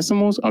these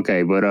decimals?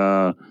 Okay. But,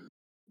 I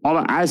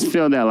just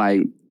feel that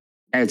like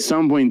at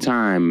some point in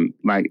time,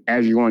 like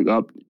as you're going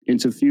up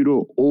into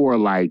feudal or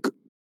like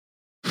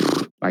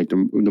the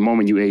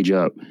moment you age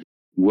up,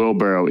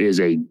 Wheelbarrow is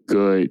a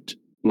good,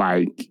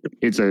 like,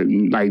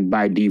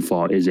 by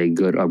default is a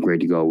good upgrade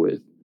to go with.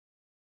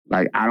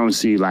 Like, I don't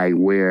see, like,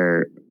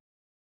 where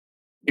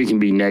it can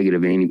be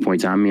negative at any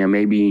point in time. I mean,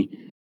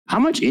 maybe, how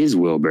much is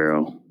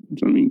Wheelbarrow?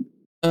 I mean,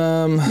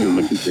 I feel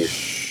like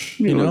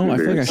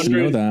I should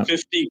know that.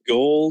 50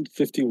 gold,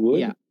 50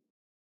 wood. Yeah.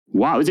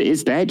 Wow,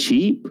 it's that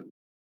cheap?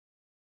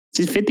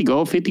 It's 50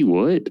 gold, 50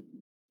 wood?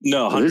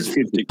 No,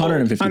 150 gold.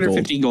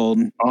 150 gold.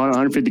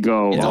 150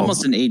 gold. It's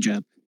almost an age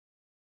up.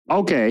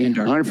 Okay,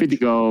 150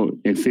 gold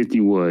and 50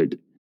 wood.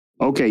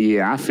 Okay,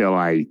 yeah, I feel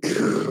like.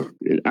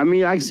 I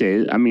mean, like I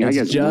said, I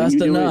guess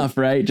just enough,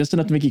 right? Just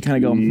enough to make you kind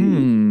of go,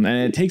 and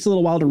it takes a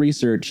little while to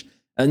research,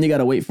 and then you got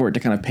to wait for it to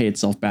kind of pay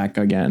itself back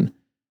again.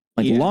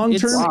 Like long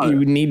term,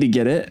 you need to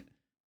get it.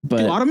 But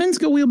do Ottomans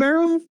go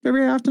wheelbarrow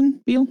very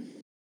often, Beal?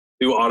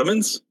 Do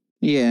Ottomans?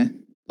 Yeah,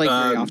 like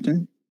very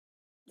often.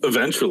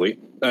 Eventually.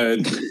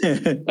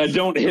 I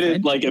don't hit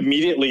it like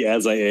immediately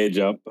as I age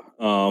up.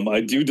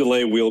 I do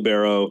delay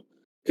wheelbarrow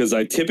because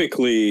I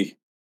typically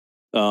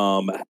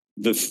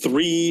the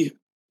 3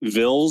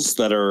 vills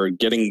that are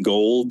getting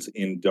gold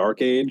in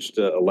Dark Age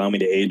to allow me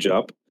to age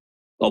up,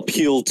 I'll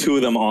peel 2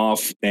 of them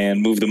off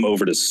and move them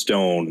over to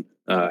stone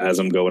as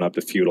I'm going up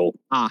to feudal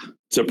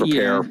to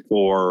prepare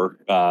for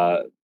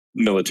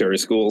military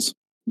schools.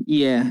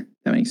 Yeah,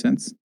 that makes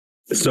sense.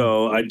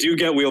 So I do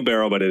get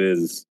wheelbarrow, but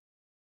it's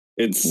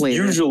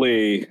later.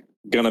 Usually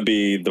gonna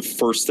be the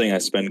first thing I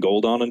spend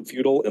gold on in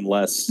feudal,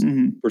 unless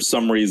for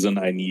some reason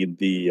I need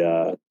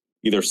the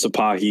either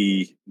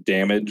Sipahi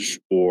damage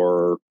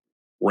or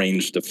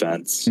range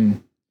defense.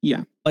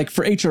 Yeah, like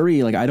for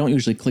HRE, like I don't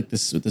usually click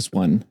this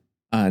one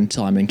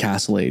until I'm in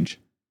Castle Age,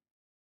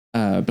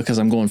 because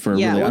I'm going for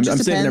I'm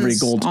saving every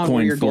gold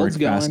coin for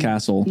fast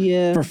castle.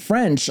 Yeah. For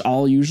French,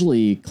 I'll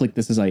usually click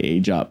this as I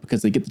age up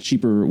because they get the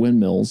cheaper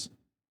windmills.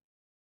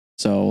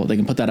 So they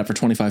can put that up for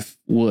 25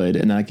 wood,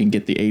 and then I can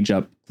get the age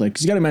up click.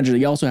 Because you got to imagine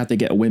you also have to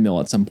get a windmill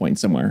at some point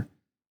somewhere,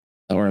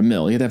 or a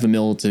mill. You have to have a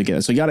mill to get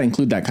it. So you got to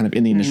include that kind of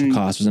in the initial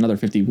cost. There's another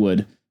 50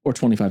 wood or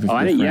 25.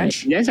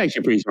 French. That's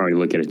actually pretty smart to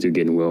look at it too.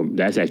 Getting wheel.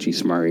 That's actually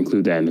smart.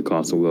 Include that in the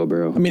cost of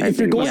wheelbarrow. I mean, if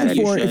you're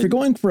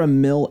going for a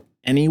mill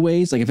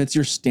anyways, like if it's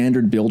your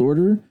standard build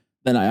order,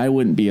 then I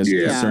wouldn't be as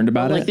concerned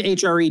about it. Like the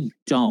HRE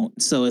don't,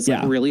 so it's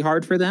like really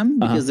hard for them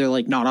because they're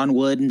like not on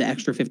wood, and the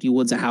extra 50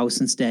 wood's a house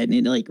instead, and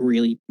it like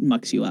really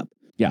mucks you up.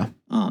 Yeah.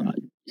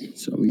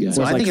 So we got.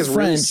 So I think it's French,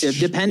 really civ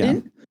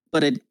dependent,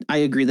 but I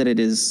agree that it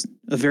is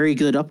a very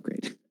good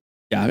upgrade.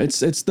 Yeah, it's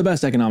the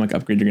best economic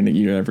upgrade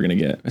you're ever gonna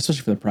get,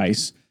 especially for the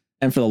price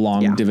and for the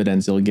long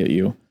dividends it'll get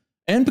you,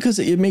 and because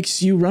it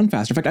makes you run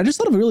faster. In fact, I just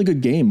thought of a really good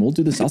game. We'll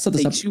do this. I'll set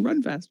this up. Makes you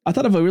run fast. I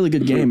thought of a really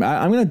good game.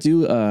 I'm gonna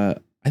do.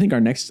 I think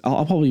our next.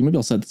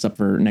 I'll set this up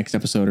for next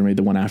episode or maybe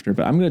the one after.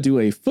 But I'm gonna do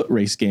a foot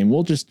race game.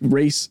 We'll just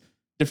race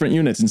different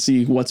units and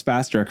see what's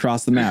faster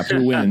across the map.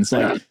 Who wins?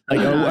 Like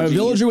a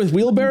villager with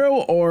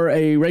wheelbarrow or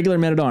a regular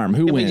man-at-arm.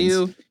 Who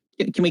wins?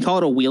 Can we call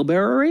it a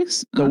wheelbarrow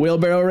race? The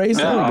wheelbarrow race?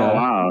 There we go.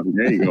 Wow.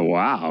 There you go.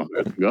 Wow.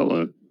 That's a good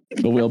one.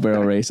 The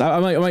wheelbarrow race. I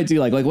might do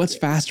like what's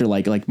faster,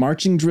 like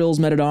marching drills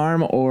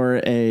men-at-arm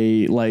or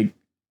a like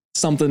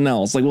something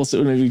else. Like we'll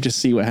maybe just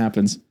see what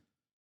happens.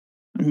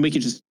 We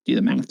could just do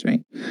the math,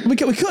 right? We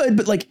could,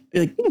 but like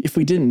if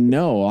we didn't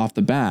know off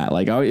the bat,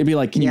 like it'd be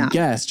like, can you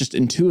guess just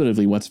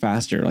intuitively what's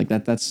faster? Like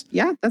that's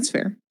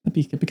fair.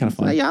 That'd be kind of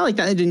fun. Yeah, I like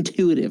that. It's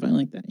intuitive. I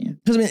like that. Yeah.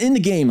 Because I mean, in the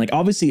game, like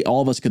obviously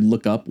all of us could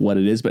look up what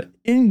it is, but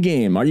in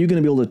game, are you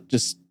going to be able to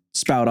just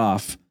spout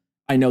off?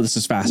 I know this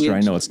is faster. I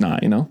know it's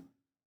not. You know.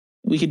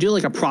 We could do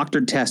like a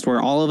proctored test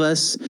where all of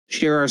us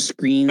share our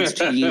screens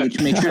to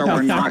make sure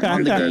we're not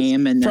on the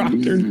game, and then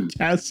proctored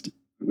test.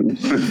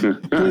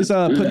 Please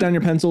put down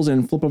your pencils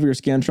and flip over your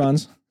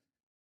Scantrons.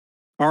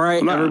 All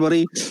right,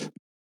 everybody.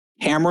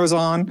 Cameras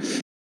on.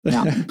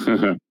 Yeah.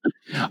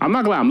 I'm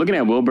not glad. I'm looking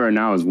at wheelbarrow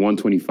now as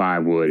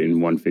 125 wood and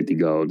 150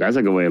 gold. That's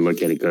a good way to look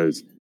at it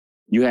because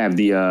you have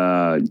the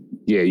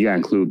you gotta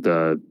include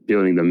the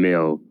building the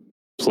mill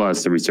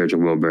plus the research of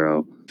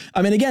wheelbarrow.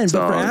 I mean, again,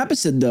 but for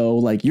Apposite though,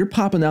 like you're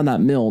popping down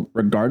that mill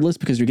regardless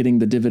because you're getting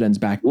the dividends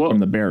back from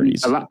the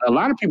berries. A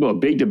lot of people, a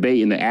big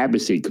debate in the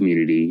Apposite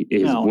community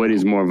is what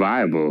is more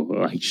viable,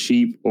 like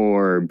sheep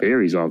or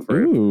berries off it.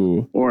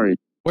 Ooh. Or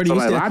where do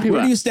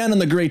you stand on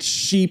the great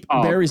sheep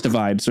berries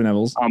divide, Sir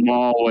Neville's? I'm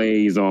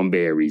always on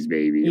berries,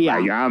 baby. Yeah.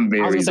 Like I'm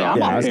berries.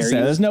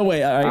 There's no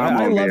way.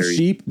 I love berries.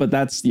 Sheep, but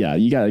that's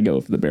you got to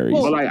go for the berries.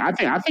 Well, like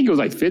I think it was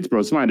like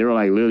Fitzbro. Somebody they were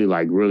like literally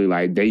like really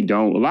like they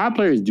don't. A lot of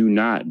players do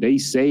not. They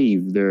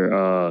save their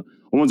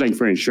almost like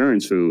for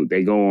insurance food.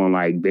 They go on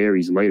like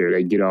berries later.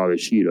 They get all the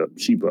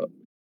sheep up,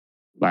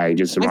 like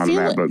just around the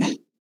map. But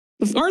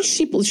aren't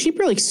sheep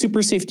are like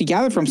super safe to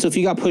gather from? So if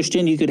you got pushed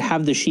in, you could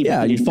have the sheep.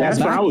 Yeah, you fall back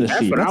the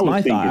sheep. That's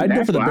my thought. I'd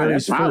go for the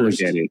berries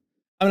first. I mean,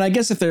 I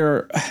guess if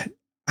they're,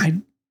 I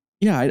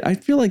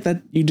feel like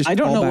that you just. I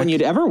don't know when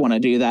you'd ever want to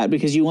do that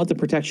because you want the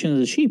protection of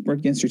the sheep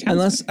against your town.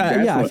 Unless,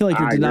 I feel like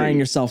you're denying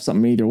yourself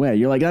something either way.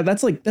 You're like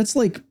that's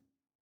like.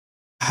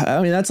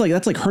 I mean, that's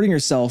like hurting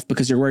yourself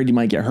because you're worried you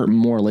might get hurt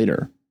more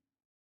later.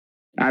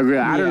 I agree.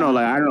 I don't know.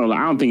 I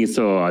don't think it's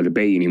still a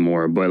debate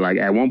anymore. But like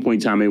at one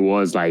point in time, it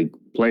was like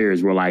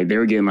players were like they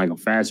were getting like a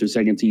faster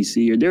second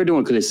TC, or they were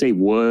doing because they save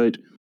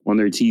wood on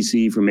their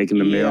TC for making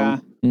the mill,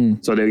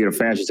 so they get a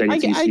faster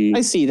second TC.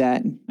 I see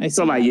that.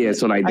 So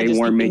they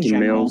weren't making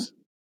mills.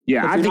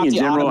 Yeah, I think in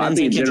general,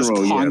 just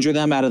conjure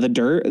them out of the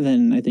dirt.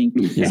 Then I think,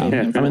 I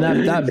mean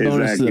that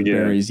bonus to the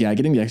berries,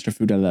 getting the extra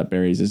food out of that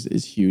berries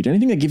is huge.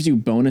 Anything that gives you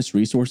bonus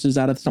resources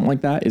out of something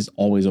like that is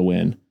always a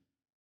win.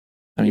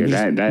 I mean,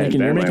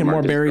 you're making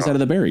more berries out of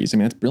the berries. I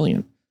mean, that's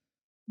brilliant.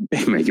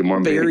 Making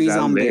more berries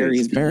on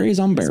berries. Berries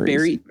on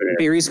berries.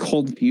 Berries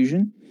cold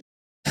fusion.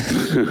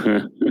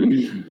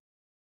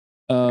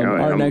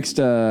 Our next,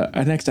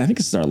 I think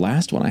this is our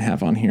last one I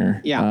have on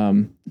here. Yeah.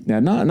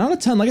 Not a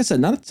ton. Like I said,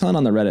 not a ton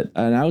on the Reddit.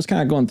 And I was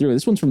kind of going through it.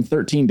 This one's from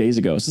 13 days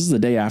ago. So this is the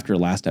day after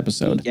last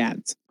episode. Yeah.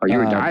 You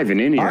were diving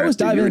in here. I was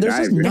diving in.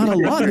 There's just not a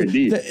lot.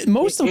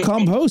 Most of the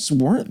composts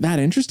weren't that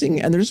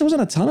interesting, and there just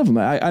wasn't a ton of them.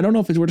 I don't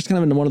know if we're just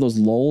kind of in one of those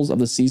lulls of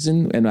the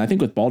season. And I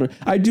think with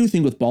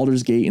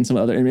Baldur's Gate and some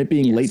other, and it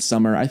being late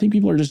summer, I think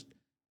people are just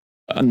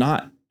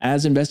not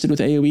as invested with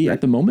AoE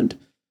at the moment.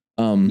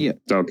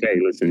 It's okay.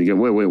 Listen,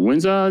 wait,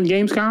 when's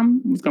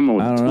Gamescom? What's coming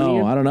with I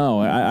don't know.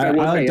 I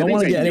don't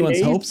want to get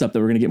anyone's hopes up that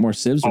we're going to get more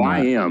civs. I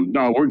am.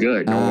 No, we're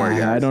good. Don't worry,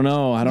 guys. I don't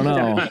know. I don't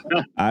want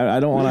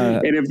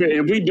to. And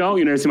if we don't,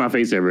 you never see my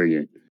face ever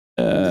again.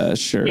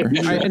 Sure.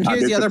 And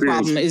here's the other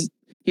problem is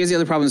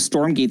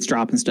Stormgate's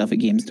dropping stuff at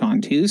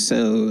Gamescom too,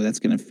 so that's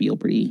going to feel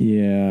pretty.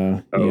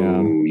 Yeah.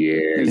 Oh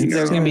yeah.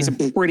 There's going to be some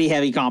pretty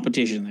heavy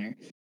competition there.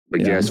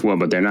 But guess what?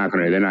 But they're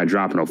not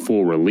dropping a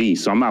full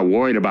release. So I'm not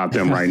worried about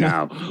them right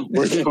now.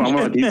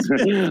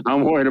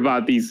 I'm worried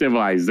about these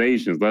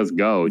civilizations. Let's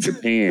go.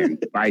 Japan.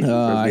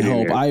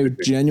 I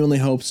genuinely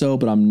hope so,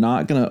 but I'm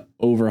not going to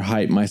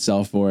overhype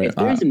myself for it. If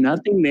there's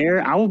nothing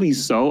there, I'm going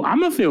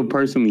to feel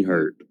personally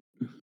hurt.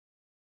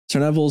 Sir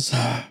Neville's, you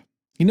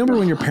remember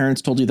when your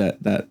parents told you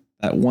that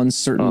one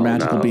certain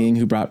magical being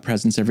who brought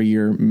presents every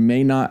year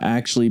may not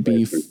actually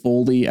be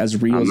fully as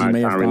real as you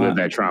may have thought? Relive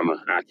that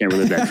trauma. I can't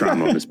relive that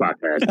trauma on this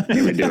podcast. I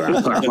can't do it. I'm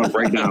going to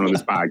break down on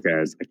this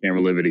podcast. I can't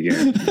relive it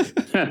again.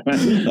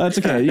 That's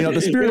okay.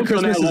 The spirit of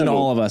Christmas is in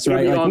all of us,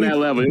 right?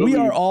 We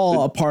are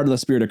all a part of the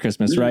spirit of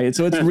Christmas, right?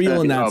 So it's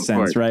real in that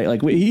sense, right?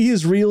 Like he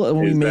is real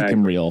when we make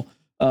him real.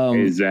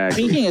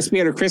 Exactly. Speaking of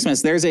spirit of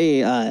Christmas, there's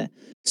a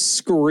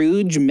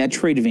Scrooge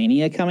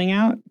Metroidvania coming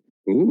out.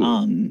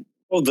 Ooh.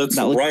 Oh, that's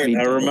right.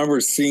 I remember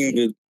seeing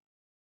the.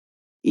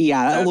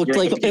 Yeah, it looked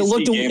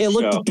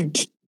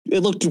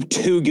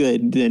too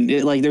good. Then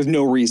there's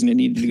no reason it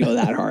needed to go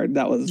that hard.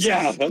 That was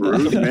why.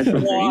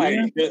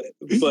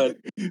 But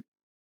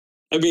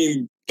I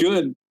mean,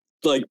 good.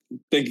 Like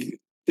they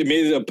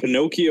made it a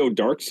Pinocchio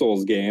Dark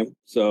Souls game.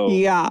 So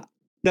yeah,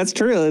 that's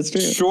true.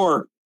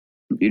 Sure.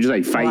 You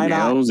just fighting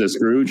elves as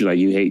Scrooge,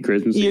 you hate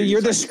Christmas. You're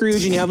the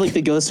Scrooge, and you have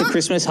the ghost of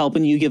Christmas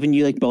helping you, giving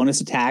you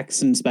bonus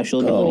attacks and special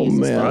abilities. Oh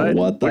man,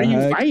 what are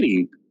you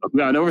fighting?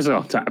 No, we're so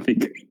off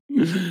topic.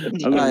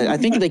 I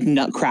think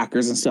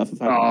nutcrackers and stuff.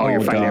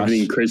 You're fighting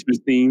everything Christmas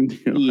themed.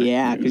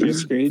 Yeah, because you're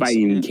Scrooge.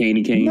 Fighting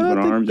candy canes with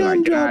arms.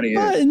 Get out of here.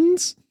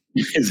 Buttons.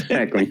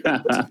 Exactly. Okay,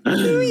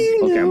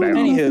 I'm back.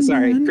 Anywho,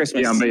 sorry,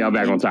 Christmas. Yeah, I'm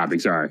back on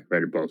topic. Sorry,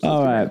 ready to post.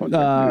 All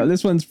right,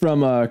 this one's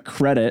from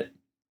Credit.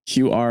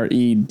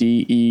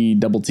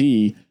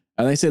 QREDETT.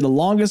 And they say the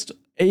longest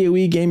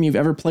AoE game you've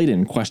ever played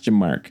in ?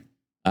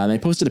 They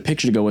posted a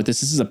picture to go with this.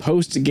 This is a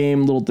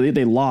post-game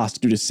they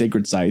lost due to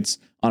sacred sites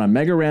on a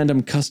mega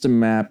random custom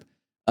map.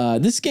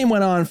 This game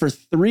went on for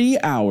 3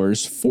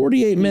 hours,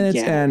 48 minutes,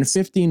 and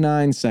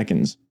 59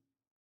 seconds.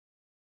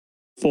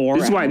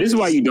 This is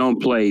why you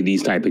don't play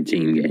these type of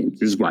team games.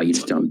 This is why you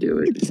just don't do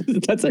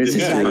it. That's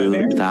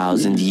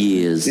 2,000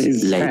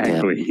 years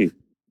later.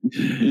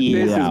 This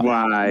is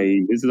why.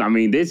 It's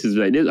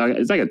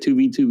like a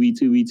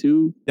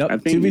 2v2v2v2. Yep,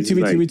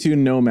 2v2v2v2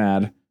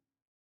 Nomad,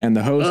 and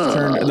the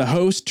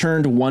host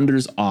turned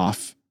wonders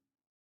off.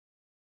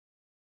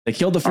 They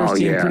killed the first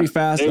team pretty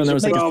fast, and there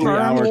was a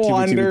 3-hour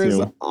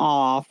 2v2v2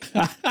 off.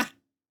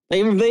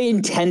 They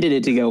intended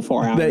it to go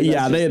 4 hours. They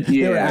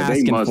were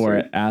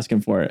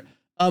asking for it.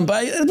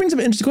 But it brings up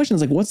an interesting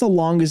question. It's what's the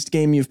longest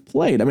game you've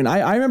played? I mean,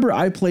 I remember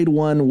I played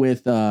one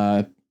with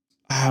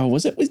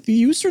was it with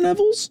you, Sir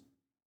Neville's?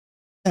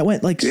 That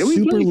went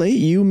super late.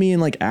 You, me,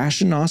 and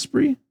Ash and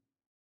Osprey.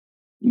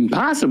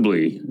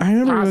 Possibly. I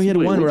remember we had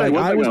one where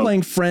I was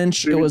playing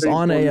French. It was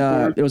on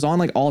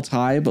all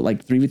tie, but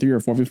 3v3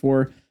 or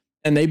 4v4.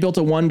 And they built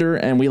a wonder,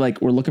 and we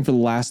were looking for the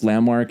last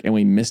landmark, and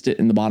we missed it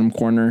in the bottom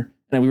corner.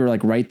 And we were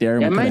right there.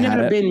 And that might not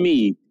have been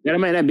me. That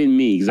might not have been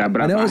me. I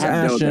know it was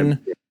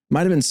Ashton. Might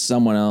have been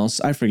someone else.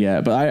 I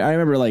forget. But I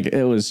remember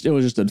it was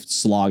just a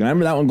slog. And I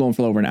remember that one going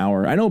for over an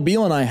hour. I know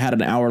Beal and I had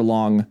an hour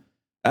long.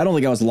 I don't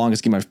think that was the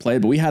longest game I've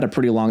played, but we had a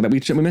pretty long that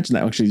we mentioned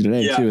that actually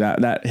today too.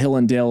 That Hill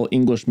and Dale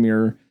English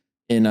Mirror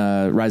in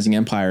Rising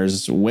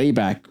Empires way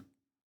back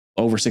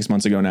over 6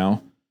 months ago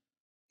now.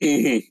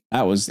 Mm-hmm.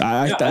 That was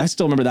I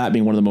still remember that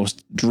being one of the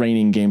most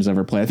draining games I've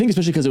ever played. I think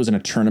especially because it was in a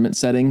tournament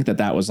setting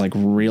that was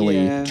really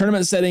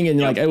tournament setting,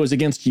 and it was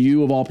against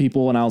you of all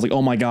people, and I was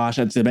oh my gosh,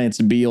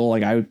 it's Beal.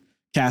 I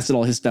casted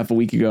all his stuff a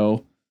week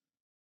ago.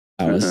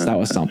 That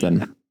was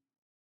something.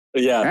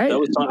 Yeah, right. That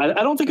was fun.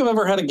 I don't think I've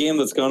ever had a game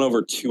that's gone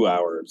over 2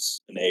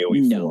 hours in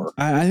AoE 4.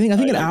 I think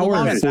an hour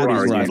and 40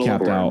 is where I've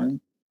capped out.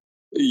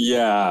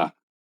 Yeah,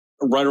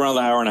 right around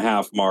the hour and a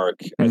half mark.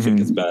 I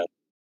think it's been.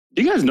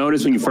 Do you guys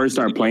notice when you first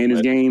start playing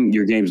this game,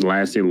 your games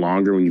lasted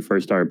longer when you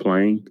first started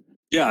playing?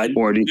 Yeah, I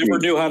never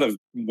knew how to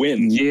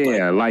win.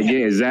 Yeah,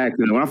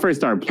 exactly. When I first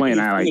started playing,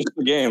 I like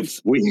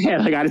games. We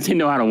had I didn't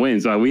know how to win,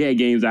 so we had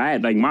games. I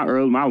had like my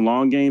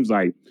long games,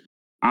 like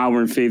hour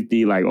and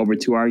 50, like over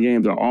 2 hour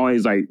games, are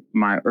always like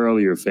my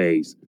earlier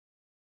phase.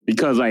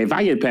 Because like if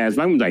I get past, if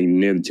I'm like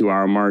near the 2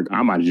 hour mark,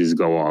 I might just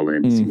go all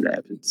in and see what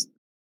happens.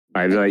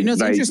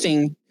 It's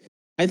interesting.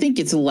 I think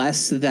it's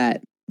less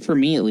that, for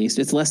me at least,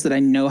 it's less that I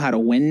know how to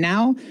win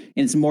now, and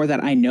it's more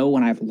that I know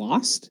when I've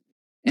lost.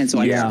 And so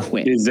I just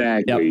quit.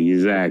 Exactly.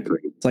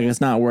 It's like,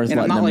 it's not worth it. And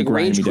I'm not like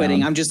rage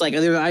quitting. I'm just like,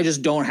 I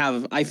just don't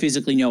have, I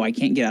physically know I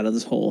can't get out of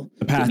this hole.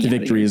 The path to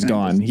victory is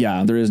gone.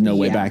 Yeah, there is no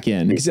way back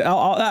in. Because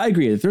I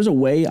agree. If there's a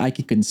way I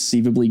could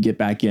conceivably get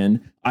back in,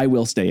 I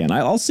will stay in.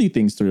 I'll see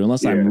things through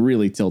unless I'm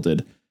really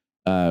tilted.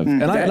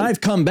 And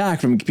I've come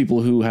back from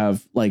people who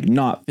have like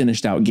not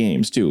finished out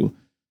games too.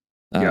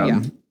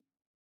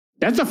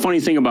 That's the funny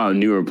thing about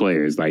newer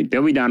players. Like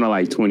they'll be down to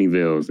like 20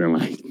 bills and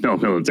like no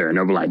military. And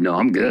they'll be like, no,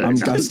 I'm good. I'm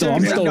still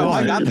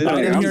on. I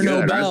didn't hear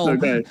no bell.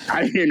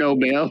 I didn't hear no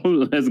bell.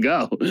 Let's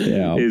go.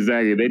 Yeah,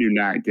 exactly. They do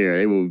not care.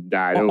 They will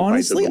die.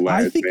 Honestly,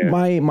 I think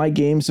my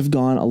games have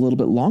gone a little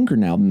bit longer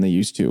now than they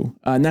used to,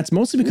 and that's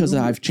mostly because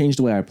I've changed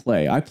the way I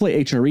play. I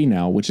play HRE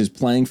now, which is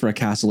playing for a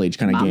Castle Age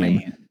kind of game.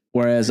 Man.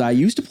 Whereas I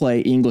used to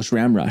play English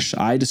Ram Rush.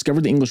 I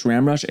discovered the English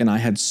Ram Rush, and I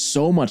had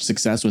so much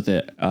success with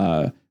it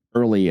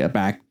early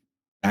back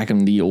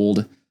in the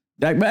old,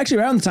 actually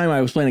around the time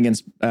I was playing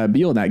against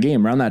Beal in that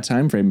game, around that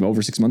time frame,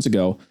 over 6 months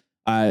ago,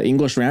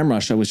 English Ram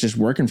Rush was just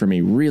working for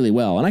me really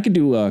well. And I could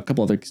do a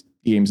couple other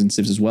games in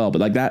Civs as well,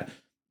 but like that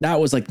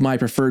was like my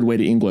preferred way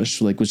to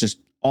English, like was just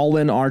all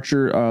in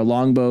archer,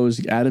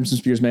 longbows, add in some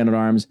spears, man at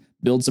arms,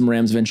 build some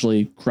rams,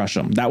 eventually crush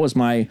them. That was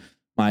my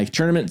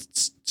tournament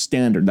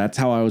standard. That's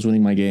how I was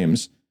winning my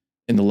games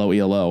in the low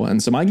ELO.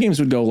 And so my games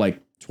would go like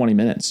 20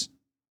 minutes,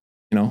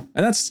 and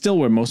that's still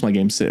where most of my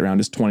games sit around,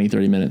 is 20,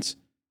 30 minutes.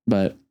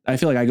 But I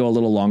feel like I go a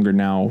little longer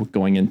now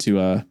going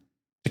into a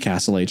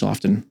Castle Age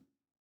often.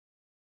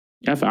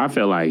 I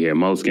feel like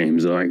most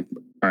games are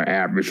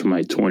average from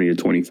like 20 to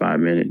 25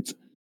 minutes.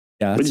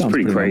 Yeah, which is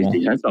pretty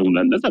crazy. That's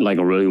like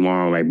a really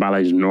long, like by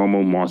like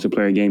normal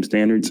multiplayer game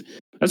standards.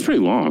 That's pretty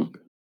long.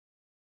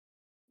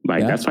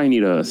 Like that's why you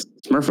need a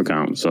Smurf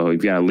account. So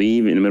if you gotta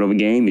leave in the middle of a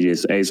game, you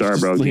just, hey, sorry,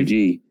 bro,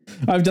 GG.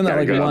 I've done that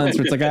like once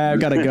where it's like, I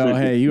gotta go.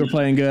 Hey, you were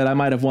playing good. I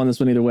might have won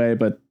this one either way,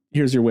 but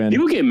here's your win.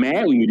 People get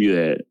mad when you do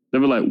that. They're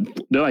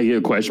like, you're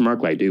a question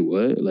mark. Like, dude,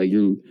 what? Like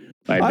you.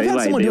 Like, I've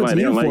had someone do it to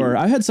me before.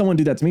 I had someone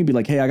do that to me, be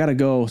like, hey, I gotta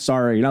go.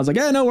 Sorry. And I was like,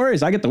 yeah, no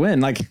worries. I get the win.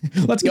 Like,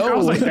 let's go. I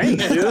was like,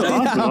 thanks, dude.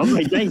 Awesome. I was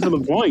like, thanks for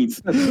the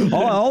points.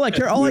 all I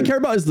care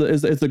about is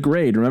the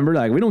grade. Remember,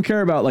 like, we don't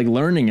care about like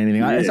learning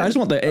anything. I just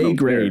want the A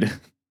grade.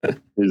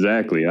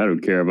 Exactly. I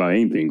don't care about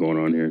anything going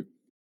on here.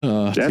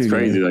 That's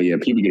crazy.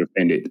 Like, people get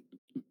offended.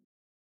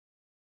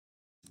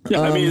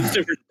 Yeah, I mean, it's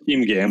different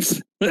team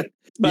games. I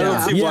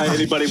don't see why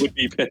anybody would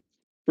be pissed.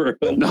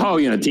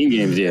 Team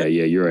games. Yeah,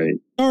 you're right.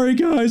 Sorry,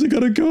 guys, I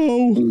gotta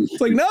go. It's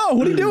like, no,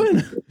 what are you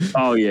doing?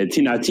 Oh yeah,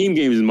 team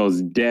games is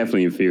most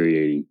definitely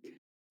infuriating,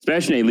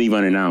 especially when they leave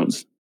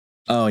unannounced.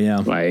 Oh yeah,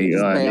 like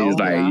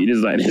you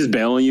just like this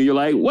bell on you. You're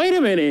like, wait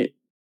a minute.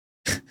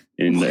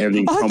 And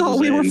everything. I thought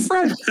we were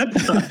friends. This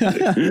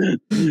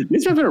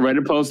happened a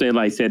Reddit post. They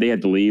like said they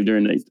had to leave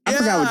during. I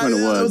forgot which one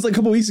it was. It was like a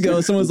couple weeks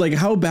ago. Someone was like,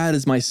 "How bad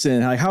is my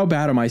sin? Like, how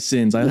bad are my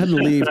sins?" I had to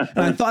leave,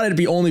 and I thought it'd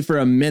be only for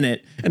a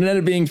minute, and it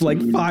ended up being for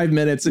like 5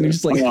 minutes. And you're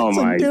just like, "Oh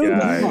my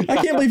god! I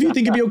can't believe you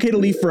think it'd be okay to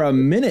leave for a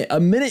minute. A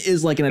minute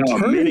is like an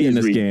eternity in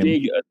this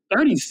game.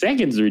 30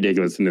 seconds is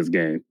ridiculous in this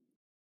game."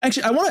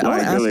 Actually, I want to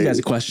ask you guys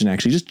a question.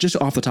 Actually, just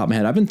off the top of my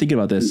head, I've been thinking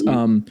about this.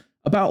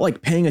 About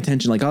like paying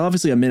attention. Like,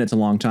 obviously, a minute's a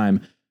long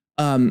time.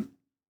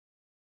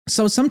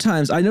 So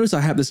sometimes I notice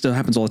this still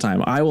happens all the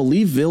time. I will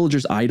leave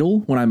villagers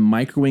idle when I'm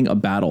microwing a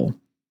battle.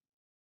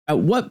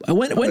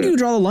 When do you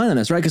draw the line on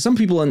this, right? Because some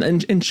people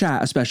in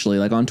chat, especially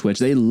like on Twitch,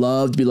 they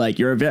love to be like,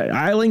 you're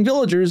idling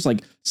villagers,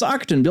 like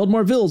Sockton, build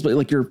more vills, but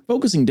like you're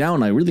focusing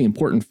down on a really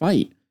important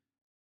fight.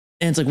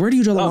 And it's like, where do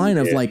you draw the line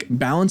of like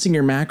balancing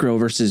your macro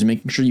versus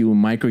making sure you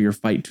micro your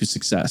fight to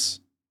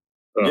success?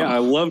 Yeah, I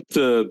love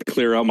to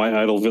clear out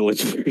my idle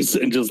villagers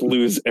and just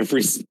lose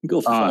every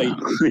single fight.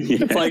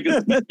 Like,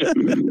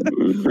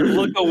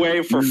 look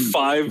away for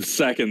 5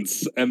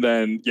 seconds, and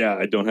then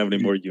I don't have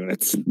any more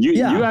units. You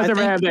guys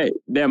ever have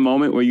that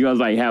moment where you guys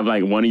like have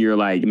like one of your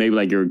like maybe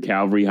like your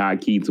cavalry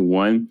hotkey to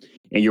 1,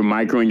 and you're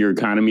microing your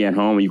economy at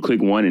home, and you click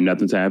 1 and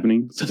nothing's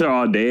happening, so they're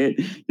all dead.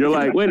 You're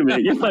like, wait a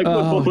minute, you're like,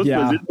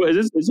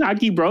 is this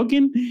hotkey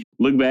broken?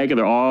 Look back,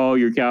 and all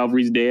your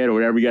cavalry's dead, or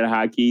whatever. You got a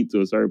hotkey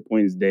to a certain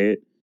point is dead.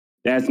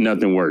 That's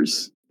nothing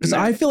worse. So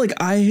I feel like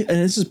and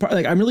this is part,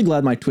 like, I'm really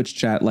glad my Twitch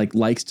chat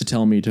likes to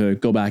tell me to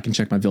go back and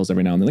check my vills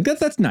every now and then. Like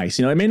that's nice.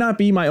 It may not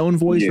be my own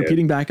voice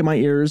repeating back in my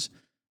ears.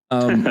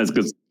 That's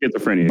because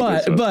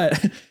schizophrenia.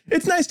 But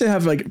it's nice to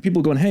have like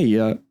people going, hey,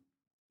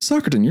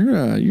 Sockerton,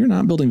 you're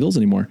not building vills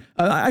anymore.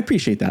 I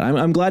appreciate that.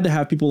 I'm glad to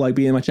have people like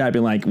be in my chat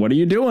being like, what are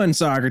you doing,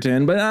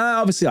 Sockerton? But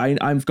obviously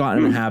I've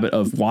gotten in the habit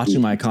of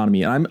watching my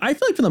economy, and I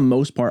feel like for the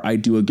most part I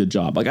do a good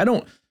job. Like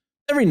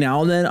every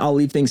now and then I'll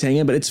leave things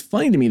hanging, but it's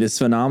funny to me, this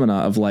phenomena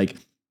of like,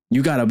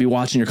 you got to be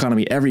watching your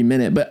economy every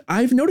minute. But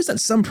I've noticed that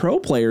some pro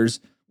players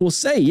will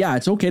say, yeah,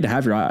 it's okay to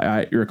have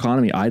your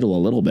economy idle a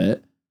little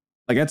bit.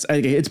 Like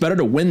it's better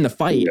to win the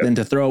fight than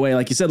to throw away.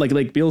 Like you said,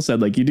 like Beal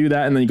said, like you do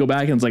that and then you go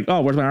back and it's like,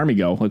 oh, where's my army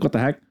go? Like, what the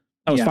heck?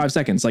 That was 5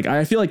 seconds. Like,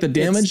 I feel like the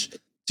damage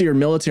to your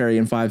military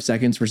in 5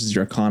 seconds versus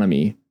your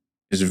economy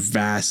is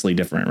vastly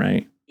different,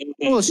 right?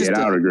 Well, it's just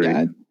I would agree.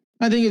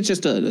 I think it's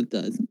just a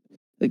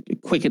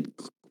quick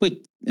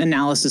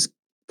analysis,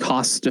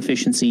 cost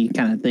efficiency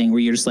kind of thing where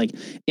you're just like,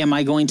 am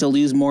I going to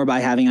lose more by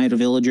having idle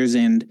villagers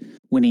and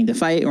winning the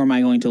fight, or am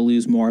I going to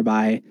lose more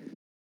by,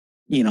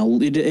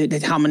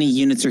 how many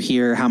units are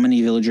here, how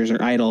many villagers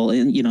are idle,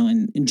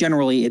 and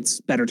generally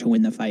it's better to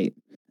win the fight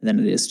than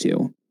it is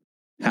to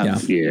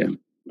have. Yeah,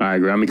 I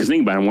agree. I mean, because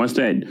think about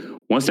it,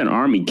 once that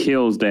army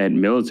kills that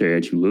military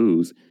that you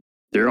lose,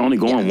 they're only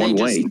going one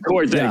way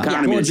towards that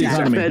economy.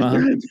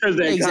 Because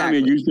that economy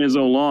you spent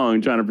so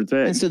long trying to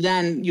protect. And so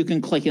then you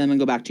can click them and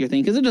go back to your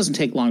thing because it doesn't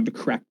take long to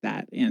correct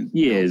that. And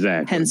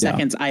exactly. 10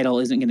 seconds idle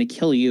isn't going to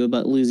kill you,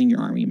 but losing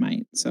your army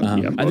might. So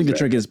I think the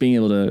trick is being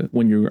able to,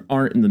 when you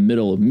aren't in the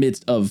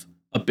midst of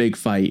a big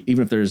fight,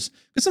 even if because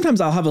sometimes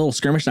I'll have a little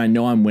skirmish and I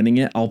know I'm winning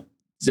it, I'll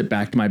zip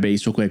back to my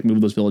base real quick,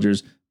 move those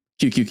villagers,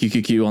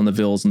 Q on the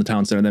vills in the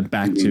town center, and then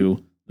back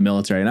to the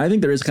military. And I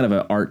think there is kind of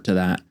an art to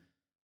that.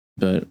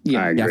 But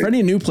for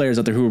any new players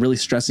out there who are really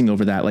stressing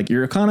over that, like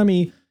your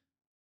economy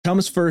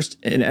comes first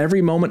in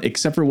every moment,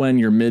 except for when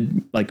you're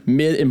mid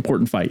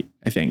important fight,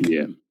 I think.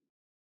 As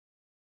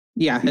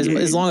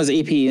long as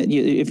AP,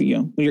 if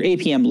your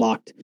APM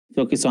locked,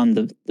 focus on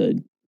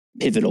the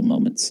pivotal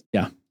moments.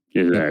 Yeah,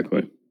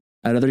 exactly.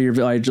 I'd rather your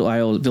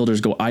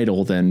villagers go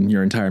idle than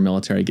your entire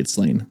military gets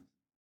slain.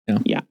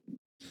 Yeah.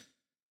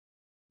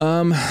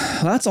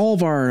 That's all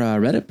of our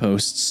Reddit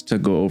posts to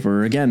go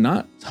over. Again,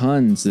 not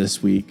tons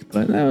this week,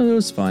 but it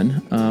was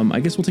fun.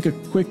 I guess we'll take a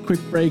quick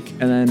break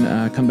and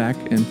then come back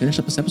and finish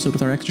up this episode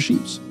with our extra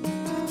sheets.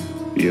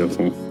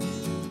 Beautiful.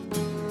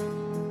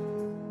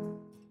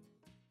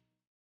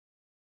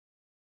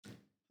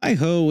 Hi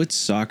ho, it's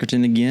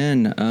Socraton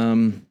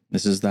again.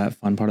 This is that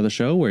fun part of the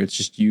show where it's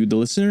just you, the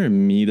listener,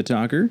 and me, the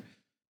talker.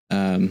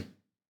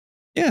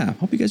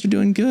 Hope you guys are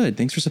doing good.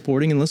 Thanks for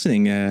supporting and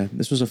listening.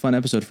 This was a fun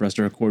episode for us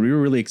to record. We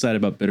were really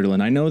excited about Bidderlyn.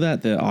 I know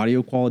that the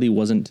audio quality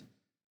wasn't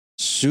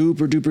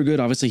super duper good.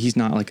 Obviously, he's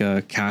not like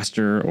a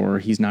caster or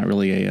he's not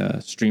really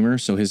a streamer,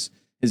 so his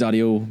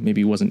audio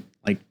maybe wasn't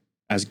like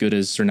as good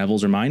as Sir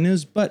Neville's or mine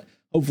is. But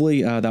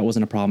hopefully that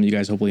wasn't a problem. You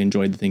guys hopefully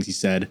enjoyed the things he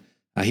said.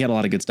 He had a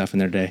lot of good stuff in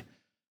there today.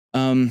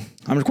 I'm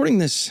recording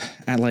this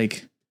at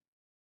like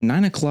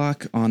 9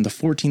 o'clock on the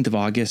 14th of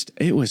August.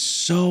 It was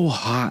so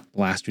hot the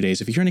last 2 days.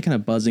 If you hear any kind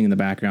of buzzing in the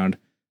background,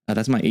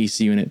 that's my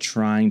AC unit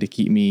trying to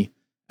keep me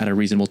at a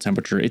reasonable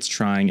temperature. It's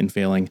trying and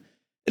failing.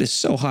 It is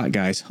so hot,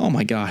 guys. Oh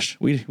my gosh.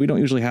 We don't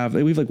usually have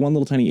like one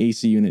little tiny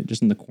AC unit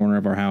just in the corner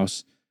of our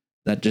house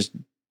that just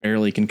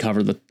barely can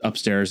cover the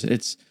upstairs.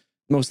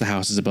 Most of the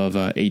house is above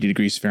 80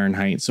 degrees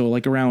Fahrenheit. So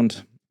like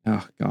around,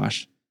 oh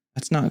gosh,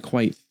 that's not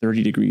quite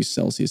 30 degrees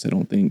Celsius, I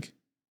don't think.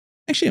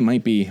 Actually, it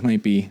might be.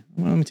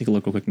 Well, let me take a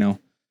look real quick now.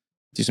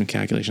 Do some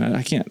calculation.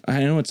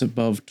 I know it's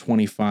above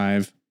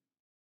 25,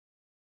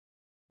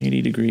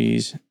 80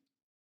 degrees.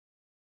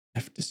 I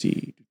have to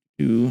see.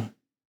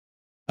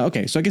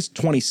 Okay, so I guess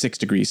 26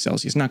 degrees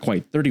Celsius. Not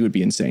quite. 30 would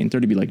be insane.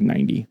 30 would be like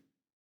 90.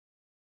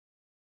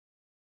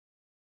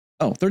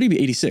 Oh, 30 would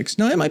be 86.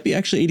 No, it might be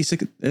actually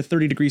 86 at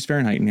 30 degrees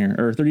Fahrenheit in here,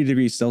 or 30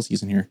 degrees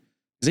Celsius in here.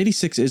 Because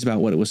 86 is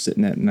about what it was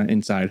sitting at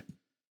inside.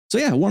 So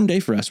yeah, warm day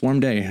for us. Warm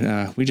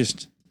day. We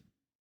just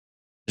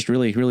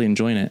really, really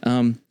enjoying it.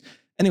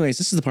 Anyways,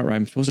 this is the part where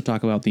I'm supposed to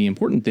talk about the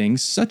important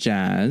things, such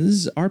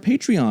as our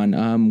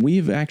Patreon.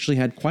 We've actually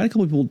had quite a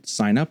couple of people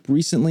sign up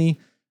recently.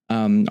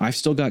 I've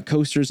still got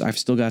coasters. I've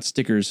still got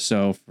stickers.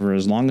 So for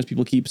as long as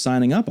people keep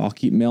signing up, I'll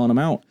keep mailing them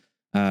out.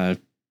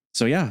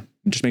 So yeah,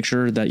 just make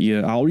sure that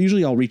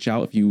I'll reach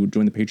out. If you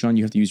join the Patreon,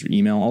 you have to use your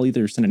email. I'll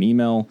either send an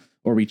email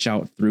or reach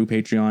out through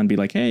Patreon, be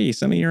like, hey,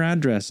 send me your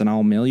address and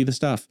I'll mail you the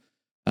stuff.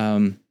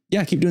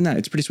 Yeah, keep doing that.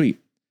 It's pretty sweet.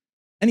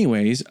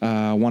 Anyways,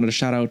 wanted to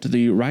shout out to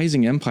the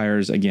Rising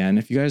Empires again.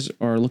 If you guys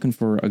are looking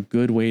for a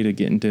good way to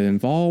get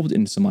involved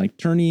in some like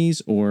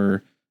tourneys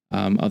or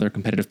other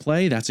competitive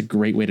play, that's a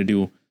great way to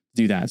do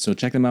that. So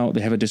check them out.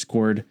 They have a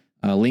Discord.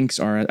 Links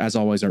are, as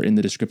always, are in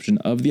the description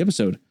of the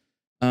episode.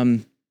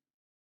 I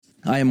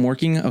am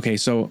working. Okay,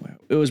 so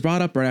it was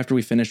brought up right after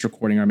we finished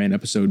recording our main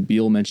episode.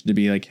 Beal mentioned to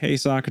be like, hey,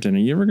 Socraton, are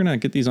you ever going to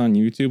get these on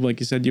YouTube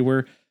like you said you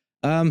were?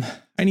 I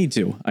need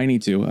to.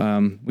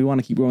 We want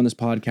to keep growing this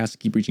podcast, to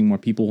keep reaching more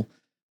people.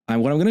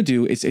 What I'm going to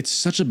do is it's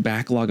such a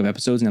backlog of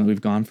episodes now that we've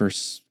gone for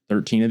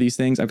 13 of these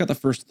things. I've got the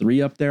first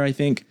 3 up there, I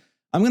think.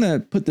 I'm going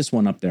to put this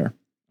one up there. I'm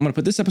going to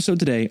put this episode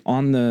today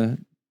on the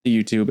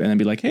YouTube and then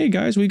be like, hey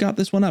guys, we got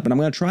this one up. And I'm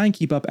going to try and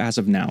keep up as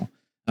of now.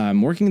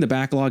 Working the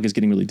backlog is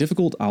getting really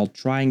difficult. I'll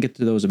try and get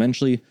to those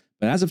eventually.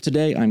 But as of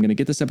today, I'm going to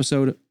get this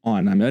episode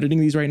on. I'm editing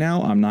these right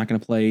now. I'm not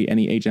going to play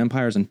any Age of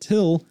Empires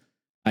until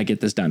I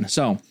get this done.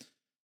 So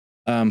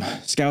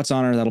Scout's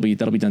Honor, that'll be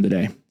done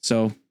today.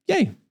 So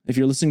yay. If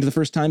you're listening to the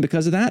first time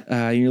because of that,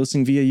 and you're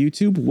listening via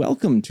YouTube,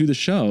 welcome to the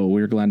show.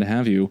 We're glad to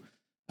have you.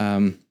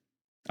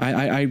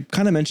 I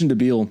kind of mentioned to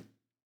Beal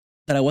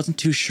that I wasn't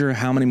too sure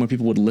how many more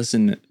people would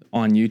listen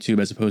on YouTube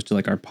as opposed to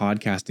like our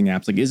podcasting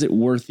apps. Like, is it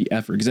worth the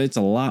effort? Because it's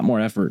a lot more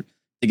effort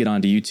to get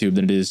onto YouTube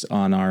than it is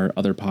on our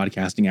other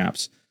podcasting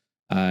apps.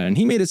 And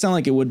he made it sound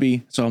like it would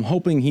be. So I'm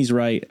hoping he's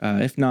right.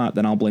 If not,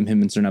 then I'll blame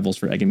him and Sir Neville's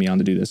for egging me on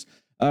to do this.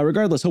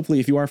 Regardless, hopefully,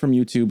 if you are from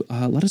YouTube,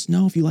 let us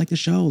know if you like the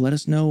show. Let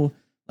us know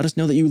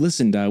that you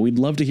listened. We'd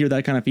love to hear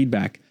that kind of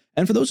feedback.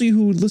 And for those of you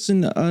who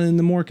listen in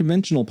the more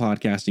conventional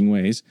podcasting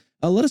ways,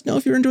 let us know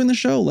if you're enjoying the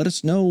show. Let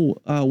us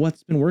know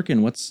what's been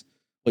working, what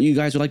you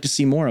guys would like to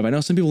see more of. I know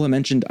some people have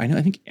mentioned, I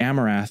think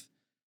Amarath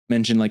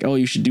mentioned like, oh,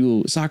 you should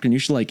do soccer and you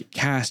should like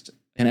cast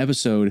an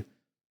episode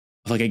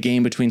of like a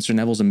game between Sir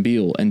Neville's and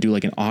Beal and do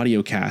like an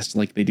audio cast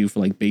like they do for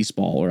like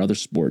baseball or other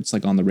sports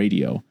like on the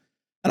radio.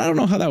 And I don't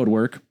know how that would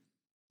work.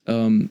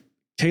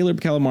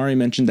 Caleb Calamari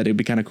mentioned that it'd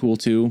be kind of cool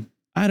too.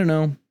 I don't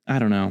know.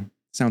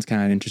 Sounds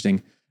kind of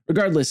interesting.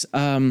 Regardless,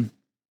 I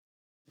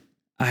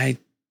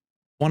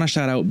want to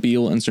shout out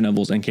Beal and Sir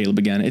Neville's and Caleb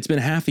again. It's been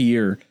half a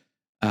year.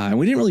 And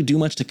we didn't really do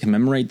much to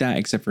commemorate that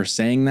except for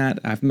saying that.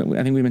 I think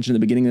we mentioned at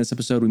the beginning of this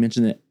episode. We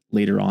mentioned it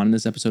later on in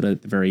this episode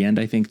at the very end,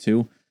 I think,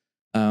 too.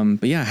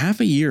 But yeah, half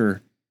a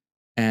year.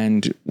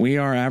 And we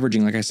are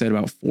averaging, like I said,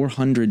 about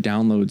 400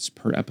 downloads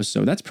per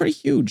episode. That's pretty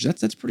huge.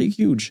 That's pretty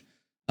huge.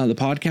 The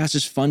podcast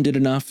is funded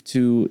enough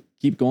to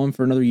keep going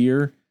for another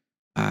year.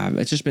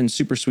 It's just been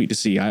super sweet to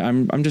see.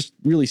 I'm just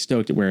really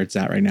stoked at where it's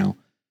at right now.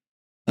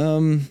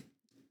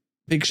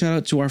 Big shout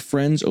out to our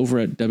friends over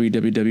at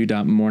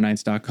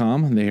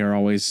www.morenights.com. They are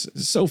always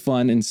so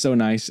fun and so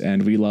nice,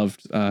 and we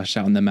loved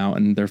shouting them out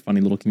and their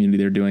funny little community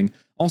they're doing.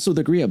 Also,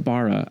 the Griot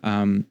Bara.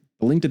 The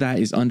link to that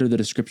is under the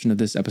description of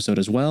this episode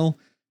as well.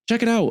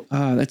 Check it out.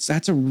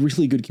 That's a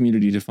really good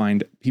community to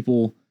find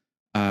people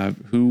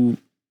who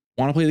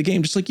want to play the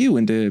game just like you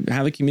and to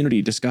have a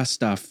community, discuss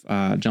stuff,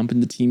 jump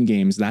into team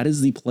games. That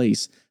is the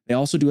place. They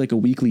also do like a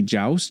weekly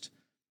joust.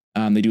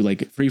 They do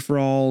like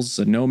free-for-alls,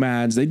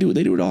 nomads. They do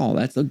it all.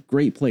 That's a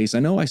great place. I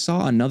know I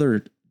saw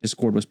another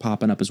Discord was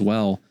popping up as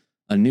well.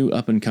 A new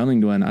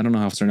up-and-coming one. I don't know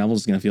how Sir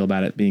Neville's going to feel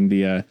about it being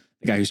the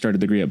guy who started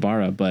the Griot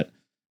Bara, but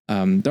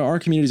there are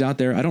communities out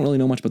there. I don't really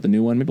know much about the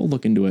new one. Maybe we'll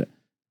look into it.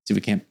 See if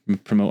we can't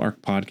promote our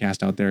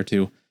podcast out there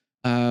too.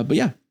 But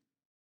yeah,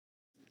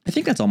 I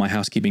think that's all my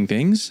housekeeping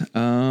things.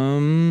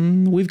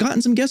 We've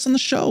gotten some guests on the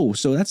show.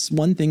 So that's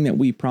one thing that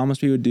we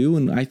promised we would do.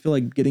 And I feel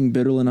like getting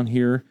Bidderlyn on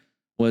here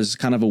was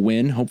kind of a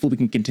win. Hopefully we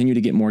can continue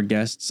to get more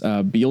guests.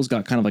 Beal's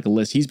got kind of like a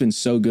list. He's been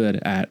so good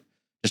at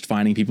just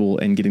finding people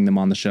and getting them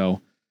on the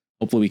show.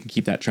 Hopefully we can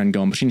keep that trend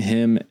going between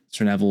him,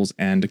 Sir Neville's,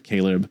 and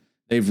Caleb.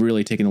 They've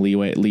really taken the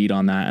lead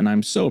on that, and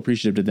I'm so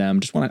appreciative to them.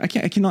 I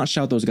cannot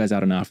shout those guys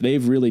out enough.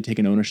 They've really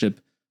taken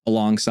ownership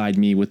alongside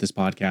me with this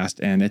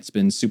podcast, and it's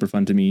been super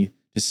fun to me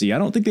to see. I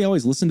don't think they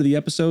always listen to the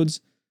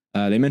episodes.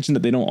 They mentioned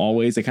that they don't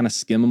always. They kind of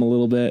skim them a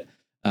little bit.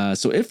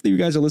 So if you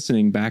guys are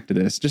listening back to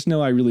this, just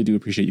know I really do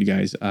appreciate you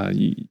guys.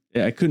 I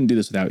couldn't do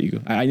this without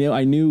you.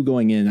 I knew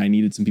going in I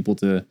needed some people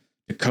to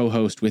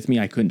co-host with me.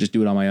 I couldn't just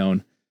do it on my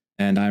own,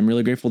 and I'm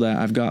really grateful that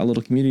I've got a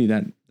little community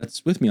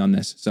that's with me on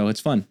this. So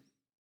it's fun.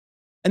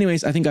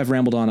 Anyways, I think I've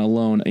rambled on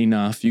alone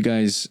enough. You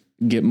guys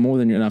get more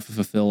than enough of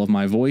a fill of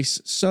my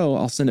voice, so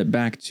I'll send it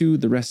back to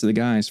the rest of the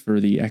guys for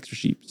the extra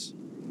sheeps.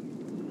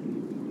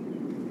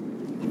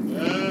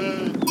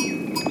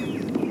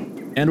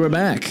 And we're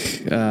back.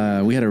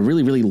 We had a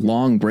really, really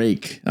long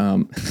break.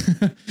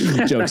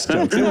 Jokes. We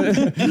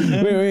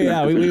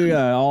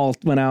all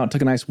went out,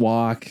 took a nice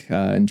walk,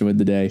 enjoyed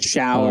the day.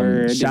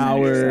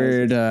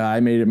 Showered. I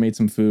made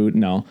some food.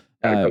 No.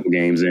 Got a couple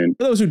games in.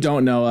 For those who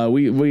don't know,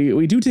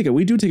 we do take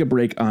a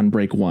break on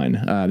break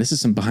one. This is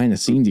some behind the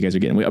scenes you guys are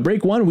getting.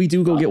 Break one, we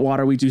do go get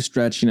water, we do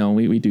stretch,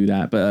 we do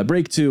that. But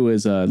break two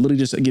is literally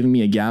just giving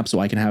me a gap so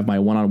I can have my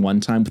one-on-one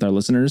time with our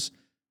listeners.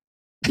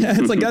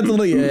 It's like that's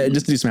literally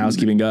just to do some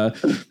housekeeping,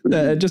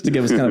 just to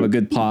give us kind of a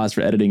good pause for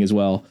editing as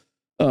well.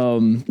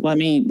 Let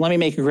me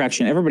make a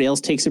correction. Everybody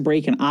else takes a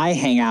break, and I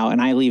hang out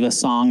and I leave a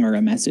song or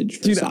a message.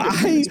 Dude, I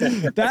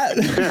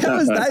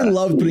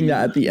love putting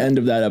that at the end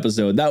of that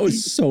episode. That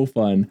was so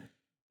fun.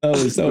 That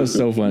was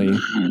so funny.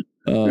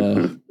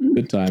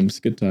 Good times.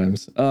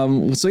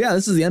 So yeah,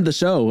 this is the end of the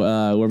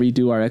show where we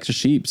do our extra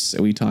sheeps.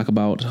 We talk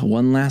about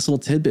one last little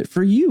tidbit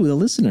for you, the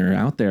listener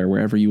out there,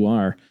 wherever you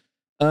are.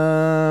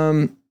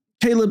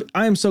 Caleb,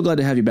 I am so glad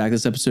to have you back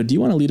this episode. Do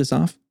you want to lead us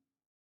off?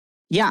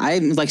 Yeah,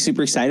 I'm like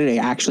super excited. I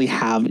actually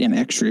have an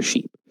extra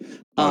sheep.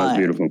 That's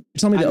beautiful.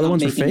 Tell me the other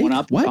ones were fake.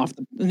 What?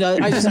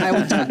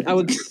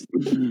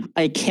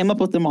 I came up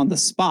with them on the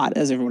spot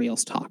as everybody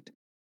else talked.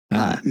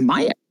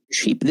 My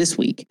sheep this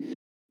week,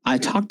 I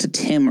talked to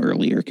Tim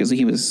earlier because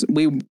Tim's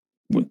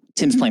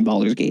playing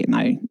Baldur's Gate, and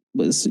I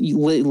was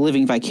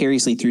living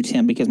vicariously through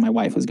Tim because my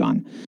wife was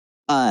gone.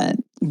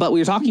 But we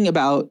were talking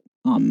about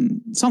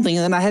something,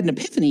 and then I had an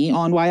epiphany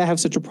on why I have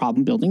such a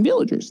problem building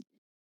villagers.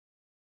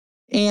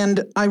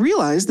 And I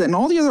realized that in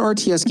all the other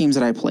RTS games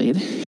that I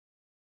played,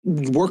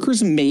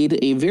 workers made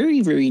a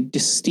very, very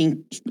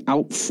distinct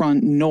out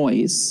front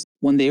noise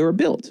when they were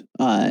built.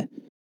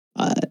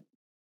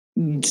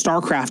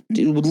 StarCraft,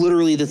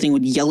 literally the thing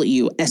would yell at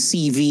you,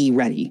 SCV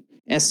ready.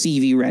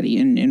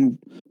 And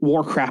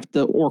Warcraft,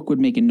 the orc would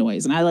make a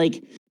noise. And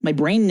my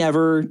brain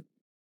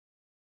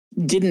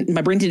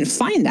didn't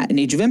find that in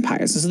Age of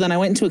Empires. So then I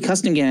went into a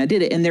custom game and I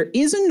did it. And there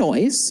is a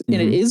noise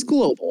and it is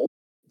global,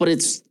 but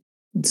it's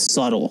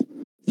subtle,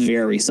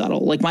 very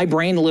subtle. Like my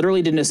brain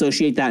literally didn't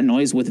associate that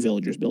noise with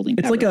villagers building.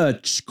 It's like a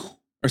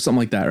or something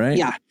like that, right?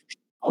 Yeah.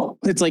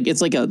 It's like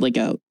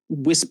a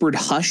whispered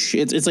hush.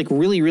 It's like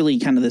really, really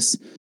kind of this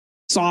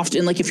soft.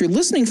 And like, if you're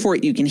listening for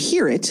it, you can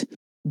hear it,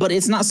 but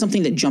it's not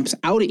something that jumps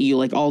out at you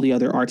like all the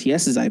other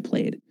RTSs I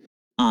played.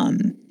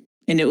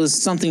 And it was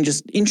something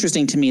just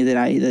interesting to me that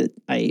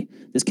I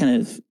this kind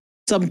of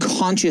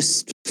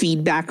subconscious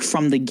feedback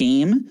from the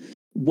game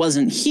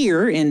wasn't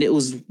here. And it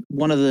was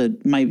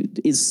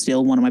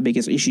still one of my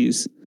biggest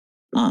issues.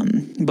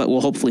 But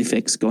we'll hopefully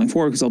fix going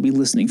forward because I'll be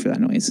listening for that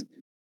noise.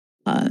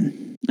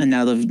 And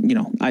now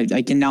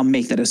I can now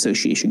make that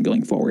association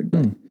going forward.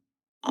 But,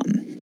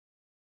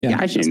 yeah,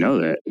 I didn't know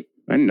that.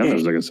 I didn't know that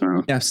was like a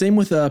sound. Yeah, same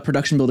with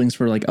production buildings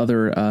for like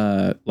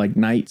other like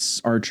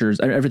knights, archers,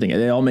 everything.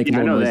 They all make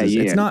little noises.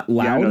 It's not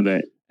loud. Yeah, I know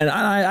that. And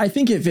I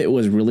think if it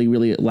was really,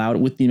 really loud,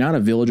 with the amount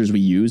of villagers we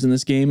use in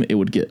this game, it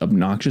would get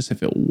obnoxious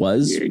if it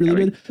was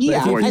really good.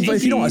 But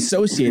if you don't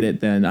associate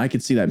it, then I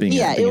could see that being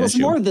it was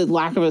issue. more the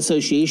lack of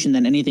association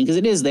than anything, because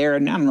it is there,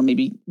 and I don't know,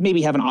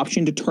 maybe have an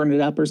option to turn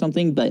it up or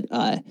something, but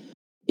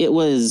it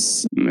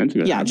was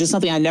just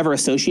something I never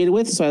associated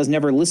with, so I was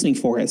never listening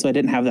for it, so I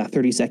didn't have that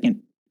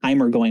 30-second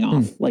timer going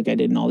off like I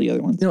did in all the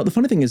other ones. The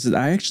funny thing is that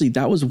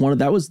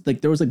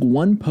there was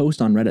one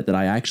post on Reddit that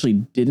I actually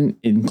didn't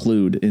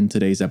include in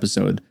today's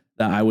episode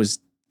that I was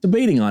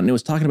debating on. And it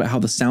was talking about how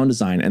the sound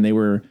design, and they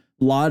were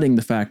lauding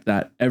the fact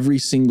that every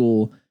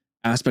single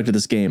aspect of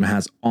this game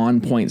has on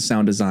point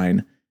sound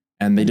design.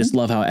 And they just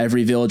love how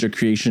every villager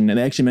creation, and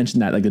they actually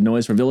mentioned that, like the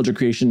noise for villager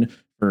creation,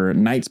 for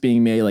knights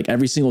being made, like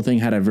every single thing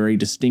had a very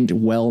distinct,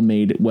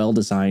 well-made,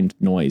 well-designed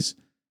noise.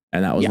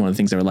 And that was one of the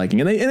things they were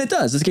liking. And it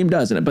does. This game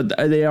does. But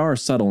they are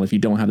subtle. If you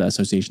don't have that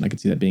association, I could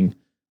see that being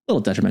a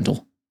little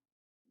detrimental.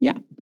 Yeah.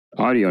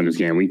 Audio in this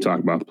game, we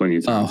talked about plenty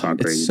of times.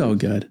 It's so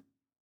good.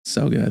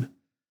 So good.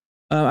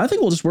 I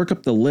think we'll just work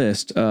up the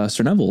list.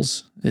 Sir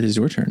Neville's, it is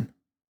your turn.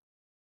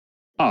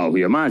 Oh,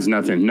 yeah. Mine's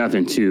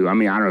nothing too. I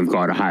mean, I don't even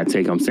call it a hot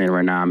take I'm saying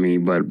right now. I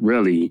mean, but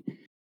really,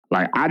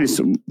 like, I just,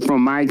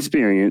 from my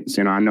experience,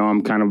 and I know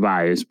I'm kind of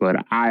biased, but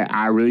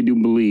I really do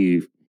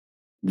believe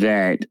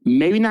that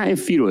maybe not in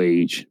feudal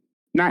age,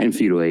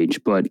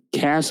 but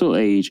castle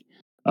age,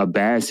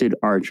 Abbasid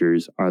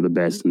archers are the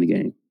best in the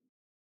game.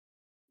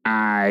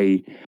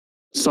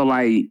 So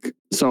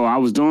I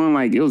was doing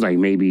it was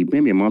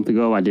maybe a month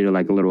ago. I did a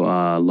little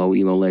low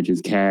Elo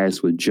Legends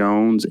cast with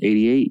Jones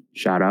 88,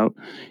 shout out,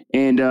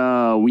 and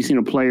we seen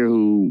a player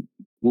who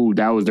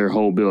that was their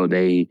whole build.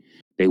 They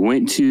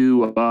went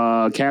to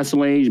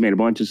castle age, made a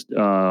bunch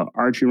of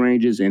archery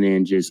ranges, and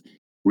then just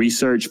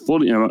researched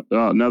fully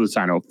another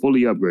side note,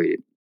 fully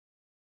upgraded.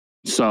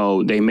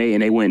 So they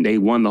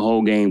won the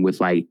whole game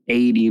with 80,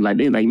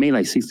 they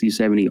made 60,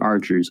 70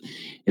 archers,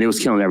 and it was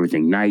killing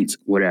everything, knights,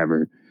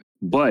 whatever.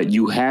 But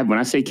when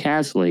I say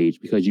castle age,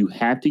 because you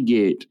have to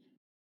get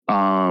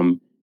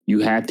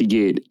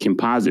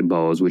composite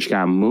bows, which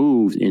got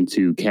moved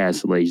into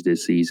castle age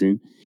this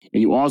season.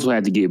 And you also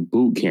have to get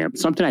boot camp.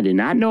 Something I did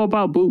not know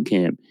about boot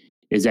camp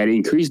is that it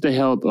increased the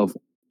health of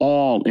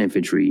all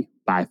infantry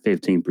by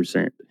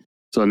 15%.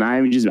 So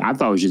not even I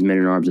thought it was just men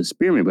at arms and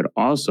spearmen, but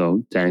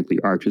also technically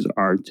archers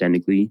are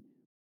technically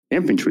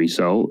infantry.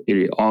 So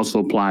it also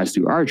applies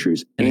to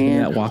archers.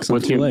 And that walks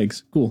on two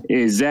legs. Cool.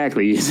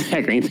 Exactly. So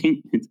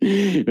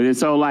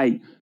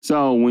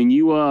when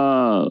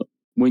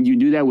you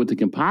do that with the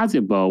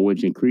composite bow,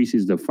 which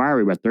increases the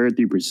fire rate by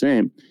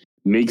 33%,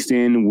 mixed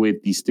in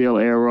with the steel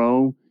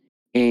arrow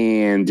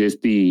and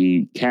just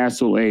the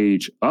castle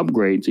age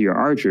upgrade to your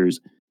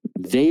archers,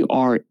 they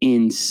are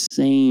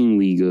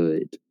insanely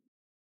good.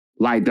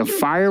 Like the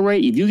fire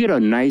rate, if you get a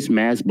nice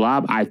mass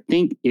blob, I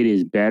think it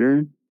is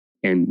better,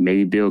 and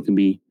maybe Bill can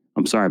be,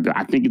 I'm sorry, but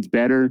I think it's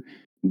better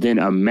than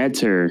a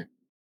Meter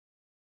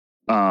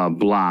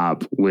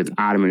blob with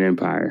Ottoman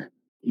Empire,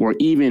 or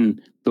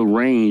even the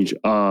range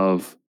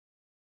of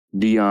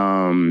the,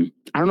 I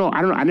kind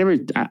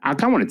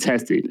of want to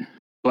test it,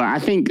 but I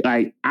think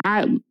I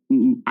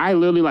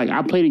literally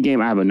I played a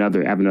game, I have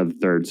another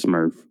third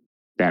Smurf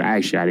that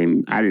I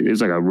didn't, it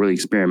was a really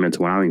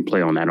experimental one. I don't even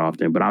play on that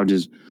often, but I was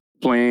just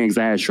playing because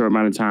I had a short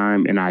amount of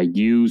time, and I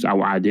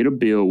did a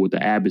build with the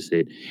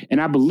Abbasid, and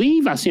I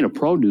believe I seen a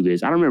pro do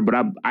this. I don't remember,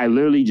 but I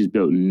literally just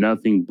built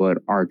nothing but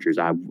archers.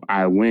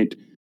 I went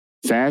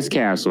fast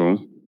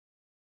castle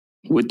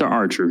with the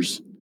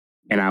archers,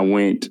 and I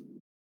went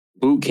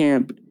boot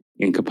camp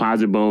and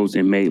composite bows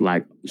and made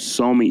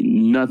so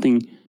many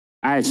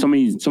I had so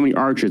many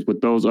archers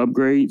with those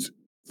upgrades,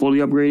 fully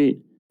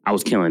upgraded. I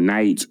was killing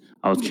knights.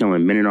 I was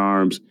killing men at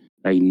arms.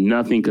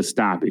 Nothing could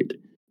stop it.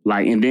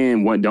 Like, and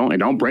then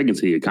don't break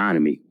into the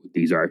economy with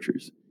these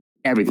archers.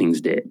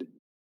 Everything's dead.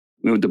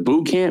 With the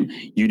boot camp,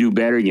 you do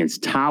better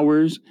against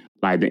towers.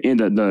 Like you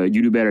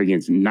do better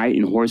against knight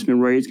and horseman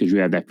raids because you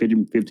have that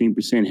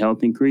 15%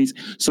 health increase.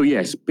 So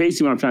yes,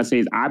 basically what I'm trying to say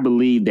is I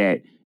believe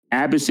that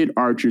Abbasid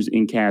archers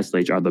in Castle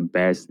Age are the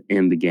best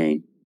in the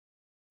game,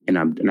 and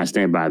I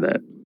stand by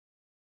that.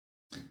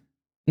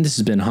 This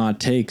has been Hot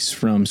Takes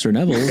from Sir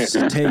Neville's.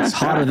 Takes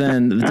hotter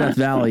than the Death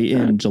Valley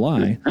in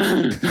July.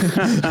 I'm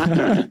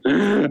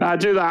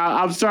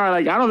sorry.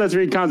 Like, I don't know if that's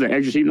really counts as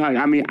extra sheet. Like,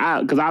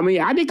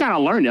 I did kind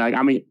of learn it. Like,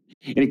 and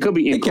it could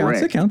be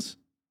incorrect. It counts.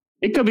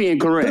 It could be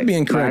incorrect. Could be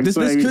incorrect. This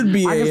could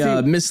be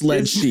a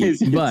misled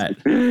sheet, but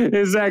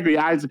exactly.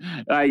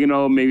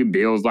 Maybe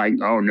Bill's like,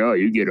 oh no,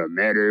 you get a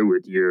meta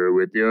with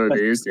your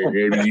this, and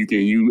maybe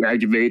you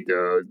activate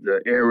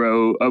the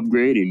arrow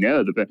upgrade and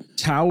the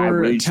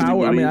tower.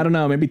 I don't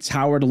know. Maybe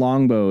towered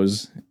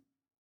longbows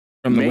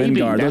from the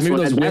Windguard. Maybe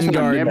those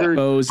Windguard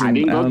bows. I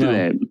didn't go through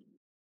that.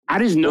 I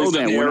just know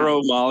that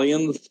arrow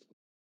Malians.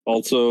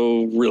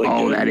 Also, really good.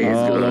 Oh, that is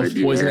good.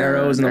 Those poison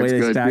arrows and the way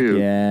they stack. Too.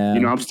 Yeah,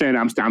 I'm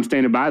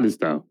standing by this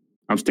though.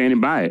 I'm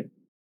standing by it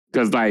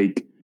because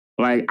like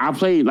I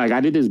played I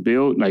did this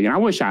build and I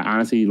wish I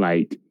honestly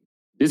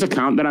this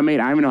account that I made.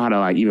 I don't even know how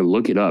to even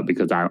look it up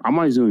because I'm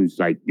always doing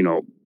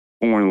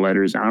foreign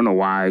letters. I don't know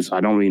why, so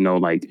I don't really know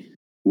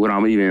what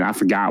I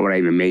forgot what I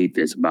even made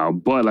this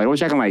about. But I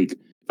wish I can if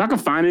I can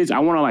find this, I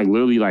want to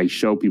literally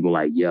show people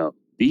yo,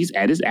 this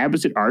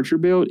Abbasid Archer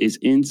build is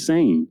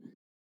insane.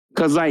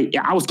 Cause I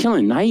was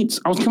killing knights,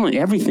 I was killing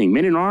everything,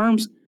 men in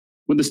arms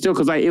with the steel.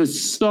 Cause it was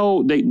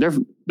so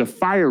the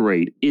fire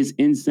rate is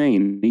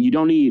insane,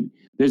 and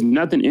there's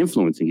nothing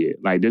influencing it.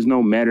 There's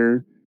no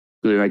meta.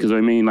 Cause for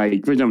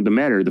example, the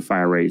meta, the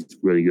fire rate is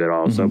really good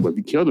also. Mm-hmm. But if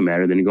you kill the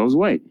meta, then it goes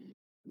away.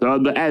 So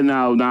and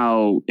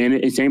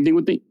same thing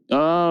with the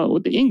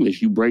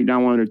English. You break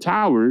down one of their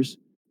towers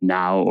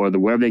now, or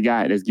whatever they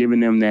got that's giving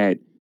them that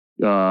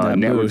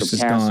network of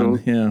castle,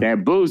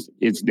 that boost,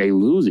 they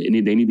lose it, and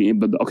they need to.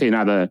 But okay,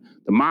 now the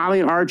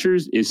Malian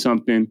archers is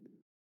something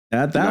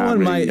that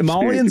one might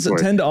Malians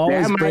tend to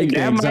always break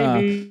things.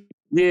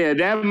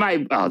 That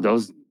might. Oh,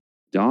 those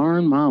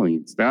darn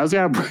Malians! That was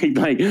gotta break.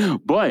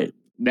 But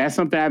that's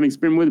something I haven't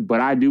experimented with.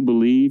 But I do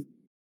believe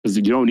because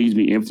you don't need to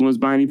be influenced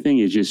by anything.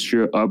 It's just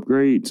sure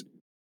upgrades.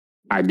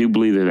 I do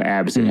believe that the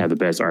Abbasid have the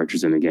best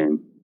archers in the game,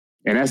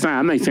 and that's not.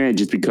 I'm not saying it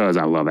just because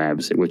I love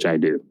Abbasid, which I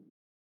do.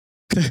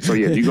 So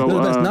yeah, you go.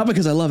 No, that's not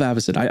because I love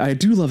Abbasid. I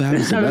do love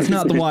Abbasid. That's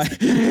not the why.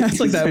 That's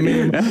that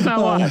meme. That's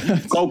not why.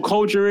 Go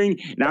culture wing.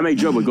 And I make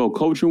joke, but go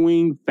culture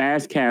wing,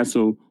 fast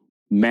castle,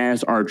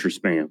 mass archer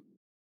spam.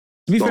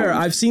 To be fair,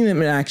 I've seen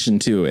him in action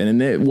too,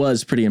 and it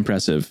was pretty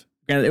impressive.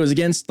 And it was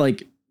against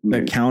the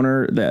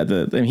counter.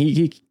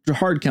 He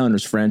hard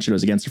counters French. It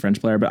was against a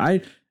French player, but I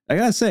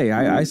gotta say,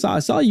 I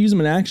saw you use them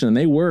in action, and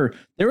they were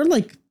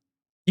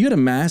you had a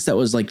mass that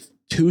was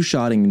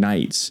two-shotting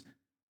knights.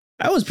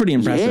 That was pretty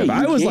impressive. Yeah,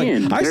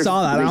 I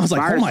saw that and I was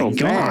like, oh my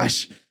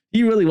gosh.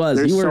 He really was.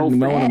 You were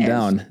mowing him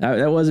down.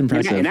 That was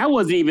impressive. And that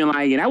wasn't even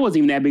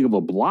that big of a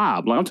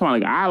blob. I'm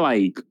talking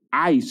I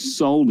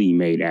solely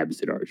made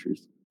Abbasid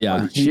archers.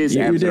 Yeah, you did.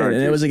 Archers.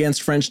 And it was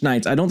against French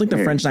knights. I don't think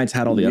the French knights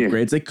had all the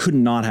upgrades. They could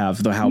not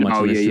have how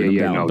much they shoot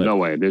them down. No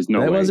way. There's no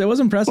way. It was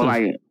impressive.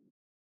 But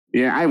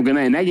I'm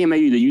gonna in that game that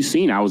you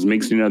seen, I was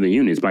mixing other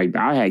units.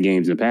 I had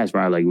games in the past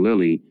where I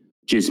literally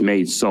just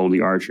made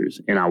solely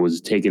archers and I was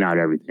taking out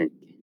everything.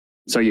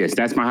 So yes,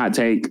 that's my hot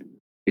take.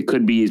 It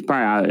could be. It's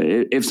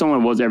probably if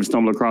someone was ever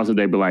stumbled across it,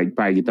 they'd be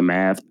probably get the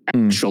math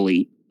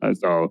actually.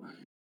 So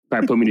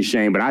probably put me to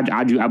shame. But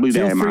I believe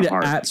that in my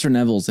heart. At Sir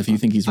Neville's if you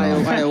think he's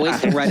wrong. I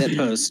await the Reddit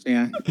post.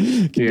 Yeah.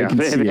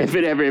 If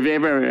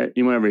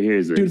anyone ever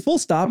hears it, dude. Full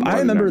stop. I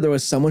remember there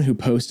was someone who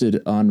posted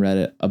on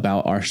Reddit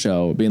about our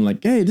show, being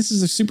like, "Hey, this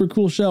is a super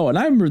cool show," and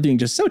I remember being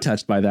just so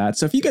touched by that.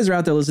 So if you guys are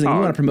out there listening, you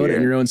want to promote it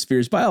in your own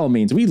spheres, by all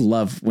means. We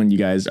love when you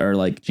guys are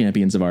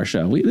champions of our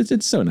show.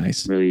 It's so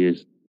nice. It really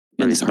is.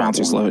 And the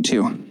sponsors love it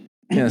too.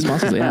 Yeah, the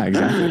sponsors. Yeah,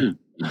 exactly.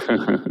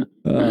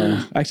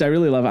 Actually, I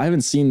really love it. I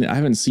haven't seen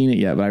it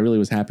yet, but I really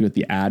was happy with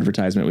the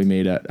advertisement we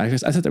made. I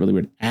thought that really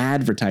weird.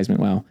 Advertisement.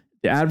 Wow.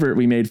 The advert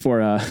we made for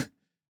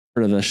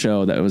the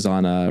show that was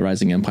on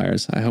Rising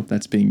Empires. I hope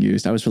that's being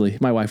used.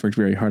 My wife worked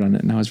very hard on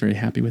it, and I was very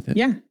happy with it.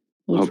 Yeah.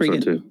 I hope so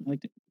too. I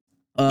liked it.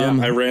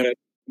 I ran it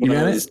when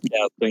I was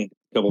casting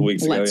a couple of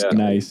weeks ago. Yeah.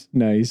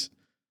 Nice.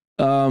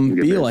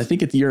 Beal, I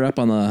think you're up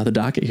on the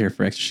docket here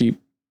for Extra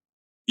Sheep.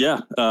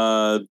 Yeah.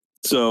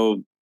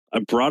 So I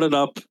brought it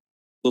up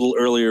a little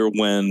earlier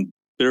when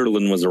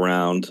Bidderlyn was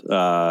around.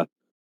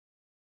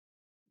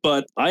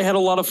 But I had a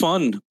lot of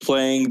fun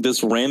playing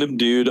this random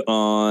dude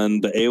on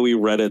the AoE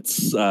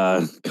Reddit's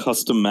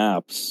custom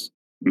maps.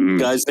 Mm.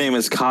 Guy's name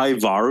is Kai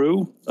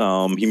Varu.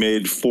 He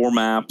made 4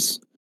 maps,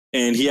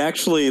 and he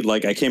actually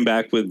I came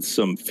back with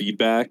some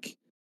feedback,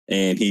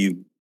 and he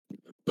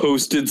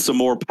posted some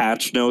more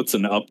patch notes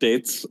and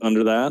updates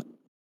under that.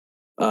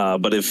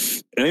 But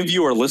if any of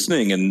you are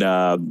listening and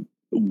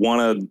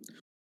want to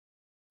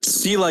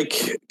see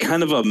like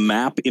kind of a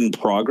map in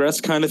progress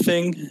kind of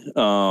thing.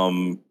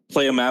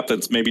 Play a map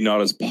that's maybe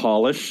not as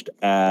polished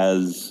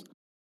as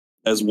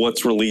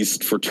what's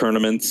released for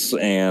tournaments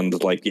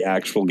and like the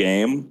actual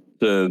game,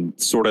 to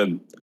sort of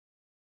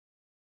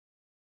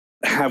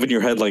have in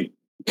your head like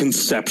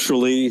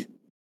conceptually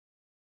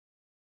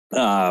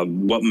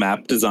what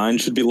map design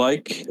should be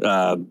like.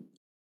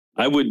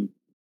 I would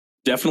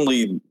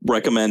definitely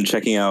recommend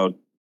checking out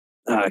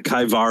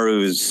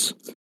Kaivaru's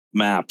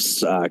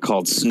maps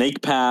called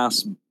Snake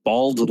Pass,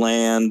 Bald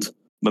Land,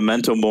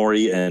 Memento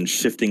Mori, and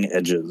Shifting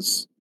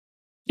Edges.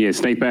 Yeah,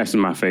 Snake Pass is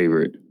my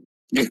favorite.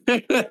 Snake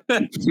Pass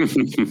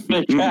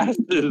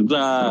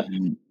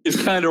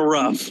is kind of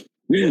rough.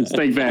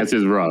 Snake Pass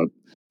is rough.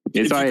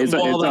 It's always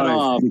going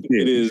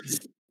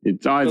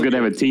to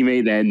have a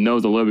teammate that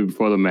knows a little bit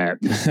before the map.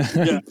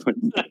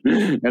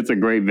 That's a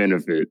great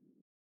benefit.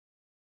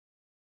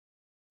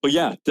 But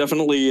yeah,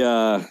 definitely,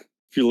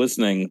 if you're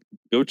listening,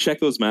 go check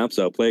those maps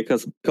out. Play a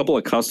couple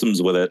of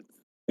customs with it,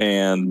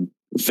 and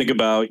think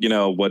about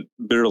what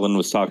Bidderlyn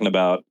was talking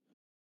about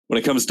when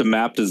it comes to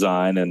map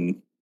design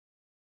and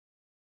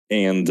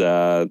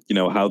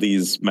how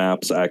these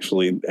maps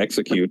actually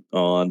execute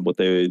on what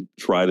they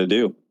try to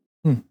do.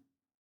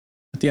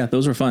 Yeah,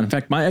 those were fun. In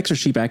fact, my extra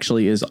sheep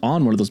actually is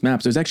on one of those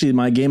maps. It was actually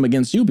my game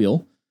against you,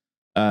 Beal.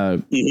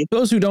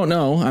 Those who don't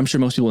know, I'm sure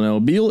most people know,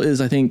 Beal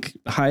is, I think,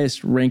 the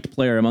highest ranked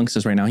player amongst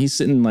us right now. He's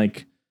sitting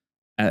like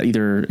at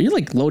you're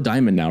like low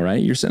diamond now,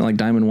 right? You're sitting like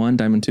diamond 1,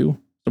 diamond 2,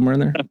 somewhere in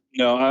there.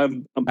 No,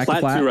 I'm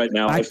plat 2 right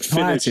now. I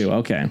finished 2.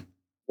 Okay.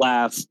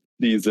 Last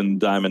season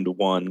diamond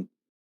 1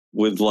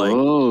 with like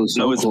so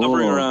I was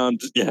hovering around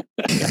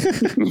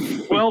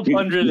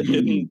 1200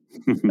 hidden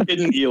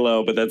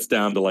elo, but that's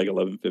down to like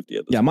 1150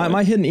 at this point.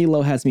 My hidden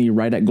elo has me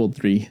right at gold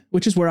 3,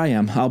 which is where I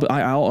am.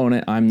 I'll own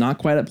it. I'm not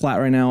quite at plat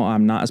right now.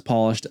 I'm not as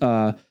polished.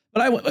 But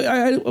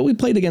we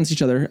played against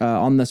each other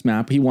on this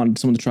map. He wanted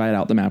someone to try it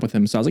out the map with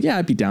him, so I was like, yeah,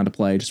 I'd be down to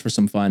play just for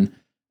some fun.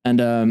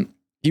 And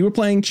you were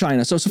playing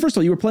China, so first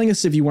of all, you were playing a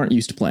civ you weren't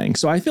used to playing.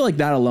 So I feel like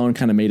that alone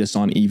kind of made us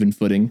on even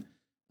footing.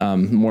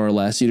 More or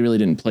less. You really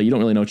didn't play. You don't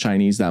really know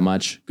Chinese that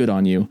much. Good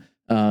on you.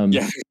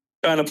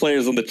 China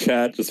players in the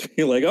chat just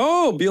be like,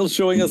 "Oh, Beal's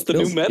showing us the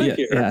new meta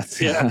here."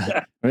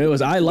 Yeah. It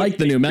was. I liked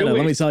the new meta.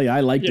 Let me tell you, I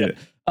liked it.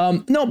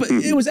 No, but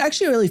it was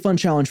actually a really fun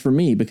challenge for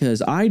me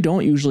because I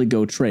don't usually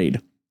go trade,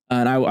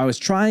 and I was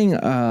trying.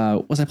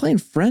 Was I playing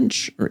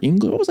French or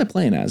English? What was I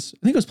playing as?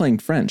 I think I was playing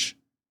French.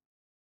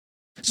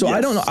 So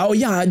I don't know. Oh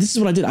yeah, this is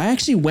what I did. I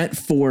actually went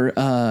for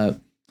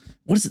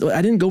what is it?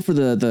 I didn't go for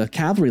the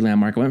cavalry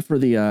landmark. I went for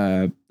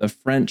the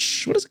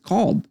French. What is it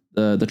called?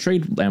 The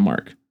trade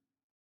landmark.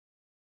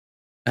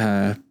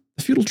 The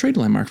feudal trade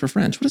landmark for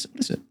French. What is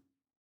it?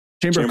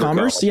 Chamber of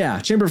Commerce. Yeah,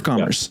 Chamber of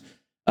Commerce.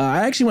 Yeah.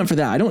 I actually went for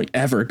that. I don't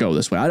ever go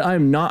this way.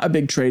 I'm not a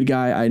big trade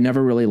guy. I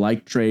never really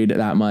liked trade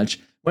that much.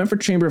 Went for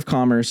Chamber of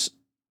Commerce.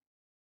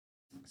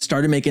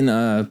 Started making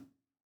I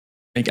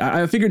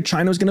figured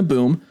China was going to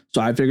boom,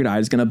 so I figured I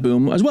was going to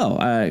boom as well.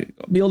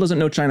 Beal doesn't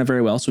know China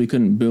very well, so he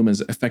couldn't boom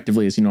as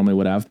effectively as he normally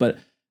would have. But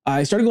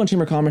I started going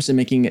Chamber of Commerce and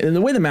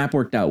the way the map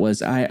worked out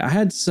was I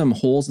had some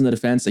holes in the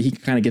defense that he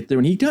could kind of get through,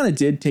 and he kind of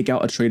did take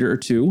out a trader or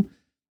two,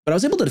 but I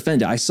was able to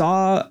defend it. I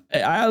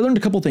learned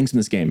a couple things in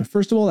this game.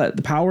 First of all, that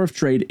the power of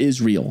trade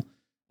is real.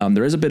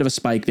 There is a bit of a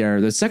spike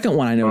there. The second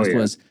one I noticed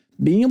was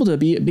being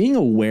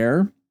aware.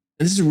 And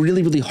this is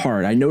really, really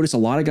hard. I notice a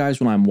lot of guys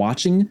when I'm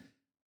watching.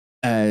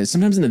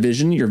 Sometimes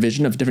in your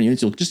vision of different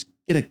units, you'll just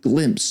get a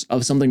glimpse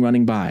of something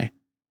running by.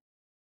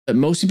 But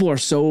most people are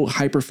so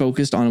hyper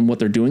focused on what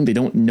they're doing, they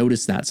don't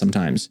notice that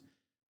sometimes.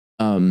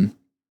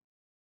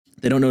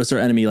 They don't notice their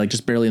enemy like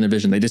just barely in their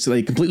vision.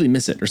 They completely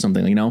miss it or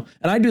something, And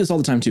I do this all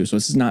the time too. So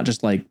this is not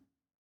just I'm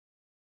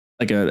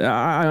in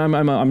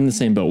the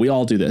same boat. We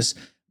all do this.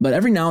 But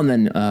every now and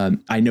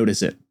then I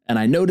notice it. And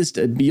I noticed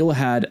Beal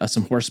had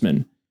some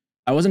horsemen.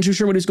 I wasn't too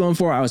sure what he was going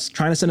for. I was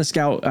trying to send a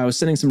scout. I was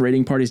sending some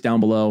raiding parties down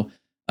below.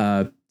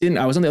 I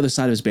was on the other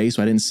side of his base,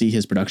 so I didn't see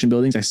his production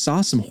buildings. I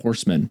saw some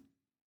horsemen,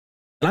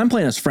 and I'm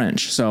playing as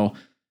French. So,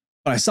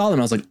 but I saw them.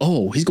 I was like,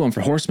 oh, he's going for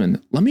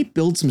horsemen. Let me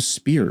build some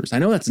spears. I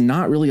know that's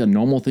not really a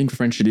normal thing for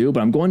French to do, but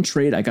I'm going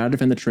trade. I got to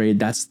defend the trade.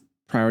 That's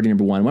priority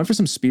number one. I went for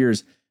some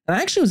spears, and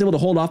I actually was able to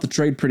hold off the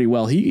trade pretty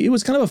well. It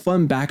was kind of a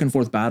fun back and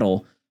forth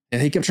battle,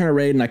 and he kept trying to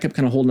raid, and I kept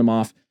kind of holding him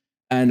off.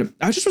 And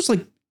I was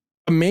like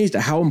amazed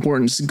at how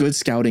important good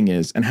scouting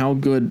is and how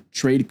good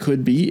trade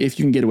could be if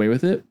you can get away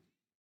with it.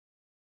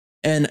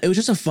 And it was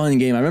just a fun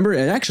game. I remember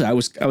I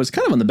was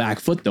kind of on the back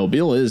foot though.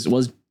 Beal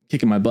was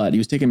kicking my butt. He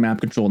was taking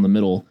map control in the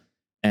middle,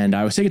 and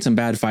I was taking some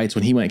bad fights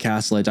when he went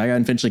Castle Edge. I got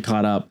eventually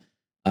caught up.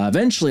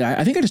 Eventually,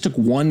 I think I just took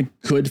one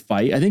good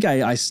fight. I think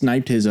I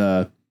sniped his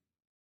my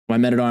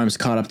men at arms,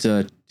 caught up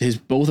to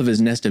both of his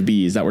nest of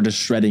bees that were just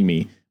shredding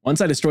me.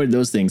 Once I destroyed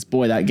those things,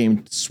 boy, that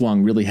game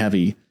swung really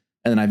heavy.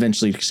 And then I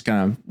eventually just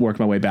kind of worked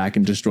my way back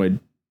and destroyed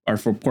our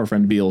poor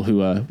friend Beal,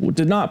 who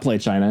did not play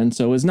China, and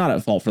so was not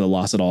at fault for the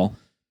loss at all.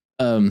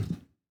 But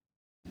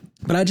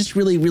I just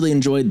really, really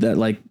enjoyed that,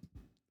 like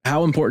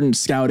how important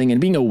scouting and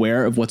being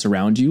aware of what's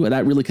around you.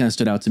 That really kind of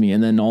stood out to me.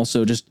 And then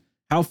also just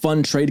how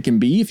fun trade can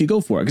be if you go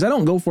for it. Because I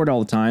don't go for it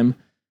all the time.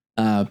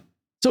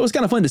 So it was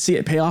kind of fun to see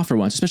it pay off for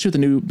once, especially with the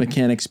new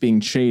mechanics being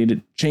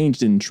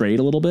changed in trade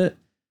a little bit.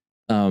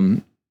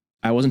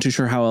 I wasn't too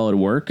sure how well it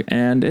would work,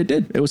 and it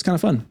did. It was kind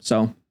of fun.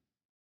 So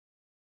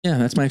yeah,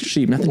 that's my extra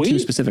sheep. Nothing too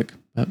specific.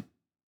 But.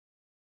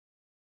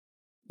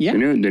 Yeah, the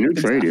new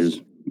trade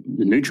is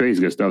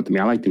good stuff to me.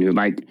 I like the new,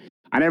 like,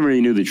 I never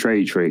really knew the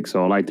trade trick,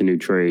 so I like the new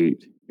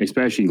trade,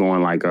 especially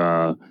going like,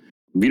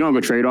 if you don't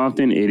go trade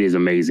often, it is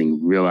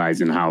amazing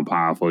realizing how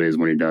powerful it is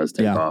when it does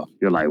take off.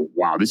 You're like,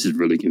 wow, this is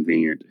really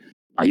convenient.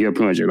 Like, you're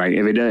pretty much like,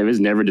 if it's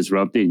never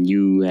disrupted,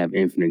 you have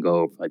infinite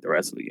gold for like the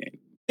rest of the game.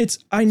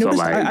 I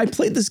noticed I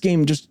played this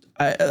game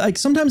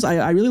sometimes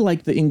I really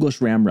like the English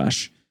Ram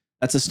Rush.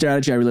 That's a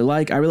strategy I really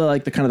like. I really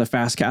like the kind of the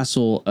fast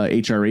castle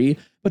HRE,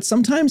 but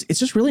sometimes it's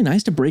just really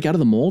nice to break out of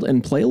the mold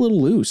and play a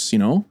little loose, you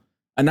know?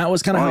 And that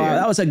was kind of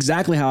that was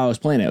exactly how I was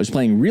playing it. I was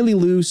playing really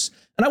loose,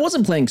 and I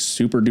wasn't playing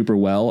super duper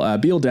well.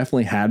 Beal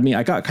definitely had me.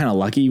 I got kind of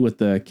lucky with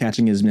the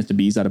catching his Mr.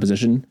 Bees out of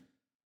position.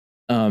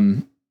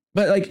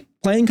 But like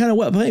playing kind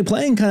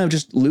of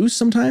just loose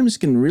sometimes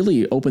can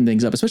really open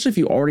things up, especially if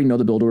you already know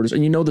the build orders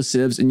and you know the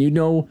civs and you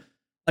know,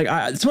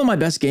 like some of my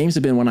best games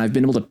have been when I've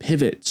been able to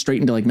pivot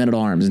straight into like men at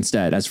arms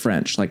instead as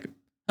French. Like,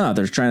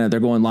 they're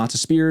going lots of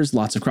spears,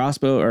 lots of lots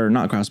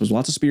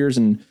of spears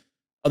and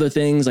other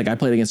things. Like I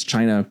played against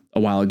China a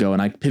while ago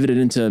and I pivoted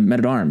into men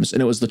at arms,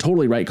 and it was the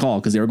totally right call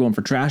because they were going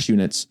for trash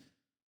units.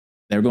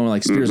 They were going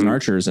like spears and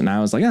archers, and I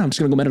was like, I'm just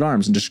gonna go men at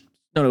arms, and it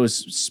was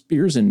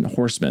spears and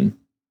horsemen.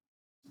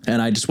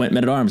 And I just went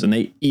men at arms, and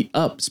they eat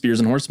up spears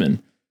and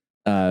horsemen.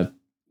 And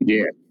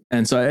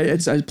so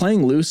it's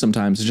playing loose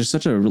sometimes is just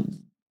such a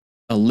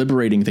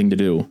liberating thing to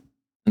do,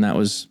 and that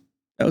was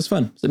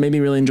fun. So it made me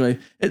really enjoy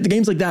the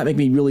games like that. Make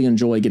me really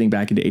enjoy getting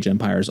back into Age of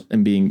Empires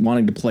and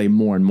wanting to play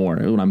more and more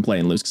when I'm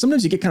playing loose. 'Cause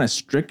sometimes you get kind of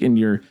strict into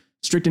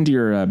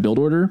your build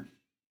order,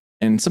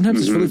 and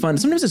sometimes it's really fun.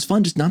 Sometimes it's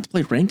fun just not to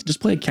play ranked, just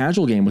play a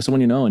casual game with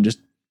someone you know and just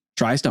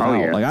try stuff out.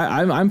 Yeah. Like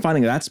I'm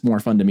finding that's more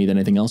fun to me than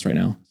anything else right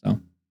now. So.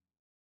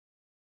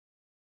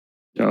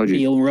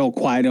 You're real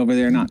quiet over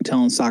there, not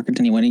telling Soccer to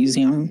anyone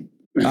easy on him.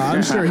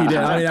 I'm sure he did.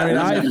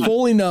 I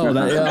fully know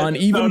that on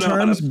even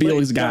terms,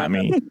 Beal's got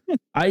me.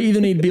 I either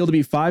need Beal to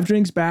be 5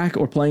 drinks back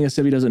or playing a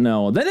civ he doesn't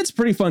know. Then it's a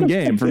pretty fun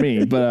game for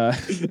me. But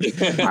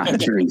his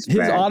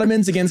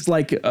Ottomans against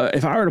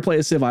if I were to play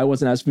a civ I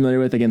wasn't as familiar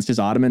with against his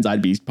Ottomans,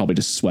 I'd be probably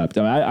just swept.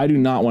 I do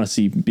not want to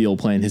see Beal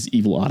playing his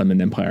evil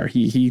Ottoman Empire.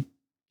 He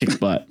kicks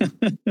butt.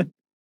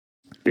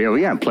 Bill,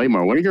 we gotta play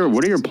more. What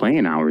are your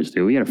playing hours,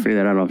 dude? We gotta figure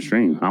that out off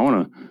stream. I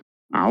wanna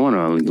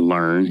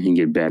learn and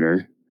get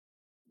better.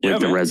 With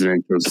the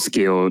residential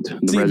skilled.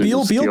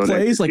 Beal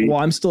plays like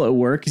while I'm still at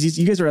work because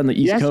you guys are on the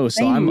East Coast,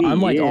 so I'm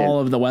like all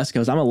of the West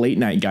Coast. I'm a late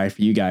night guy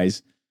for you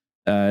guys.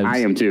 I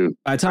am too.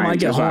 By the time I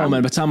get home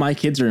and by the time my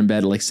kids are in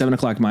bed at like 7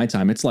 o'clock my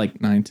time, it's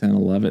like 9, 10,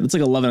 11. It's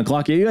like 11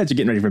 o'clock. You guys are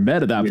getting ready for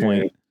bed at that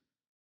point.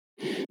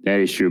 That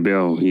is true,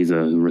 Bill. He's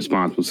a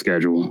responsible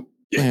schedule.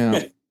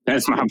 Yeah.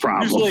 That's my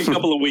problem. Usually a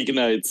couple of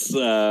weeknights.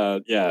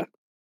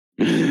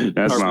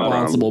 That's my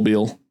responsible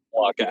Bill.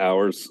 Block of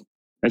hours.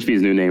 That should be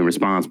his new name,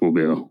 Responsible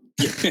Bill.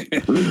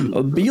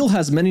 Beal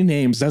has many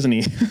names, doesn't he?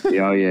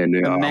 Yeah,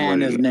 the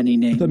man of many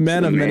names. The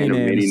man of many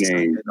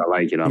names. I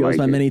like it. He goes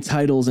by many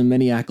titles and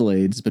many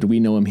accolades, but we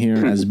know him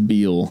here as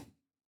Beal.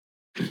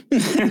 And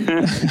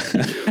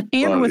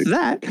with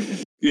that,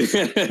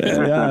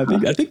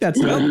 I think that's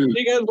it. See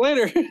you guys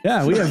later.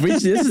 Yeah, we have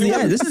reached. This is the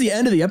end. This is the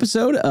end of the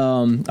episode. I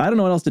don't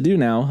know what else to do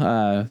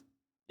now.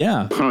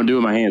 Yeah. I don't do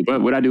with my hands.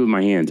 What I do with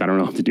my hands, I don't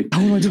know what to do.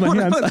 What do I do with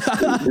my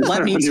hands?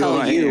 Let me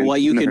tell you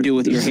what you can do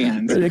with your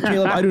hands.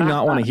 Caleb, I do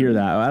not want to hear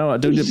that.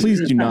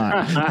 Please do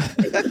not.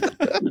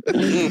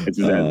 It's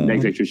that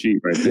next extra sheet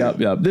right there.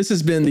 Yep. This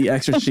has been the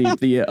extra sheet,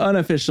 the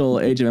unofficial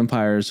Age of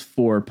Empires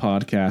 4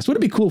 podcast.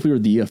 Wouldn't it be cool if we were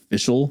the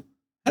official?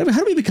 How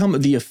do we become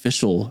the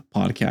official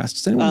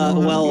podcast?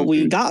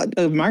 We got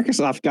a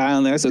Microsoft guy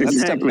on there, so that's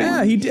exactly.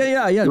 Yeah, he did.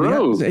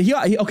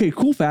 Yeah. Okay,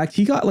 cool fact.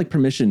 He got like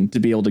permission to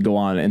be able to go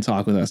on and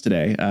talk with us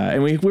today.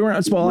 And we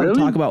weren't allowed to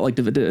talk about like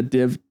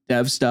the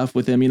dev stuff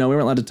with him. You know, we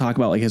weren't allowed to talk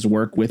about like his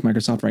work with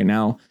Microsoft right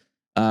now.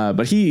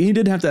 But he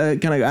did have to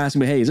kind of ask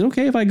me, hey, is it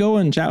okay if I go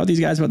and chat with these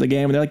guys about the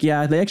game? And they're like,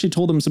 yeah, they actually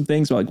told him some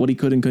things about like what he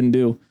could and couldn't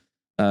do.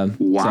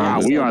 Wow,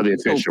 we are the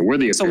official. We're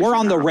the official. So we're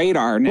on the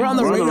radar now. We're on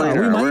the radar.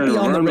 We might be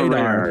on the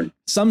radar.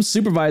 Some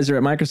supervisor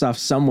at Microsoft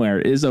somewhere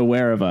is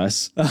aware of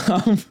us. Yeah,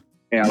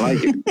 I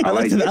like it. I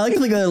like to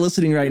think they're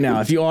listening right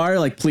now. If you are,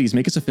 like, please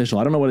make us official.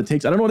 I don't know what it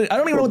takes. I don't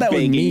even know what that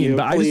would mean,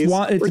 but I just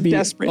want it to be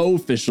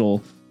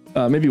official.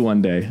 Maybe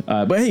one day.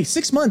 But hey,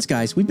 6 months,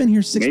 guys. We've been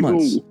here 6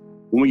 months.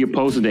 When we get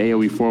posted to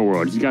AOE 4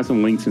 World, you got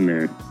some links in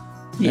there.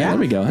 Yeah, there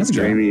we go. That's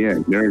great. Yeah,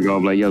 there we go.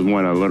 Like, you guys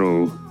want a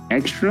little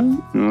extra? You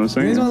know what I'm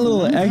saying? You guys want a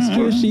little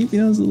extra sheep? You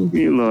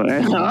know,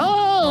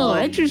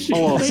 extra sheep. A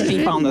little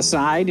sheep on the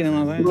side, you know what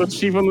I'm saying? A little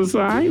sheep on the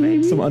side,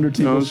 maybe. Some under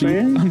table sheep.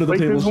 Under the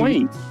table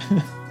sheep.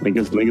 Link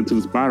it to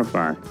the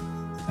Spotify.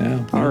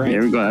 Yeah. All right.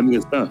 There we go. That'd be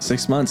good stuff.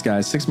 6 months,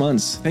 guys. 6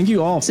 months. Thank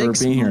you all for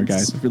being here,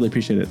 guys. I really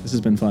appreciate it. This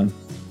has been fun.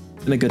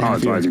 Been a good Oh, half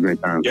it's year. always a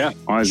great time. Yeah.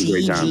 Always a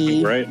great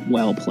time. Right.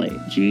 Well played.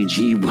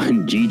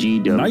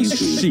 GGWP. Nice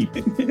sheep.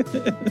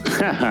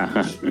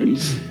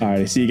 All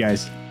right, see you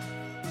guys.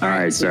 All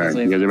right, see you sir. guys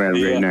You later. guys have a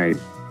great night.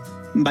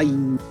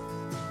 Bye.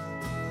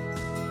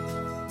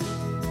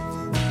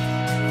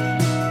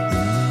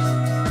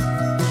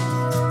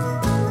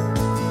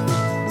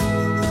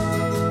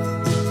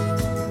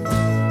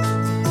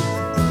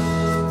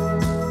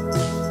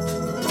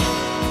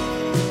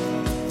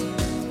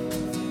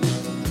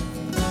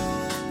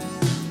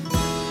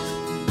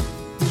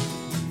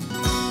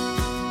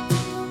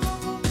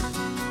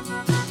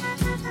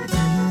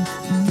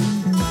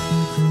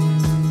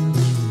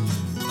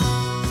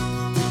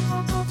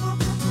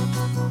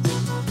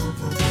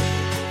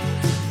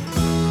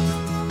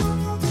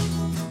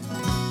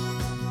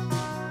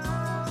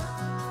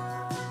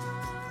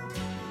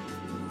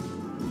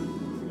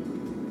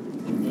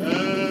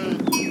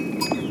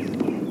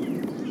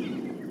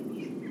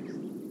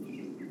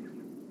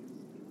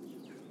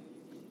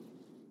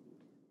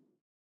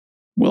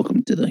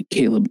 Welcome to the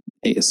Caleb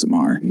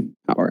ASMR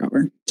Power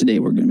Hour. Today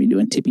we're going to be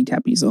doing tippy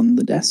tappies on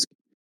the desk.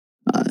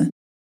 And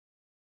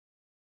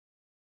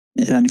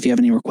if you have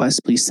any requests,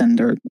 please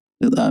send our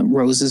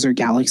roses or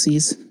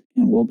galaxies,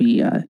 and we'll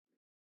be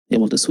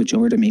able to switch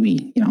over to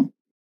maybe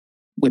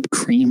whipped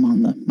cream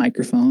on the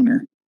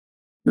microphone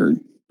or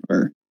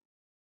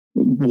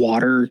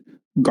water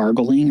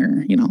gargling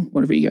or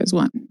whatever you guys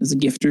want. As the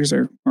gifters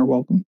are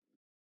welcome.